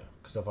quite a bit.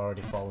 Because I've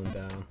already fallen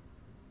down.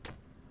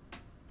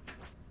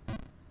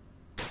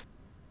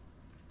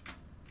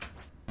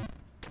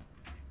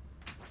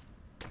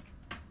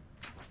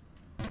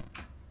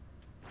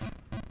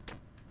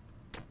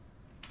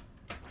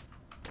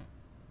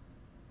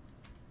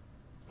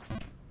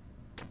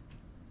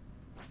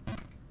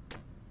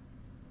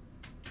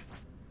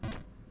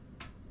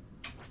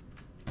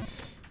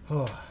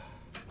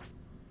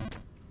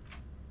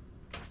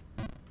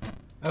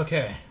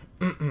 Okay.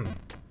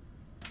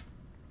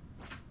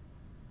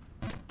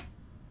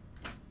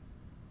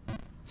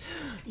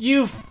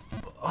 You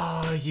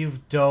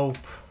dope.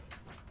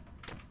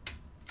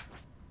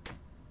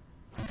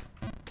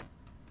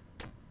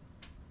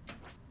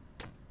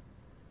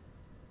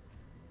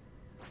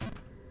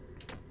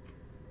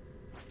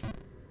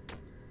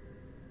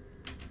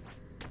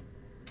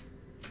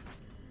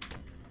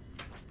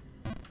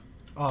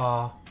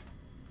 Aw.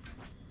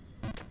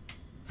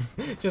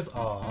 Just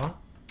aw.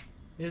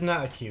 Isn't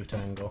that a cute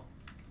angle?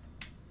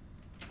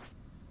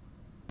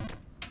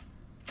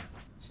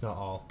 It's not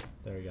all.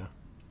 There we go.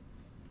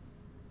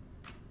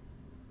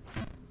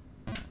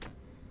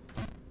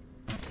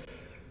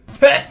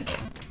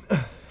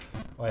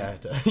 Oh yeah,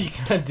 you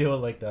can't do it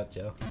like that,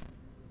 Joe.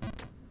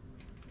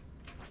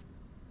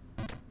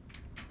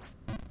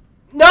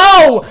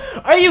 No!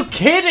 Are you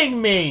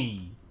kidding me?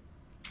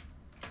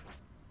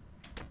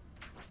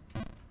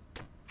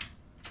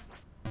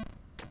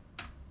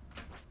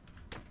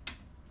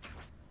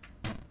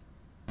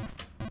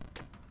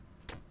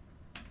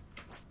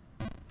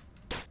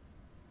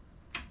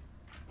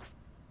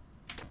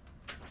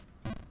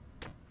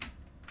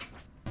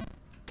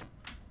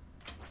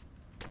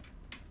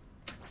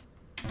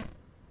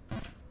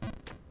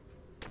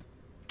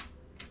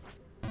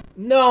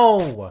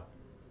 No!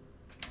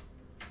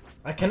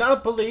 I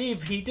cannot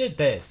believe he did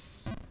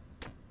this.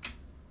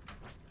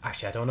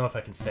 Actually, I don't know if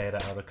I can say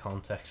that out of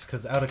context,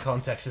 because out of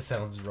context it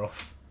sounds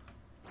rough.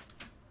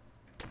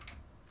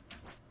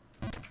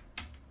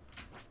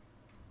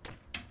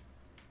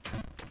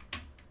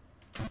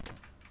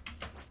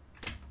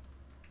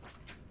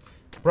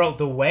 Bro,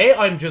 the way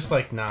I'm just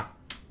like, nah.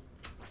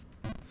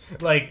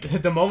 Like,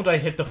 the moment I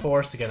hit the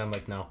forest again, I'm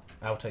like, no.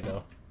 Out I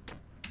go.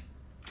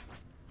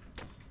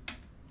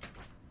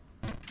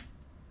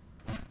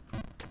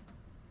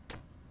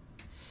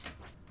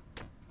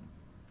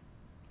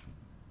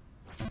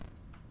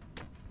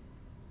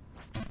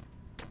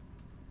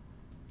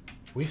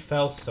 We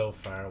fell so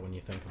far when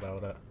you think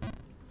about it.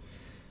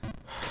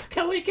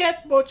 Can we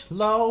get much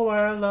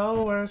lower,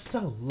 lower,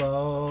 so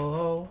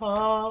low?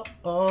 Oh,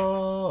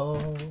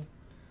 oh,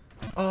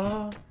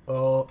 oh,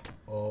 oh,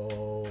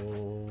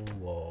 oh,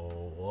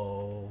 oh,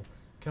 oh.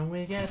 Can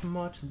we get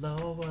much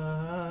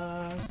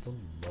lower, so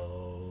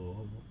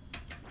low?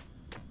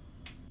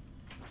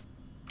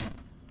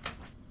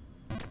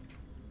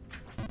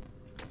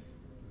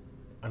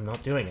 I'm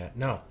not doing it,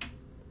 no.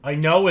 I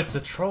know it's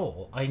a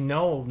troll. I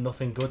know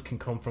nothing good can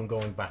come from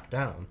going back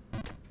down.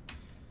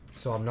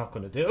 So I'm not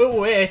gonna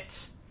do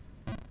it!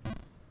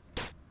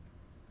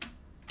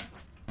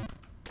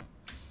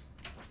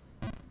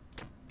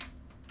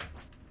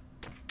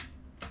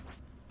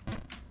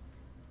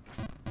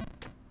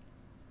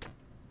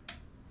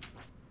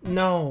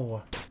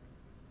 No!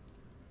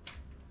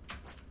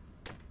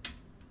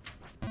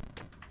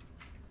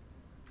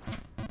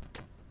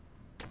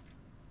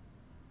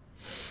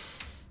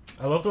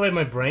 I love the way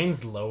my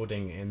brain's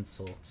loading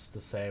insults to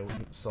say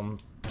some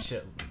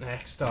shit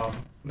next up.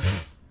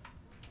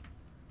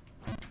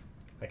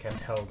 I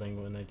kept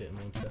holding when I didn't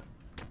want to.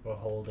 Or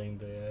holding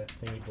the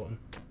thingy button.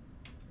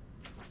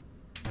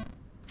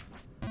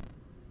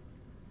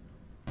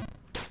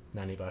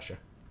 Nanny basher.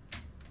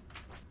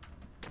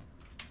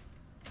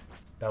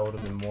 That would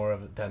have been more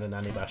of it than a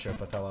nanny basher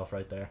if I fell off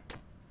right there.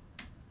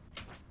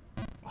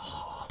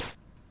 Oh.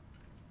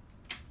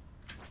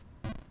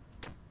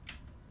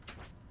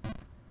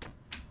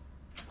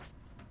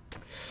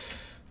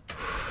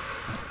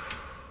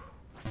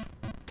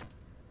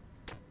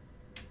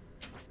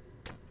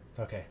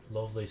 Okay,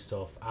 lovely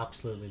stuff.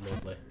 Absolutely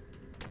lovely.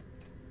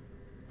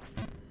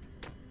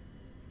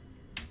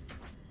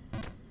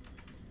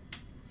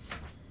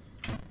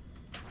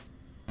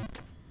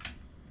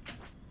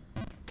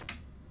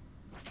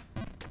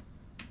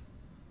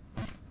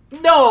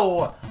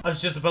 No! I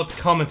was just about to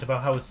comment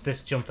about how it's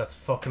this jump that's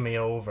fucking me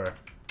over.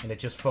 And it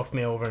just fucked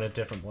me over in a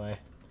different way.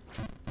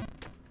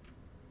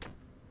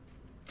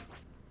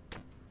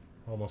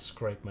 Almost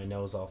scraped my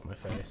nose off my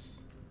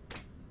face.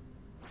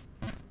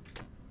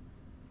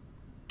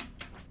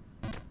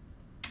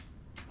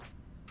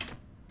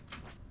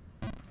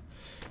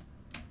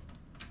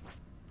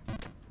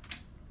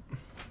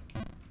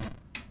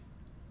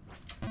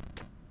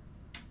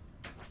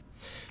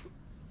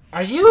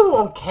 Are you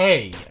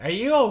okay? Are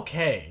you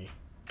okay?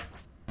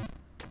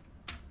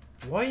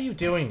 Why are you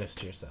doing this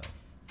to yourself?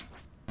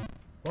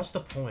 What's the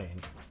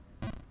point?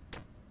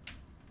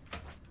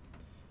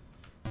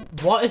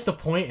 What is the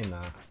point in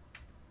that?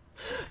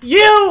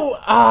 You!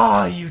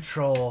 Ah, you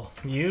troll.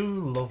 You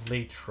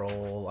lovely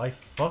troll. I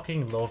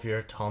fucking love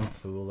your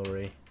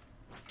tomfoolery.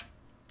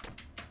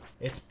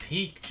 It's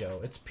peak,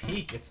 Joe. It's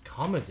peak. It's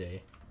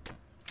comedy.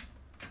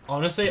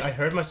 Honestly, I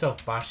heard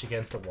myself bash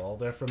against the wall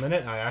there for a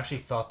minute, and I actually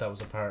thought that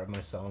was a part of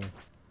my song.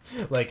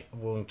 Like,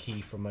 one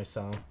key from my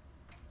song.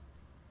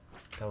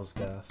 That was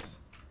gas.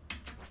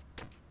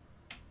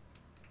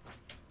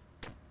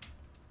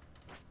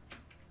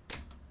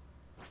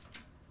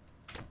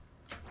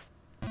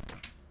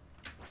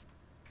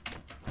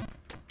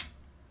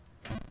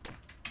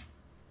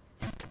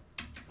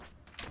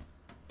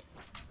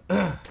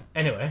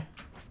 Anyway,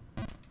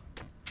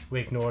 we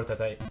ignored that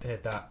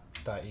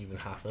that even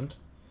happened.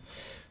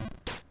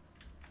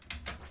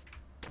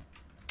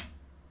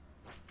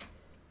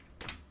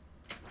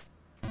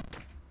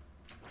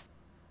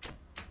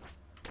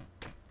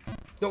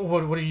 No,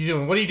 what are you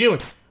doing? What are you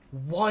doing?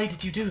 Why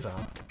did you do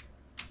that?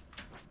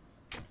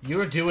 You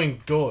were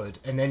doing good,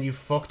 and then you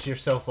fucked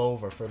yourself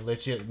over for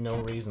legit no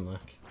reason,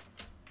 like.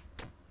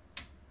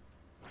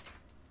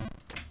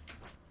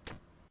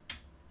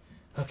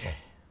 Okay.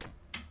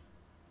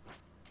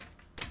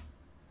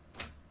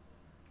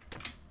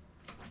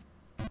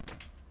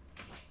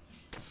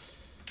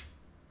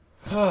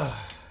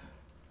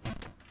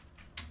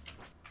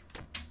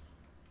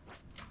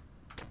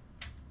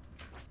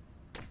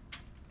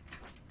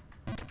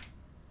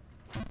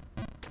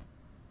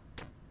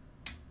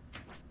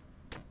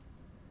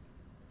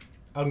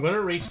 I'm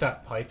gonna reach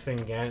that pipe thing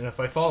again, and if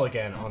I fall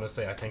again,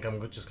 honestly, I think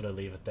I'm just gonna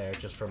leave it there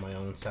just for my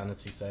own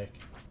sanity's sake.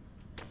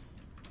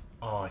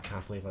 Oh, I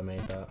can't believe I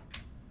made that.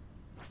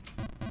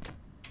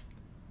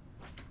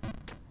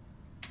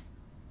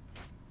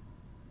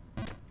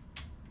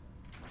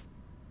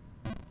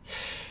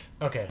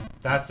 Okay,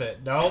 that's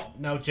it.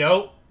 No,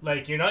 Joe.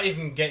 Like, you're not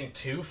even getting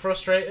too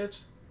frustrated,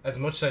 as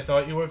much as I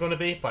thought you were going to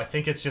be, but I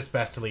think it's just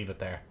best to leave it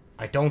there.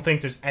 I don't think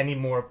there's any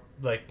more,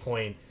 like,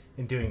 point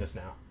in doing this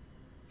now.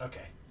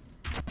 Okay.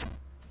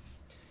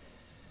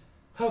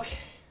 Okay.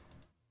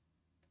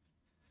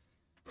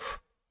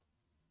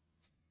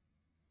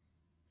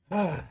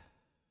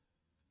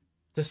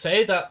 To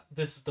say that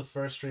this is the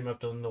first stream I've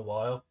done in a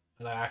while,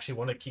 and I actually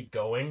want to keep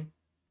going,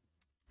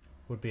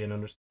 would be an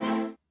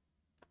understatement.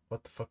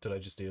 What the fuck did I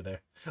just do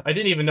there? I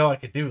didn't even know I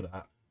could do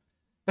that.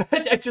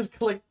 I just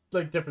clicked,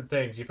 like, different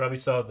things. You probably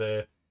saw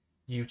the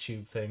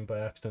YouTube thing by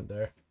accident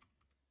there.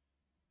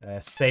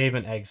 Save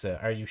and exit.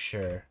 Are you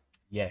sure?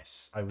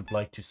 Yes, I would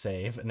like to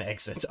save and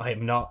exit. I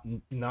am not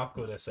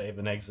good at save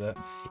and exit.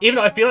 Even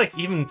though I feel like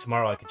even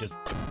tomorrow I could just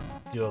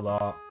do a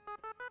lot.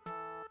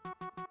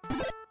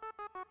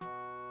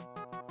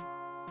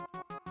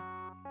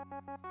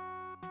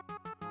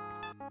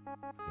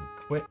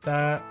 Quit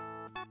that.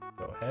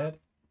 Go ahead.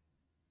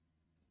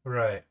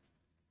 Right.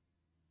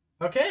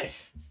 Okay.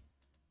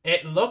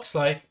 It looks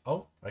like...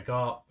 Oh, I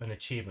got an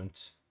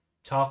achievement.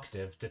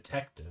 Talkative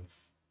Detective.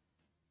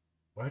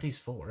 What are these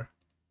for?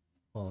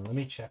 Hold on, let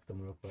me check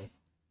them real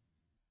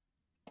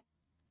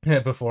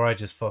quick. Before I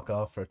just fuck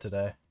off for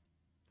today.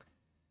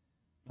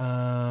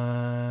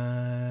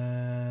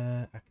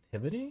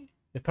 Activity?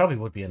 It probably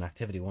would be an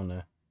activity, wouldn't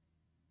it?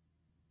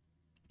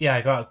 Yeah,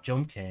 I got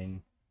Jump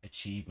King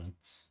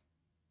achievements.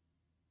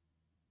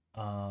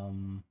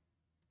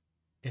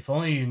 If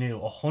only you knew.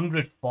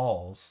 100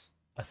 falls.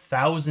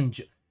 1,000...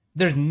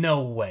 There's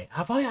no way.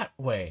 Have I...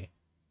 Wait.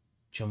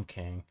 Jump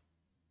King.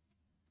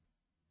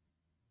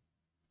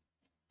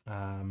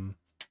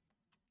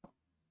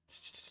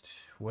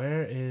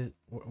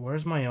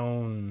 Where's my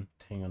own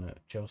thing on it?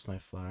 Joe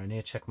Snowflower. I need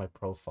to check my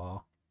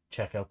profile.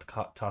 Check out the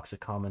toxic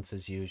comments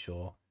as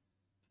usual.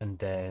 And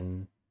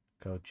then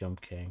go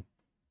Jump King.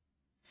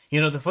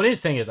 You know, the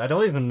funniest thing is, I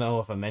don't even know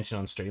if I mentioned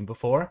on stream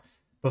before,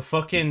 but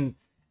fucking...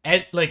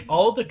 like,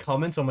 all the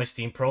comments on my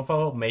Steam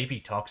profile may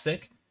be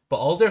toxic, but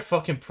all their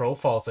fucking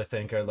profiles, I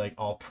think, are, like,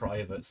 all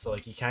private. So,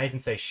 like, you can't even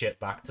say shit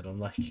back to them.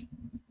 Like,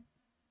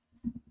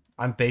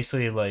 I'm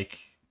basically, like,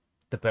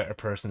 the better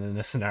person in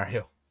this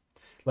scenario.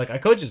 Like, I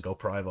could just go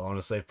private,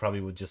 honestly. It probably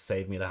would just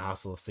save me the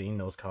hassle of seeing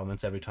those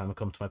comments every time I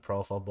come to my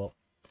profile, but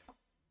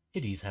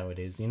it is how it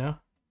is, you know?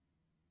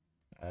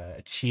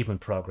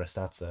 Achievement progress,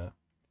 that's it.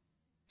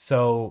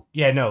 So,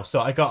 yeah, no.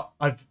 So,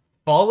 I've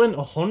fallen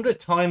 100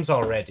 times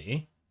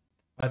already.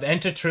 I've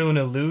entered through an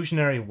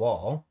illusionary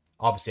wall.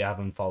 Obviously, I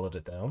haven't followed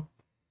it down.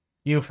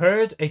 You've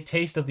heard a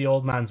taste of the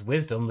old man's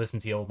wisdom. Listen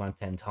to the old man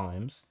 10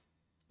 times.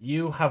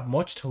 You have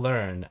much to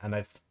learn, and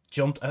I've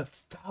jumped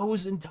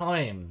 1,000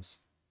 times.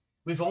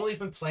 We've only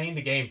been playing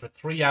the game for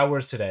 3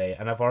 hours today,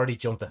 and I've already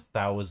jumped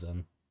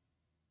 1,000.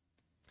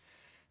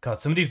 God,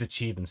 some of these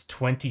achievements,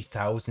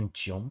 20,000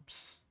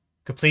 jumps.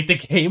 Complete the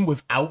game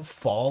without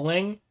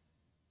falling?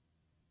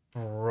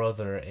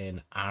 Brother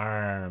in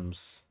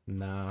arms.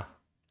 Nah,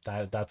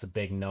 that's a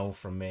big no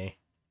from me.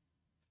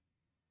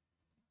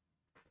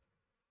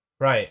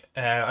 Right,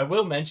 I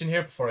will mention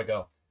here before I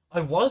go. I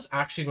was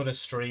actually going to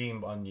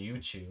stream on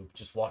YouTube,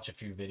 just watch a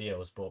few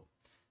videos, but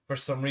for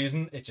some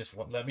reason, it just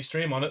wouldn't let me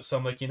stream on it. So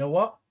I'm like, you know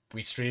what?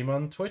 We stream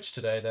on Twitch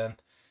today then.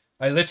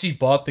 I literally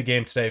bought the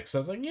game today because I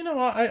was like, you know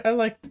what? I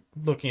like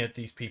looking at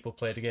these people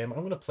play the game. I'm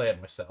going to play it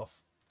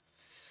myself.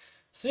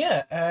 So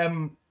yeah,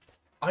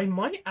 I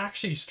might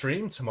actually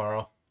stream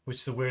tomorrow, which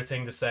is a weird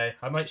thing to say.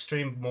 I might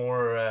stream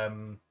more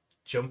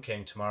Jump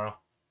King tomorrow.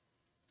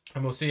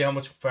 And we'll see how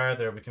much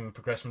further we can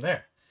progress from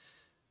there.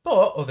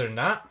 But other than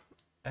that,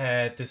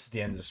 this is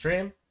the end of the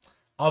stream.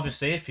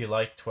 Obviously, if you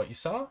liked what you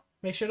saw,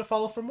 make sure to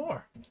follow for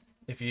more.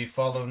 If you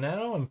follow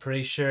now, I'm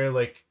pretty sure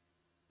like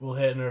we'll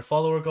hit another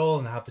follower goal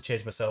and I have to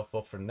change myself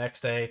up for the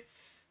next day.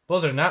 But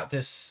other than that,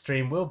 this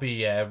stream will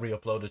be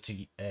re-uploaded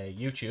to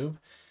YouTube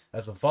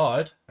as a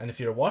VOD. And if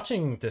you're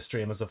watching this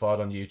stream as a VOD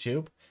on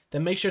YouTube,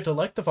 then make sure to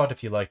like the VOD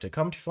if you liked it.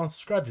 Comment if you want,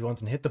 subscribe if you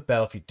want, and hit the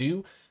bell if you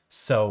do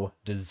so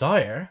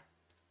desire.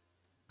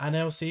 And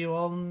I will see you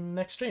all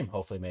next stream,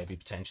 hopefully, maybe,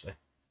 potentially.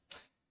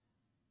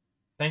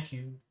 Thank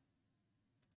you.